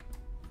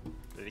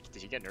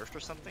 Did he get nerfed or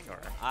something, or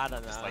I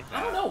don't know. just like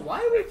I don't that? know. Why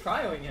are we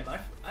cryoing him?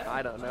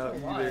 I don't know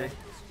why. either.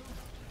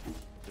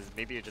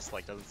 Maybe it just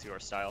like doesn't suit our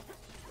style.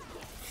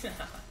 I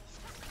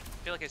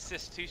feel like it's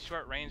just too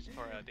short range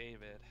for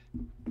David.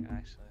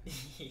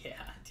 Actually. Yeah,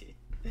 dude.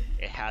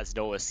 It has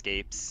no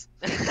escapes.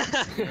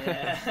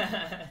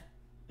 Yeah.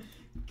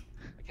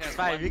 It's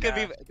fine. We could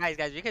guys.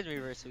 We could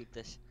reverse sweep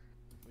this.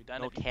 We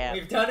done No it before. cap.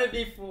 We've done it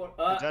before.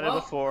 We've done it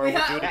before. We We'll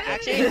have- do it again.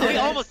 Actually, we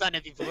almost done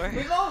it before.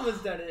 We've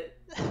almost done it.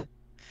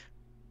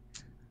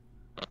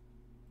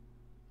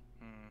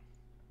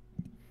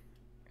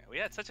 Yeah, we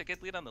had such a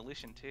good lead on the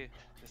Lucian too.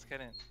 Just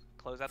couldn't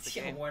close out the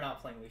Yeah, game. we're not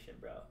playing Lucian,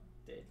 bro.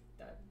 Dude,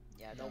 that.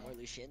 Yeah, no more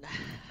Lucian.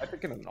 I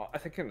think in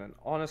an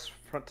honest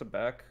front to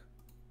back,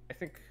 I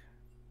think.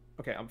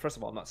 Okay, first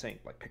of all, I'm not saying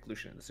like pick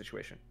Lucian in this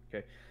situation.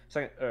 Okay,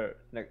 second,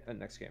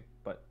 next game.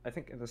 But I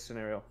think in this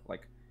scenario,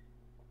 like,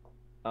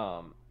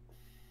 I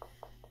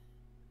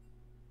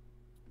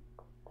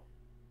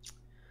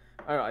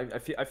don't know.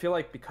 I feel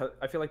like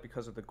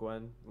because of the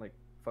Gwen like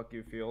fuck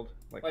you field,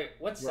 like Wait,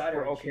 what side are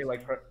we're we okay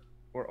like choosing?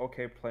 we're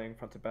okay playing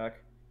front to back.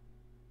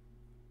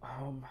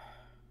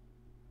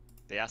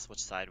 They asked which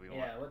side we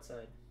want. Yeah, what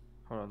side?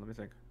 Hold on, let me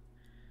think.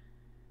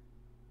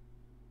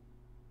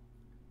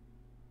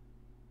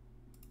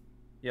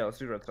 Yeah, let's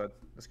do red side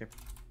this game.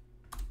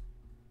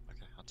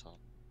 Okay, I'll tell.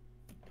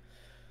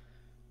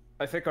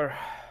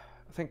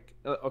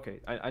 Okay,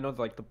 I know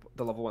like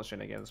the level 1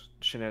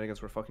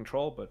 shenanigans were fucking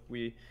troll, but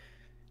we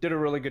did a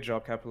really good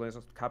job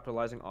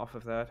capitalizing off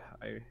of that.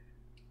 I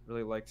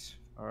really liked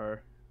all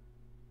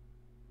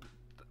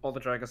the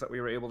dragons that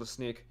we were able to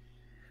sneak,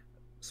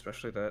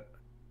 especially that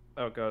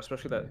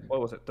what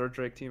was it, third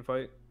drake team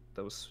fight.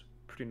 That was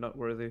pretty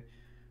nutworthy.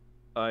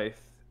 I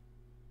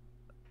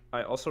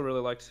also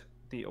really liked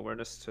the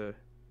awareness to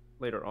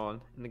later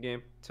on in the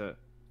game to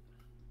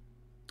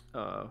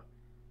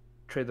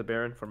trade the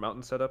Baron for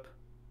mountain setup.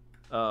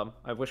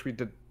 I wish we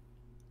did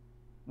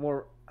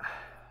more.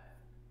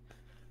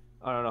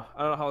 I don't know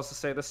how else to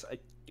say this.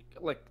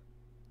 Like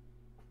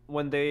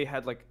when they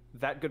had like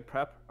that good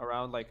prep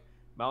around like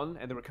mountain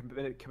and they were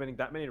committing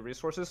that many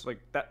resources, like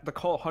that the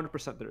call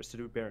 100% there is to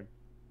do Baron,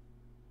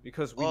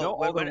 because we know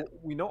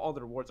all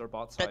the rewards are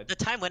bot side. The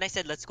time when I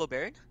said let's go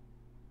Baron.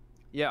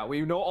 Yeah,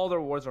 we know all the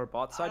rewards are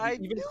bot side. I We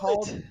even knew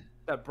called it.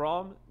 that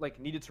Braum like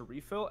needed to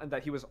refill and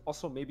that he was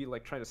also maybe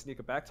like trying to sneak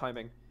a back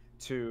timing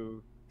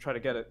to try to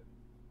get it.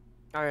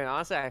 I mean,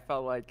 honestly, I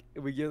felt like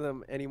if we give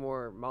them any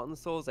more mountain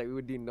souls, like we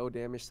would do no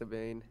damage to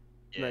Vayne.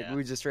 Like we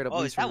would just straight up Oh,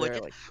 lose is that from there.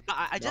 wicked? Like,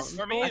 I just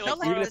For me, I it felt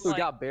was even if we like-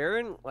 got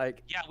Baron,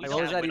 like, Yeah, we like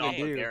what does that went even off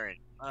do? Baron.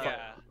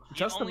 Yeah.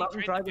 Just the You only mountain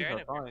trade dragons Baron are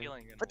if you're fine.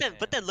 feeling good.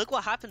 But then look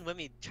what happened when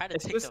we tried to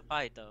It's take just- the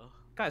fight though.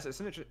 Guys, it's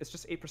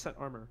just 8%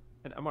 armor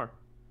and MR,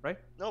 right?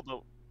 No,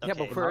 but Yeah,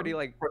 but okay, we're already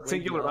like For way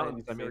singular behind,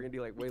 mountains, I so we're mean. gonna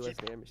do like way less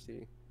damage to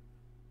you.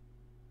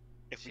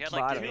 if She we had keep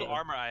like Bottom. two doing-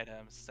 armor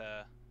items.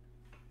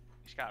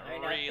 She got I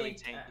mean, I really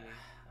think, tanky. I don't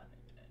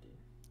even know, dude.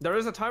 There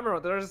is a timer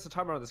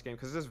on this game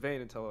because it's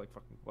Vayne until like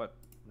fucking what,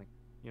 like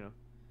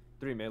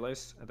 3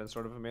 melees and then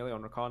sort of a melee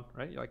on Rakan,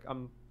 right? Like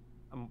I'm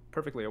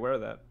perfectly aware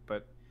of that,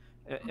 but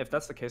if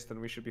that's the case,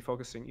 then we should be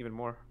focusing even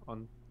more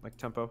on like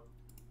tempo.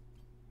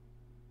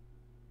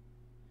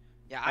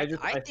 Yeah, I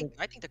I think-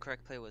 think the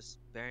correct play was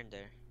Baron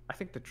there. I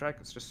think the drag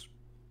is just.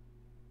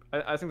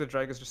 I think the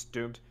drag is just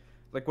doomed.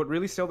 Like what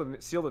really sealed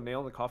the nail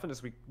in the coffin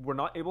is we're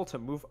not able to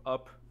move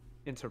up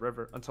into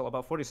river until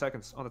about 40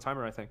 seconds on the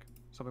timer. I think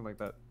something like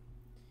that.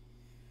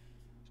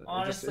 So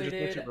Honestly, it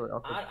just makes dude, it really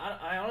awkward.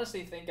 I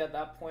honestly think at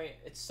that point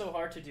it's so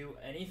hard to do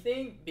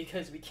anything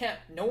because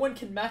no one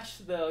can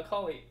match the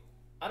Akali.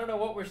 I don't know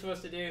what we're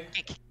supposed to do.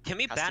 Hey, can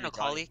we Has to ban be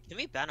Akali? Can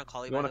we ban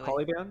Akali? You By want the a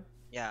way? Kali ban?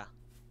 Yeah.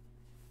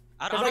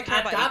 I Because don't like care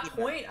at about that AD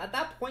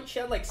ban. point, she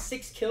had like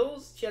 6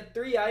 kills. She had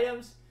 3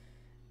 items,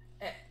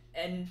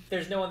 and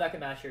there's no one that can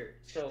match her.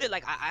 So Dude,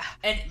 like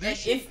and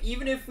Lucian-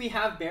 even if we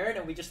have Baron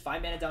and we just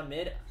 5 mana down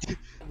mid,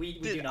 we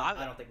Dude, do not.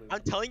 I don't think we. I'm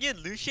Win. telling you,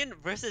 Lucian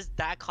versus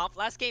that comp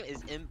last game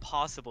is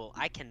impossible.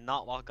 I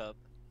cannot walk up.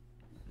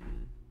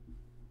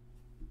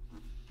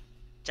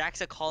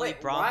 Jack's Akali,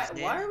 Wait,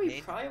 Braum, why are we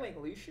Nane. prioing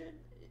Lucian?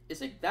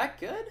 Is it that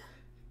good?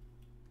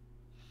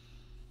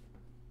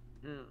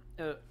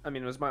 I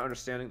mean, it was my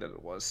understanding that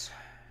it was.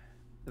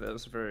 That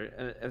was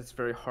it's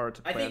very hard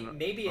to I plan. think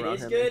maybe it around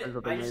is him in good. terms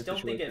of the I main just don't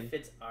think it situation.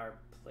 fits our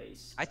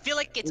place. I feel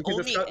like it's We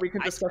can only.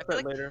 discuss I that feel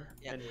like, later.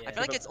 Yeah, and- I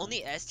feel like it's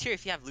only S tier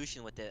if you have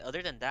Lucian with it.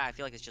 Other than that, I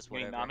feel like it's just You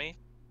mean whatever. Nami?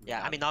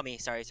 Yeah, I mean Nami.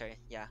 Sorry.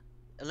 Yeah.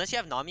 Unless you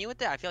have Nami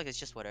with it, I feel like it's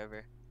just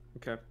whatever.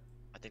 Okay.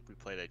 I think we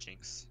play that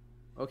Jinx.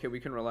 Okay, we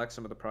can relax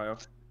some of the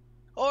prio.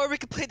 Or we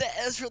could play the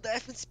Ezreal that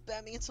I've been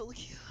spamming in solo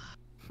queue.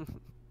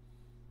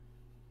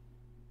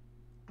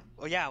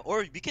 Oh yeah,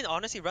 or we can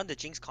honestly run the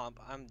Jinx comp.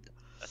 I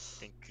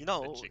think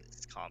No. the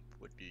Jinx comp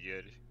would be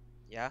good.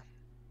 Yeah.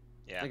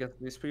 Yeah. I guess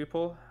these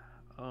people.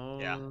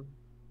 Yeah.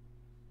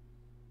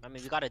 I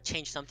mean, we gotta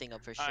change something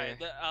up for sure. Alright,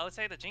 I would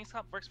say the Jinx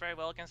comp works very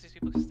well against these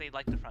people because they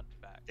like the front to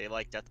back. They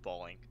like death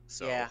balling,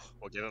 so Yeah.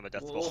 we'll give them a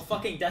death We'll ball.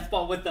 fucking death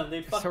ball with them.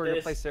 They fuck So we're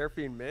gonna play this.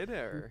 Seraphine mid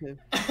or?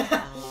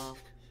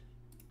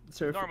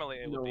 Normally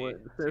it would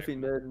be Seraphine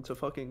mid into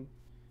fucking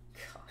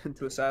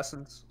into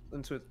assassins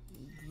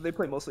they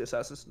play mostly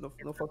assassins.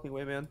 No fucking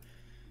way, man.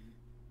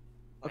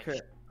 Okay.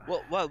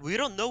 Well, we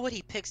don't know what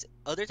he picks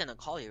other than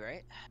Akali,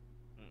 right?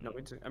 No,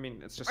 we do. I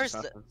mean, it's just Where's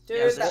assassins. Dude,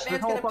 Yeah, that so man's the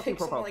whole gonna fucking pick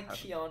someone profile like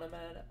happens. Kiana,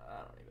 man. I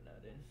don't even know,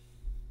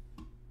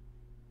 dude.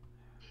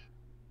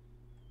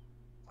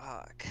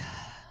 Fuck.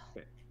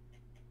 Okay.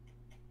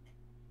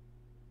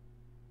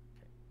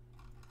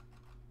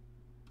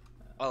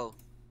 Oh,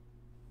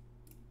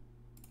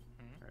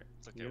 Alright.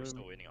 It's okay, we're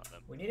still waiting on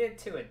them. We needed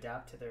to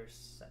adapt to their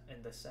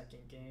in the second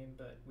game,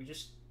 but we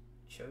just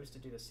chose to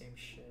do the same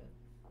shit.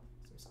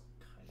 Seems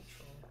kind of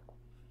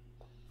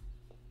troll.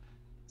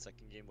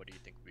 Second game, what do you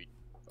think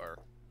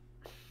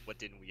what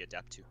didn't we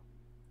adapt to?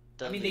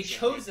 the I mean, they Lucian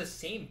chose pick. the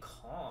same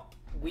comp.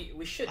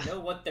 We should know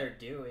what they're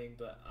doing,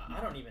 but I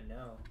don't even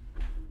know.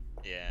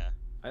 Yeah.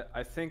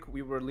 I think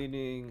we were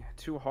leaning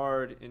too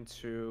hard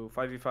into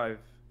 5v5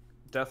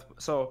 death.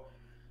 So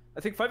I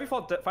think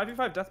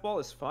 5v5 death ball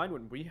is fine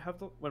when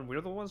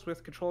we're the ones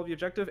with control of the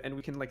objective and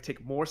we can like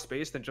take more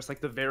space than just like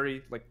the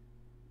very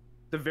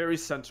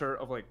center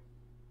of like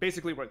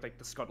basically where like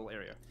the scuttle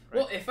area. Right?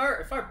 Well, if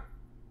our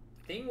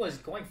thing was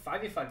going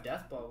 5v5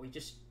 death ball, we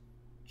just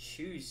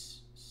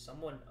choose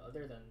someone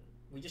other than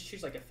we just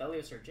choose like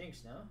Aphelios or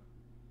Jinx, no?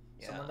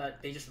 Someone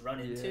that they just run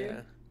into.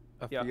 Yeah.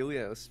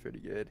 Ophelia was pretty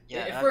good.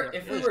 Yeah,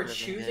 If we were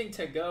choosing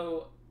to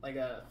go like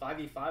a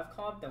 5v5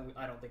 comp, then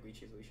I don't think we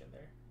choose Lucian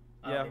there.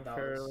 I don't think that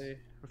was...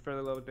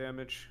 fairly low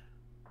damage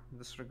in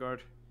this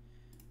regard.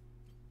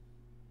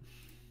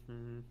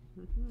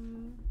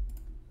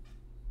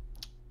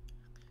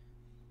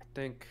 I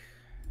think.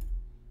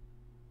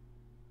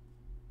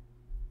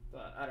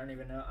 But I don't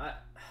even know.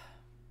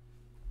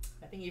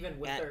 I think even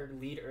with our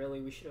lead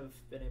early, we should have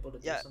been able to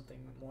do something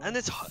more. And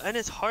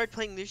it's hard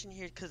playing Lucian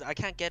here because I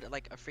can't get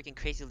like a freaking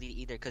crazy lead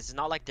either because it's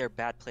not like they're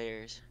bad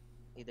players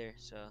either.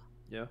 So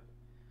Yeah.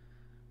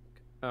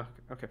 Oh,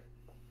 okay.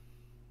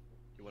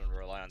 You want to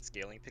rely on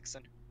scaling picks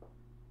then?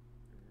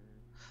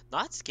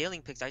 not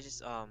scaling picks. I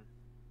just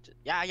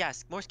yeah,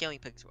 more scaling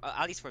picks.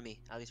 At least for me.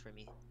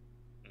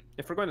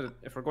 If we're going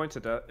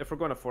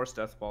to force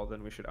death ball,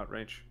 then we should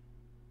outrange.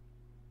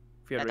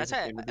 If we Yeah, had that's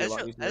range, it would be a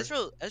lot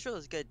easier. Ezreal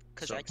is good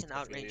because So I can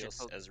outrange it.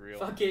 Aphelios, Ezreal.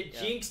 Fuck it,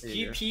 Yeah. Jinx, There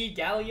you GP,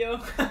 Galio.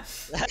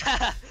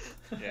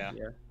 Yeah.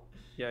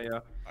 Yeah.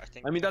 I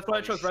I mean, that's why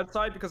I chose probably red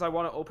side because I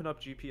want to open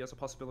up GP as a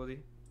possibility.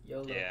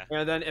 YOLO. Yeah.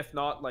 And then if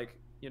not, like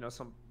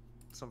some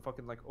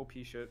fucking like OP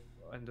shit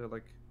into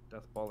like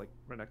death ball, like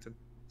Renekton,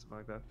 something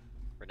like that.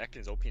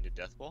 Renekton's OP into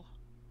death ball?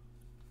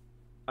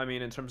 I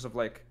mean, in terms of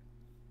like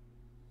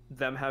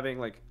them having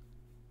like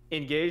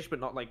engage, but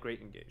not like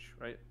great engage,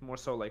 right? More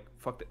so like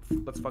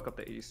let's fuck up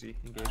the ADC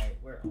engage. Alright,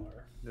 where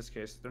are? In this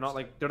case, they're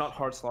not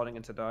hard slotting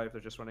into dive.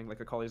 They're just running like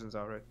a Akali's and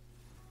Zao, right?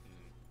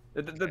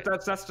 Okay.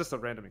 That's just a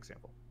random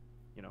example.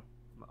 You know,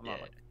 I'm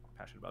not like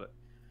passionate about it.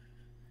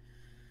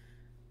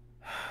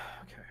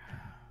 Okay.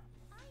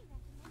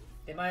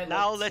 They might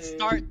Now look let's to...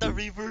 start the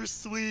reverse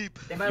sweep.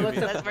 They might look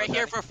to... Let's we're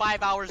here for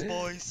 5 hours,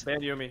 boys.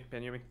 Ban Yumi.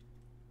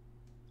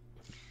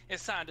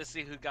 It's time to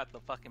see who got the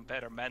fucking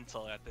better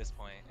mental at this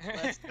point.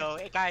 Let's go.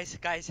 Hey guys,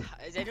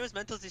 is anyone's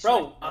mental this Bro,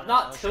 shit? I'm No,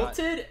 not no shot.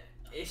 tilted.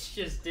 It's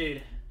just,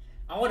 dude,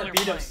 I want to You're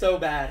beat him fine. so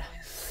bad.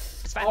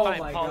 It's fine, Oh fine.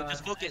 my Paul, God.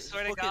 just focus. I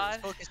swear to focus,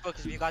 God.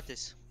 focus. We got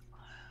this.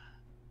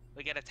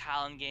 We get a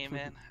Talon game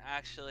in,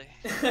 actually.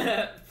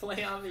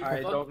 Play on me.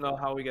 I fuck. don't know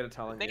how we get a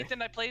talent game.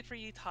 Nathan, I played for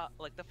you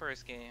like the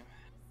first game,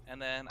 and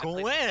then I Go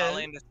played for in.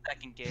 Talon in the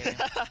second game,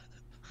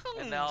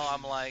 and now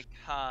I'm like,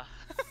 huh.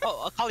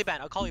 Oh, Akali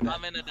ban.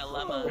 I'm in a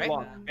dilemma right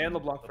LeBlanc. now. Ban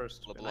LeBlanc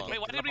first. LeBlanc. Wait,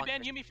 why did we LeBlanc ban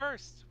first. Yumi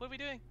first? What are we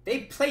doing? They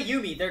play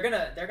Yumi. They're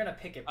gonna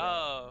pick it. Bro.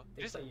 Oh,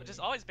 They just play Yumi.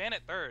 always ban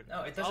it third.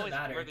 No, it It's doesn't always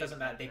matter. It worthy doesn't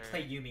to matter. ban They third.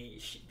 play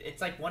Yumi.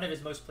 It's like one of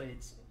his most played.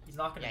 He's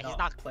not gonna Yeah, he's not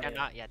not. play They're it.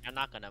 not. Yeah, they're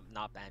not gonna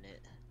not ban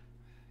it.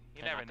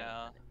 You They're never not gonna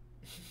know. ban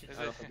it. Is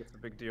I don't it- think it's a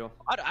big deal.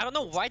 I don't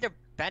know why they're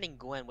banning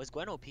Gwen. Was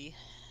Gwen OP?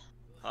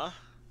 Huh? Alright,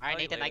 Tell you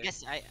Nathan. I later.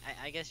 guess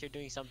I guess you're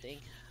doing something.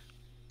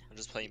 I'm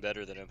just playing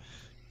better than him.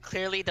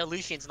 Clearly, the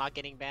Lucian's not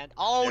getting banned.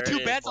 Oh, There it 2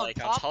 is, bans like,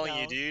 on top I'm telling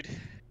now. you, dude.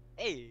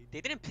 Hey,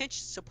 they didn't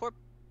pinch support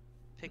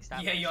picks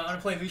that Yeah, much. you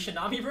wanna play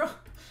Lucianami, bro?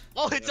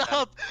 Oh, it's Yeah.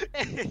 up.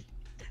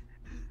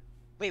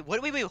 Wait,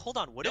 wait, hold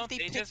on. What if Don't they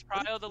they pick? just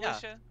prio the yeah.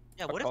 Lucia?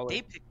 Yeah, what if Call they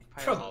it. pick?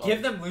 Bro, Pyro?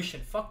 give them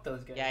Lucian. Fuck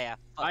those guys. Yeah.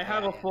 Fuck I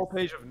have yeah, a full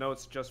page of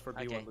notes just for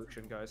B1 Okay.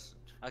 Lucian, guys.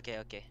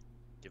 Okay.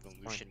 Give him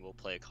Lucian, we'll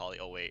play Akali.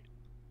 Oh, wait.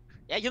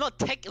 Yeah, you don't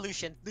take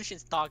Lucian.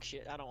 Lucian's dog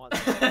shit. I don't want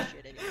that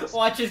shit anyways.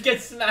 Watch us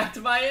get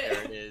smacked by it.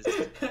 There it is.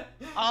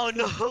 Oh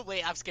no,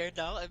 wait, I'm scared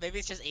now. Maybe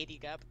it's just AD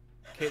gap.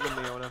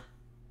 Caitlyn Leona.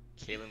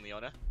 Kaylin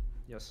Leona?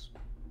 Yes.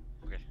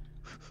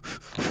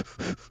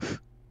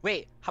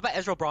 Wait, how about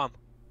Ezreal Braum?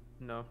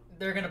 No.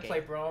 They're gonna Okay.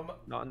 play Braum.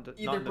 Not in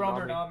Either the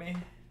Braum or Nami.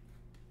 Nami.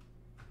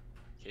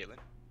 Caitlyn?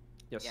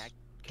 Yes. Yeah.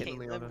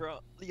 Caitlyn, bro.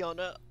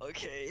 Leona.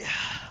 Okay.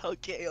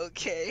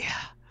 Okay.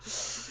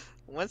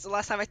 When's the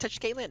last time I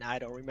touched Caitlyn? I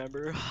don't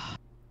remember.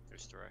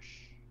 There's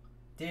Thresh.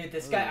 Dude,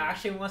 this guy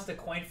actually wants to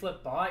coin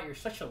flip bot. You're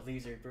such a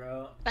loser,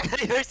 bro.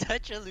 You're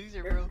such a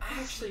loser, bro. You're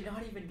actually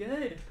not even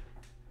good.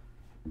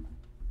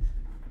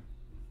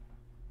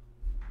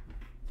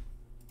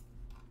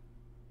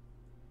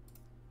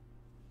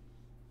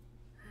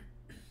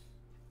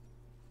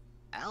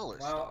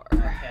 Well,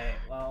 okay.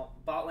 Well,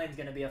 bot lane's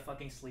gonna be a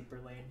fucking sleeper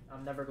lane.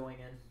 I'm never going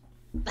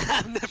in.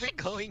 I'm never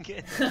going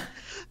in.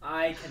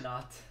 I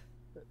cannot.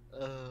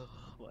 Oh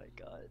my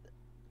god.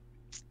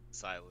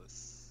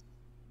 Silas.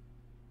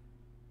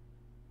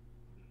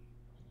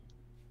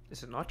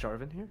 Is it not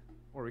Jarvan here?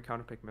 Or we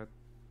counter pick mid?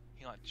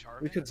 You got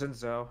Jarvan? We could Xin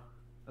Zhao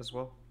as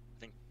well. I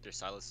think their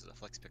Silas is a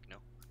flex pick, no?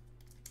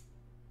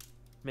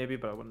 Maybe,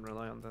 but I wouldn't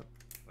rely on that.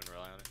 Wouldn't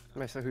rely on it.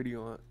 Nice, so who do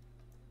you want?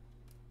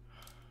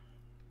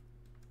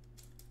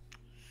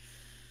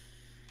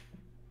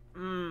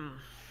 Mm.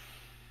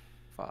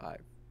 5,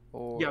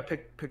 4. Yeah,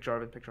 pick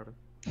Jarvan, pick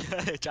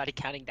Jarvan. Johnny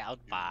counting down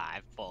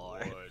 5, 4.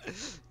 Alright,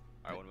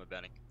 what am I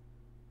banning?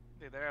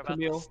 Dude, they're about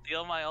Camille. to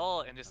steal my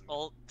ult and just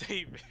ult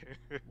David.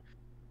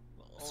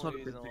 It's not a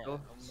big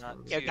deal.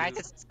 Yo,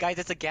 guys,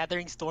 it's a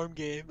Gathering Storm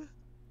game.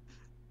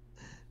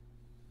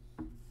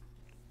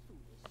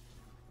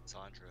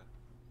 Sandra.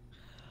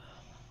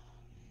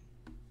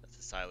 That's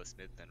a Silas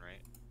mid then, right?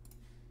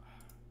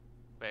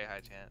 Very high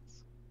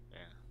chance. Yeah.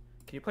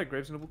 Can you play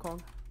Graves into Wukong?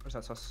 Or is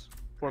that sus?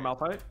 Or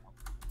Malphite?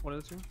 One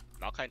of the two?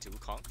 Maokai into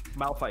Wukong?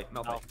 Malphite.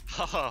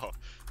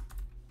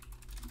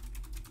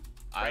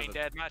 Oh. Brain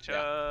dead matchup.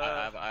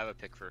 Yeah, I have a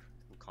pick for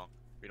Wukong.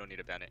 We don't need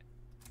to ban it.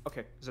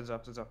 Okay, Xin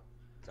Zhao. So,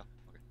 okay.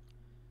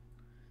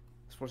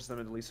 This forces them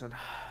into Lee Sin.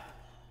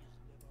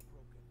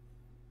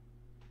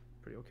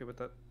 Pretty okay with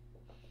that.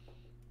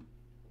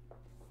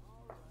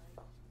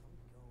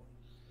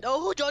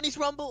 No, Johnny's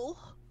Rumble.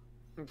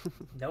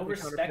 No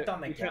respect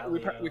on the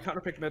Galio. We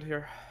counterpicked mid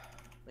here.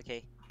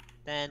 Okay,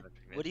 then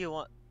what do you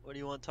want? What do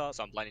you want top?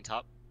 So I'm blinding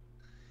top.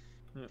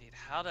 Dude,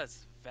 how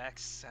does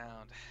Vex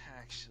sound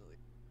actually?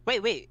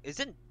 Wait,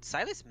 isn't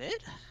Silas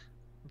mid?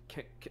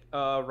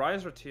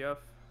 Rise or TF?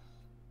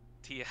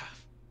 TF.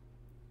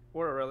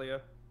 Or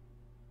Aurelia?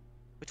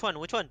 Which one?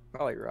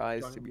 Probably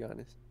Rise, to be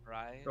honest.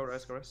 Rise. Go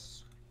Rise.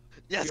 Let's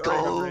We already have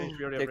go. range,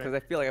 we already have Because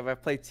range. I feel like if I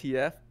play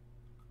TF,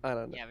 I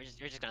don't know. Yeah,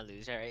 we're just gonna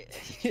lose, alright?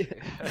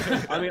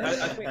 I mean,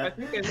 I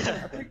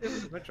think this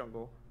is mid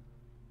jungle.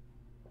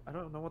 I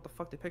don't know what the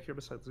fuck they pick here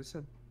besides Lee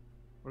Sin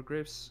or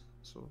Graves.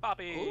 So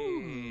Poppy.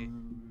 Ooh.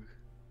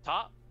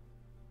 Top.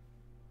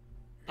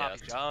 Yeah,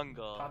 Poppy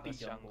jungle. Poppy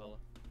That's jungle.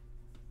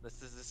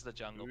 This is the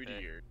jungle pick.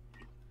 Moodier.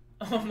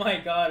 Oh my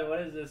god, what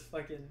is this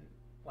fucking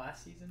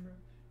last season, bro?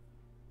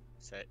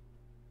 Set.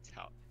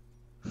 Tout.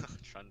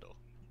 Trundle.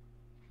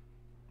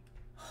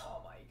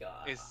 Oh my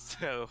god. It's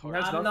so He hard.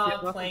 has I'm nothing-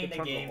 not nothing playing to the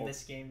trundle game ult.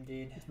 this game,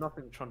 dude. It's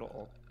nothing to trundle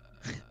ult.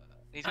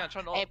 He's gonna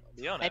try to Hey, ult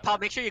Leona. Hey, Paul,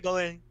 make sure you go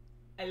in.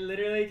 I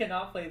literally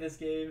cannot play this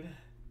game.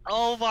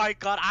 Oh my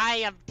god, I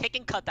am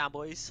taking cut down,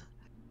 boys.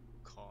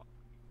 Call.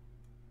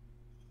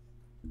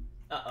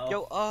 Uh-oh.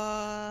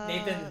 Yo,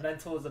 Nathan's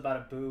mental is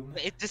about to boom.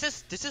 This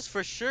is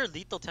for sure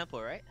lethal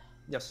tempo, right?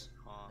 Yes.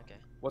 Okay.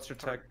 What's your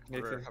tech,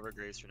 Nathan? Hover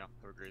Graves for now.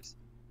 Hover Graves.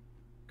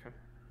 Okay.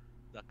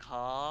 The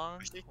Kong.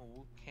 Actually-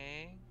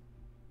 Okay.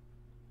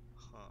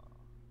 Huh.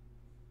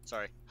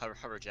 Sorry.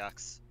 Hover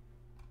Jax.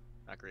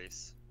 Not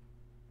Graves.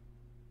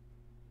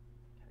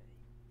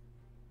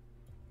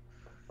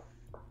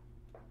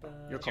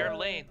 Your It's your call.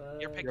 lane.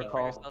 You're picking Your for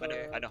call. yourself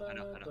there. I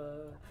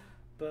know.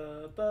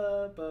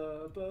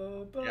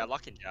 Yeah,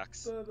 lock in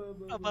Jax.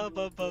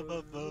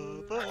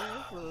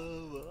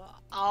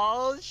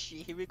 Oh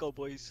shit, here we go,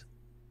 boys.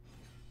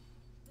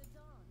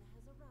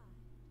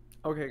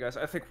 Okay, guys,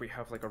 I think we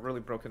have like a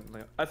really broken.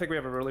 I think we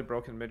have a really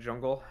broken mid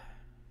jungle.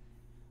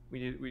 We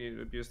need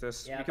to abuse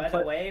this. Yeah, we can by play,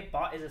 the way,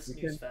 bot is a we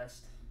snooze can-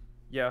 fest.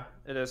 Yeah,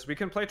 it is. We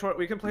can play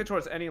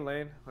towards any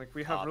lane. Like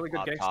we have Top, really good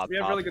top, gangsters. top, We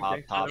have top, really good top,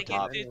 gangsters. top, that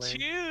top. play any It's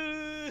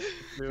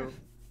lane. you.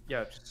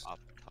 Yeah, just Top.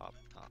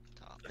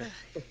 okay.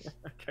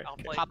 I'll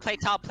play. Play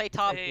top, play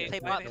top, Hey, play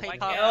wait, bot, wait, play why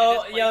top.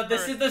 can't- Yo,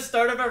 this is the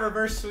start of a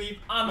reverse sweep.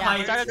 I'm Yeah,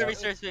 hyped. start of the bro.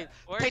 research sweep.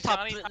 Where's Play top.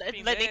 Johnny Let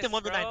typing Nathan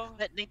this, 1v9. bro?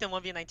 Let Nathan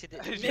 1v9 to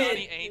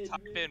Johnny ain't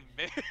typing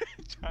mid.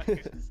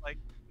 Johnny's just like,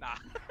 nah.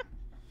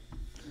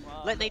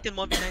 Let Nathan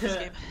 1v9 this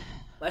game.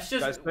 Let's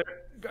just.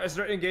 Guys,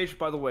 they're engaged.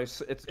 By the way,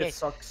 so Okay. it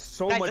sucks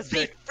so Guys, much. let's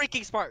be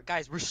freaking smart,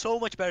 guys. We're so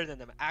much better than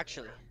them,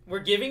 actually. We're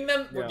giving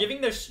them. We're Yeah.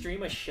 giving their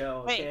stream a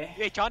show. Okay.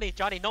 Wait, Johnny,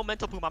 no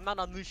mental boom. I'm not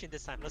unleashing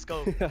this time. Let's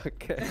go.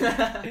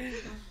 Okay.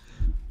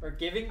 We're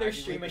giving their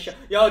stream a show.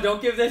 Yo,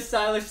 don't give this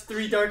Silas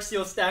 3 Dark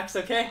Seal stacks,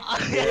 okay?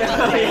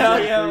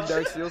 Yeah. 3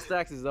 Dark Seal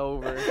stacks is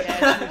over.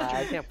 Yeah.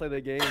 I can't play the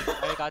game.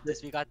 We got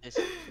this. David,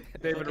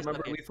 Focus, remember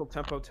okay. lethal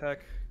tempo tech.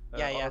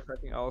 Yeah.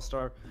 Auto-attacking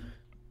Alistar.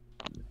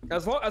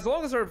 As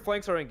long as our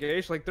flanks are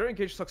engaged, like their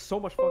engaged sucks so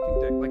much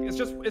fucking dick. Like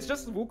it's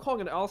just Wukong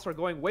and Alistar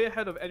going way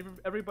ahead of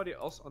everybody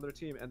else on their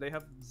team, and they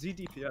have Z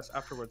DPS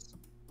afterwards.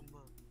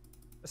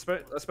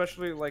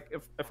 Especially like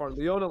if our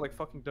Leona like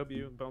fucking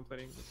W and bone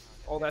plating,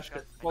 all that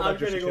shit. All I'm that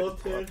juicy getting shit.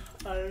 ulted.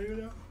 I don't even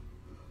know.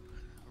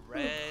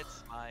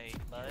 Red's my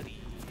buddy.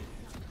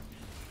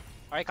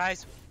 Alright,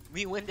 guys,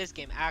 we win this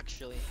game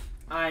actually.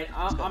 Alright,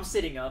 I'm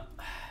sitting up.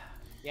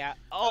 Yeah.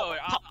 Oh,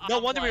 No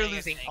I'm wonder we were playing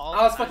losing, it. Paul.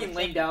 I was fucking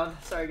laying down.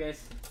 Sorry,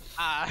 guys.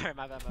 My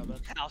bad, my bad.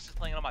 I was just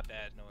playing on my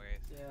bed, no worries.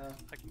 Yeah.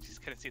 I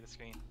just couldn't see the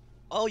screen.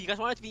 Oh, you guys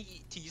wanted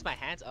me to use my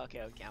hands?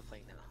 Okay, okay, I'm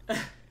playing now.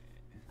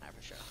 Alright,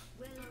 for sure.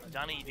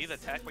 Johnny, you do the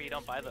tech where you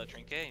don't buy the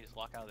trinket and you just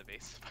walk out of the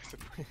base.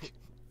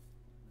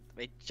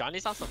 Wait,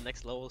 Johnny's on some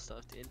next level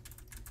stuff, dude.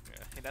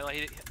 Yeah,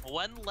 you know,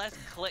 one less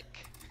click.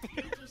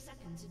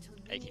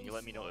 Hey, can you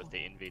let me know if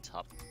they invade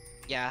top?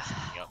 Yeah.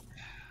 Yep.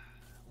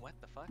 What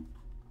the fuck?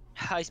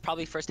 He's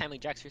probably first time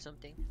with Jax or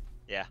something.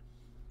 Yeah.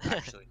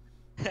 Actually.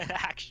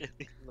 Actually.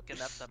 Looking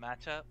up the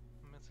matchup,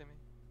 I'm assuming.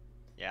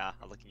 Yeah,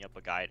 I'm looking up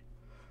a guide.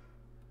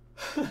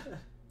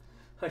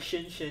 A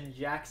Shin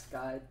Jax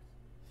guide.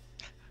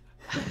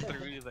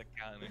 Through the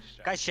counter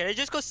strike. Guys, should I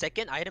just go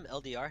second item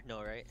LDR?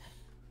 No, right?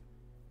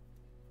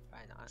 Why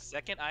not?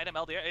 Second item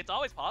LDR, it's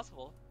always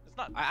possible. It's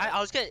not. I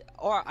was gonna,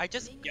 or I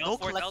just Yo, no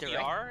for collector, LDR?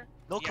 right?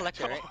 No Yeah,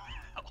 collector, right?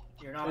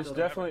 You're not There's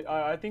building definitely.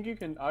 I think you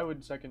can. I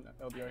would second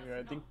LDR here.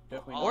 I think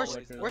definitely. Oh, Or always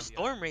collector. or LDR.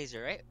 Storm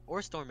Razor, right?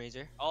 Or Storm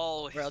Razor.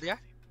 Oh, For LDR?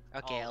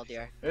 Okay, Oh,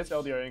 LDR. It's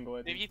LDR angle. I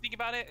if think. you think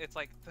about it, it's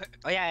like.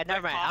 Oh yeah,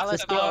 never mind. I'll cost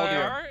let's of go LDR.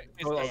 LDR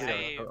is Go the LDR,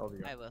 same. Go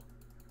LDR. I will.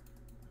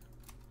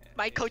 Yeah,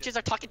 My you coaches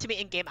are talking to me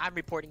in game. I'm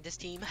reporting this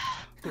team.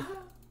 Just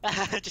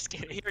should-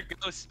 kidding. You're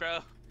ghost, bro.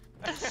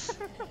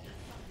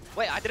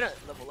 Wait, I didn't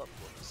level up.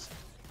 Whoops.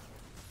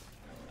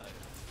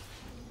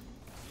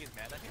 You use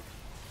mana here?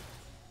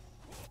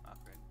 Oh,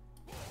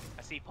 great.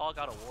 I see Paul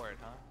got a ward,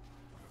 huh?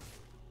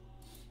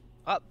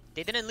 Oh,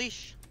 they didn't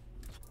leash.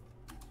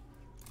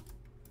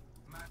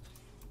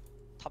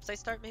 Topside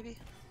start maybe?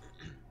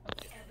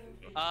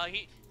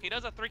 He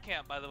does a 3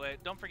 camp, by the way.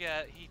 Don't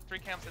forget, he 3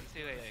 camps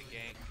into a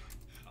gank.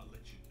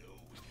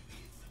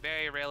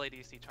 Very rarely do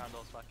you see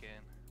Trundle's fucking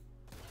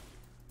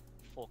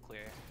full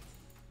clear.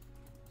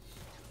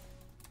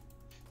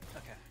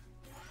 Okay.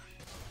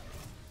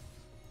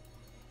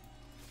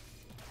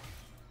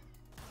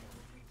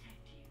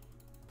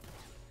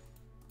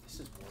 This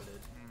is warded.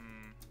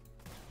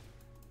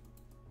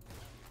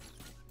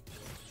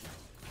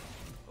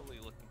 Fully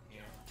looking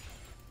here.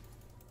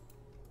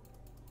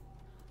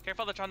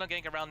 Careful the Trundle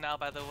gank around now,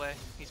 by the way.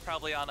 He's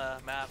probably on a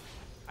map.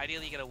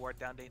 Ideally, you get a ward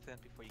down, Nathan,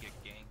 before you get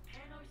ganked.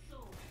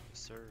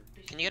 Sir.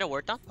 Can you get a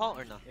ward down, Paul,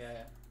 or no? Yeah,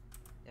 yeah.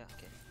 Yeah,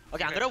 okay.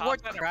 Okay, I'm Okay, gonna top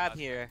ward side or crab bottom?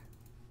 here.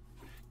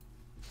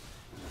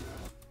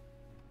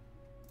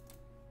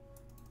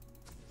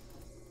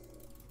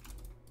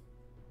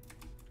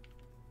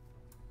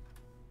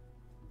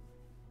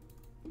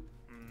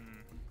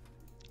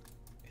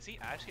 Is he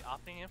actually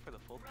opting in for the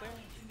full clear?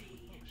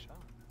 Oh, shot.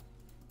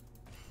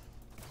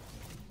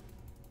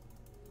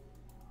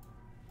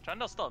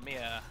 Trundle's still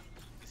Mia.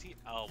 Is he?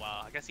 Oh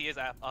wow, I guess he is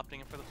opting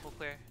in for the full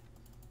clear.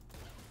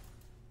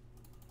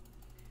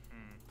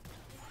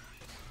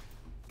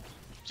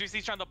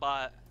 Juicy's trying to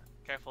bot.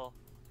 Careful.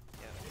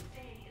 Yeah.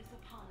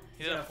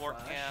 He did a 4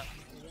 camp.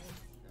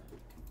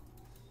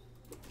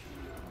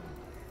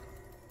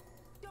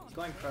 He's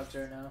going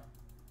corruptor now.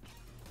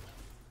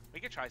 We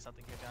could try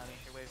something here, Johnny.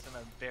 Your wave's in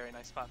a very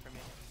nice spot for me.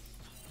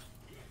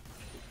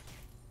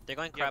 They're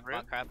going You have crab,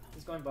 bot root? crab.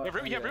 He's going You bot. have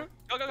root? You have root?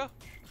 Go, go, go!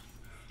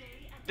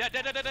 Dead,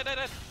 dead, dead, dead, dead, dead,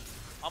 dead!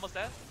 Almost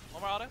dead.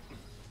 One more auto.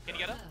 Can you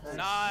get him?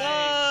 Nice!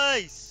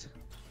 Nice!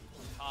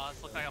 Oh,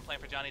 this looks like I'm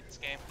playing for Johnny this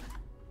game.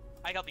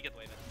 I helped you get the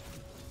wave in.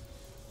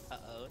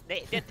 Uh-oh.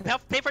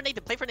 Play for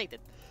Nathan, play for Nathan.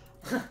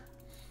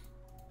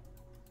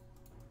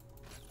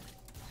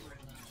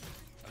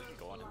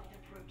 Go on.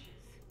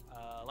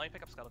 Let me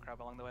pick up Scuttle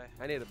Crab along the way.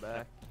 I need it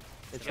back.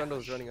 And Yeah.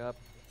 Trundle's running up.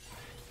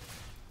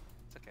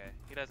 It's okay.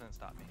 He doesn't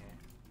stop me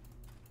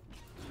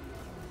here.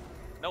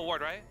 No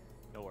ward, right?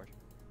 No ward.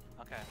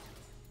 Okay.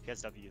 He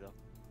has W though.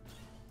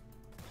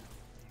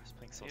 He's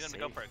playing so Need him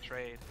safe. to go for a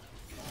trade.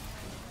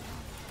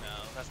 No,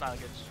 that's not a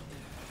good.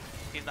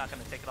 He's not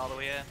gonna take it all the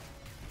way in.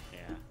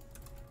 Yeah.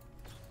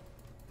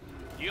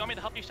 You want me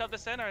to help you shove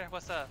this in, or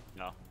what's up?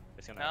 No.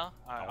 It's gonna. No? Alright,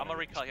 I I'm wanna gonna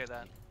recall here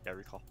then. Yeah,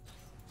 recall.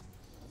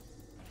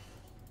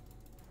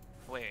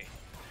 Wait.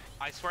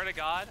 I swear to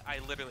God, I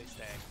literally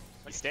stay.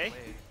 You stay?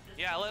 Wait.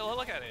 Yeah,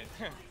 look at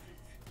it.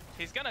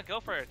 He's gonna go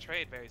for a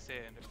trade very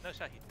soon. There's no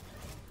shot he.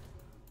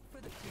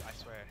 I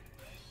swear.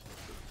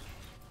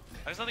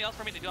 There's nothing else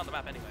for me to do on the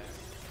map anyway.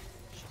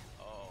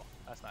 Oh,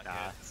 that's not Nah,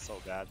 good. it's so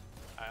bad.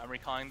 Alright, I'm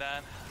recalling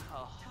that.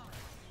 Oh.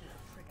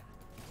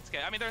 It's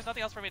okay. I mean, there's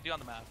nothing else for me to do on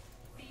the map.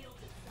 I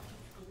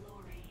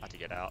have to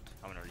get out.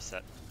 I'm gonna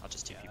reset. I'll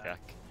just TP Yeah.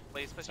 back.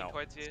 Blaze It's pushing not,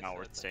 towards you. it's not so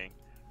worth it's staying.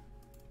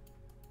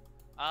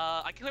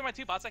 I can clear my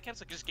 2 bots I kept,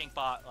 so just gank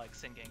bot, like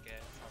sin gank it.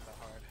 It's not that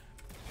hard.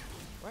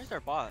 Where's their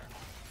bot?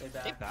 They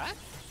back. They back?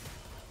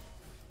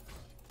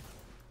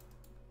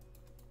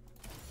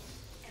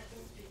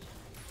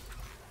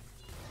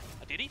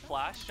 Did he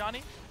flash,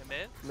 Johnny? In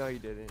mid? No, you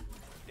didn't.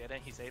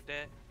 Didn't? He saved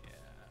it? Yeah.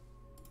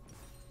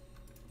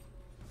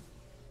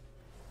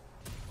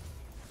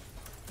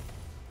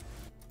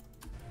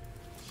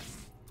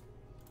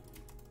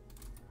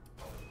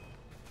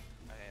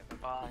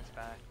 bot line's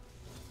back.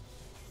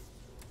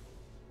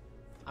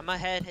 I'm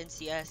ahead in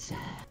CS,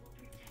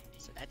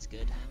 so that's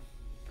good.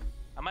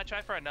 I might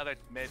try for another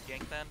mid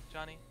gank then,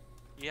 Johnny.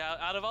 Yeah,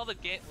 out of all the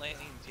gank lanes,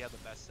 you have the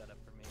best setup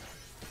for me.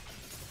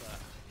 But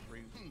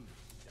rude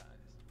guys.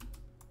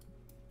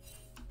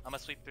 I'm gonna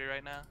sweep through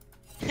right now.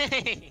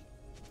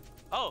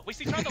 Oh, we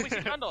see Trundle, we see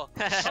Trundle.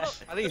 I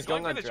think he's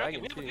going on the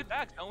dragon. We have good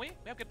backs, don't we?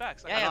 We have good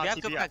backs. Yeah, we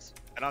have good backs.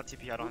 I don't have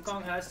TP, I don't have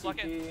Wukong TP. has Block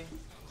it. TP.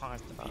 Wukong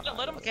has TP. Yeah,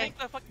 let him Okay. tank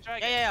the fucking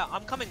dragon. Yeah,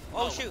 I'm coming.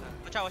 Oh shoot!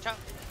 Watch out! Can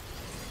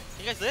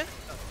you guys live?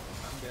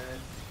 I'm good.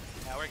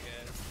 Yeah, we're good.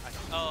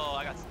 Oh,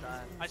 I got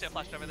stunned. I should have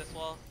flashed over this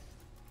wall.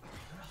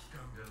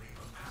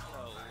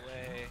 No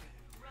way.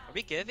 Are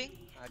we giving?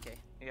 Okay.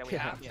 Yeah, we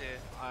have to.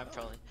 I'm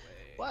trolling.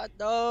 What?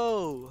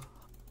 No.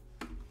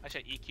 I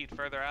should have EQ'd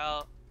further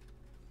out.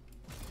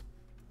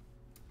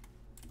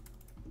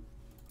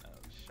 No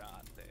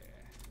shot there.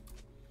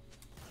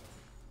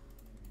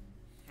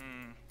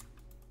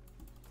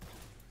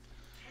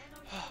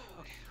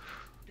 Okay.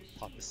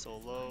 Pop is so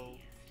low.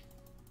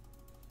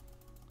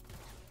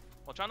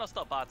 Well, Trundle's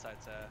still bot side,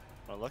 so.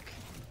 Wanna look?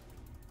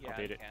 Yeah,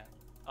 bait he it. can't.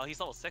 Oh, he's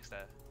level 6 though.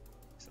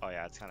 Oh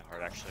yeah, it's kind of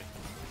hard actually.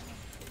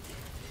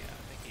 Yeah,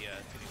 I think he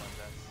 2v1s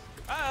us.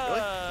 Really?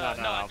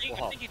 No, No, I think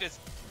full he just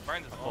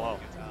burns his Full ult.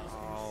 health. Gets out.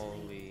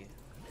 Holy.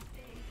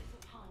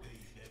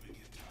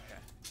 Okay.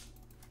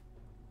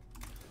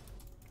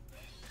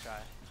 Try.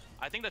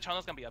 I think the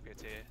Trundle's gonna be up here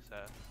too, so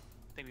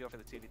I think we go for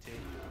the 2v2.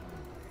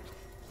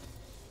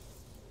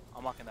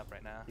 I'm locking up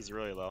right now. He's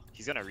really low.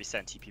 He's gonna reset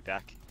and TP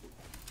back.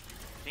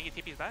 Think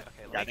he TP's back?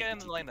 Okay, Yeah, I let me think get he in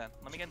the lane then.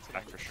 Let me get into the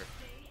Back lane. for sure.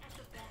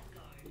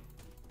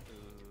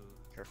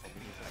 Ooh. Careful,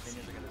 minions My are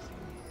minions are gonna see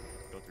me.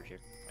 Go through here,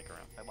 like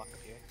around. If I walk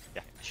up here.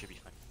 Yeah, it should be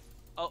fine.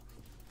 Oh.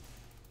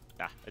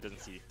 Nah, it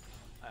doesn't see you.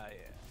 Yeah.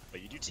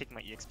 But you do take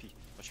my EXP,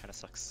 which kinda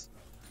sucks.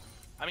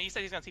 I mean, he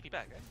said he's gonna TP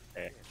back, right?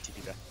 Yeah,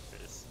 TP back. There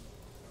it is.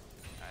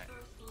 Alright.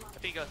 I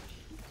think he goes.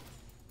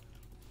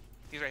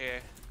 He's right here.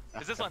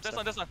 Ah, Is this one? This stuff.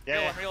 one? This one? Yeah,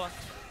 real yeah. one? Real one?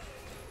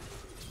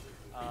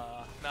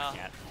 No.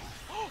 Can't.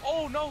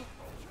 Oh no!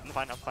 I'm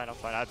fine, I'm fine, I'm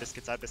fine. I have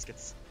biscuits, I have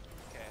biscuits.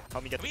 Okay.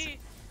 Help me get this in.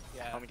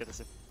 Yeah. Help me get this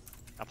in.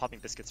 I'm popping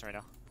biscuits right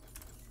now.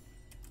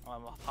 Oh,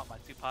 I'm gonna pop my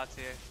 2 pots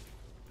here.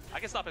 I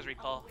can stop his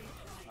recall.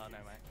 Oh,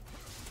 never mind.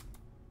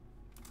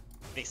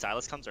 Think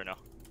Silas comes or no?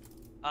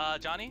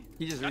 Johnny?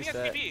 He just Johnny has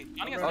reset. TP.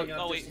 Johnny has I'm TP. running up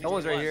Oh, to wait. see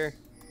Someone's right What? here.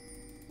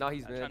 No,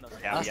 he's I'm mid. trying to-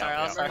 Yeah, I'll start,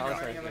 I'll yeah. start. I'm I'll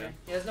running, I'm start, running.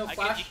 He has no I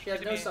flash, can- he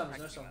has no I summons,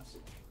 can- no summons.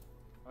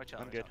 We're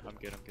chilling, I'm we're good, chilling.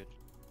 I'm good, I'm good.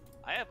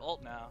 I have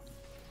ult now.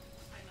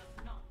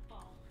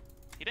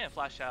 He didn't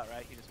flash out,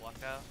 right? He just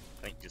walked out.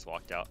 I think he just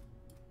walked out.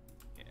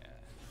 Yeah.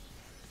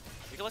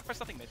 We can look for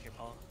something mid here,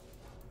 Paul.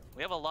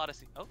 We have a lot of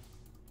Oh. Oh,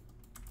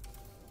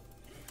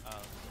 there's a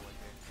wood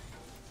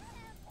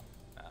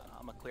here.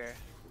 I'm gonna clear.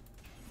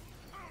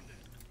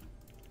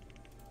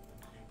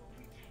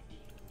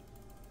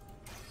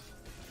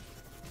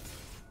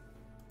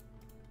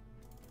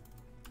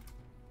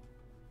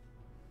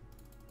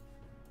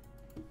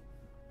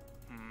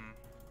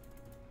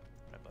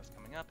 That bus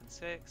coming up in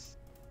 6.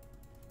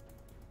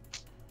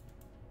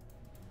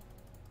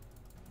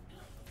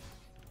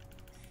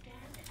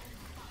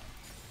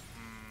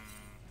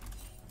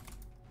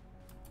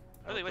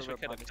 I really wish we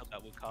could have killed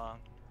that Wukong.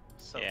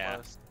 So Yeah.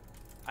 close.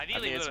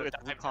 Ideally, it's we would with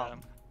have dived Wukong.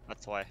 him.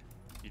 That's why.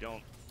 You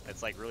don't.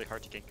 It's like really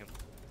hard to gank him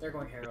They're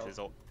going with Herald. his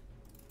ult.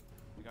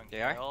 We're going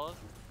They are? Herald.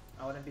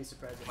 I wouldn't be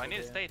surprised if Do I they need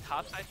to did. stay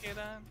topside here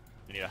then?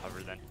 You need a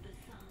hover then.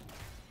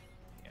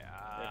 Their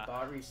Yeah.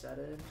 bot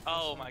resetted.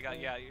 Oh my god,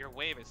 yeah, your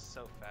wave is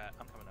so fat.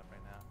 I'm coming up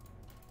right now.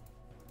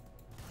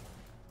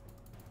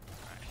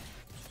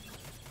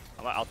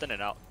 I'm out in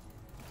and out.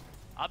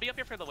 I'll be up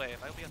here for the wave.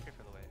 I'll be up here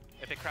for the wave.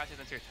 If it crashes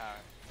into your tower.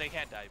 They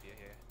can't dive you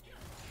here.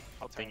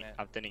 I'll turn it.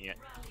 I'm thinning it.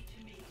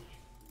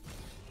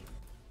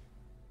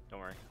 Don't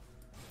worry.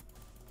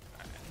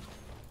 Alright.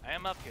 I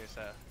am up here,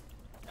 so.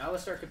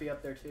 Alistar could be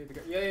up there too.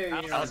 Because,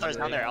 yeah. Alistar's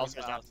down there,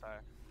 Alistar's down. Alistar.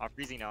 I'm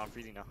freezing now, I'm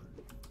freezing now.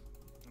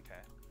 Okay.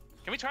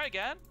 Can we try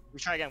again? We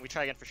try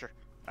again for sure.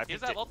 I He doesn't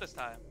peeked have it. ult this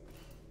time.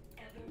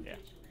 Yeah.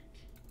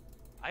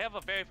 I have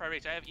a very far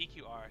reach. I have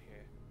EQR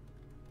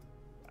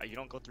here. You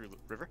don't go through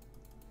river?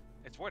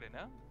 It's warded,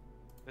 no?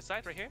 This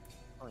side right here?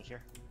 Only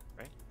here,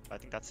 right? I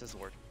think that's his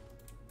ward.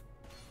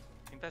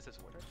 I think that's his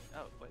ward.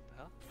 Oh, wait, the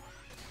hell?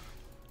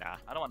 Nah,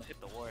 I don't want to hit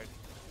the ward.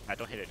 I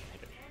don't hit it,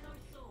 hit it.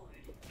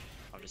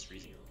 I'm just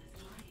freezing.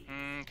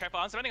 Careful.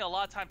 I'm spending a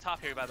lot of time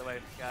top here, by the way,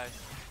 guys.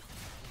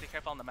 Be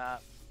careful on the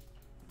map.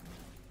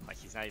 Like,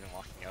 he's not even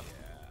walking up.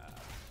 Yeah.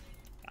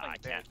 Ah, I Playing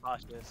very can't.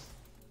 cautious.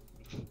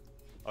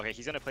 Okay,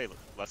 he's gonna play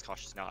less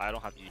cautious now. I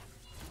don't have E,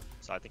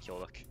 so I think he'll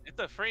look. It's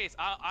a freeze.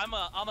 I'm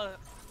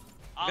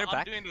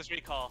back? doing this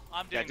recall.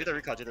 I'm Yeah, doing do this the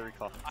recall, do the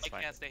recall. I That's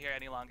fine. can't stay here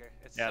any longer.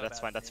 It's Yeah, so that's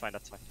bad fine, for that's me. fine,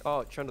 that's fine.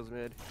 Oh, Trundle's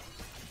mid.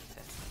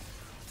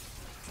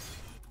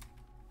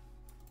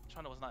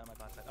 Trundle was not in my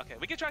bot side. Okay,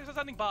 we can try for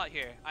something bot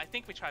here. I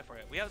think we try for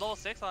it. We have level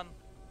 6 on.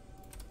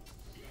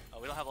 Oh,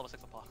 we don't have level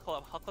 6 on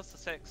Paul. How close to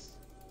 6?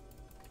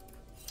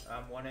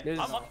 One There's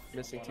I'm up.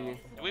 missing one T. off,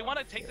 Do we one want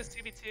to off. take this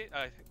 2v2?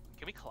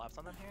 Can we collapse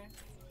on them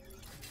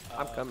here?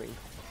 I'm coming.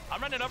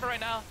 I'm running over right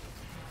now.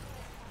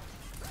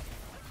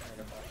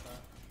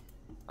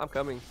 I'm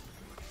coming.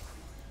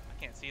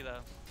 I can't see though.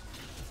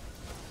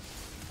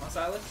 On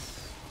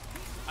Silas.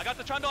 I got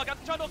the Trundle. I got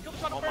the Trundle. Kill the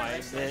Trundle Oh my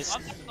first. goodness.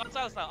 On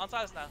Silas now. On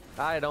Silas now.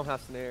 I don't have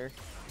snare.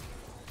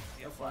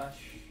 No flash.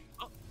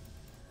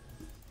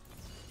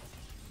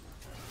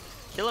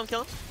 Kill him,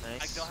 kill him. I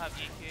Nice. don't have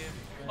EQ.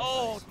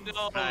 Oh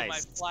no, Nice. my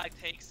flag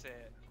takes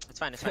it. It's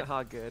fine, it's fine.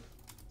 How good.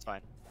 It's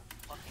fine.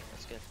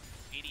 That's good.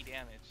 80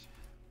 damage.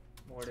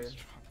 Mortar. First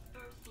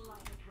light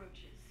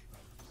approaches.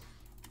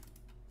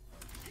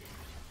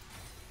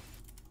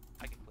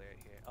 I can clear it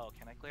here. Oh,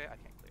 can I clear it? I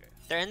can't clear it.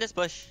 They're in this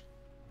bush.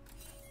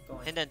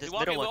 Going. And then this We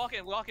walk in, middle we one. walk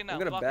in, we walk in now. I'm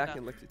we gonna walk back in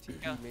and now. look to TP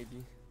Yeah.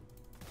 maybe.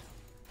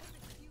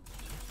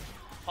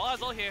 Paul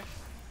has ult here.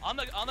 On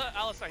the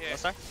Alistar here.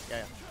 Alistar?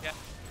 Yeah, yeah.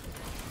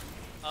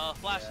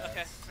 Flash. Yes.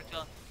 Okay, we're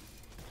chilling.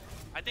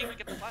 I think we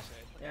get the flash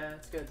right. Yeah,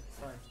 it's good. It's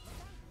fine.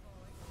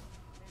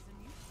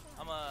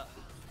 I'm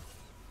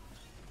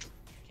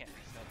can't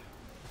fix that.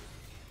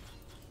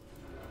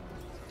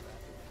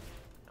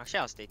 Actually,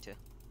 I'll stay too.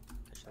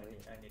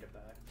 I need it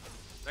back.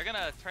 They're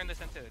gonna turn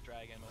this into a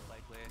dragon most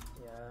likely.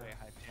 Very Yeah.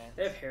 high chance.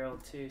 They have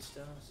Herald too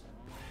still. So.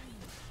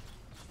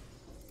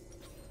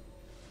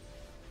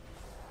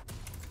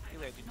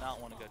 Really, I do not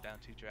want to go down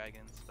 2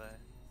 dragons, but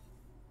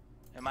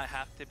it might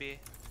have to be.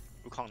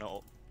 Wukong no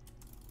ult.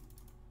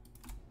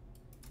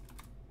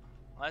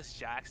 Unless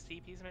Jax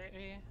TPs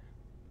maybe.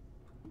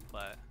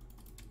 But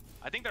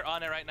I think they're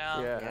on it right now.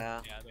 Yeah.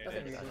 Yeah. Yeah, there Okay,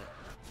 it is. easy.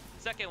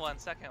 Second one.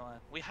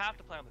 We have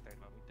to play on the third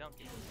one. We don't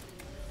get it.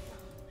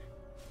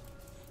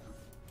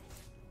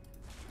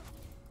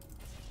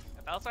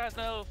 If Alistar has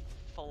no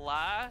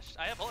flash,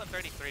 I have ult in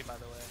 33 by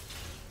the way.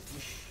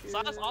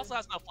 Silas also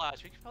has no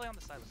flash. We can play on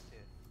the Silas too.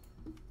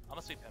 I'm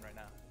gonna sweep in right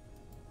now.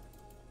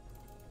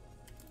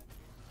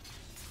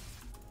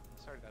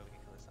 Sorry that we can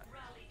kill this side.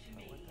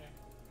 No ward there.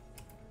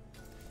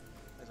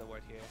 There's a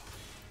ward here.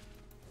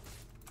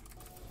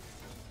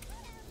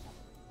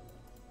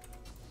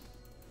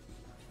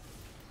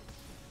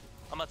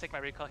 I'm gonna take my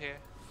recall here.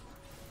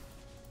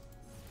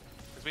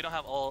 Because we don't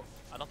have ult.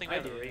 I don't think we I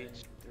have do. the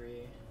reach. 3.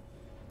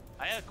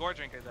 I had a Gore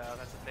Drinker though,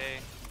 that's the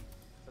thing.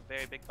 It's a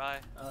very big buy.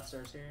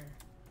 Alistar's here.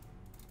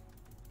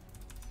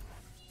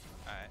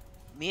 Alright.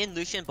 Me and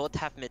Lucian both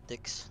have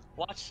mythics.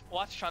 Watch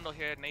Trundle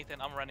here, Nathan.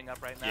 I'm running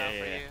up right now Yeah,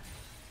 for yeah. you.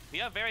 We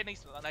have very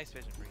nice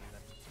vision for you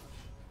then.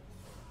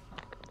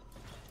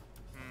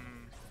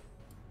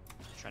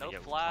 Trying No to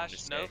get Wukong flash,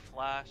 to no stay.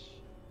 flash.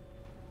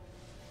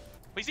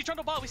 We see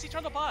Trundle bot,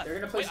 They're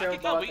gonna place Wait, I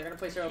Herald can go. bot. We- They're gonna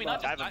place Can Herald we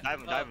not bot. just Dive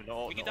him, dive him, no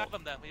ult, We can no dive ult.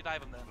 them then. We dive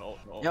them then. No ult,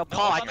 no ult. Yo,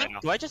 Paul, I ult, think. no.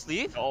 Do I just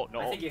leave? No ult, no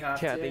I ult. think you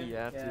have Yeah, I to. think you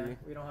have yeah, to.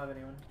 we don't have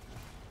anyone.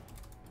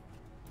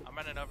 I'm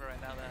running over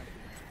right now then.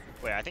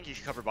 Wait, I think you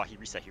should cover bot. He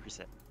reset.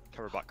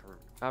 Cover bot, cover.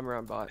 I'm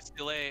around bot. It's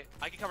too late.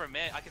 I can cover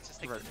mid. I can just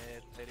take the Cover.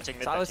 mid. Take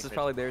mid, Silas take is mid.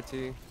 probably there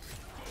too.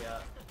 Yeah.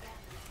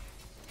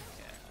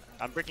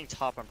 I'm breaking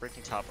top, or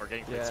getting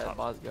plates Yeah, top.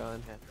 bot's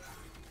gone.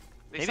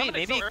 They Maybe- summoned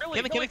it so maybe- early.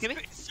 give me- No, give me- it's- give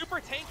me. It's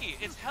super tanky.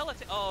 It's hella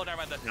oh, never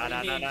mind. That's No,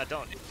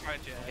 don't. It's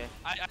charged yet. Okay.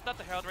 I thought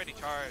the Herald already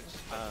charged.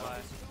 That's why.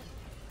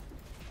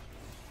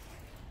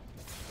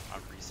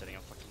 I'm resetting.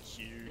 I'm fucking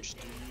huge,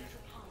 dude.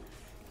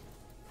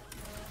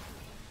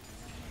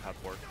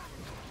 Have work.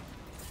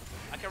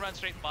 I can run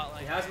straight bot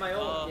line. He has my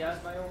ult. Oh. He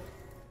has my ult.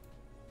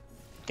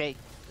 Okay.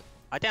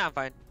 I think I'm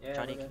fine. Yeah,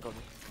 Johnny we're can good.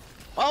 go.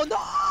 Oh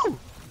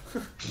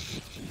no!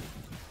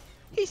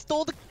 He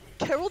stole the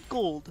Herald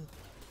gold.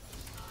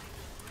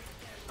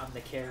 I'm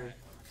the carry.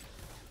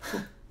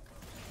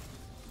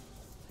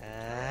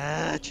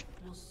 Edge.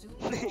 Will soon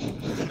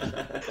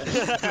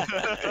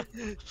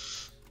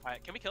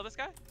Alright, can we kill this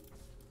guy?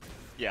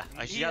 Yeah,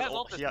 He has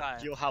ult this time,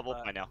 he'll have ult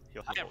but by now.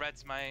 He'll I have have ult. red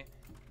smite.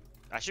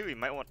 Actually, we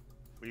might want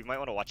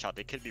to watch out.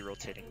 They could be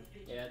rotating.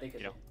 Yeah, they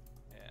could. You know.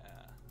 Yeah.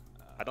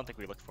 I don't think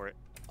we look for it.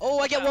 Oh,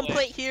 I get That one way.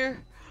 plate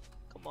here.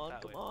 Come on,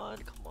 That come way. on,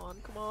 come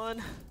on, come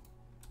on.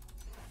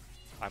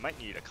 I might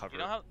need a cover. You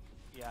know how?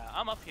 Yeah,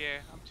 I'm up here.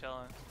 I'm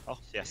chilling. Oh,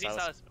 yeah, Is he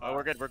Silas. Silas? Oh,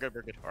 we're good.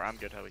 Or I'm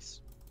good at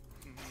least.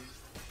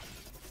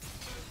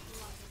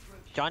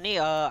 Johnny,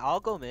 I'll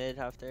go mid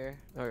after.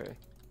 Okay.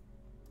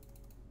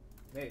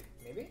 Wait,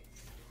 maybe?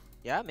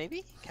 Yeah,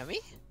 maybe? Can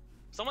we?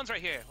 Someone's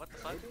right here. What the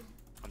fuck? Maybe?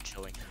 I'm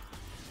chilling.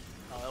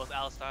 Oh, it was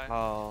Alistar.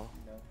 Oh,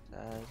 No.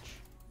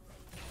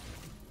 Edge.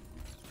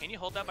 Can you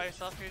hold that by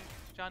yourself here,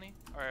 Johnny?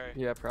 Or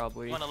Yeah,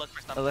 probably. you want to look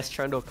for something? Unless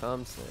Trundle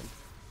comes then.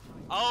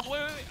 Oh,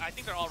 wait. I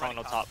think they're all Oh, running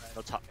no top. right?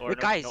 No top. Or Wait,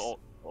 no, guys. No ult.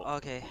 Ult.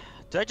 Okay.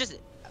 Do I just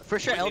for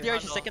sure Wait, LDR is your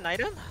Trundle. second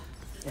item?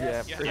 Yeah,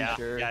 Yeah. pretty Yeah,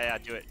 sure. yeah,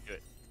 do it.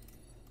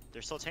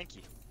 They're so tanky.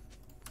 Yeah,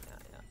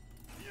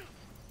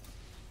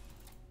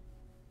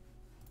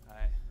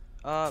 Alright.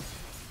 yeah. Well,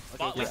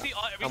 Okay. we yeah. see,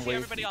 I'm see waiting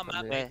everybody for on you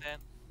map, to come in. Nathan.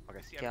 Okay.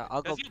 We see Yeah, everybody.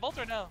 I'll Does go- he have ult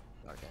or no?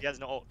 Okay. He has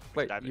no ult.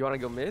 Wait, Dive it. you want to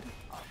go mid?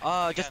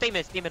 Just stay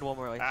mid one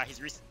more. Like. Ah,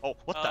 he's oh,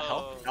 what the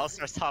hell? Oh.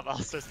 Alistar's top. I'm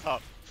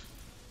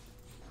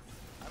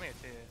here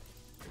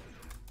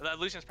too. That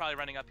Lucian's probably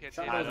running up here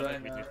too. Trundle's I don't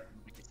running think we up. do.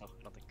 I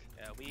don't think.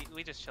 Yeah,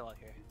 we just chill out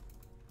here.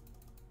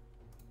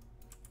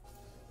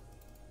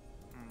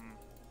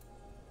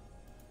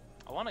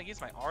 I want to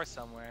use my R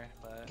somewhere,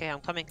 but Okay, I'm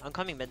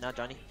coming mid now,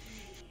 Johnny.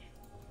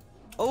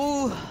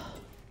 Oh,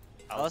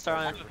 Alistar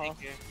on Thank Paul.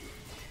 you.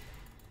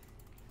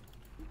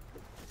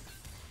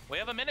 We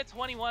have a minute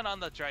 21 on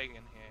the dragon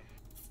here.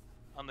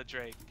 On the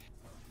Drake.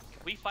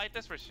 We fight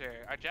this for sure.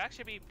 Our Jack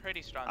should be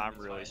pretty strong. I'm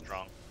really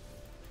strong.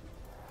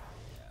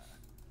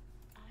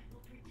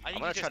 I I'm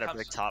gonna try to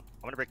break top.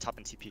 I'm gonna break top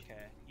and TP. Okay.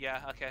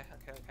 Yeah. Okay.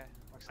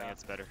 Works I think out.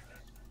 it's better.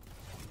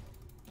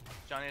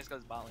 Johnny just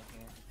goes bot lane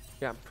here.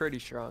 Yeah, I'm pretty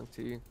strong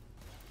too.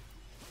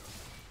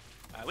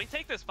 We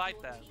take this fight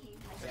then.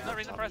 There's no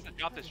reason for us to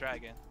drop this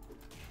dragon.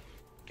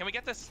 Can we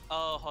get this?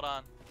 Oh, hold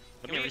on.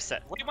 Let me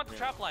reset. What do you want the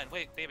trap line?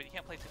 Wait, David, you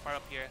can't play too far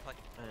up here. Like,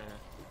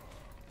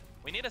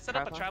 we need to set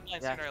up a trap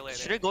line sooner or later.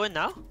 Should it go in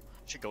now?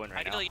 Should go in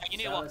right now. Ideally, you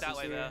need to walk that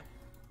way though.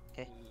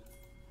 Okay.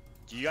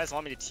 Do you guys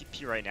want me to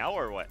TP right now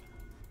or what?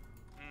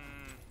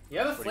 You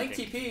have a What do you flank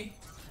think? TP.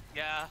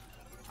 Yeah.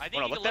 I think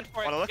Wanna you look can then? look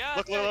for it. Wanna look? Yeah,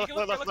 Look, yeah, look, you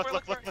can look, for it, look, for it,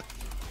 look, for it.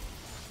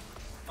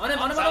 On him,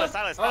 on him, Silence,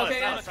 on him. silence, Oh, silence, okay,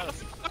 silence, yeah.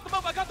 silence. I got the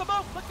move, I got the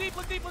move! Look deep,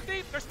 look deep, look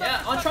deep! They're stuck!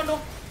 Yeah, on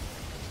Trundle.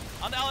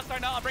 On the Alistar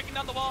now, I'm breaking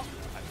down the wall.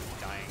 I'm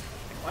dying.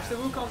 Watch the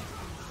Wukong.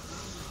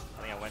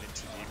 I think I went in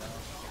too deep.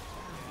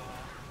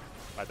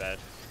 My bad.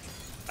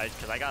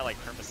 Cause I got like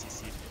perma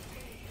CC'd.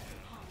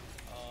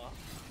 Uh-oh.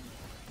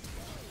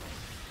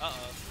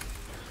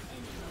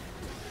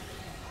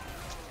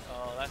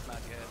 Oh, that's not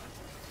good.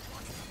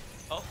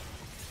 Oh,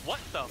 what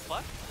the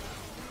fuck?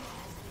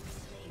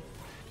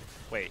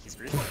 Wait, he's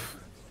breathing?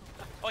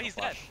 Oh, he's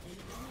dead.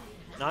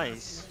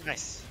 Nice.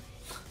 Nice.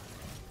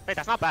 Wait,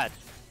 that's not bad.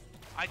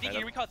 I think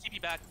you recall TP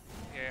back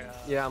here.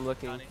 Yeah, I'm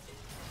looking. Johnny.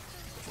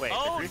 Wait,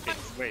 Oh, the briefing.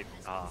 nice. Wait,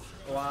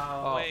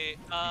 Wow. Wait,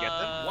 You get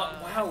them?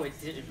 Wow, wait,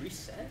 did it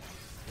reset?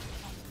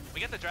 we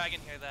get the dragon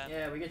here then.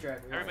 Yeah, we get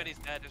dragged. Everybody's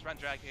dead, just run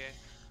drag here.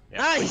 yeah.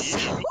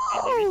 Nice!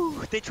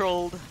 Woo! They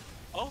trolled.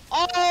 Oh,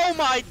 Oh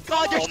my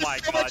god, Oh you're my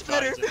just so god, much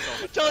better! Johnny's just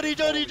so much Johnny, better.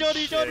 Johnny, Holy Johnny,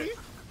 shit. Johnny!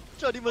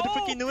 Johnny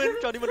motherfucking knew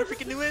it! Johnny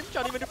motherfucking knew it!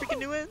 Johnny motherfucking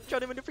knew it!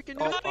 Johnny motherfucking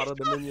knew Oh, it! auto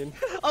the minion.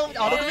 Oh,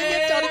 auto the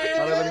minion! Johnny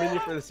Auto the minion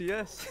for the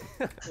CS.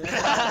 this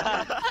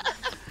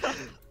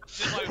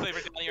is why we play for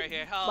Johnny right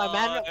here.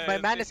 My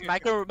man is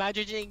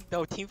micromanaging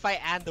the team fight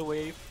and the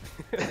wave.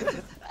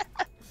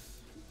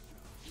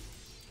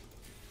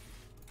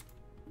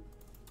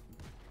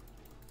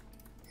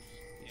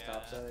 Yeah.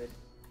 Topside.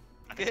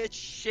 Good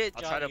shit,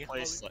 I'll Johnny. try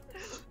to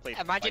play.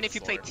 Imagine fight if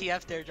you played slower.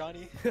 TF there,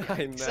 Johnny.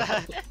 I know.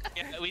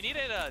 Yeah, we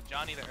needed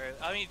Johnny to earth.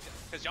 I mean,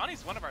 because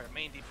Johnny's one of our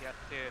main DPS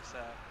too, so.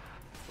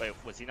 Wait,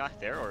 was he not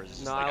there or is it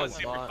just No, like I He was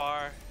goes super bot.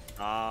 far.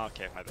 Ah,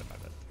 okay, my bad, my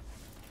bad.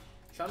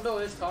 Trundle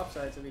is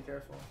topside, so be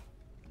careful.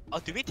 Oh,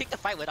 did we take the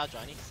fight without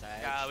Johnny? Sad.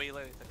 Yeah, we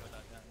literally took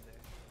without Johnny there.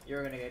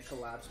 You're gonna get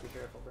collapsed, be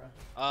careful,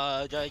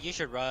 bro. You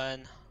should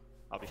run.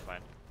 I'll be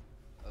fine.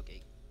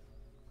 Okay.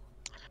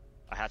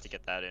 I had to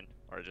get that in,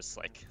 or just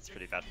like it's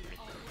pretty bad for me.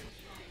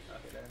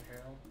 Okay, then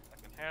Herald.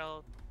 Second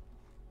Herald.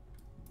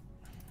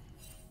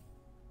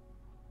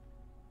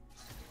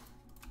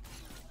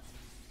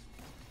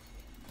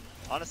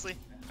 Honestly,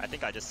 I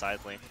think I just side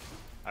lane.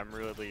 I'm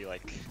really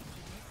like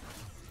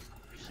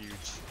huge.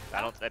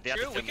 I don't. They have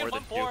True, to we fit more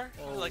can than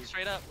 1-4. you. Like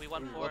straight up, we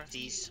 1-4.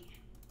 Whoopsies.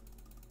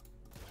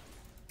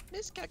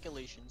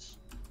 Miscalculations.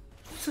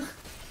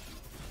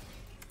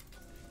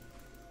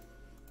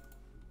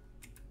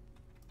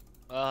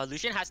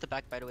 Lucian has the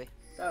back, by the way.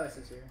 Silas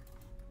is here.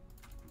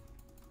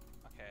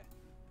 Okay.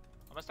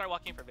 I'm gonna start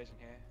walking for vision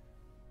here.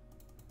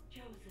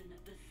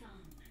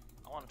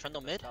 I want to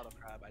Trundle mid? Battle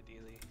crab,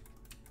 ideally.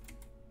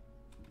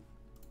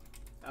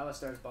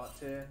 Alistar's bot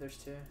too. There's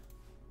two.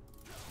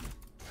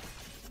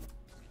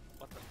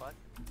 What the fuck?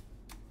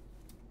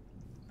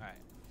 Alright.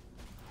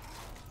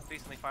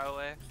 Decently far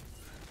away.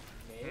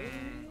 Maybe?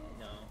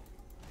 No.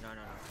 No.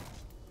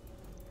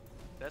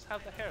 Does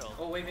have the Herald.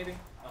 Oh wait, maybe.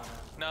 Oh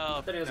no. No.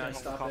 I thought he was no, gonna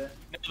stop it.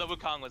 No, the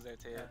Wukong was there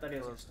too. Yeah, I thought he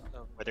was gonna stop.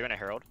 Oh. Wait, they're gonna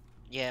herald?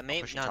 Yeah,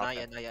 maybe. push No, the top not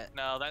then. yet, not yet.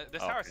 No,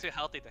 this Oh, tower's okay. too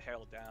healthy to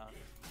Herald down.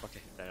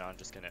 Okay, then I'm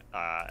just gonna.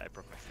 I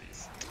broke my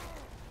freeze.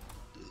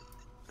 Yeah,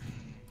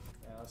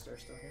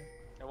 Alistar's still here.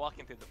 They're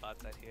walking through the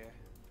bot side here.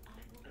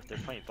 If they're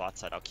playing bot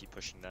side, I'll keep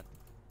pushing then.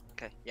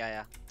 Okay,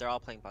 yeah. They're all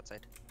playing bot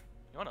side.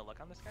 You wanna look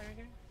on this guy right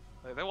here?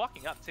 They're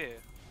walking up too.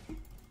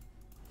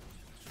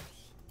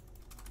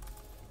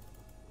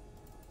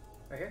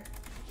 Right here.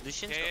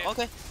 Lucian's Yeah.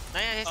 okay.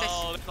 Nice.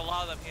 Oh, there's a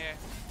lot of them here.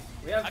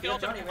 We have, I we can have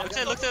ult him. Johnny. We have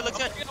Looks Johnny. good, looks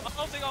good.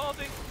 I'm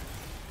ulting.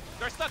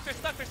 They're stuck.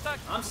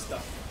 I'm stuck.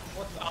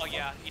 What the Oh fuck?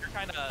 yeah, you're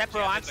kinda Pepper,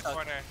 jammed I'm in the stuck.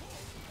 corner.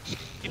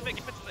 Keep it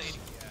to the 80.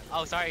 Yeah.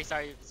 Oh, sorry,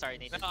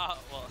 Nathan. No,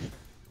 well.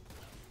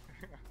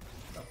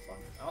 The fuck?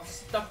 I'm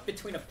stuck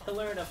between a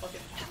pillar and a fucking.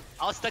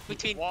 I was stuck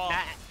between Wall.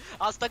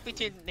 I was stuck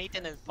between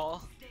Nathan and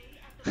Paul.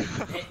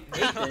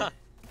 Nathan.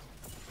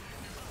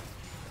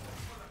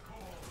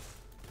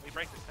 We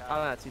break this I'm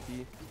tower. at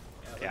TP.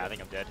 Yeah, I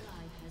think I'm dead.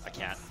 I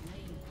can't.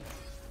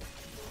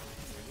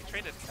 We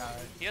traded the tower.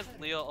 He has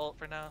Leo ult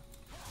for now.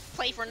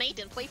 Play for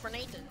Nathan.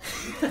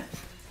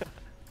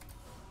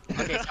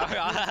 Okay, sorry.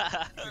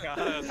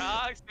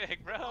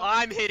 Toxic, bro.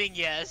 I'm hitting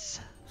yes.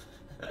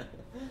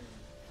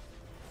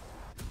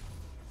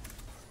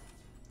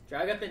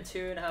 Drag up in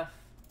 2.5.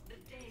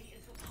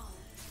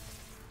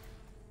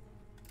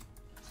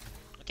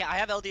 Okay, I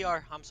have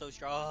LDR. I'm so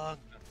strong.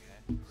 Okay.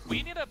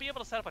 We need to be able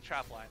to set up a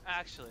trap line.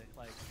 Actually,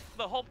 like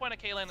the whole point of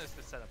Kaylin is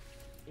to set up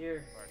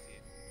Here. our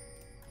team.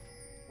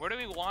 Where do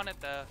we want it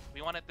though?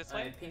 We want it this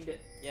way? I pinged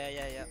it. Yeah.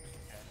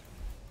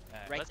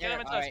 Alright, Right let's there, get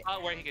him into a alright.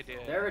 spot where he could do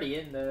it. They're already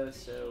in though,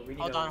 so we need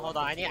Hold to on. walk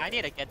I into need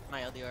it. to get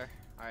my LDR.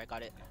 Alright,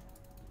 got it.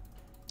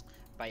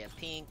 Buy a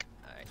pink.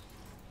 Alright.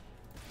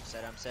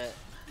 I'm set.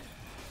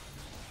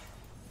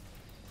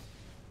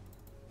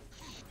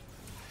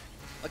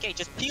 Okay,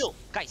 just peel,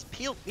 guys.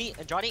 Peel me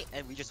and Johnny,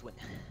 and we just win.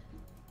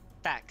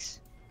 Facts.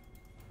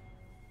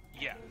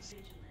 Yes.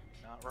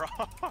 Not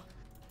wrong.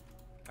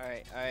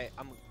 Alright.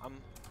 I'm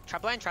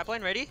trap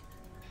line ready?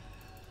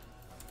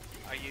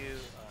 Are you?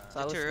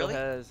 Silas too still early?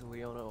 has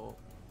Leona ult.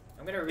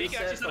 I'm gonna You can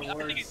reset actually set for it up. I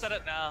think you words. set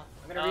it now.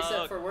 I'm gonna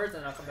reset for words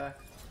and I'll come back.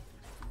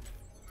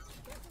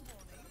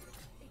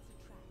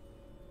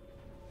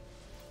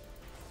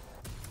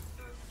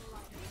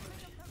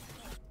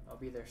 I'll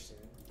be there soon.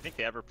 You think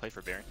they ever play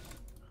for Baron?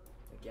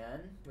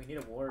 Again? We need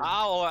a ward.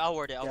 I'll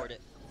ward it. I'll Yeah. ward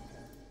it.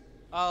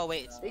 Oh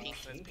wait, it's They pink.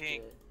 It's peeked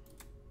pink. it.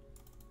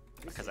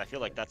 Because I feel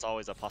like that's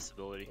always a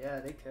possibility. Yeah,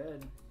 they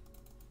could.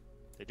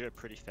 They do it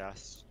pretty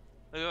fast.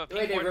 Wait,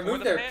 they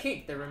removed their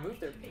pink. They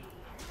removed their pink.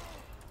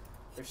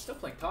 They're still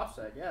playing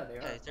topside. Yeah, they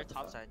are. Yeah, they're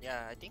top side.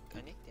 Yeah, I think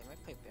they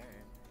might play Baron.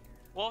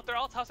 Well, if they're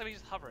all top side, we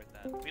just hover it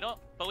then. We don't,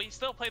 but we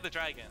still play the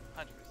dragon,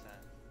 100%.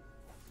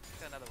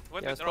 Another.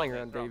 Yeah, I was playing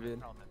around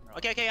David.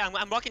 Okay,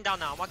 I'm walking down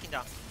now. I'm walking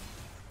down.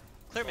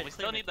 Clear But mid. we Clear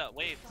still mid. need that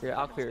wave. Yeah,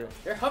 I'll clear it.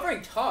 They're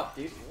hovering top,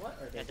 dude. What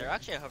are they Yeah, they're doing?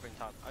 actually hovering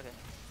top. Okay.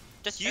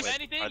 Just If use.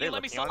 anything, are they you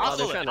let me looking on solo. us? Oh,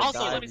 they're trying to Also,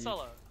 dive let me you.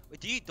 solo.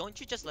 Wait, don't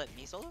you just let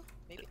me solo?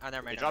 Maybe. Oh,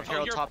 never They mind. drop never hero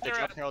mind. you're top, they better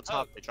drop at- hero oh.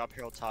 top, they drop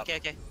hero top. Okay.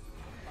 Can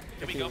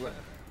we go for?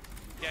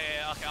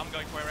 Yeah. Okay, I'm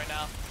going for it right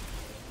now.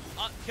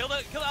 Kill the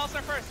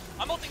Alistar first.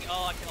 I'm ulting.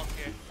 Oh, I can't ult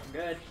here. I'm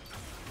good.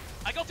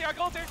 I go here.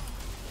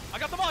 I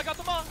got them all.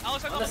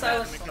 Alistar's On the on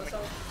silence. On the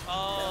silence.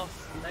 Oh,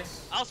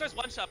 Nice. Alistar's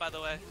one shot by the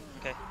way.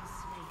 Okay.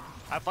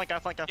 I flank.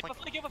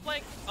 Give a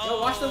flank. Oh,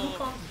 Yo, watch the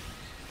Wukong.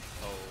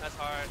 that's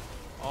hard.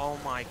 Oh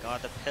my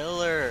god, the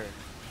pillar.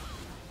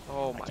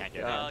 Oh my can't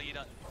get No, god. you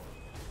don't.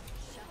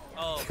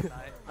 Oh,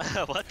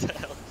 nice. What the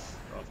hell?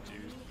 Rough, dude.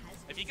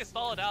 If you can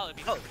stall it out, it'd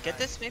be Oh, super get nice.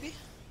 this maybe?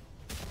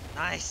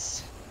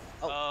 Nice.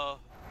 Oh,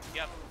 you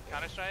have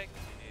Counter Strike?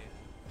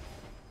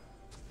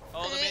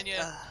 Oh, the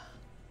minion.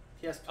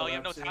 He has Oh, you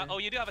have no collapse tower. here. Oh,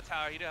 you do have a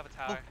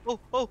tower.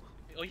 Oh.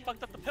 Oh, you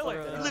fucked up the pillar.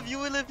 Uh, You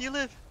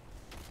live.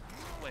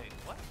 Wait,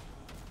 what?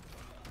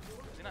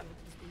 Is he not?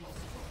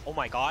 Oh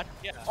my god.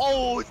 Yeah.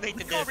 Oh, it's Nathan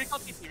Recall, Diff. recall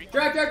TP, recall.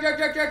 Drag.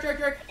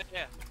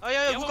 Yeah. Oh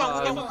yeah, Yeah,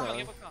 Wukong. Wukong, Wukong.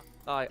 yeah, Wukong.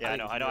 Oh, Yeah, I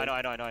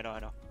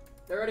know.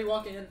 They're already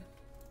walking in.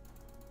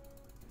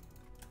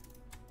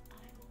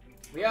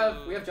 We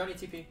have Johnny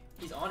TP.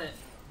 He's on it.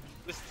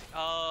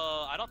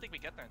 I don't think we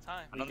get there in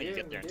time. I don't think you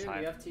get there in We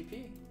time. have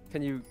TP.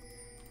 Can you?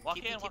 Walk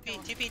in, walk in.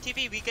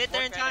 TP. We get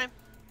there in Walk time.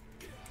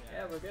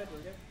 Yeah, we're good.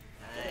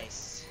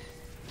 Nice.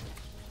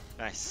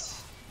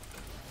 Nice.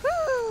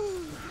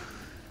 Woo!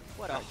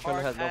 What a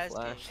Trevor hard has no ass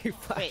flash. game. He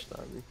flashed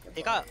on me.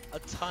 They got a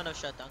ton of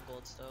shutdown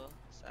golds though.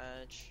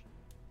 Sag.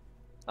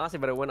 Honestly,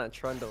 but it went on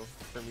Trundle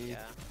for me. Yeah.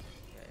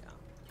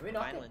 Can we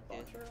not Mine get went,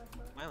 dude. Botcher off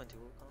that? Mine went to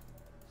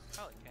Wukong.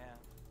 Probably can.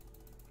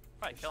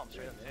 Probably kill him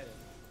straight up too.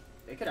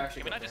 They could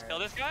actually Can we go not just Baron.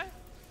 kill this guy?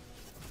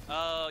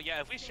 Oh,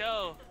 yeah, if we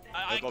show...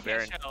 I go can't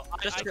Baron. show.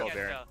 Just I go can't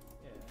Baron. show.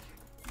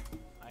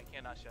 Yeah. I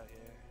cannot show here.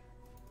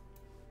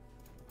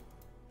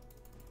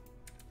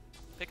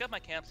 Pick up my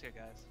camps here,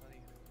 guys.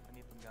 I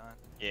need them gone.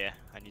 Yeah,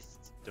 I need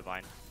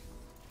divine. See,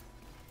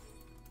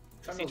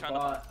 Trundle's trying to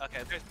bot.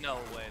 okay, there's no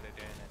way they're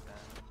doing it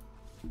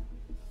then.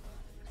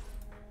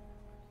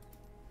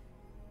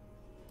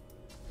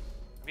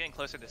 We're getting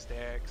closer to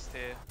Sterix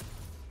too.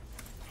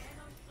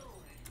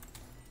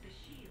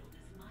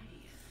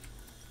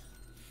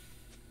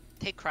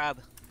 Take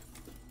crab.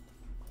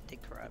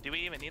 Take crab. Do we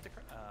even need the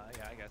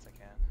yeah, I guess I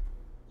can.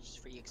 Just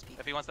free XP.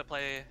 If he wants to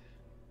play...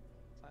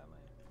 flat lane.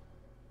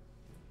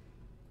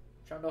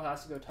 Trundle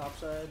has to go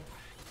topside.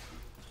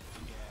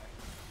 Yeah.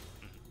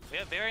 We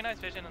have very nice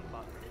vision in the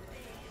bottom.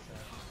 So.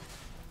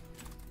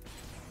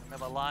 We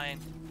have a line.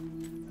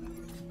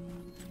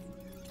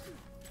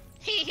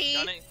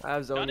 Johnny, I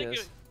have Johnny, Zonius.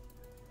 yeah.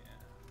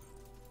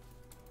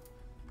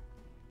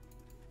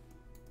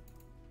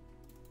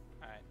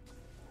 Alright.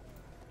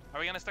 Are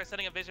we gonna start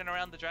setting a vision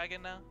around the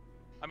dragon now?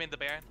 I mean the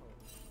Baron?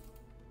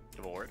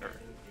 The ward or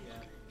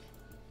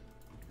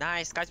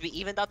Nice, guys. We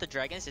evened out the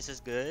dragons. This is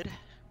good.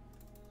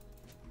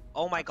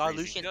 Oh my god,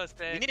 crazy. Lucian. Go,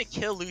 We need to Styx.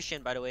 kill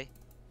Lucian, by the way.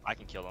 I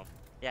can kill him.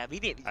 Yeah, we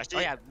need. Actually,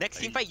 oh yeah, next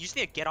are team you- fight, you just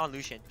need to get on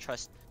Lucian.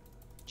 Trust.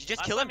 You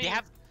just I kill him. mean- They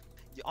have.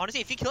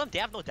 Honestly, if you kill him, they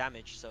have no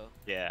damage. So.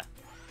 Yeah.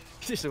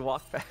 You should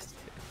walk fast.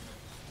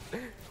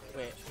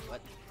 Wait,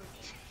 what?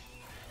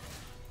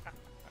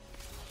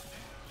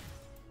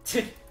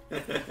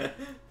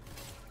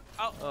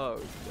 Oh! Oh.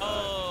 God.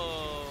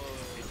 Oh!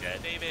 He's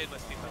dead. David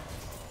was too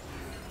fast.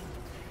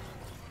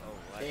 Oh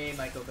what? Hey,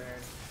 Michael Baron.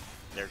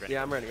 They're gonna.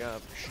 Yeah, I'm running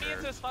up. Get me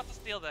into a spot to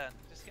steal then.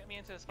 Just get me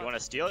into a spot. You want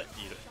to steal it?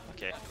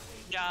 Okay.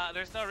 Yeah,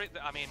 there's no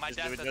I mean, my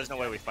dad says There's no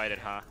it's way good. we fight it,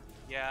 huh?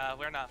 Yeah,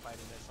 we're not fighting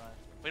this one.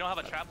 We don't have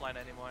a trap line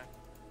anymore.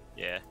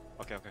 Yeah.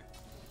 Okay. Okay.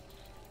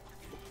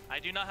 I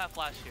do not have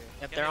flash here.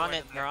 Yep, Get they're me on word it.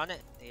 in They're there. on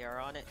it. They are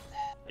on it.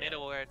 I need a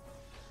word.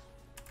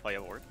 Oh, you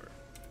have a word? Or...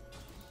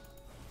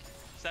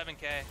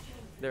 7k.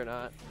 They're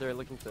not. They're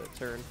looking to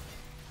turn.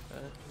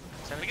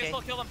 We can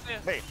still kill them too.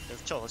 Wait,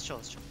 let's chill. Let's chill.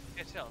 Let's chill.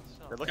 Okay, chill.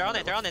 They're They're on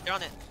it. They're on it. They're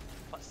on it.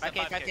 5k,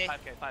 5k,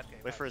 5k.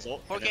 Wait for his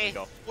ult. and then 4K. we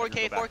go. 4K. And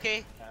then we go back.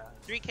 4K.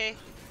 3K.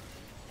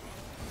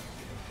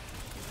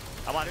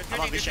 I'm on.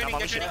 I'm on Lucian. I'm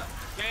on Lucian.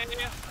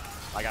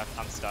 Yeah.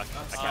 I'm stuck. I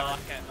Oh, can't. I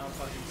can't. I'm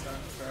fucking stuck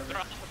They're forever.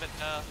 off of it.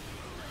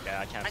 Yeah,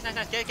 I can't. Nice, nice,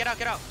 nice. Get out,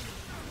 get out.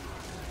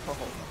 Oh.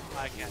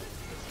 I can't.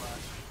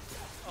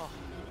 Oh.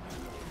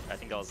 I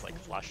think that was like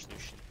flash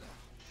Lucian.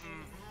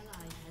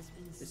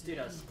 This dude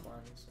has climb,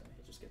 so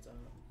he just gets out.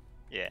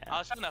 Yeah. I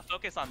was trying to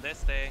focus on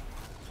this thing.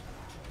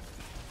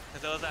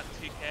 Cause it was at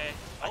 2k.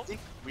 I think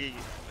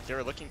they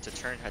were looking to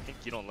turn. I think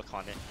you don't look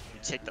on it.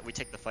 We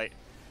take the fight.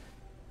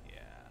 Yeah.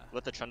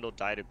 Let the Trundle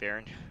die to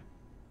Baron.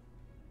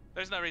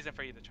 There's no reason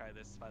for you to try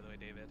this, by the way,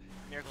 David.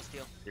 Miracle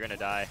steal. You're gonna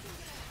die.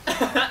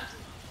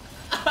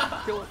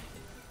 Kill him.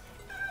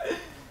 You're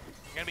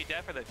gonna be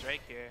dead for the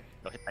Drake here.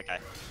 Go hit that guy.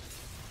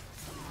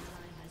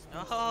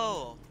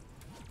 No.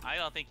 I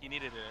don't think you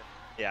needed it.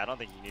 Yeah, I don't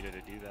think you needed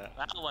to do that.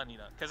 That one, you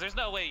know, because there's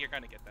no way you're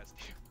gonna get this.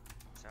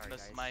 Sorry, The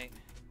guys. smite.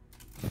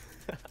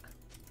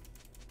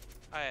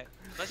 Alright,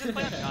 let's just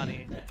play on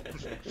Johnny.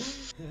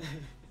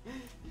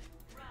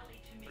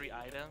 3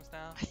 items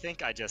now. I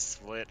think I just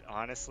split,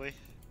 honestly.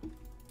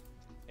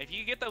 If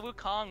you get the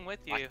Wukong with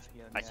you,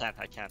 I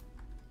can't.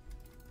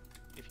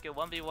 If you get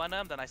 1v1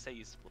 them, then I say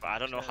you split. But I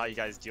don't know how you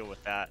guys deal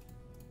with that.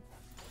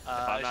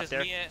 I'm It's not just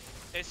there? me and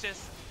it's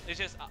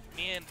just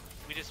me and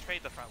we just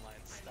trade the front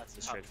lines. That's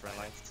Just how trade we front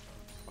play. lines.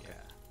 Okay.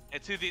 Yeah.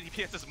 And 2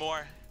 DPS is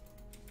more.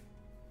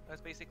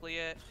 That's basically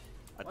it.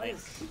 I Why think.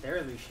 is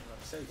their Lucian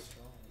look so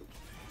strong?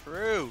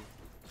 True.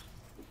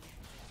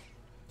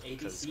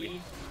 Because ADC?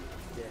 we-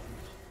 Yeah.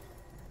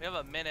 We have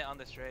a minute on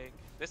this Drake.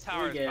 This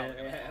tower is We get probably it,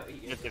 gonna yeah, we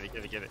get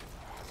it. Give it.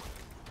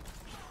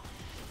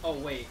 Oh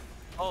wait,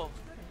 Oh,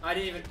 I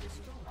didn't even.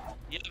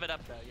 you have it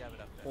up there. You have it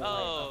up there. Boy,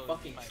 Oh, I'm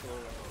fucking fine. slow.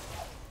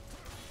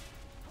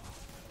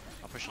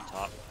 I'm pushing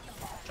top.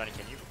 Johnny,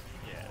 can you?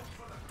 Yeah.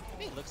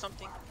 Hey, look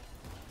something.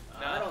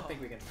 I don't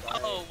think we can try.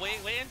 Oh, wait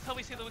until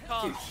we see the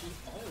Wukong. Dude,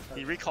 he always has-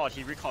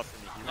 He recalled for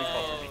me. He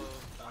recalled for me.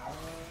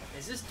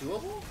 Is this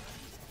doable?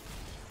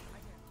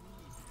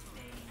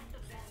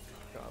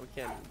 God, we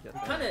can't get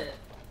that. Kinda.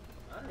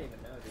 I don't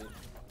even know, dude.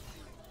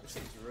 This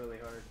seems really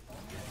hard.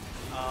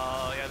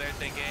 Oh, yeah, there's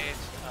the engage.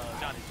 Oh,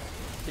 Johnny's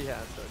dead. Yeah,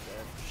 so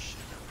dead.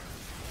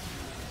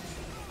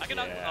 I can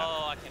Yeah.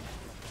 Oh, I can.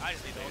 I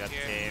just need They to got ult the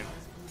here. game.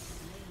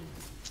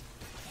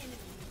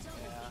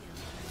 Yeah.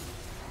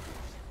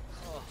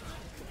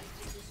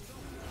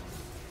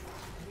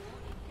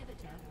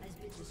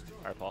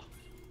 Alright, Paul.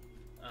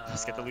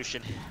 Let's get the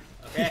Lucian.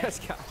 Okay. Yes,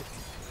 guys.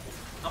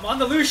 I'm on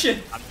the Lucian!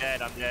 I'm dead.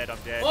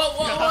 What?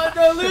 I'm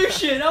on the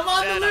Lucian! I'm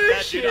on the I'm dead,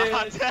 Lucian! dude.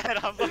 I'm dead.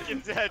 I'm fucking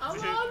dead, I'm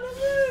dude. on the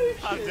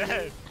Lucian! I'm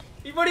dead.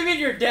 What do you mean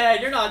you're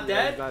dead? You're not Yeah,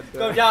 dead. not dead.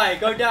 Go die,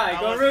 go die, I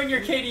go was- ruin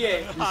your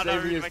KDA. I'm not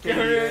saved me ruining my as Go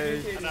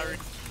ruin KDA. your I'm not KDA. ruining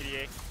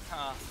KDA.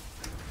 Huh.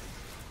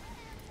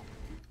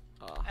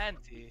 Oh.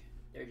 Anti.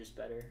 They're just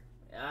better.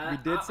 We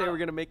did say we're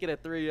gonna make it a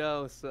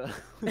 3-0, so.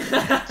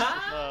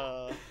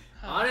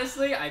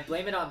 Honestly, I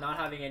blame it on not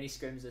having any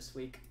scrims this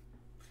week.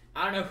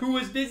 I don't know who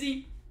was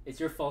busy. It's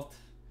your fault.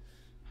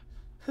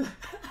 Oh,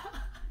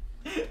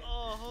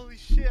 holy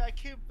shit, I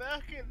came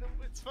back and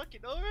it's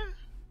fucking over?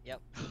 Yep.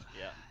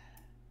 Yeah.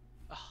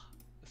 Oh,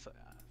 so,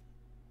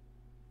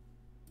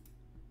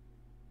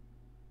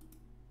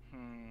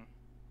 Hmm.